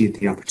 Appreciate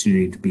the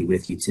opportunity to be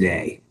with you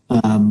today.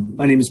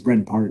 My name is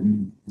Brent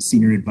Parton,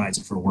 Senior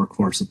Advisor for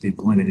Workforce at the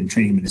Employment and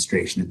Training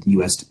Administration at the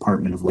U.S.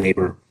 Department of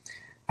Labor.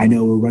 I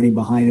know we're running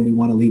behind and we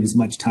want to leave as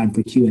much time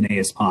for Q&A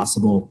as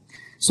possible.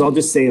 So I'll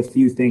just say a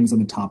few things on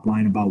the top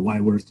line about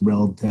why we're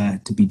thrilled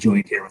to be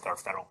joined here with our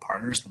federal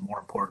partners, but more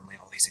importantly,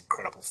 all these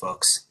incredible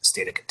folks in the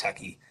state of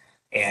Kentucky,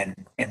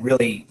 and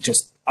really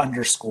just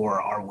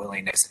underscore our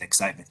willingness and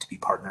excitement to be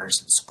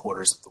partners and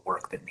supporters of the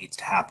work that needs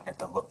to happen at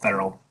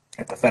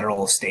the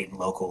federal, state, and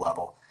local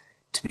level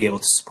to be able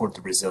to support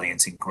the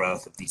resilience and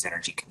growth of these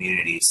energy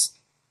communities.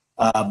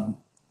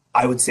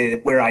 I would say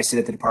that where I sit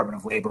at the Department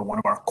of Labor, one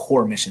of our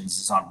core missions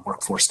is on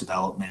workforce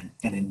development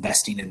and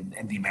investing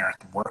in the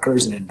American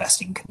workers and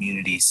investing in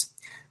communities.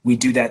 We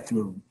do that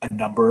through a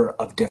number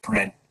of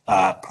different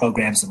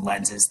programs and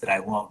lenses that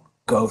I won't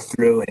go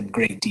through in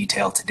great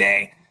detail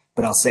today,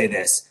 but I'll say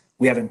this.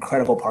 We have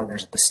incredible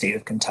partners at the state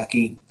of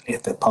Kentucky,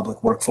 at the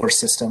public workforce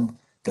system,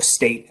 the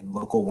state and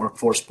local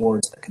workforce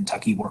boards, the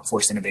Kentucky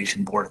Workforce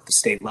Innovation Board at the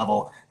state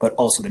level, but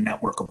also the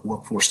network of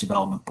workforce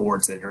development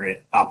boards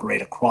that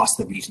operate across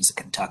the regions of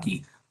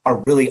Kentucky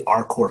are really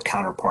our core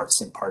counterparts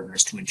and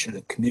partners to ensure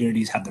that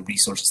communities have the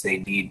resources they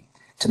need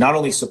to not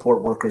only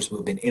support workers who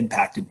have been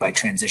impacted by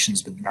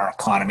transitions within our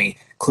economy,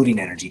 including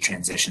energy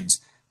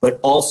transitions,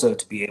 but also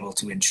to be able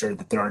to ensure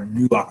that there are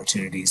new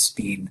opportunities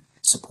being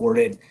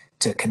supported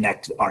to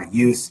connect our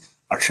youth,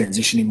 our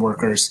transitioning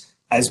workers,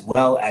 as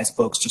well as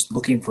folks just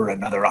looking for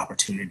another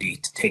opportunity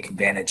to take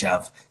advantage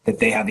of, that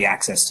they have the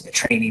access to the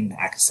training,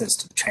 access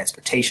to the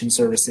transportation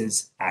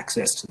services,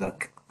 access to the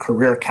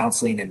career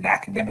counseling and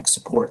academic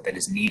support that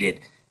is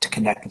needed to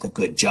connect with a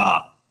good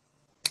job.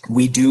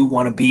 We do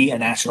want to be a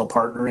national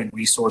partner and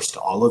resource to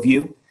all of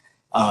you.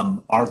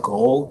 Our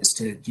goal is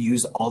to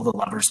use all the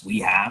levers we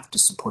have to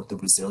support the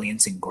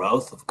resilience and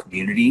growth of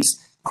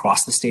communities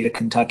across the state of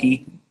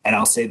Kentucky. And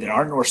I'll say that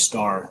our North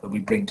Star that we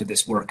bring to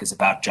this work is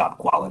about job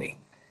quality.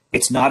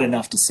 It's not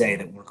enough to say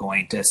that we're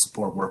going to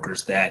support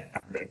workers that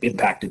are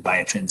impacted by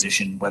a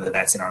transition, whether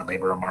that's in our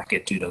labor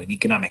market due to an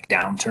economic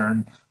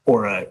downturn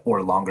or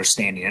a longer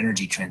standing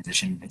energy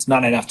transition. It's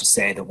not enough to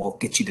say that we'll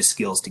get you the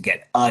skills to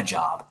get a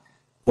job.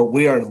 What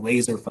we are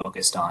laser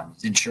focused on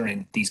is ensuring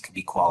that these can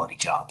be quality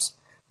jobs.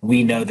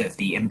 We know that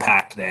the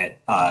impact that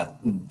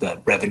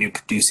the revenue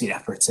producing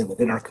efforts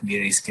within our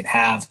communities can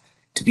have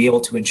to be able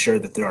to ensure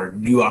that there are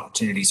new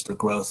opportunities for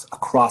growth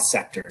across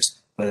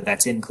sectors, whether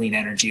that's in clean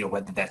energy or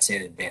whether that's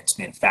in advanced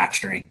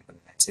manufacturing, whether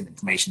that's in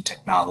information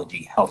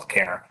technology,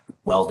 healthcare,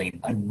 welding,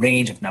 a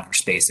range of number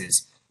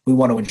spaces. We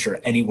want to ensure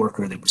any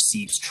worker that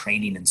receives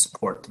training and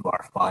support through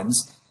our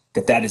funds,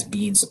 that is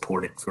being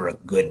supported for a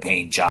good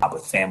paying job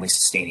with family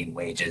sustaining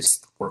wages,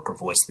 the worker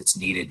voice that's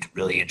needed to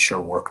really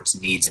ensure workers'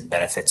 needs and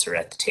benefits are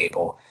at the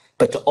table,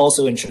 but to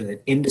also ensure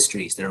that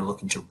industries that are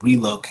looking to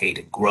relocate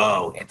and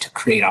grow and to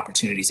create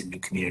opportunities in new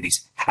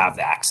communities have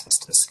the access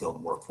to the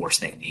skilled workforce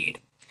they need.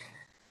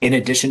 In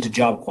addition to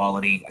job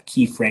quality, a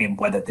key frame,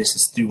 whether this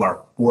is through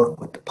our work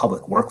with the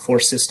public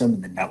workforce system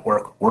and the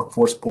network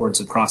workforce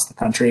boards across the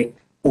country,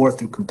 or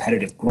through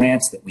competitive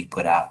grants that we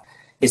put out,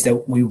 is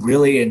that we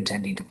really are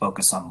intending to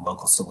focus on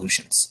local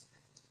solutions.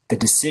 The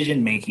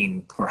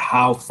decision-making for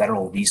how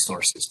federal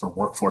resources for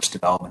workforce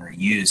development are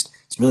used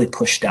is really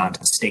pushed down to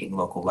the state and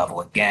local level,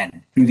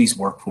 again, through these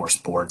workforce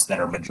boards that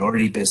are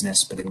majority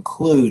business, but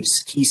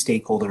includes key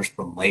stakeholders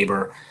from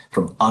labor,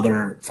 from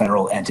other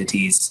federal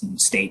entities,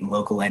 state and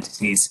local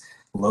entities.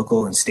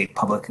 Local and state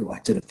public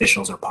elected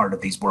officials are part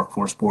of these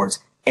workforce boards.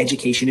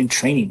 Education and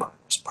training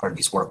partners are part of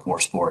these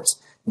workforce boards.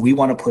 We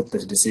want to put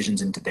the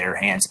decisions into their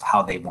hands of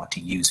how they want to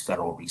use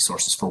federal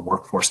resources for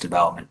workforce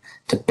development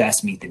to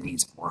best meet the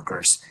needs of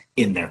workers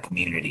in their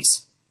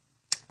communities.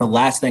 The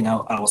last thing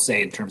I will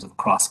say in terms of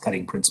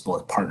cross-cutting principle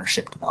is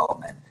partnership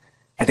development.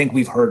 I think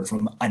we've heard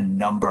from a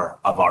number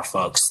of our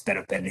folks that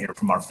have been here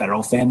from our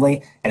federal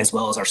family, and as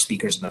well as our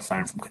speakers in the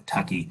phone from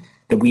Kentucky,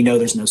 that we know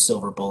there's no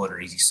silver bullet or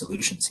easy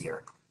solutions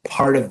here.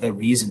 Part of the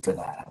reason for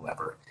that,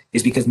 however,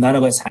 is because none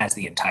of us has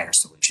the entire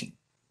solution.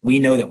 We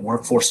know that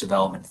workforce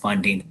development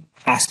funding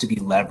has to be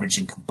leveraged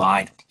and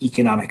combined with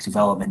economic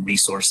development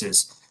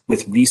resources,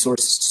 with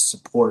resources to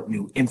support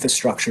new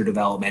infrastructure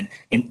development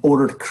in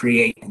order to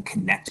create and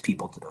connect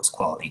people to those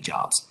quality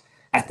jobs.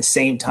 At the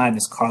same time,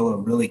 as Carla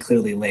really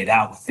clearly laid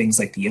out with things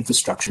like the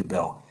infrastructure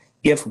bill,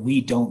 If we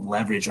don't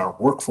leverage our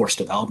workforce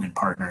development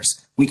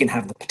partners, we can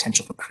have the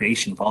potential for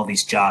creation of all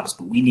these jobs,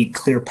 but we need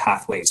clear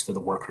pathways for the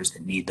workers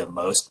that need them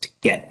most to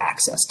get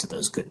access to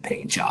those good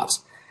paying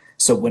jobs.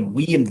 So when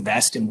we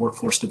invest in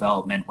workforce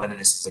development, whether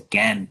this is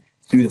again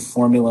through the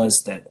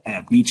formulas that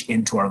reach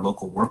into our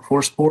local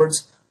workforce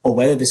boards, or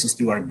whether this is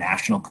through our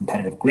national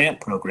competitive grant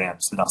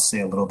programs that I'll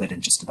say a little bit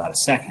in just about a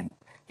second,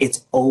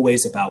 it's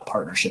always about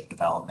partnership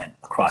development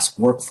across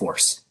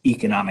workforce,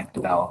 economic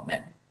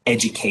development,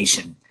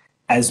 education,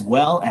 as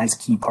well as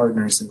key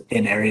partners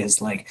in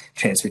areas like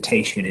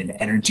transportation and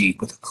energy,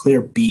 with a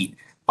clear beat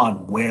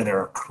on where there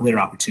are clear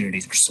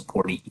opportunities for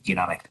supporting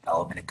economic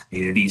development in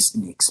communities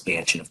and the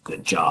expansion of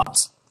good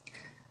jobs.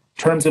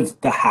 In terms of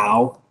the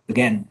how,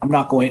 again,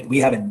 we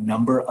have a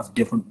number of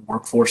different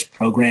workforce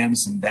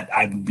programs, and that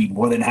I would be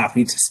more than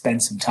happy to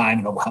spend some time,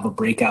 and we'll have a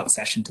breakout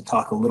session to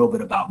talk a little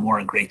bit about more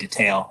in great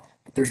detail.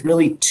 But there's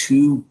really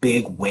two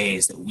big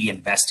ways that we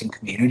invest in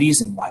communities,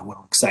 and why we're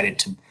excited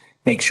to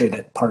make sure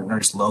that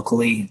partners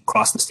locally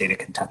across the state of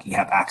Kentucky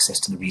have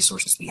access to the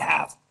resources we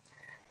have.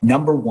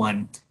 Number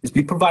one is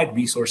we provide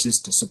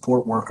resources to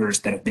support workers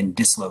that have been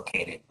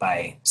dislocated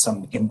by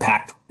some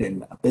impact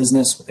within a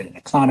business, within an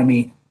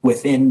economy,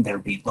 within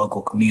their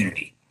local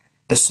community.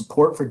 The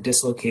support for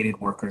dislocated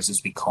workers,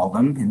 as we call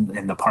them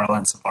in the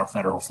parlance of our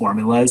federal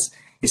formulas,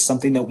 is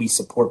something that we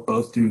support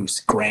both through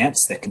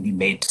grants that can be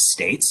made to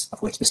states,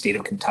 of which the state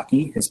of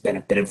Kentucky has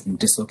benefited from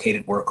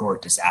dislocated worker or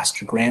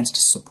disaster grants to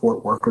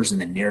support workers in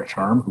the near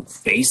term who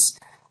face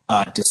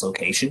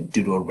dislocation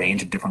due to a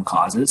range of different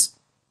causes,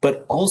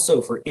 but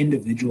also for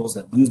individuals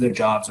that lose their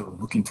jobs or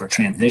are looking for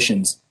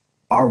transitions.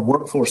 Our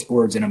workforce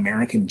boards and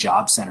American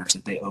job centers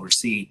that they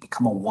oversee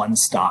become a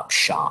one-stop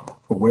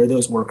shop for where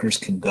those workers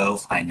can go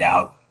find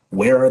out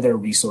where are there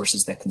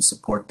resources that can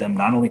support them,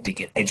 not only to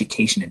get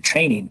education and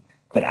training,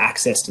 but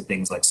access to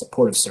things like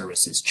supportive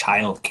services,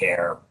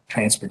 childcare,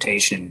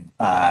 transportation,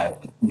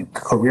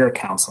 career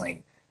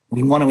counseling.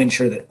 We want to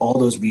ensure that all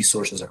those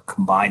resources are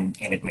combined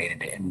and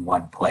integrated in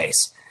one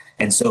place.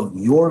 And so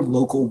your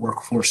local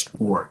workforce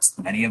boards,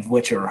 many of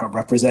which are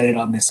represented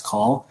on this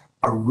call,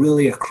 are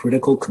really a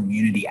critical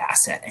community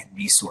asset and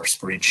resource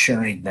for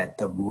ensuring that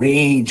the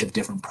range of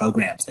different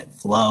programs that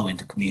flow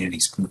into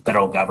communities from the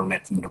federal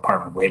government, from the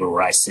Department of Labor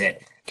where I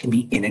sit, can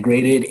be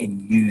integrated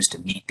and used to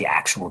meet the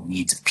actual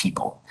needs of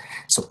people.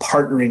 So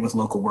partnering with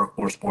local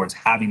workforce boards,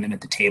 having them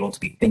at the table to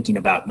be thinking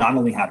about not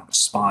only how to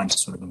respond to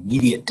sort of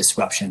immediate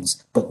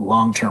disruptions, but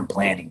long-term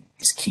planning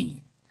is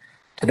key.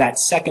 To that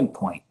second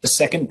point, the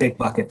second big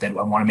bucket that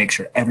I want to make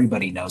sure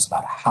everybody knows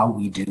about how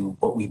we do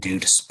what we do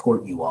to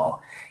support you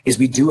all is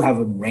we do have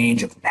a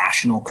range of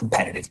national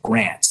competitive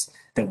grants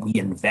that we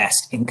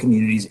invest in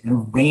communities in a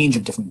range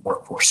of different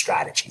workforce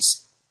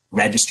strategies,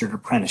 registered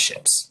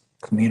apprenticeships,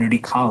 community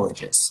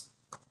colleges,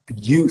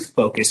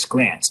 youth-focused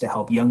grants to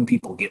help young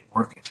people get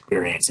work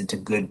experience into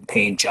good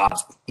paying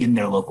jobs in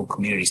their local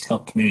communities to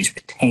help communities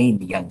retain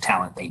the young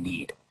talent they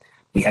need.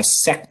 We have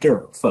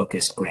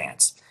sector-focused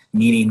grants,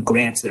 meaning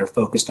grants that are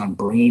focused on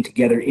bringing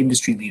together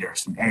industry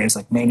leaders from areas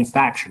like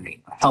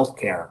manufacturing,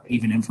 healthcare,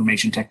 even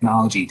information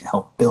technology to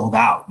help build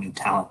out new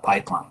talent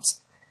pipelines.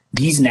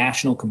 These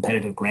national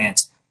competitive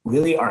grants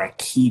really are a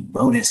key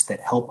bonus that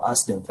help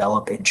us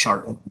develop and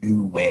chart a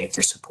new way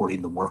for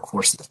supporting the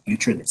workforce of the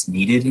future that's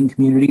needed in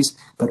communities,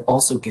 but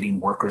also getting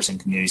workers in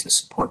communities the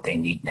support they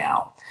need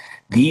now.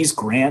 These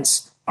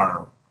grants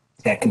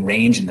that can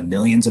range in the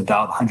millions of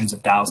dollars, hundreds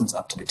of thousands,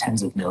 up to the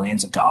tens of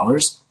millions of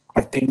dollars,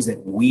 are things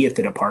that we at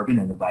the department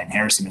and the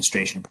Biden-Harris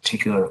administration in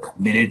particular are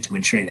committed to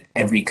ensuring that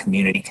every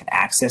community can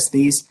access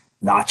these,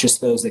 not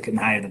just those that can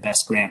hire the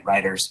best grant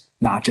writers,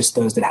 not just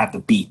those that have the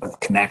beat or the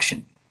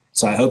connection.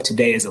 So I hope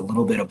today is a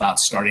little bit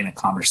about starting a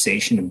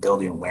conversation and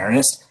building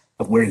awareness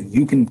of where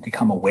you can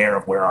become aware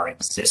of where our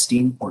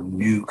existing or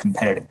new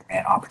competitive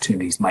grant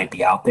opportunities might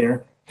be out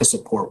there to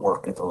support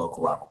work at the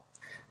local level.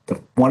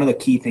 One of the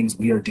key things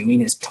we are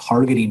doing is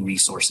targeting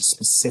resources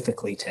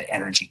specifically to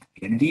energy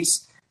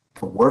communities.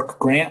 The work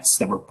grants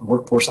that were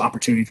workforce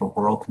opportunity for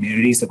rural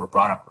communities that were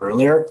brought up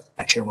earlier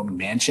by Chairwoman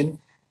Manchin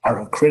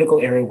are a critical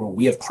area where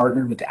we have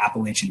partnered with the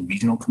Appalachian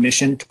Regional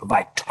Commission to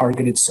provide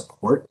targeted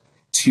support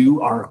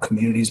to our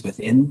communities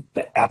within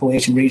the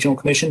Appalachian Regional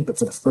Commission. But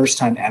for the first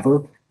time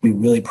ever, we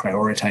really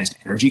prioritized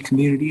energy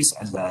communities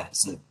as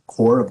the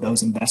core of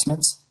those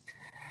investments.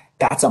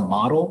 That's a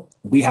model.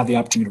 We have the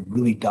opportunity to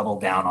really double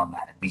down on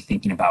that and be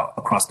thinking about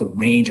across the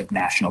range of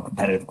national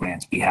competitive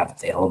grants we have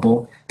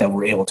available that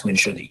we're able to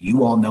ensure that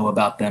you all know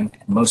about them,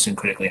 and most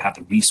critically have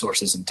the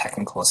resources and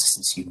technical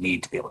assistance you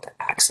need to be able to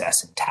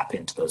access and tap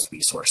into those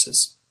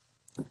resources.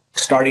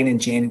 Starting in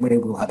January,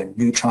 we'll have a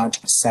new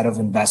tranche, a set of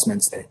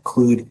investments that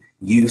include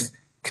youth,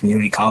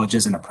 community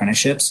colleges, and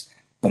apprenticeships.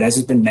 But as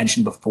has been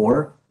mentioned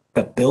before,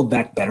 the Build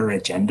Back Better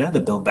agenda, the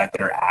Build Back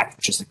Better Act,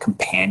 which is a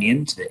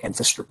companion to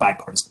the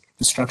Bipartisan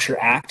Infrastructure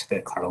Act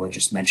that Carla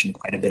just mentioned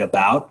quite a bit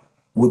about,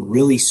 would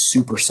really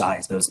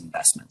supersize those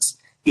investments.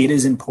 It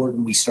is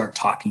important we start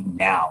talking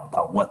now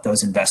about what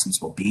those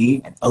investments will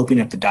be and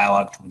open up the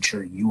dialogue to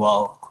ensure you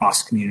all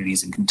across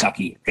communities in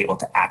Kentucky are able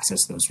to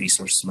access those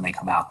resources when they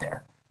come out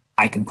there.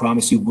 I can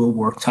promise you we'll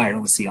work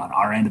tirelessly on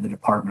our end of the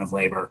Department of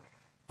Labor.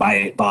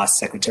 My boss,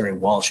 Secretary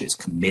Walsh, is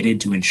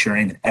committed to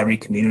ensuring that every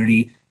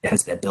community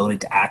has the ability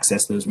to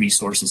access those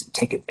resources and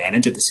take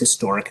advantage of this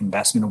historic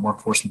investment in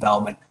workforce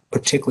development,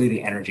 particularly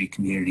the energy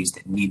communities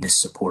that need this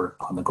support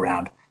on the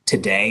ground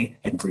today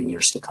and for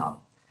years to come.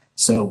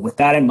 So with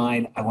that in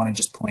mind, I want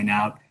to just point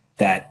out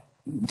that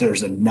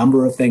there's a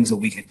number of things that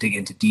we could dig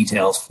into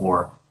details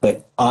for,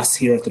 but us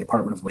here at the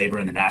Department of Labor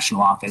in the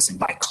national office and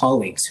my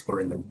colleagues who are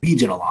in the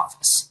regional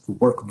office, who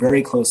work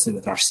very closely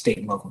with our state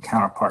and local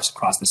counterparts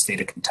across the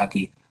state of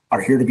Kentucky, are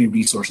here to be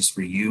resources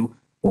for you.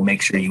 We'll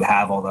make sure you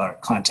have all the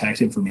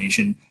contact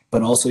information,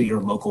 but also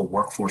your local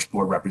workforce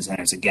board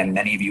representatives. Again,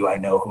 many of you I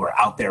know who are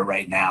out there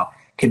right now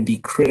can be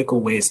critical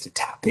ways to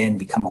tap in,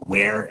 become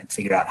aware, and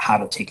figure out how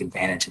to take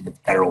advantage of the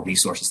federal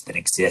resources that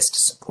exist to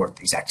support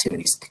these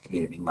activities at the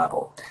community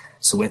level.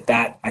 So with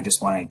that, I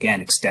just want to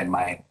again extend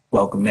my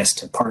welcomeness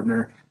to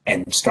partner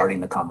and starting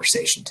the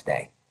conversation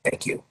today.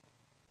 Thank you.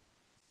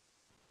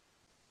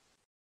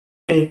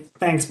 Hey,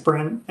 thanks,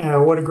 Brent.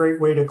 What a great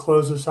way to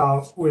close us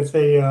out with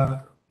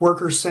a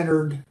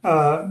worker-centered,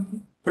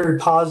 very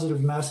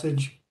positive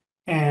message.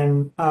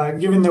 And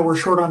given that we're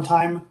short on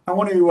time, I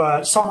want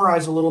to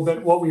summarize a little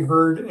bit what we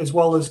heard, as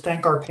well as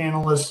thank our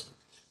panelists,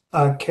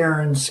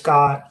 Karen,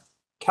 Scott,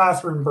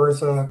 Catherine,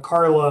 Bertha,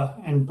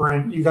 Carla, and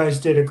Brent. You guys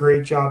did a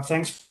great job.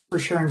 Thanks for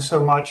sharing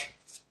so much.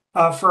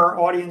 For our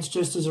audience,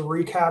 just as a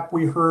recap,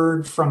 we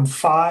heard from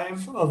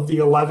 5 of the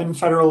 11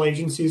 federal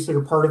agencies that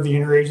are part of the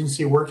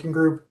Interagency Working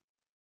Group,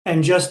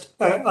 and just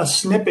a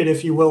snippet,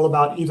 if you will,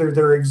 about either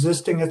their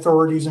existing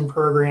authorities and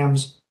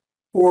programs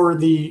or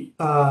the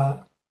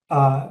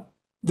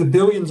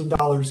billions of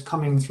dollars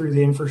coming through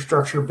the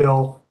infrastructure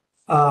bill.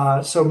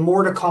 So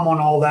more to come on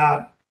all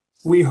that.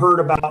 We heard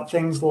about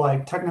things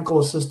like technical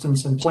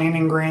assistance and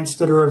planning grants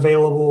that are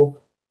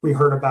available. We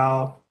heard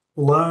about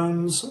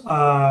loans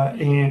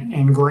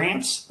and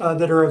grants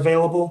that are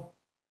available.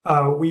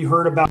 We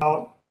heard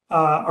about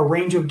a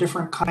range of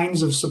different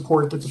kinds of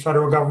support that the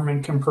federal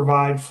government can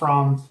provide,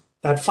 from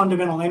that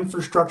fundamental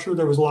infrastructure.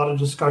 There was a lot of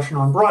discussion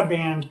on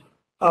broadband,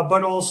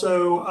 but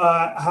also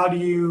how do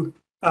you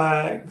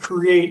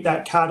create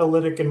that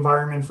catalytic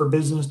environment for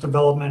business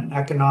development and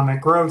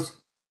economic growth.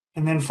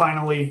 And then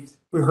finally,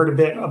 we heard a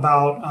bit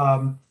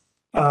about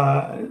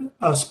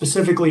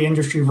specifically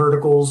industry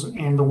verticals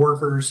and the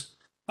workers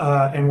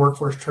and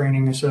workforce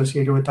training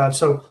associated with that.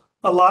 So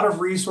a lot of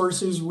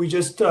resources. We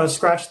just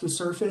scratched the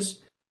surface.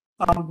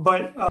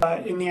 But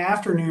in the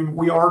afternoon,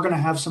 we are going to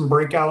have some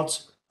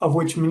breakouts, of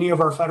which many of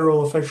our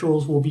federal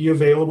officials will be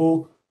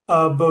available,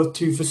 both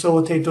to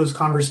facilitate those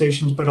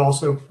conversations, but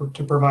also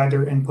to provide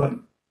their input.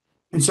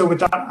 And so with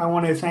that, I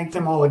want to thank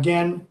them all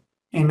again.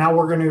 And now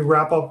we're going to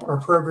wrap up our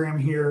program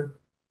here.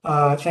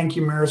 Thank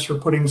you, Maris, for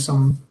putting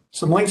some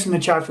links in the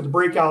chat for the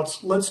breakouts.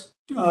 Let's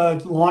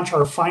launch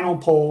our final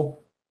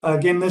poll.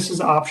 Again, this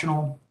is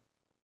optional,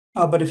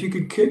 but if you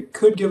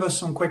could give us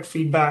some quick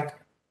feedback,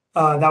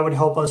 that would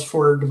help us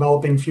for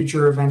developing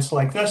future events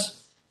like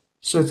this.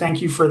 So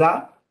thank you for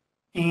that.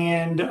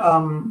 And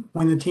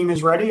when the team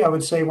is ready, I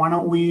would say, why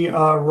don't we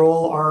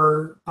roll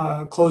our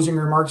closing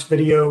remarks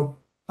video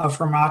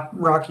from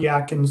Rocky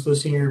Atkins, the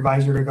Senior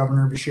Advisor to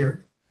Governor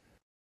Beshear.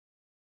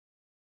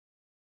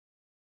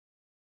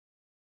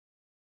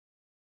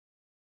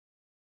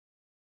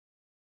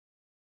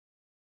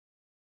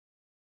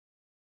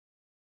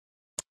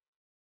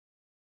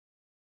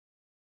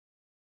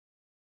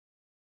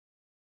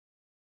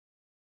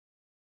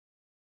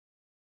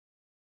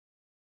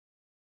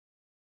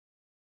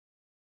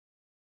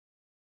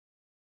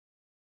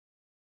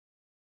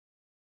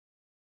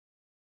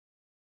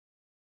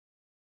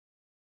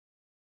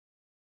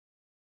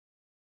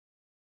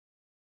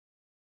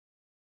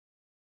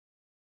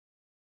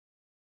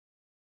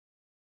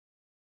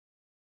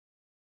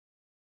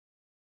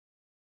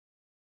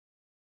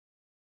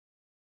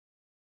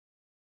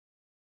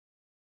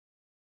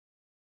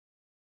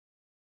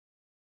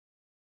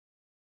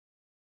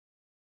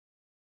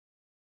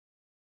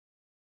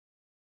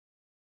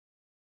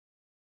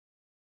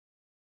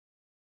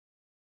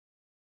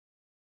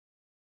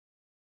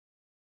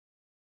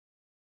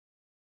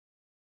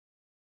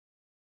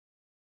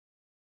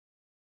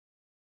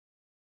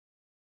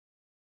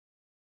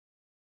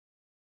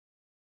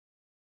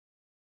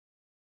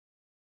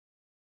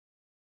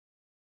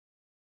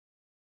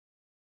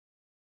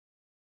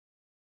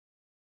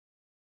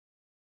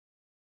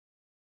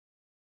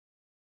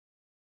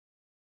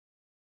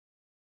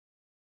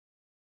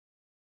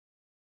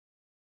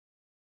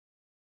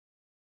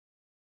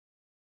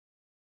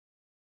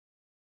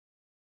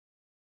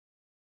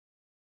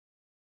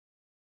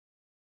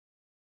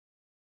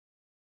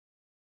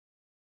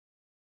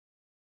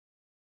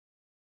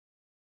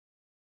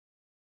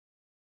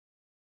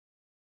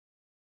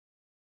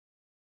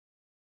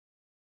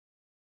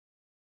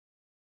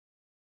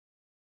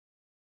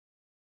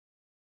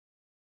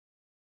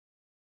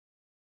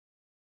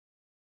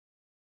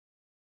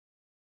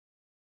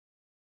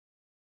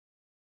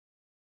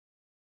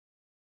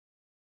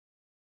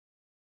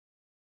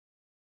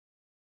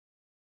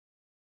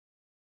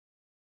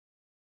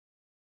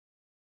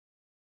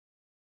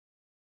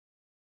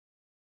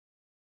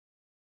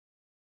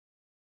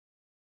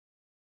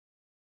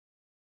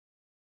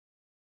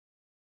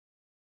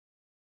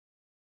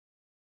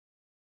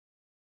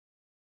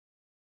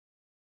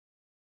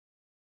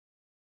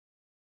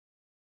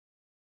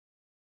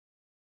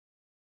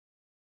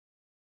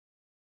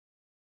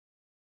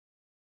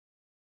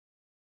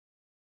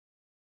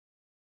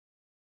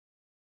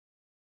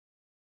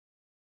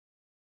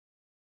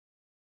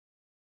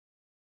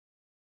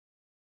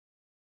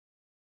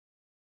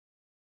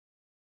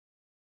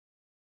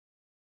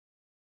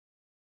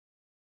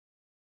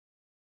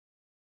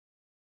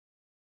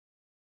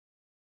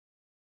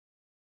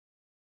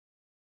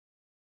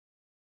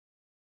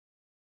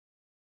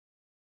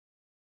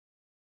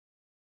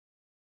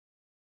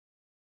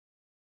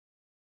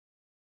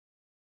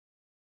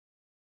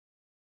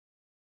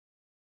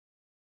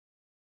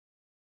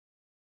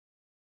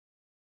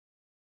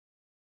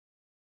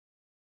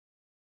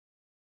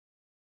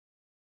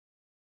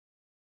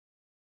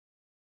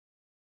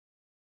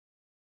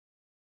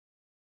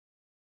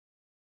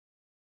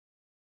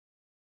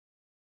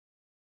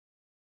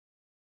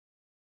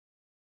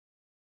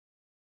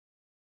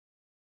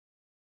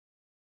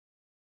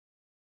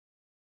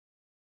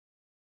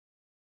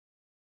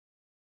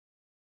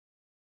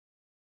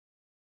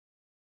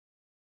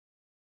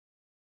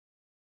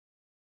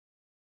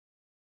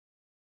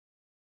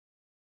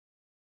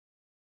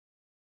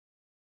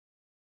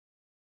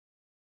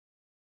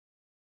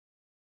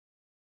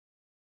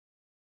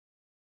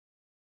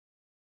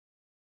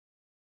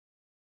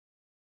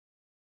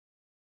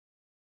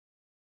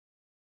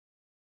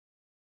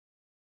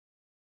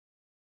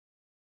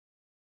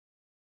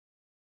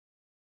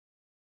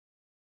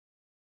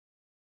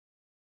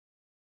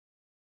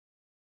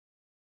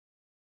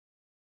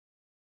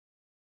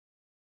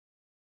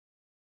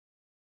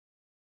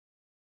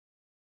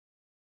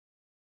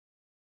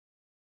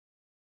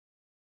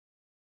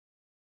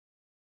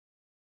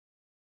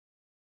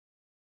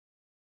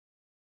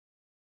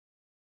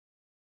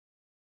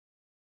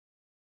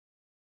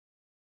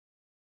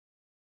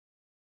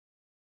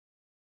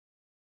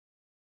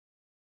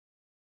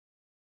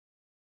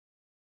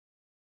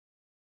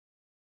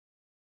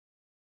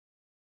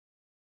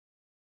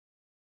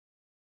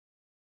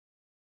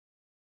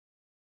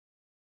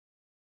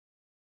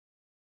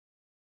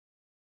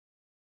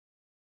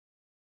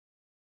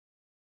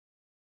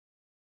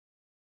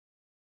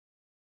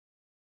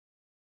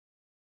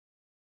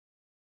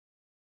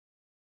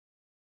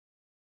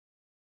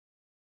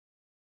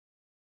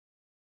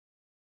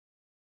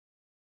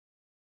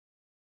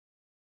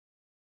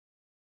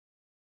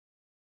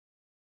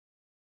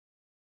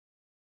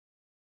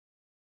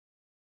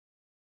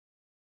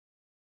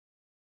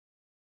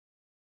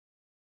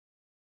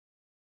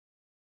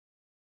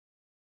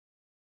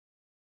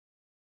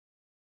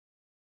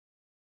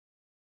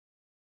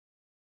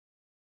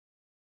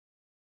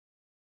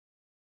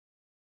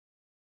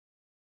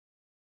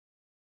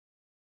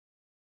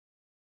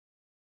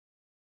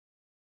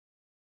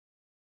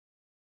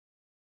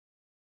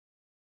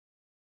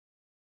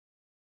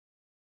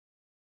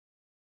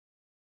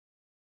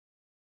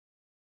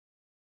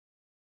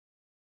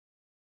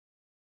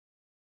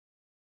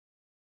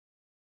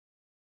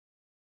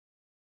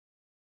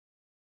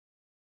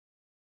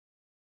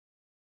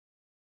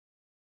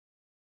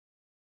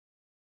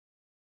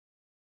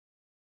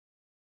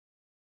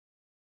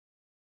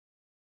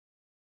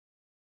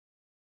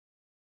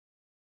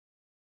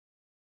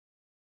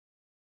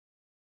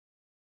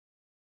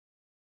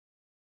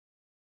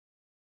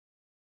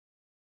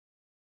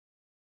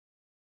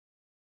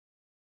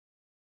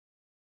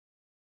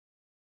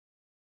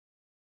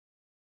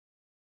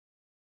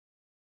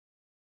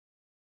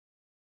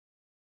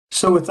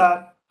 So with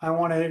that, I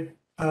want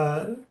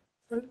to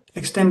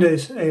extend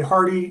a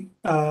hearty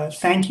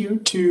thank you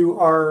to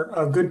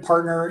our good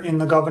partner in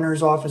the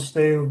governor's office.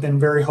 They've been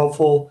very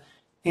helpful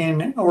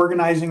in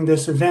organizing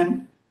this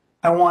event.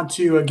 I want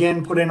to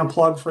again put in a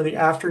plug for the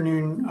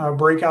afternoon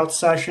breakout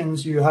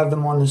sessions. You have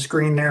them on the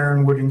screen there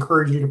and would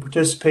encourage you to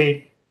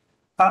participate.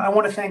 I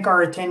want to thank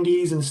our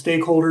attendees and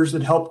stakeholders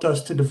that helped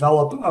us to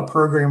develop a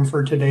program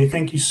for today.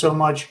 Thank you so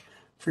much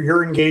for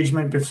your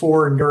engagement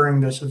before and during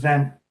this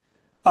event.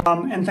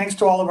 And thanks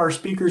to all of our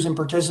speakers and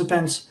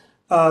participants,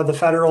 the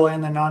federal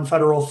and the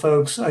non-federal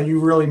folks. You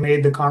really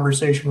made the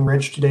conversation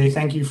rich today.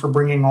 Thank you for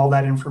bringing all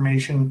that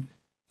information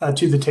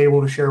to the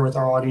table to share with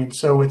our audience.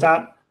 So with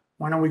that,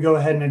 why don't we go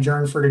ahead and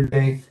adjourn for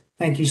today?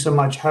 Thank you so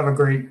much. Have a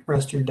great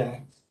rest of your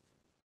day.